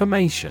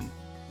 Transformation.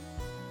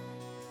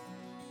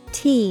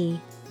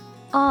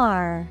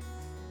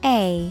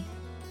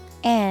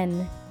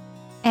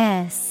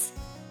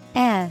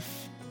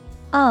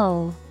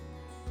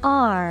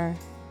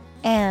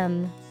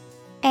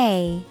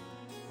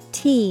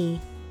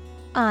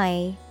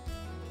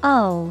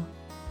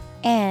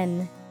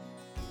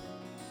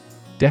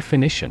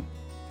 Definition.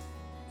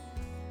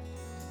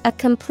 A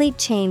complete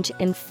change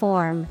in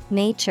form,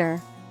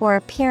 nature, or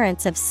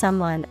appearance of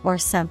someone or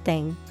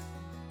something.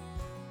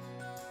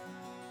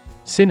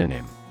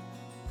 Synonym.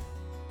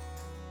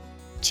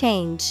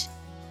 Change,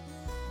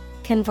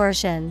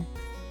 conversion,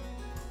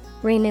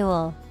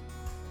 renewal.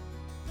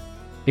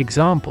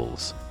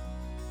 Examples.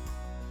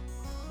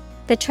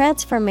 The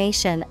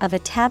transformation of a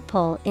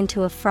tadpole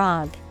into a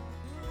frog.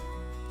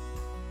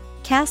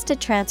 Cast a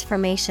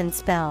transformation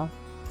spell.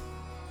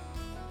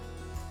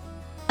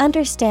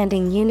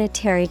 Understanding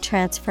unitary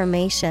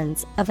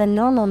transformations of a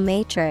normal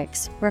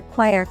matrix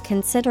require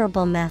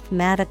considerable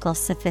mathematical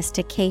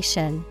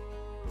sophistication.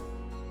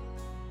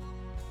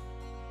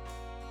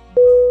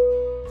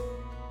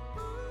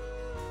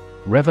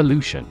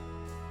 Revolution.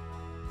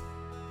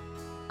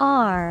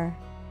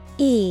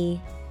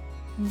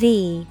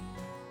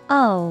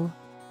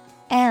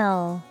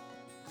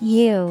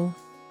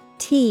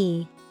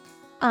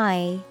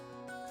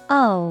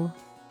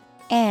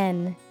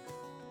 REVOLUTION.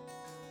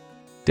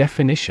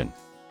 Definition.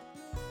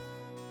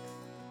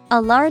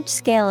 A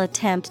large-scale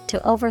attempt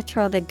to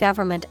overthrow the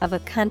government of a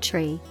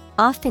country,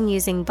 often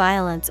using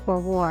violence or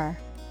war.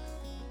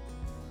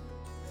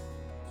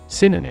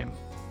 Synonym.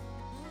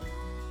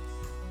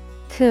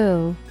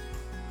 Coup,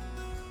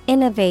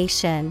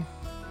 innovation,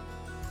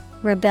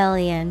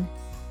 rebellion.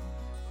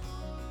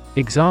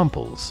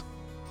 Examples.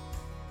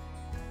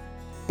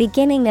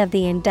 Beginning of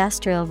the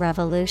Industrial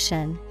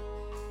Revolution.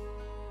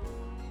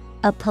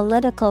 A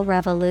political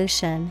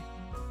revolution.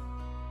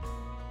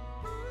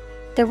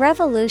 The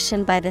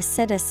revolution by the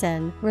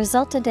citizen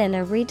resulted in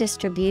a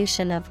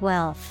redistribution of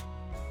wealth.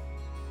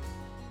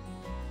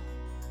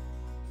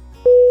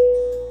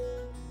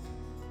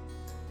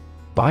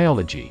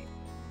 Biology.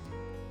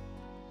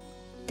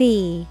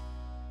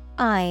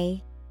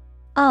 BIOLOGY.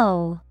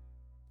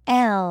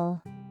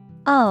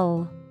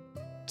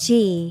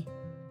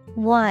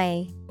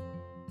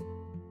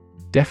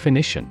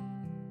 Definition.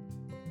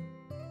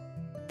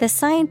 The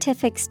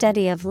scientific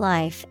study of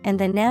life and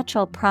the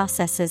natural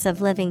processes of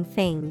living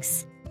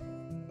things.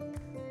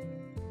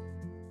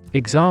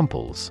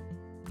 Examples.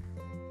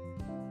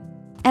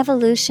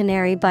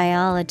 Evolutionary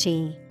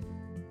biology.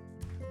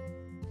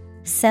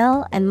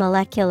 Cell and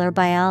molecular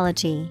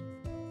biology.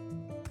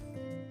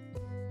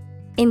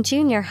 In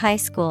junior high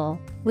school,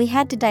 we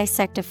had to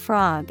dissect a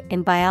frog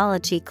in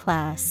biology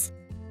class.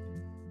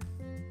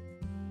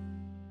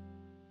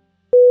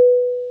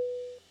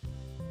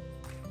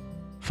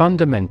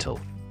 Fundamental. FUNDAMENTAL.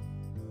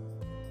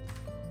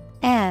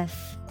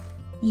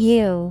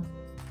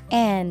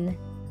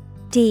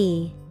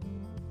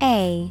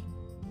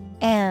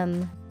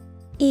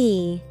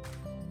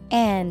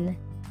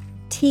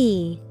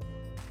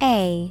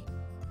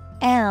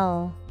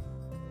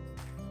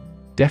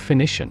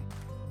 Definition.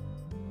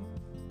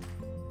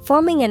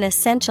 Forming an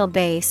essential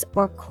base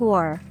or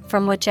core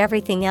from which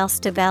everything else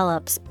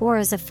develops or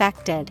is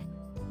affected.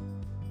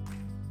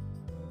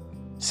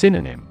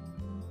 Synonym.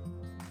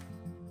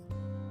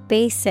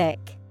 Basic,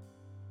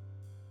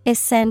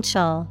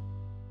 essential,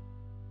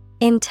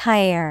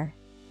 entire.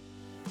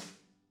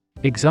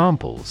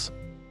 Examples.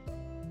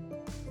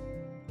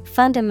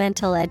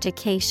 Fundamental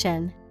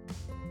education.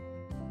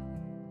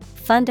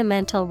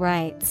 Fundamental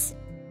rights.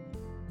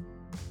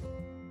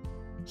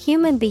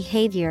 Human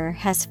behavior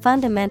has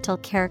fundamental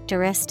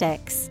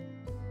characteristics.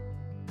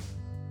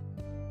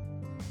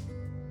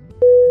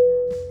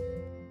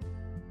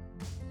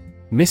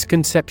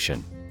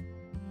 Misconception. Misconception.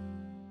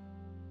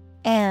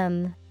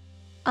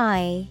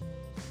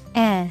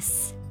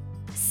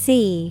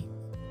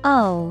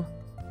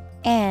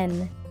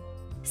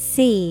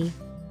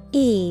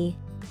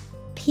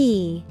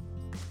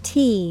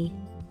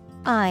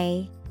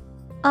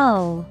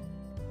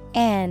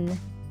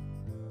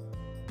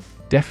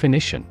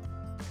 Definition.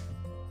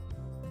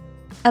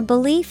 A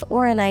belief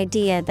or an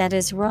idea that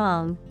is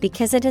wrong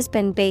because it has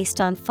been based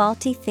on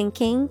faulty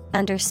thinking,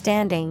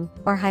 understanding,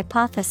 or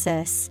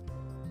hypothesis.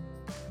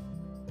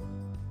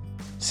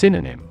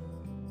 Synonym.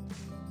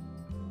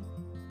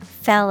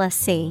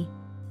 Fallacy,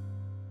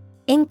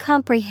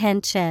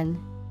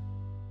 incomprehension,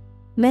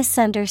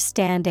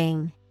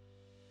 misunderstanding.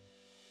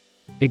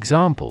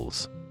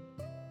 Examples.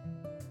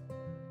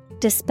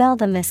 Dispel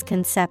the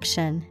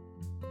misconception.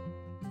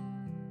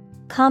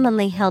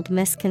 Commonly held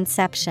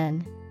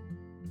misconception.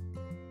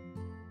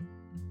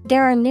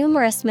 There are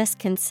numerous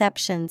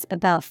misconceptions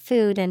about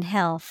food and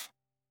health.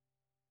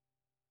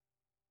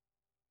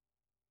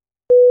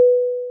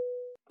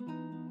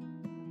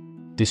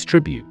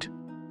 Distribute.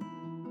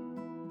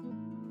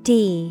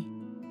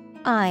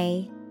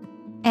 DISTRIBUTE.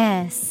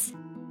 S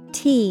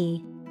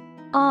T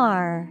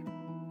R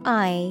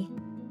I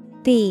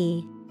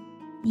B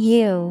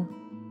U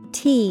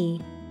T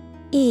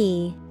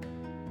E.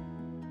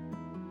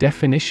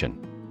 Definition: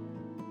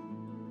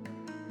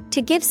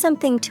 to give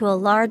something to a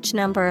large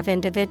number of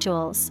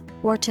individuals,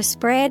 or to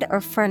spread or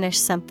furnish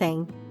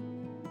something.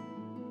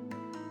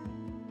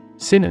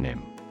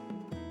 Synonym: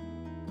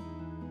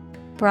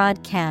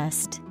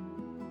 Broadcast,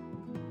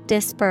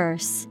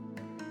 disperse,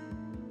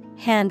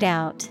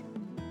 handout.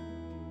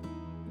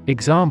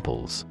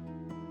 Examples: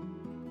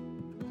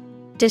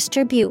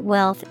 distribute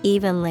wealth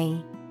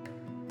evenly,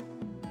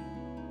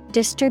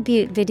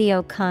 distribute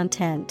video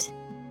content.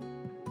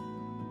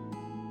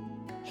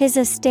 His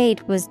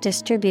estate was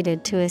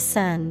distributed to his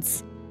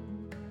sons.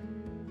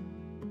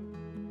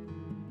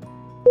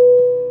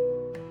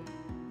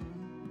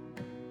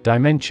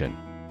 Dimension: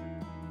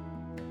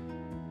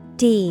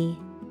 D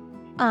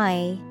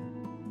I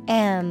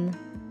M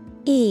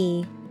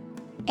E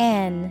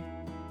N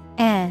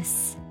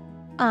S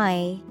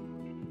I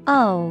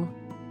O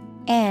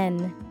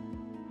N.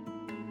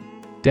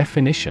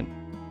 Definition: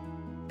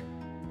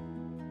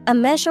 a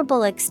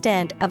measurable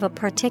extent of a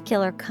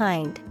particular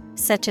kind,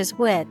 such as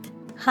width,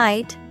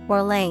 height,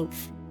 or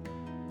length.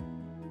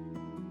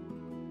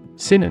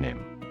 Synonym: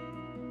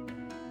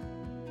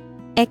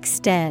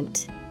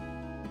 extent,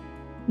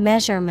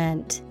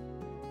 measurement,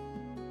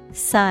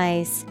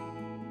 size.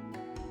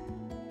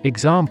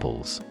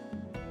 Examples: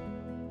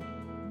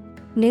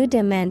 new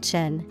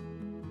dimension,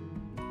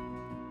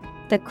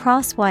 the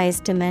crosswise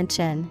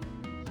dimension.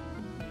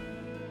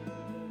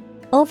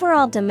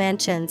 Overall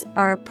dimensions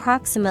are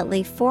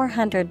approximately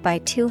 400 by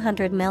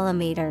 200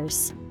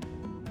 millimeters.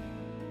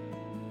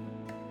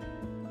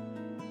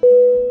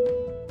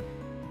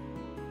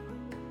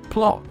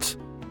 Plot: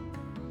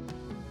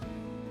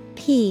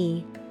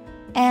 P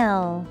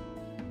L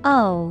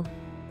O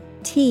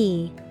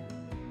T.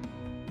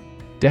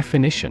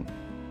 Definition: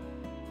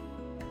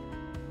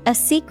 a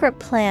secret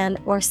plan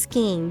or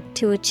scheme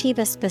to achieve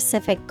a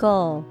specific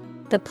goal,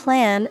 the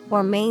plan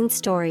or main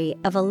story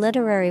of a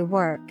literary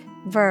work.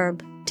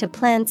 Verb, to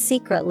plan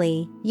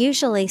secretly,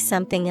 usually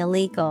something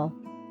illegal.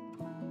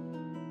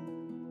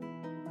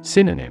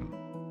 Synonym: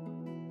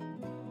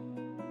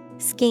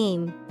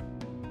 scheme,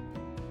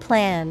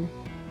 plan,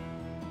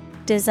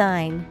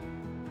 design.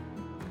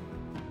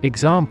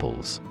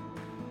 Examples: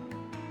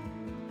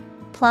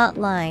 plot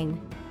line,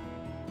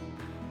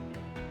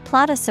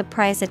 plot a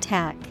surprise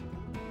attack.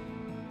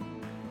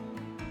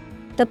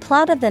 The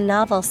plot of the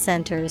novel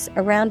centers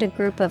around a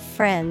group of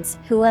friends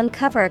who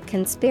uncover a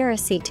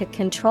conspiracy to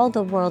control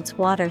the world's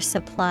water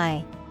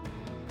supply.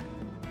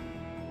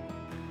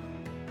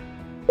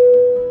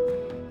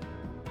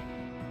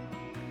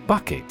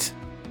 Bucket: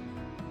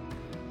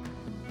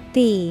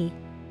 B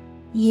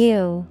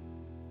U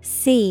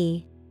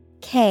C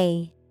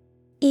K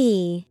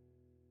E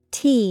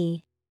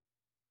T.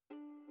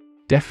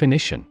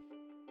 Definition: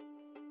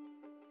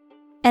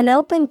 an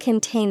open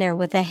container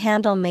with a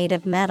handle made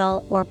of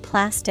metal or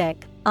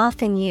plastic,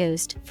 often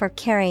used for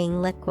carrying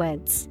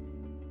liquids.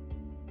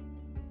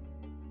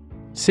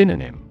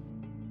 Synonym: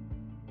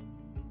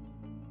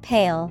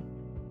 pail,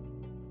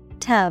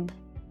 tub,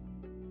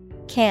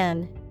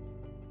 can.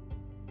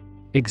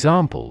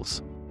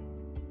 Examples: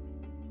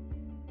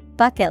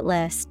 bucket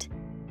list,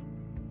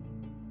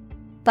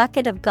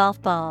 bucket of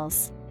golf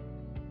balls.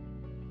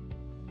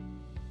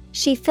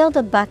 She filled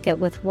a bucket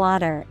with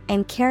water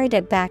and carried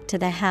it back to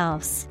the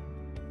house.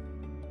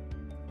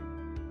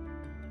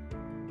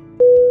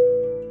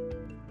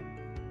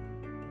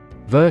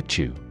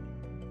 Virtue: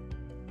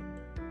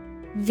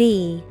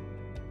 V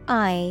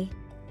I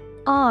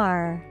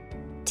R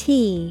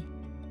T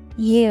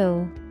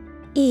U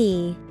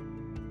E.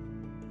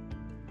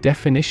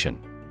 Definition: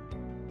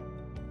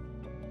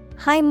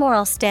 high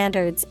moral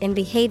standards in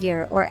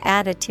behavior or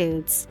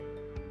attitudes.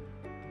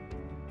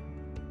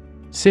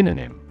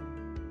 Synonym: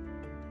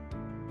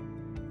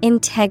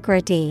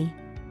 integrity,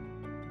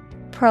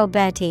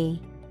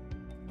 probity,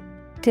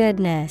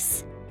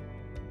 goodness.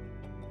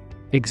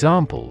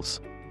 Examples: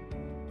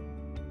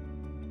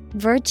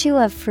 virtue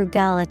of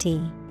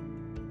frugality,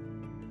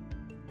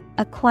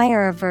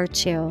 acquire a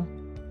virtue.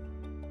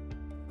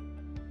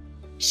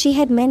 She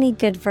had many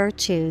good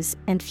virtues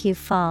and few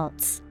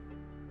faults.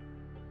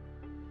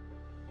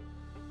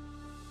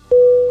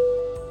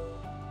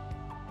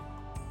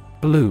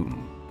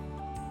 Bloom: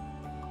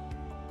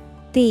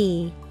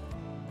 B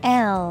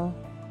L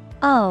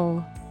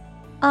O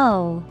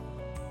O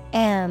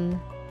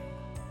M.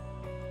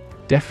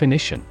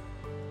 Definition: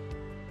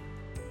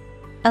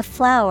 a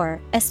flower,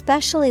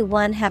 especially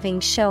one having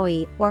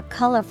showy or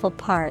colorful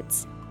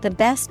parts, the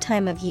best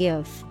time of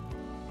youth.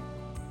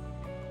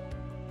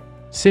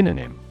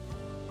 Synonym: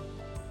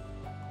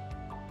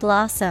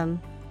 blossom,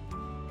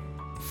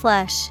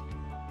 flush,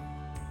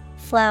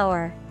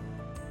 flower.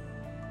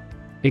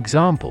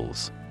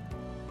 Examples: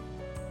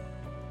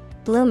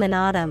 bloom in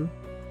autumn,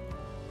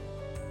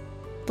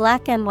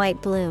 black and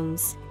white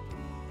blooms.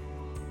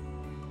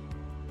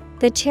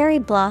 The cherry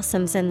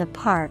blossoms in the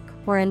park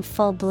were in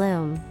full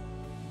bloom.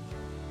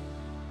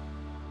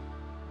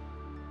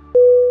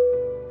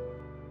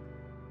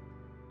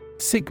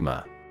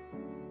 Sigma.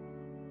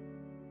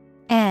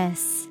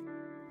 S-I-G-M-A.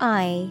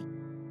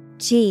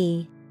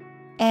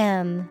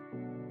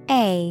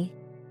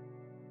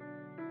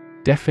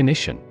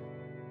 Definition.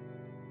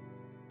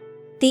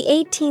 The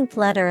 18th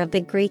letter of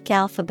the Greek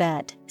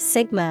alphabet,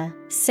 sigma,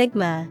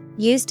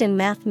 used in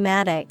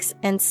mathematics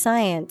and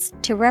science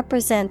to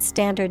represent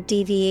standard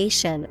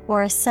deviation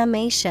or a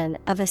summation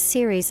of a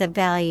series of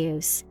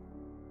values.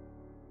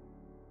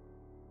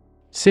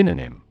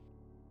 Synonym.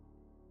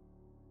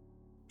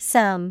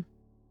 Sum,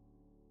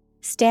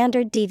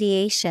 standard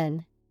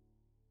deviation,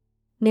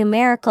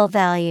 numerical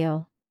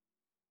value.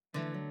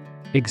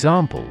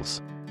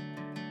 Examples.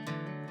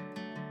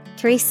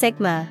 3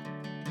 sigma.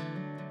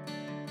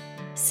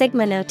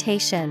 Sigma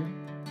notation.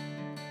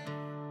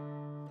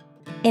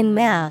 In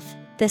math,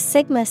 the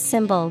sigma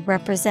symbol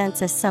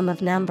represents a sum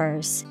of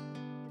numbers.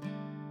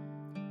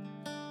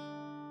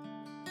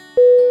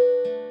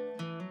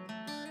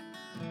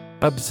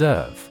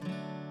 Observe.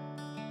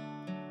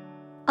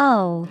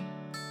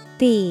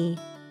 O-B-S-E-R-V-E.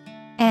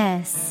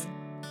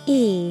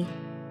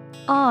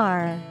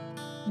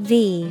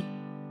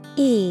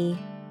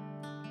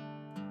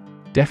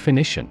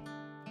 Definition.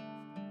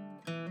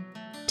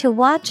 To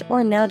watch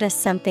or notice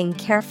something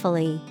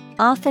carefully,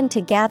 often to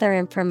gather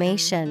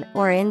information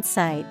or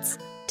insights,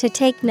 to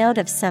take note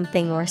of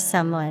something or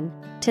someone,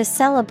 to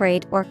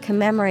celebrate or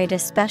commemorate a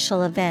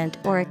special event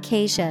or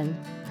occasion.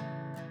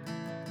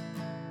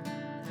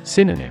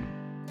 Synonym.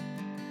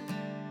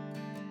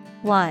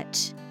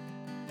 Watch,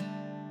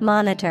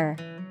 monitor,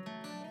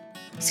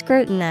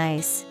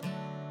 scrutinize.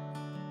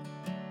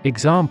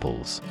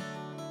 Examples.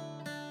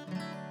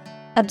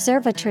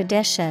 Observe a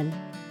tradition.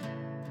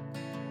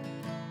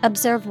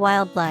 Observe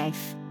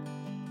wildlife.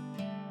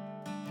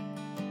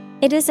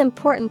 It is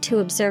important to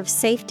observe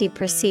safety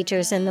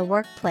procedures in the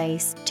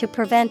workplace to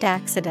prevent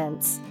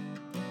accidents.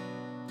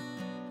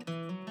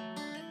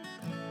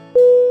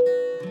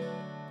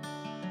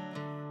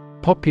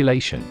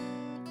 Population.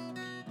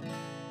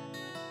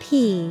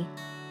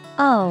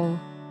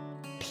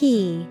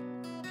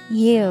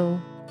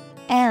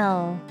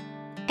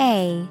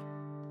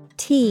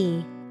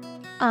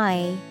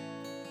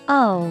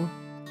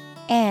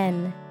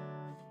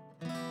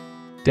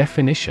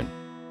 Definition.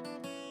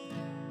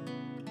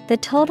 The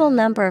total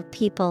number of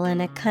people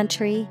in a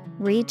country,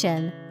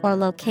 region, or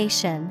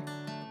location.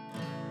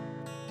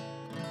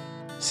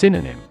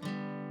 Synonym.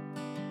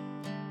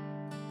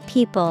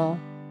 People,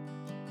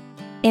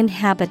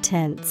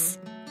 inhabitants,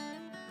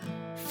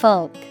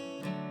 folk.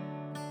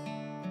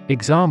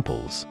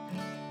 Examples.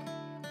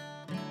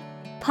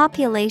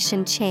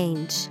 Population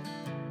change.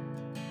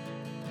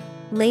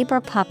 Labor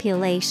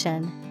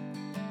population.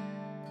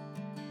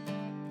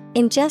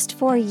 In just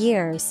 4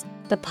 years,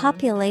 the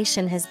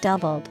population has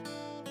doubled.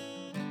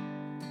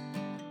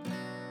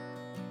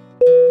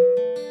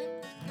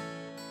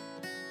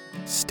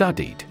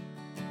 Studied.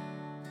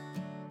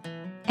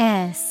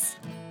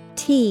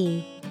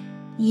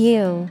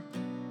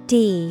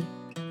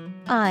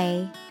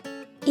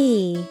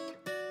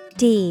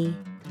 S-T-U-D-I-E-D.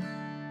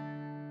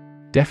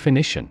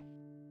 Definition.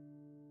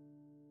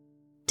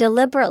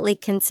 Deliberately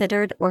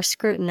considered or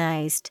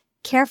scrutinized,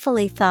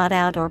 carefully thought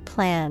out or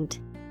planned.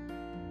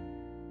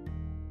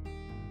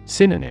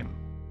 Synonym.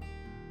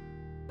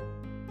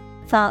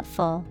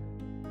 Thoughtful,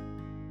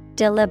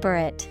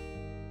 deliberate,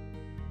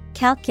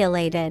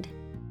 calculated.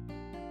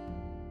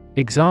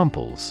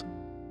 Examples.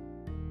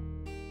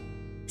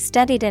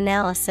 Studied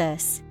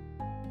analysis.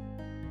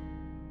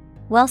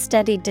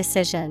 Well-studied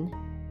decision.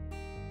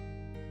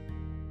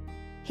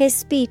 His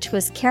speech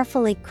was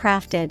carefully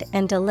crafted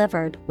and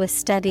delivered with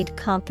studied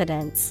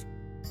confidence.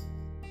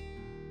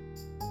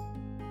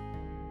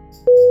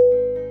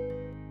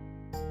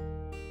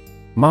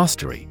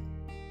 Mastery.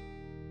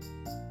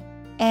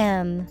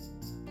 M-A-S-T-E-R-Y.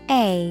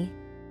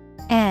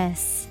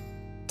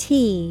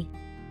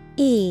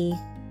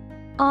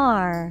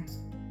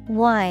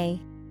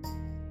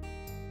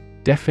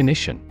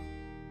 Definition.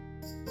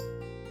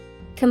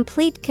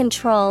 Complete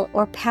control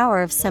or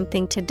power of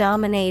something to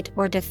dominate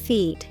or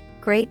defeat,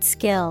 great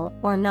skill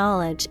or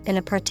knowledge in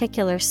a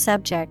particular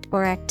subject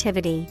or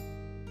activity.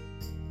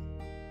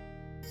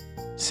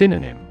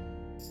 Synonym.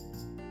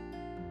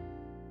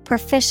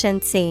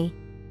 Proficiency,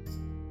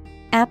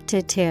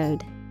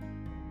 aptitude,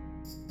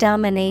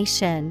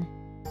 domination.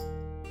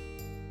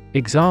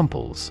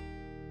 Examples.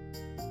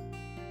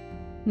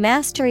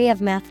 Mastery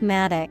of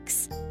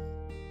mathematics.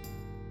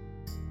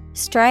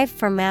 Strive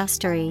for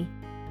mastery.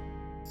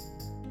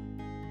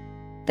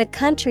 The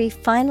country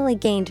finally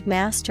gained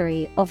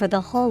mastery over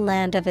the whole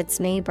land of its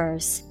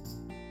neighbors.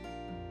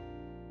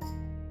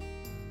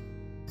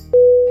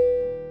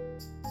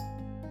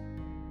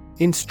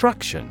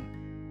 Instruction.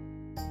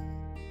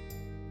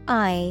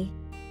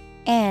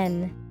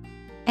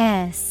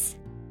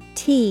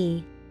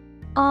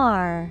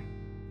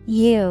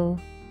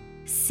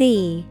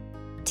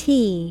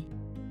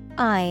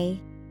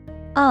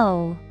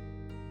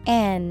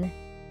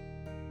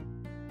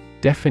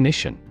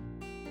 Definition.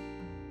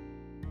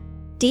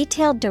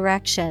 Detailed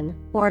direction,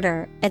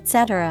 order,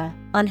 etc.,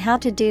 on how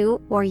to do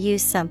or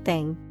use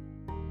something.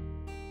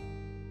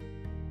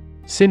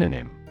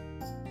 Synonym.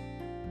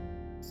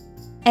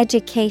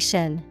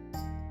 Education,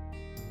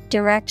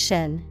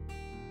 direction,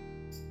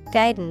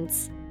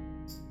 guidance.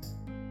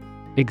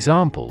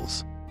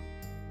 Examples.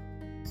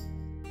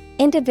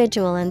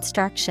 Individual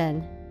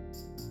instruction.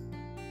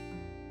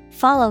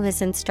 Follow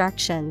his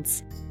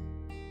instructions.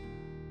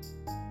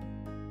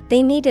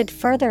 They needed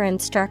further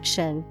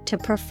instruction to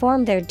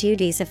perform their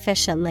duties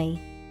efficiently.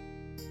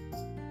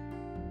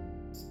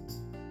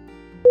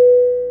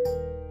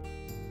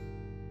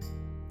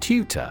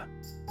 Tutor.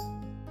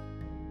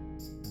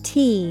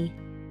 Tutor.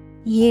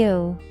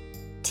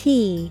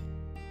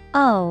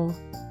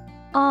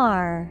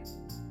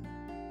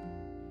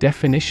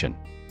 Definition.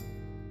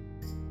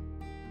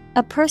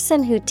 A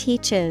person who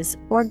teaches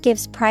or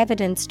gives private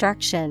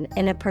instruction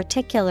in a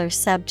particular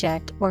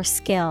subject or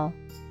skill.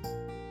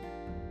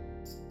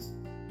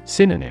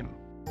 Synonym.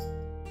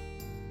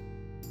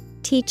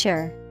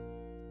 Teacher,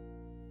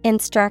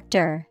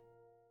 instructor,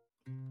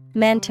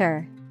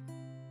 mentor.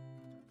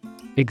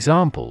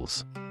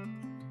 Examples.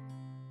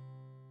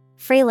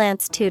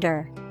 Freelance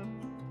tutor,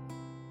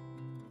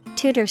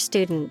 tutor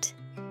student.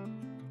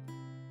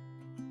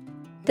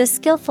 The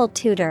skillful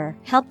tutor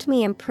helped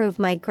me improve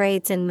my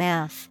grades in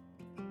math.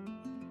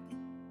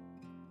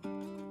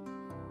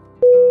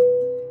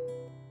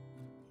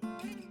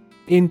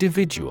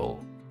 Individual.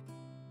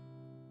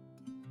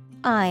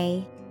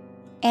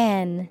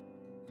 INDIVIDUAL.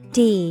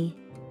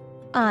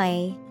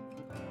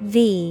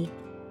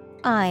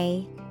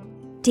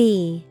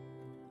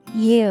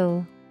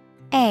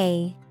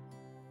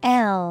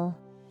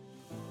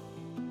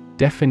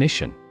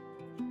 Definition.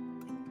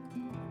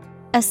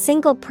 A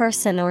single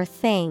person or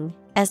thing,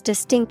 as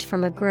distinct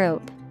from a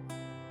group.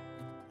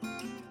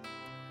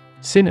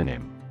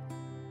 Synonym.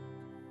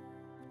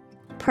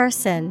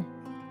 Person,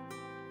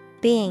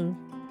 being,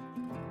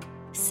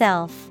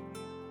 self.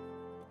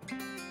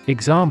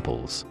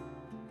 Examples.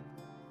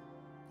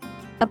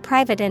 A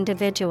private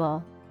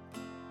individual.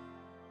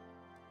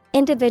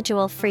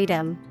 Individual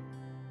freedom.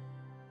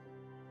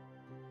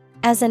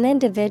 As an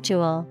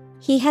individual,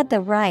 he had the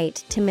right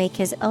to make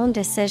his own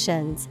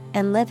decisions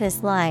and live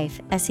his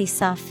life as he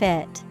saw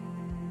fit.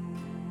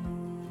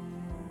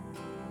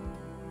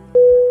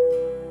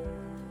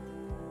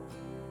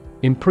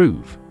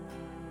 Improve.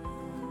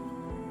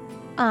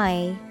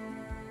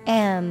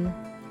 IMPROVE.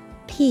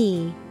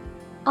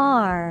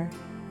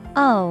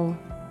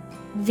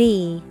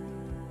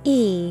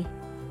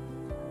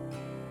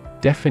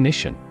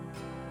 Definition.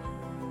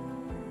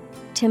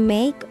 To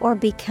make or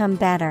become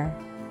better.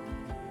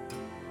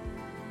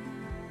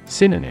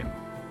 Synonym.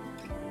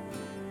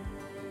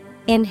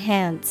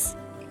 Enhance,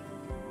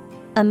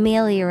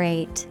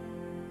 ameliorate,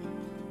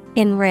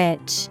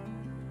 enrich.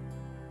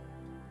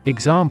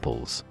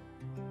 Examples.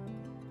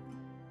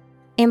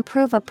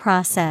 Improve a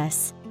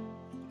process.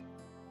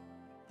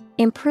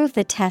 Improve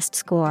the test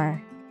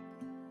score.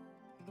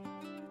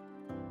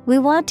 We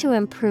want to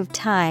improve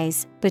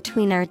ties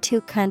between our two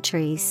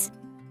countries.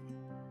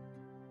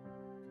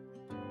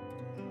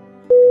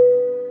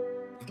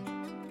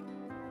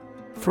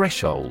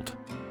 Threshold.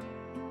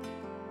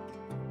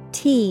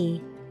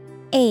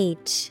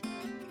 THRESHOLD.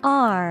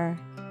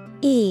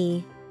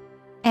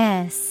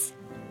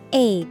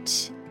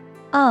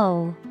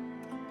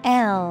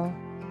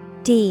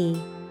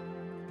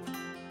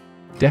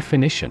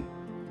 Definition.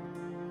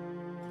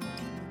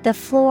 The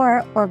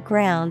floor or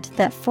ground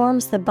that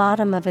forms the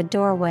bottom of a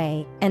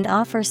doorway and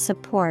offers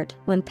support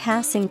when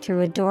passing through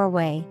a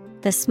doorway,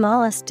 the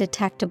smallest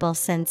detectable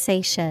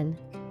sensation.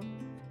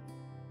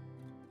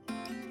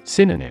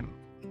 Synonym.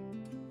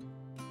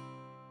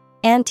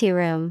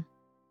 Anteroom,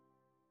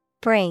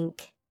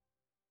 brink,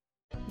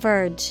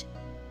 verge.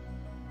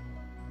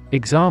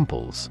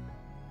 Examples.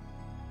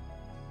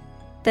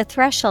 The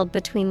threshold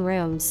between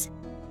rooms.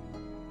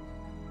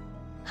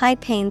 High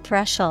pain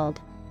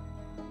threshold.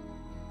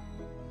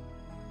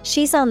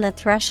 She's on the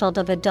threshold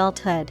of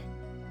adulthood.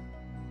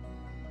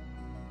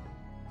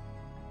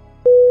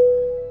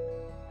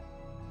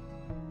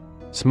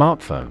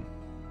 Smartphone.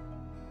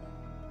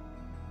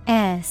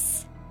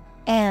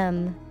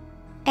 SMARTPHONE.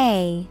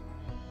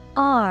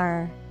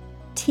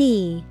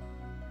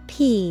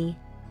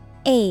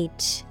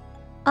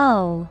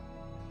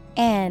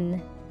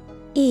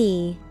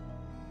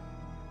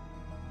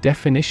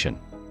 Definition.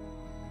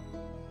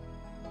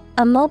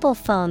 A mobile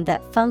phone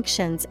that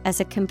functions as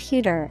a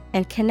computer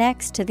and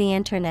connects to the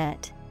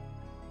internet.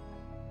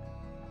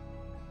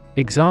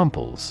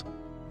 Examples.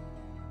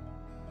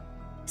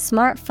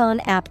 Smartphone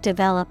app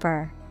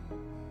developer.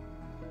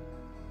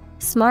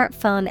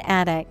 Smartphone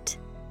addict.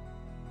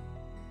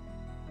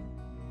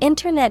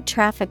 Internet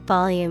traffic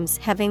volumes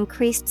have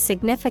increased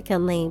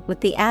significantly with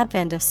the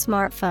advent of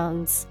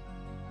smartphones.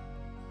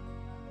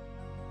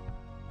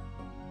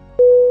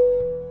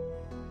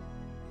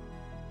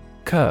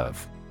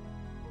 Curve.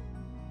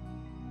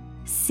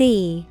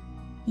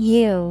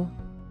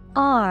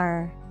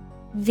 CURVE.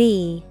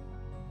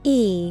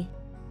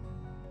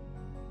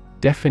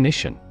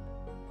 Definition.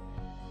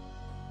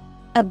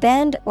 A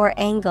bend or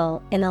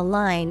angle in a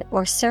line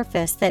or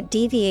surface that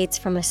deviates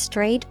from a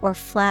straight or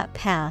flat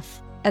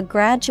path, a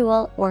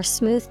gradual or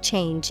smooth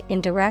change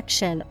in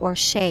direction or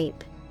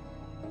shape.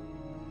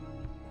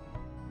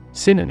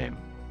 Synonym: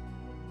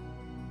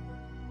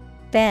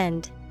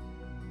 Bend,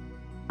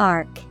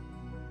 arc,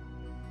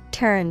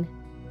 turn.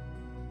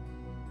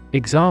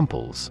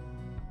 Examples: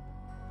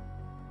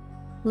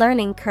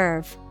 Learning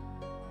curve,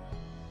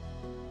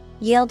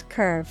 yield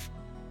curve.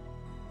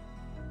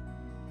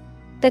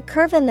 The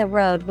curve in the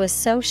road was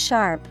so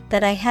sharp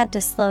that I had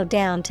to slow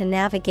down to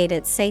navigate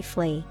it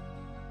safely.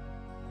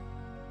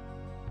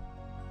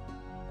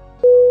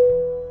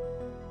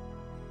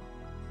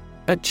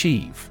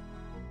 Achieve.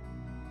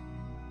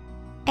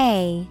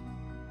 A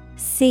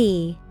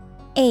C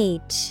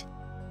H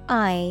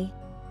I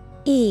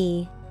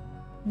E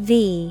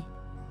V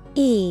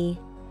E.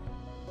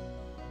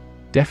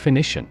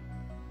 Definition: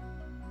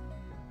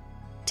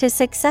 To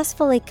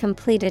successfully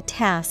complete a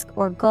task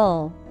or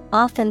goal,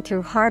 often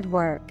through hard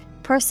work,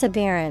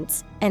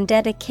 perseverance, and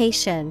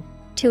dedication,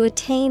 to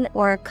attain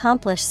or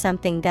accomplish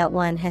something that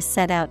one has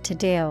set out to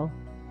do.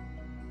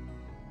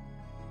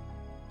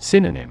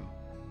 Synonym: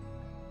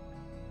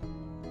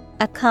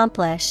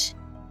 Accomplish,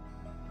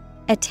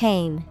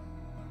 attain,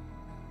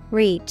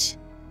 reach.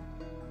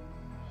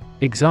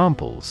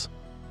 Examples: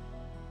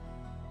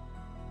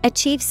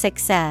 Achieve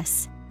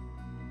success,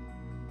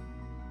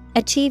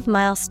 achieve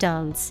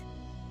milestones.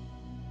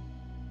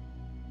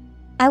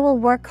 I will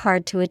work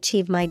hard to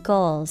achieve my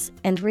goals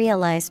and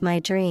realize my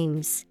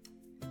dreams.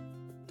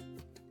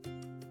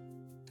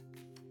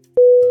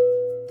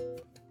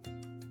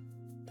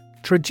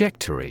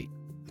 Trajectory.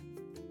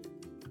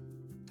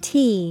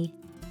 T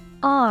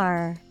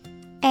R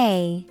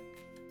A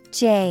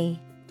J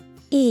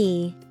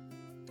E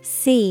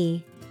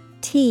C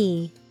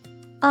T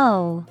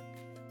O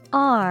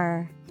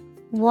R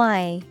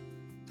Y.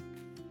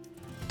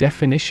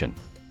 Definition: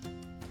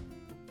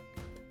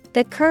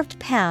 The curved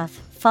path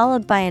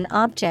followed by an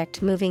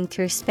object moving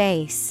through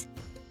space.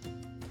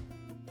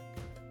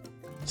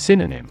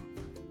 Synonym: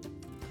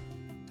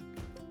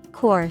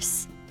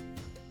 Course,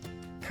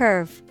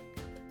 curve,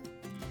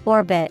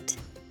 orbit.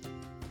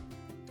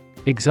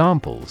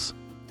 Examples: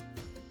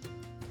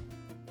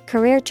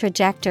 Career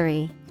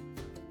trajectory,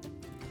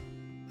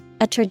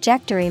 a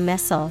trajectory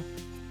missile.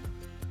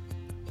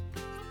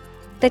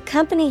 The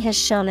company has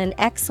shown an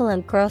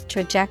excellent growth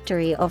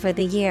trajectory over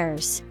the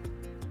years.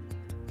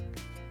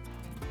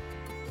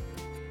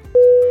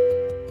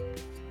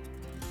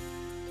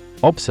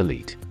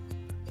 Obsolete.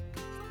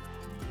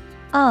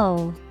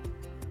 O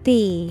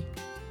B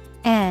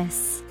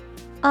S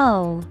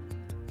O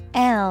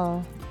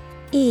L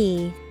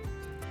E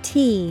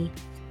T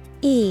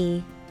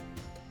E.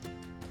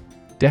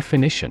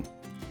 Definition: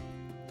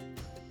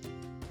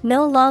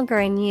 No longer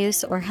in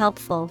use or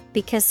helpful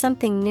because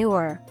something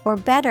newer or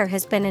better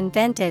has been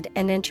invented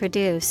and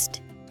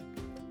introduced.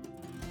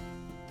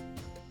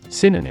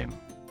 Synonym: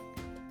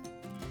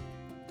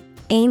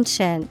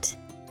 Ancient,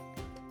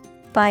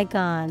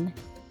 bygone,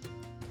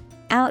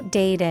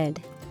 outdated.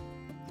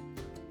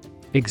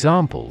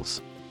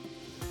 Examples: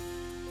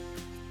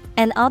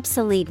 An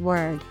obsolete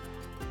word.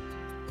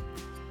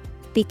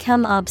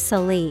 Become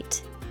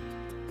obsolete.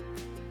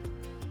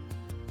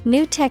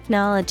 New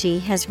technology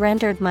has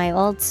rendered my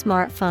old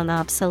smartphone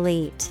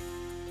obsolete.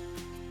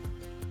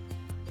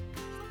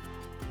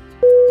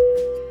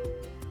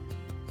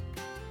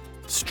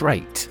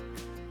 Straight.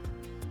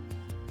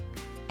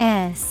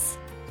 S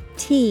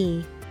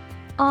T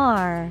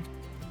R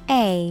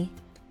A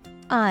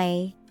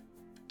I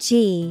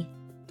G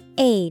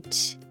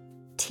H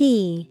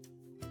T.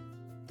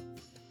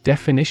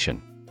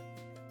 Definition: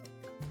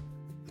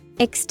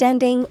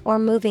 Extending or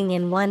moving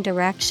in one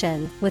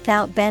direction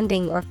without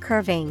bending or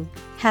curving,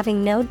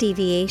 having no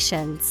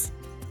deviations.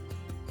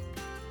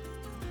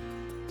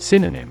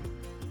 Synonym: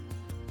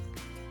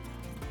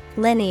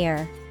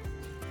 Linear,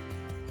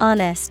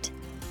 honest,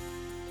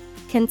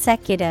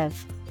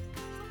 consecutive.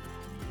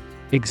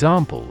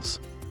 Examples: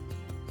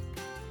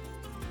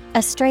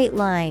 A straight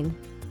line.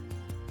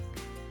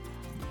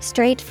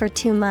 Straight for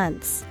 2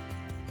 months.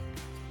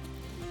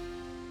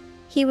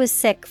 He was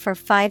sick for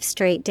 5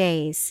 straight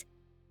days.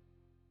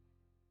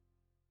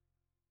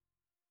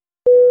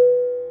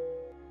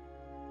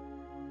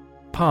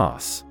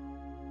 Pass.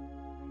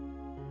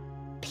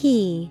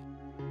 P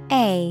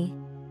A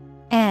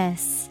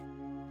S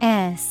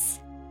S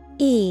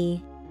E.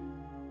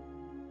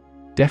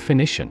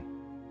 Definition: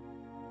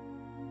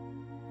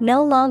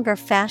 No longer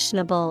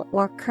fashionable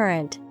or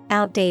current,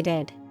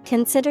 outdated,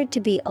 considered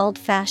to be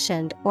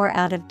old-fashioned or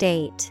out of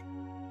date.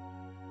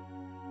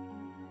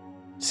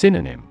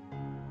 Synonym: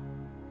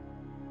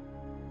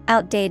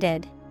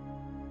 Outdated,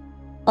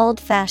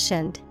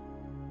 old-fashioned,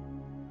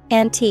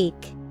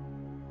 antique.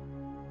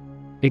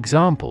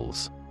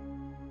 Examples: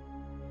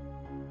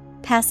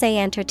 Passé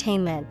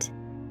entertainment.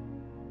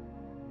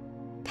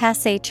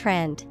 Passé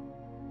trend.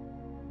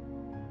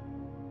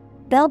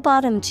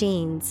 Bell-bottom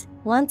jeans,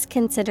 once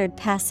considered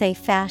passé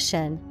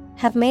fashion,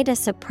 have made a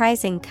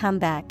surprising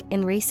comeback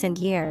in recent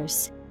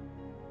years.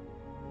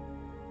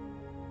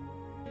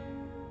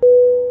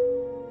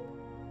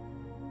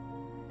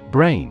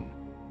 Brain.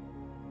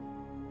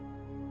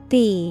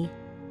 B-R-A-I-N.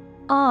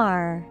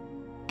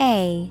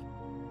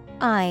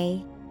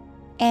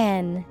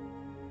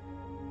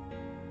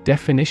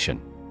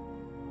 Definition.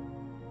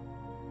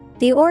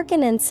 The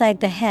organ inside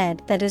the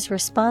head that is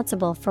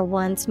responsible for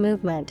one's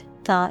movement,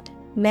 thought,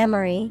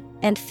 memory,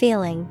 and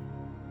feeling.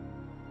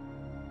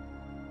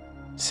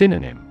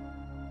 Synonym.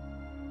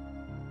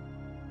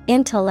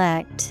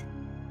 Intellect,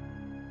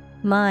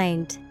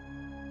 mind,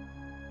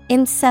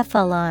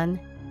 encephalon.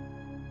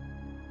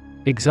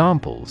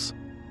 Examples.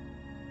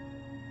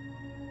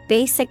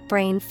 Basic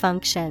brain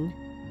function.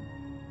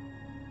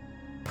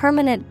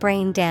 Permanent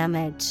brain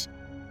damage.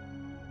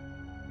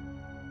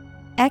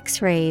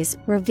 X-rays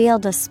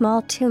revealed a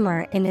small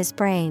tumor in his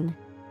brain.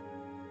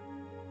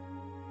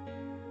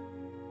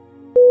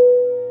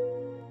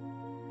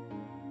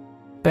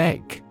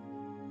 Beg.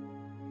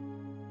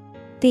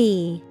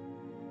 B-E-G.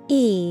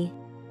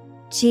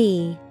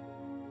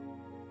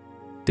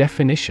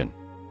 Definition.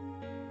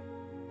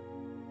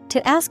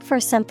 To ask for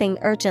something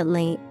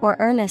urgently or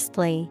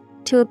earnestly,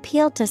 to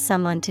appeal to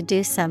someone to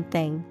do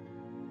something.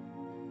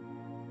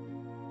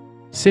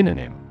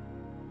 Synonym.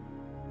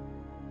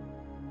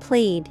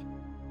 Plead,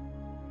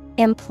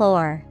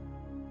 implore,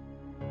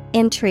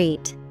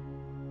 entreat.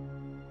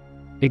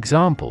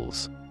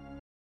 Examples.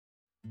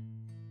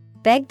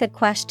 Beg the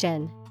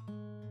question.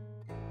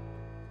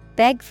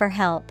 Beg for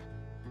help.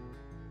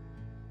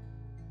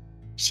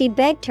 She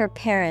begged her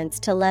parents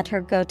to let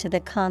her go to the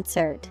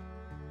concert.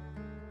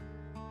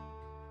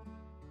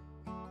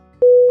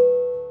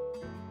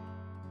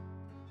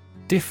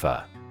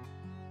 Differ.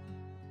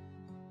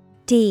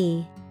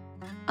 D-I-F-F-E-R.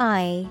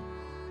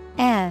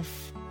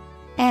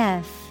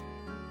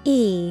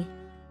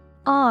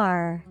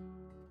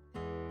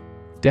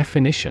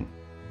 Definition.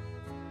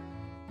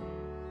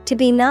 To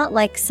be not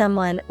like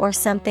someone or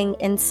something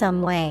in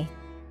some way.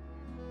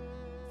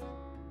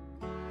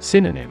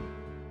 Synonym.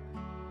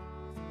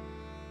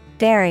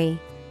 Vary,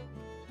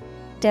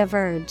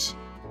 diverge,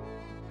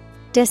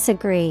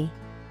 disagree.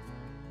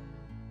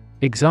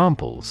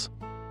 Examples.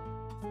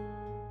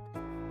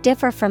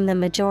 Differ from the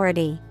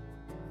majority.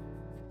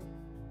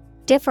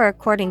 Differ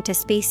according to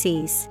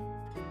species.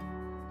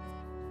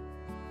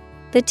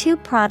 The two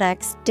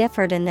products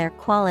differed in their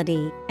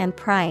quality and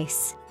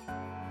price.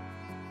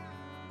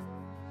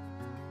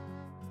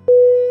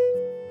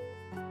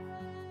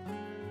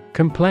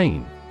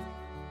 Complain.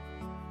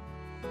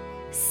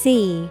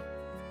 C-O-M-P-L-A-I-N.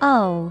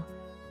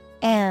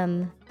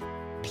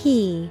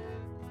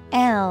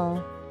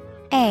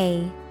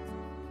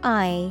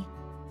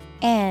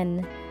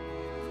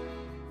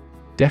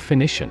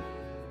 Definition.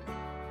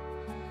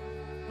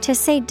 To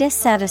say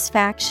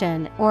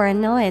dissatisfaction or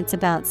annoyance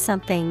about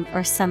something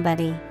or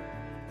somebody.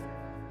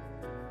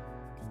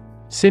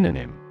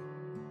 Synonym.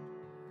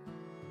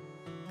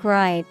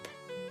 Gripe,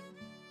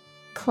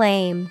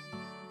 claim,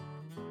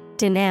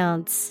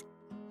 denounce.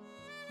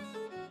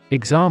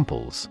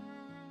 Examples.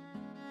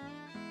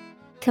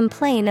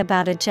 Complain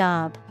about a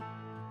job.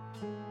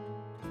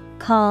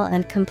 Call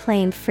and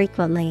complain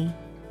frequently.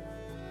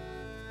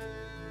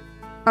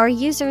 Our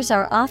users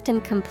are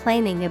often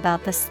complaining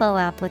about the slow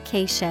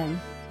application.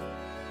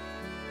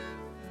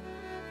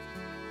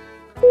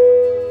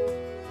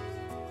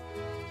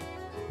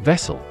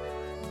 Vessel.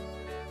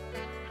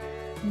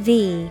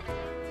 V-E-S-S-E-L.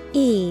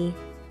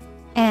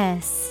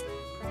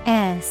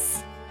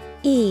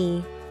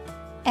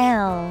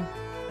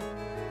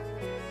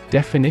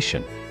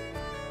 Definition.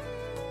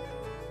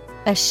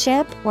 A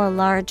ship or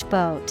large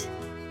boat.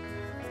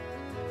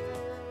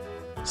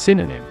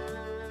 Synonym.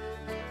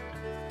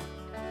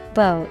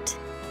 Boat,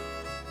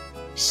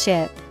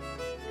 ship,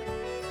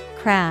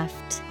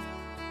 craft.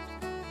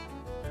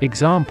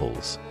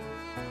 Examples.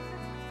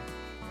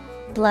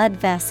 Blood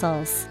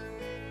vessels.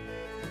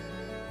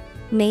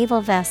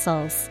 Naval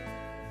vessels.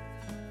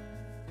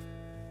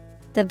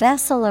 The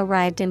vessel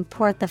arrived in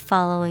port the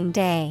following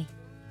day.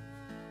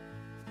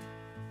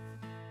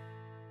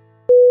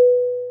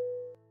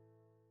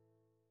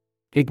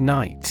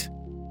 Ignite.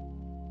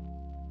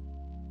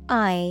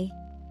 I-G-N-I-T-E.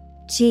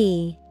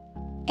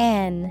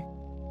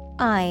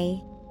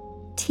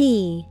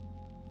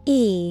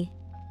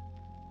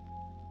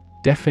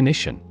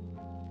 Definition.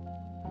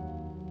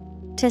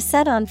 To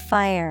set on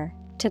fire,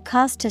 to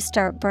cause to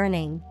start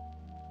burning.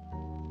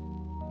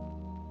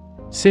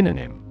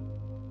 Synonym.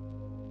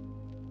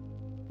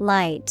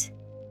 Light.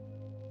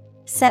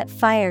 Set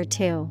fire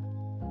to.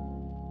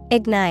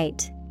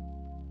 Ignite.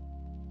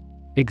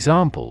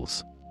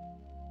 Examples.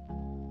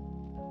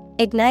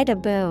 Ignite a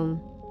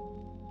boom.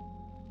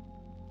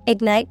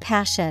 Ignite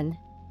passion.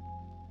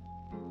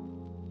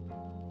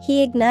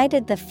 He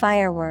ignited the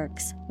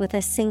fireworks with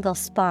a single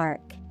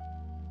spark.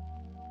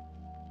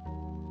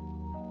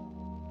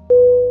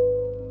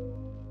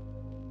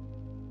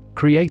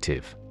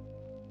 Creative.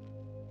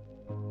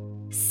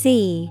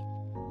 C-R-E-A-T-I-V-E.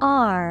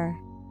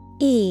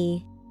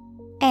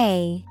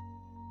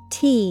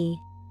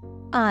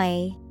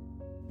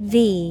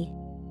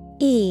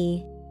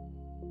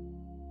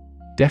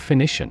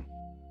 Definition.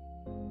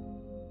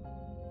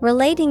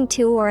 Relating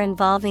to or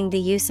involving the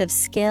use of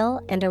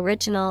skill and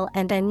original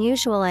and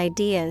unusual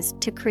ideas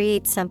to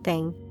create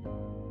something.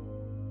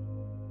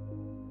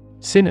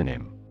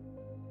 Synonym: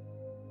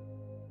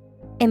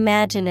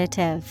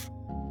 Imaginative,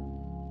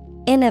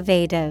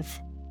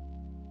 innovative,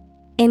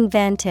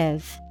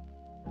 inventive.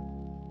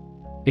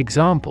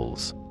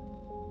 Examples: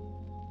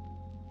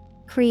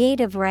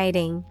 Creative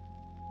writing,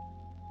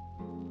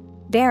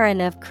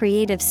 barren of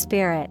creative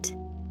spirit.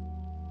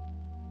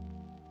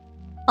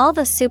 All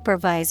the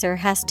supervisor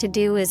has to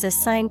do is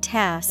assign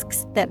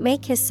tasks that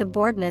make his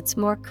subordinates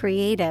more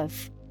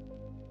creative.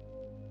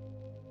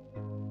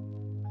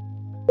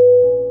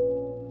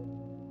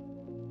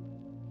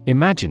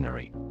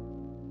 Imaginary.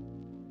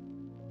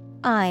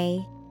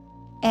 I-M-A-G-I-N-A-R-Y.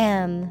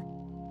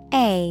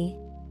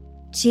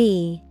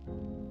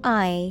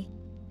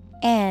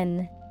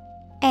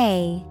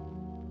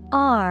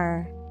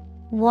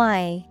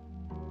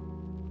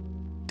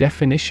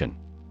 Definition: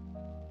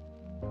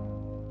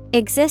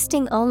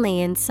 Existing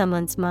only in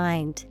someone's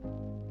mind.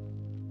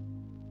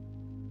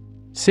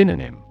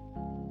 Synonym: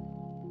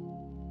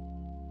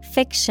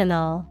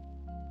 Fictional,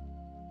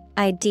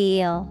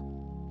 ideal,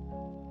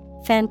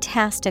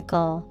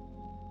 fantastical.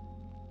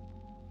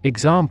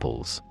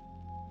 Examples: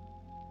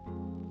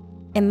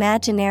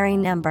 Imaginary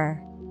number,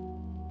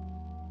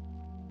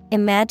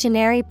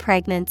 imaginary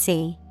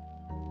pregnancy.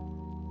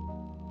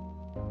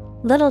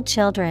 Little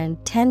children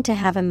tend to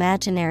have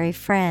imaginary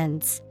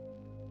friends.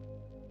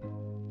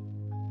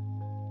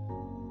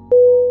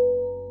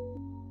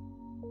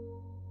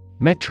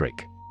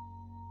 Metric.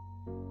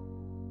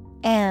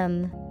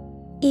 M-E-T-R-I-C.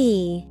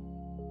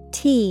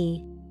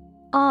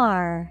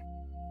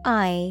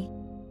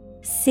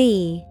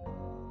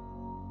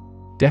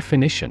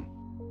 Definition: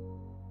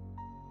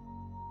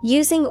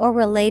 Using or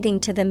relating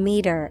to the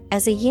meter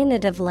as a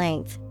unit of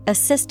length, a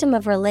system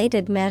of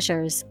related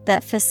measures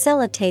that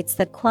facilitates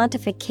the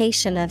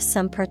quantification of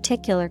some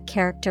particular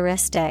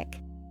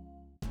characteristic.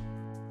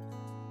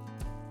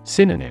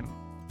 Synonym: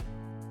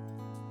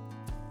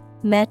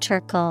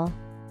 Metrical,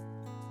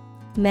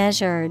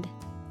 measured.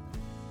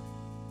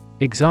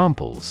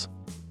 Examples: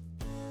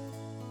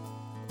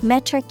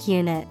 Metric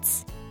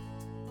units.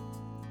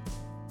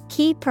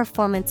 Key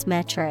performance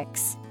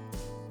metrics.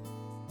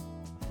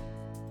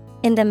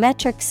 In the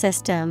metric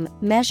system,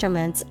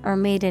 measurements are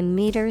made in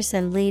meters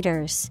and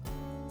liters.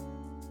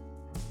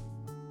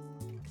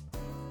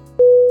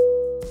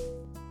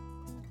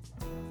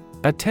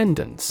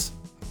 Attendance.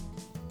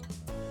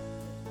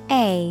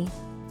 A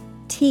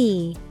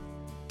T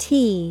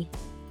T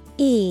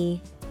E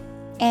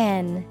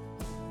N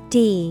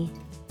D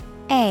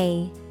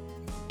A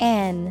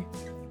N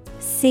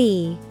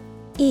C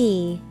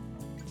E.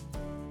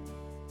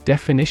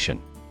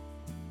 Definition: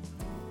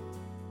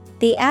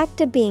 The act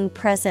of being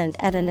present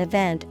at an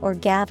event or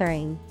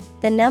gathering,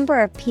 the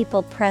number of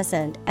people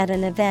present at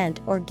an event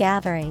or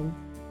gathering.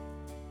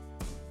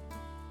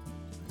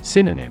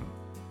 Synonym: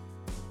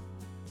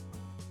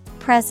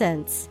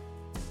 Presence,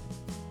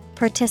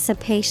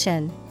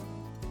 participation,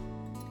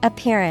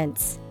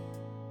 appearance.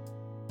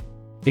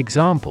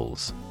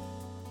 Examples: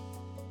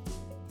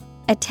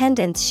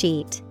 Attendance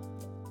sheet.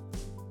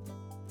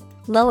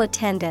 Low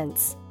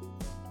attendance.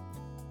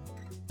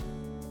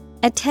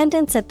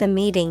 Attendance at the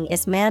meeting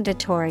is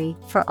mandatory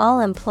for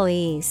all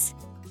employees.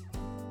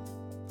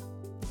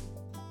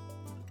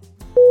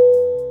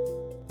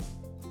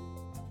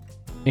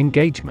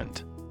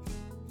 Engagement.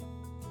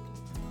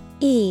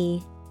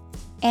 E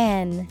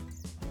N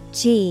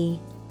G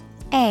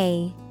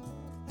A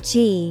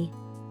G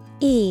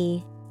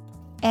E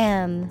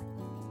M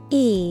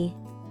E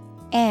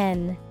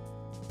N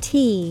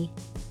T.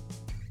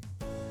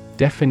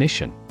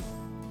 Definition: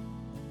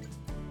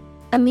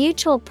 A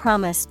mutual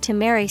promise to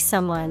marry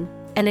someone,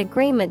 an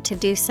agreement to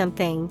do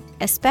something,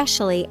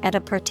 especially at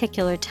a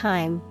particular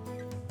time.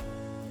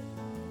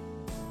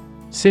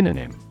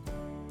 Synonym: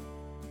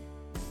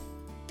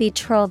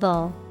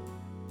 Betrothal,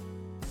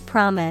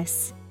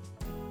 promise,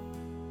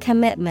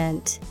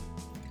 commitment.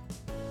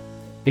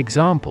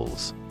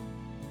 Examples: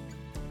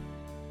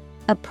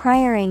 A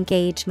prior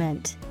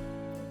engagement.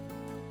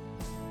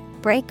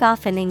 Break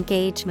off an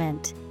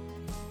engagement.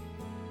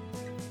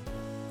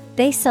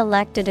 They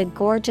selected a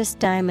gorgeous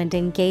diamond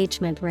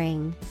engagement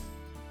ring.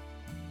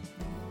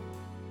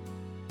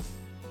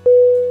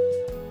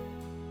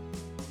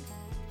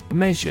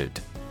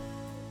 Measured.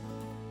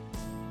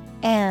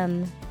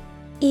 M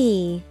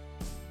E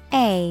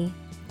A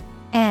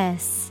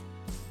S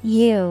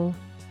U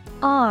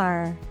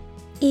R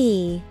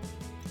E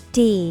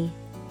D.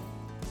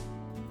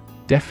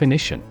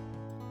 Definition: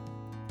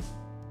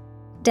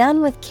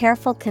 Done with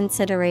careful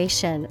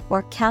consideration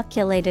or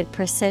calculated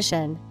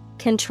precision,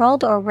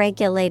 controlled or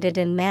regulated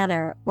in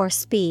manner or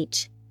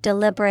speech,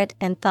 deliberate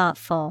and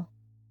thoughtful.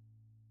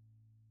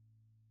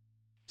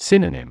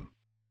 Synonym: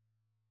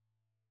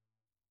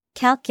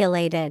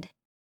 Calculated,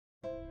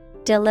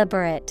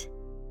 deliberate,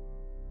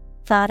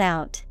 thought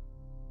out.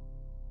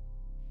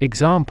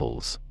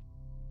 Examples: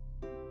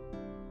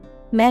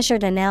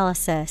 Measured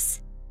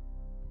analysis.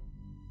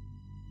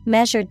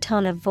 Measured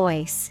tone of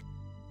voice.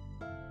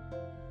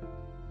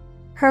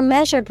 Her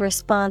measured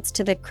response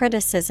to the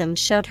criticism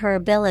showed her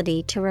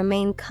ability to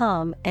remain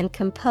calm and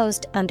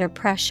composed under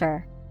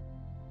pressure.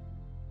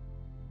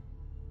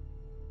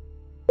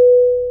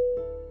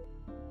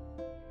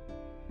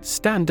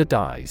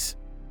 Standardize.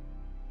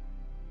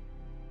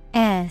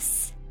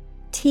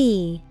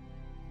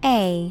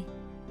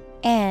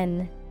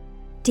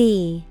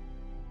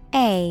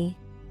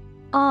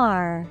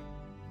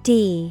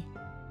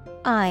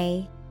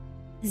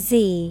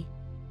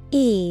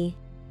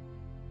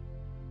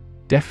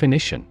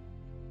 Definition: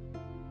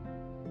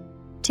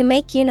 to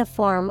make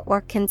uniform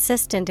or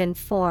consistent in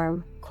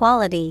form,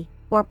 quality,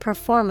 or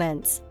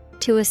performance,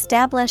 to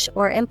establish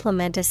or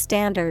implement a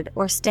standard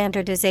or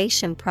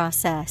standardization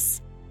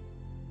process.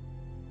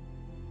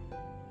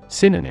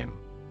 Synonym: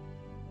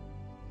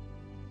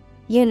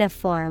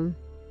 Uniform,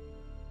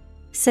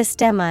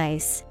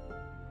 systemize,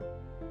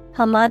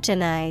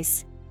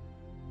 homogenize.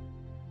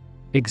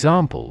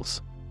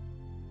 Examples: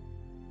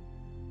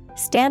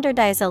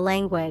 Standardize a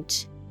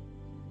language.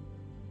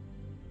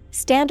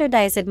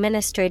 Standardize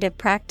administrative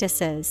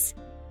practices.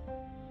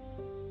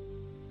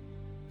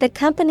 The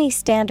company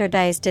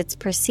standardized its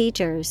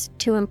procedures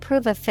to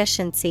improve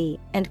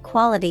efficiency and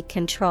quality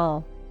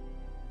control.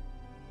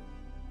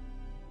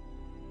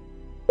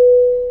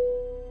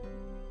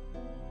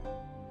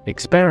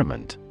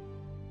 Experiment.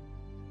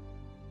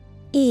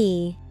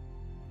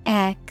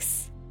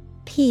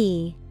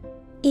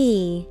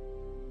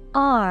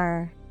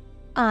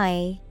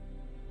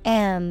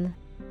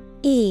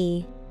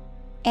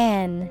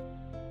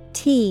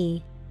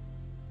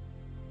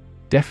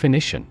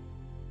 Definition: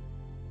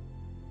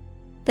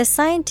 the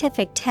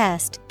scientific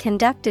test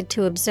conducted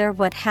to observe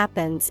what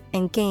happens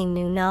and gain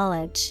new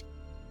knowledge.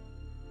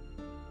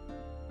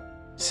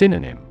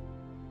 Synonym: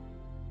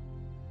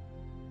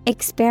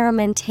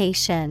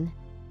 Experimentation,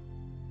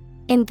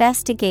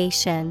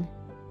 investigation.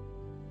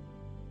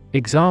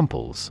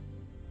 Examples: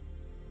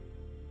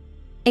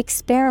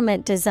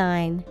 Experiment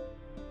design.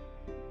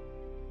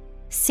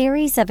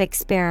 Series of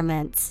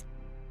experiments.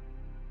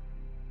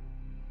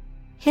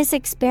 His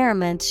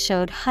experiments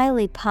showed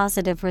highly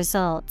positive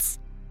results.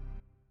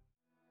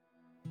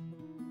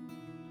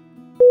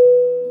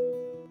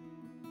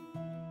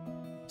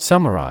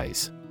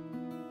 Summarize.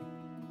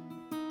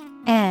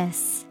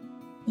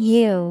 S-U-M-M-A-R-I-Z-E.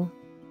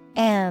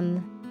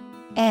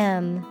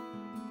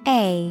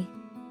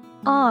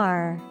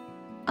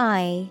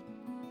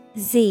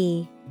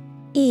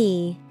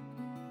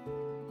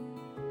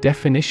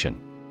 Definition: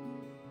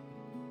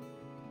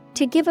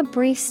 to give a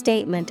brief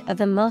statement of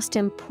the most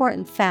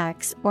important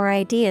facts or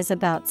ideas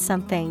about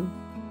something.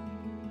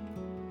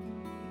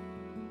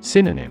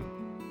 Synonym: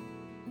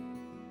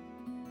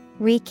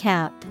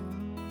 Recap,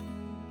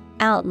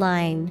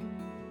 outline,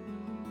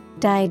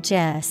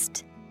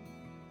 digest.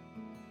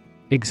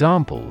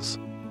 Examples: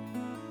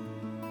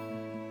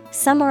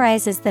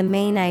 summarizes the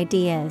main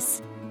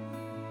ideas.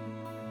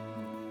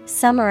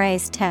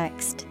 Summarize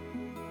text.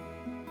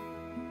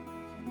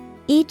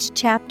 Each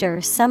chapter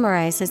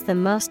summarizes the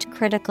most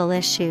critical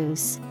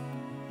issues.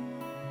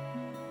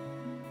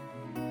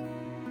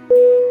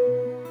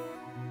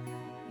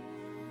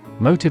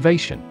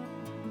 Motivation.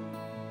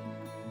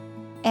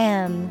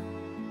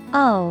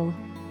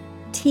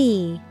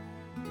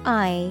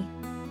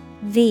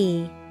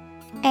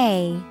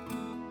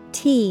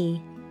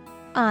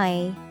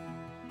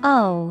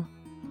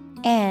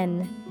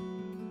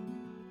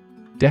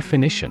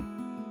 Definition: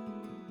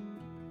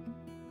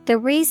 the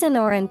reason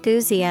or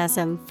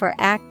enthusiasm for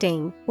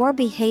acting or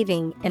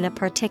behaving in a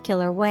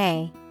particular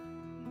way.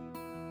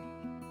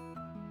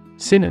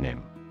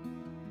 Synonym: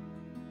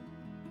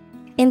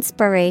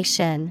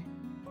 Inspiration,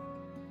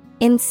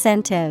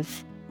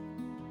 incentive,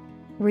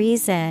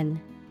 reason.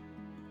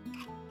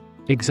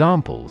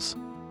 Examples: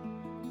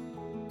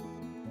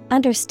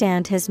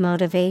 understand his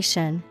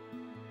motivation.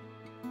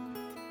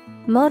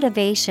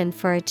 Motivation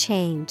for a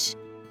change.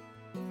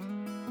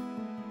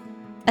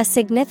 A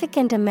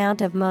significant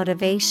amount of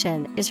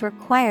motivation is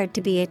required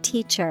to be a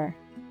teacher.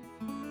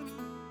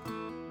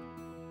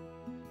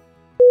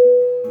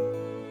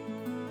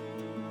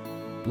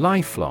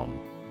 Lifelong.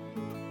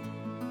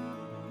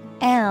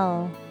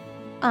 L-I-F-E-L-O-N-G.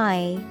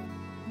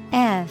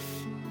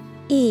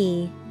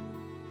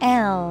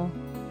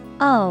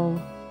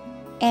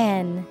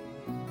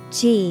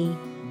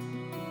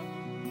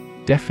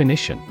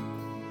 Definition: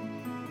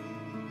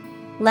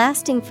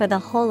 lasting for the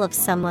whole of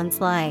someone's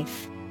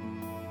life.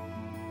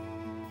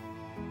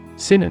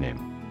 Synonym: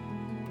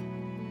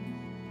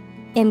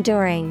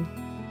 enduring,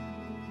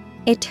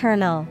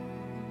 eternal,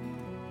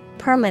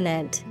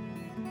 permanent.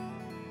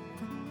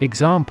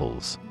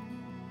 Examples: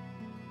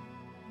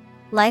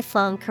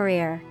 lifelong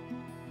career.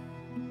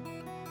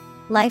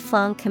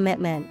 Lifelong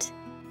commitment.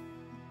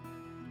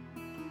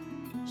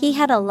 He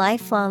had a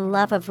lifelong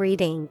love of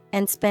reading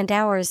and spent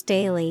hours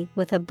daily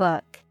with a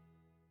book.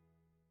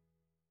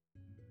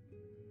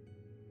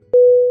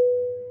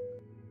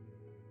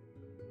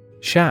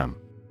 Sham.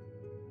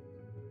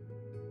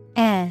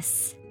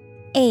 S-H-A-M.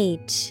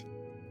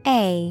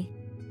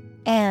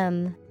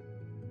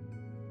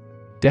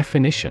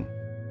 Definition: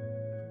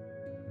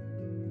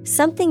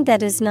 Something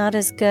that is not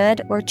as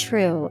good or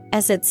true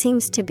as it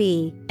seems to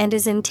be and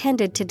is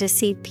intended to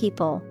deceive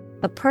people.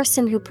 A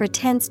person who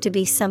pretends to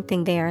be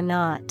something they are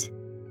not.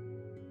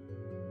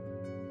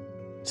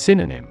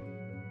 Synonym: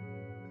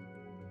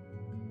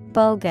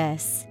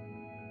 Bogus,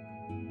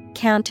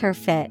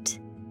 counterfeit,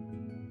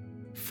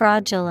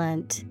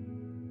 fraudulent.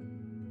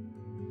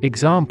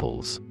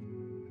 Examples: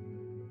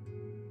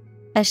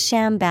 A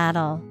sham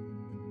battle.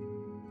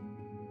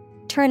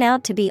 Turn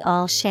out to be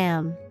all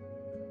sham.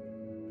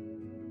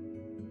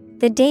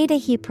 The data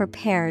he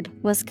prepared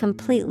was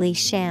completely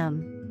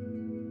sham.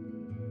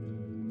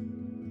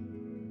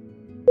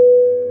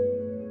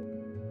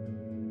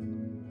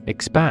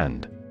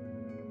 Expand.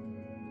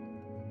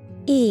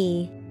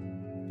 E-X-P-A-N-D.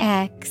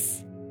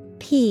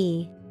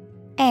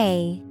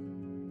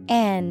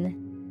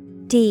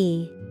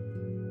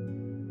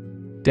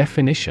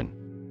 Definition: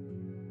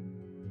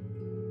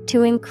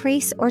 To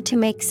increase or to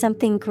make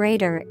something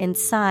greater in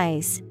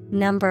size,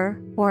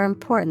 number, or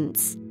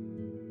importance.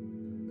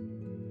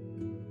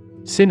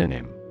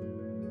 Synonym: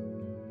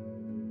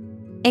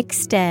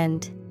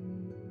 Extend,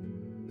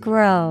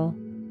 grow,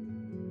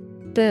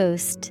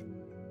 boost.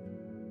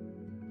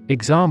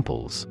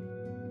 Examples: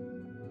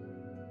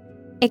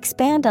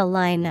 Expand a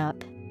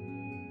lineup.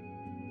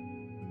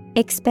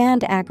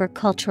 Expand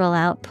agricultural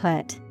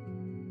output.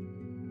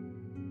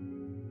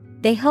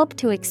 They hope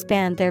to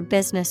expand their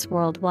business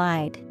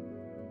worldwide.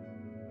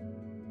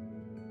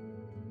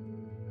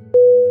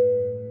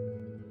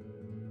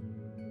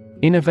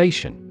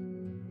 Innovation.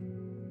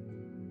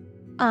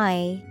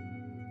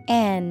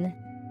 I-N-N-O-V-A-T-I-O-N.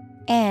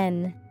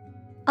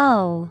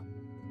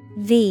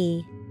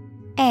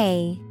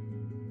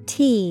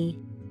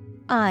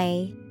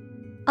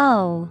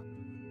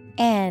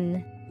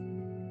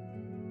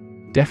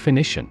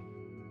 Definition: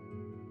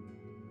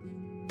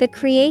 The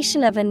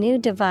creation of a new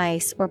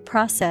device or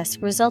process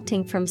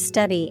resulting from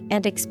study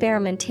and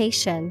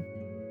experimentation.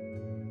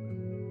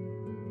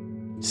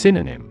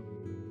 Synonym: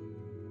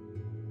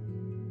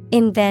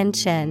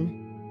 Invention,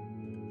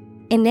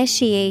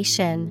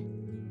 initiation,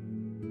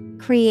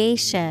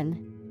 creation.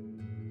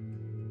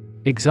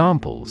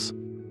 Examples: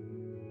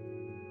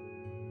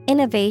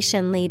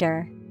 Innovation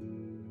leader.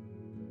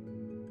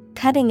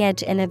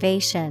 Cutting-edge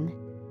innovation.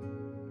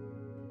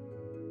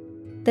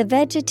 The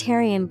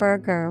vegetarian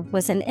burger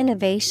was an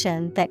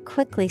innovation that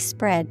quickly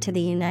spread to the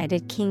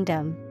United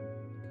Kingdom.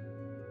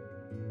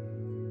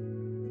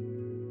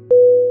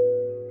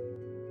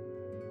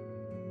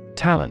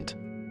 Talent.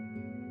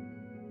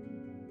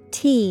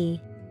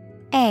 T-A-L-E-N-T.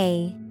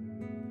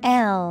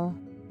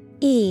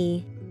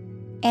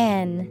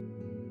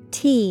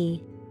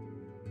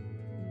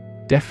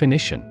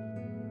 Definition: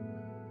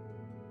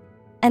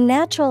 A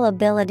natural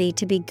ability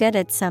to be good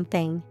at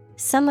something.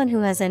 Someone who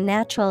has a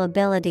natural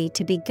ability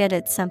to be good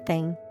at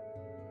something.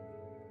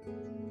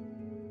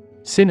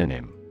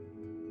 Synonym: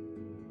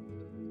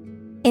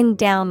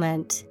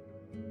 Endowment,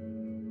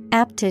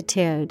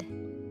 aptitude,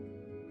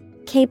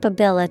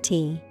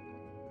 capability.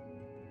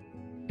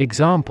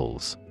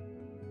 Examples: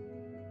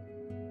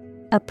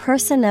 A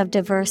person of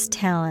diverse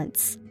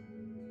talents.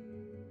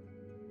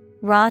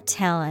 Raw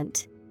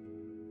talent.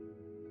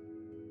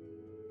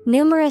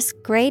 Numerous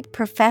great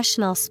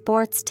professional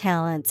sports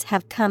talents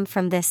have come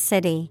from this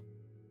city.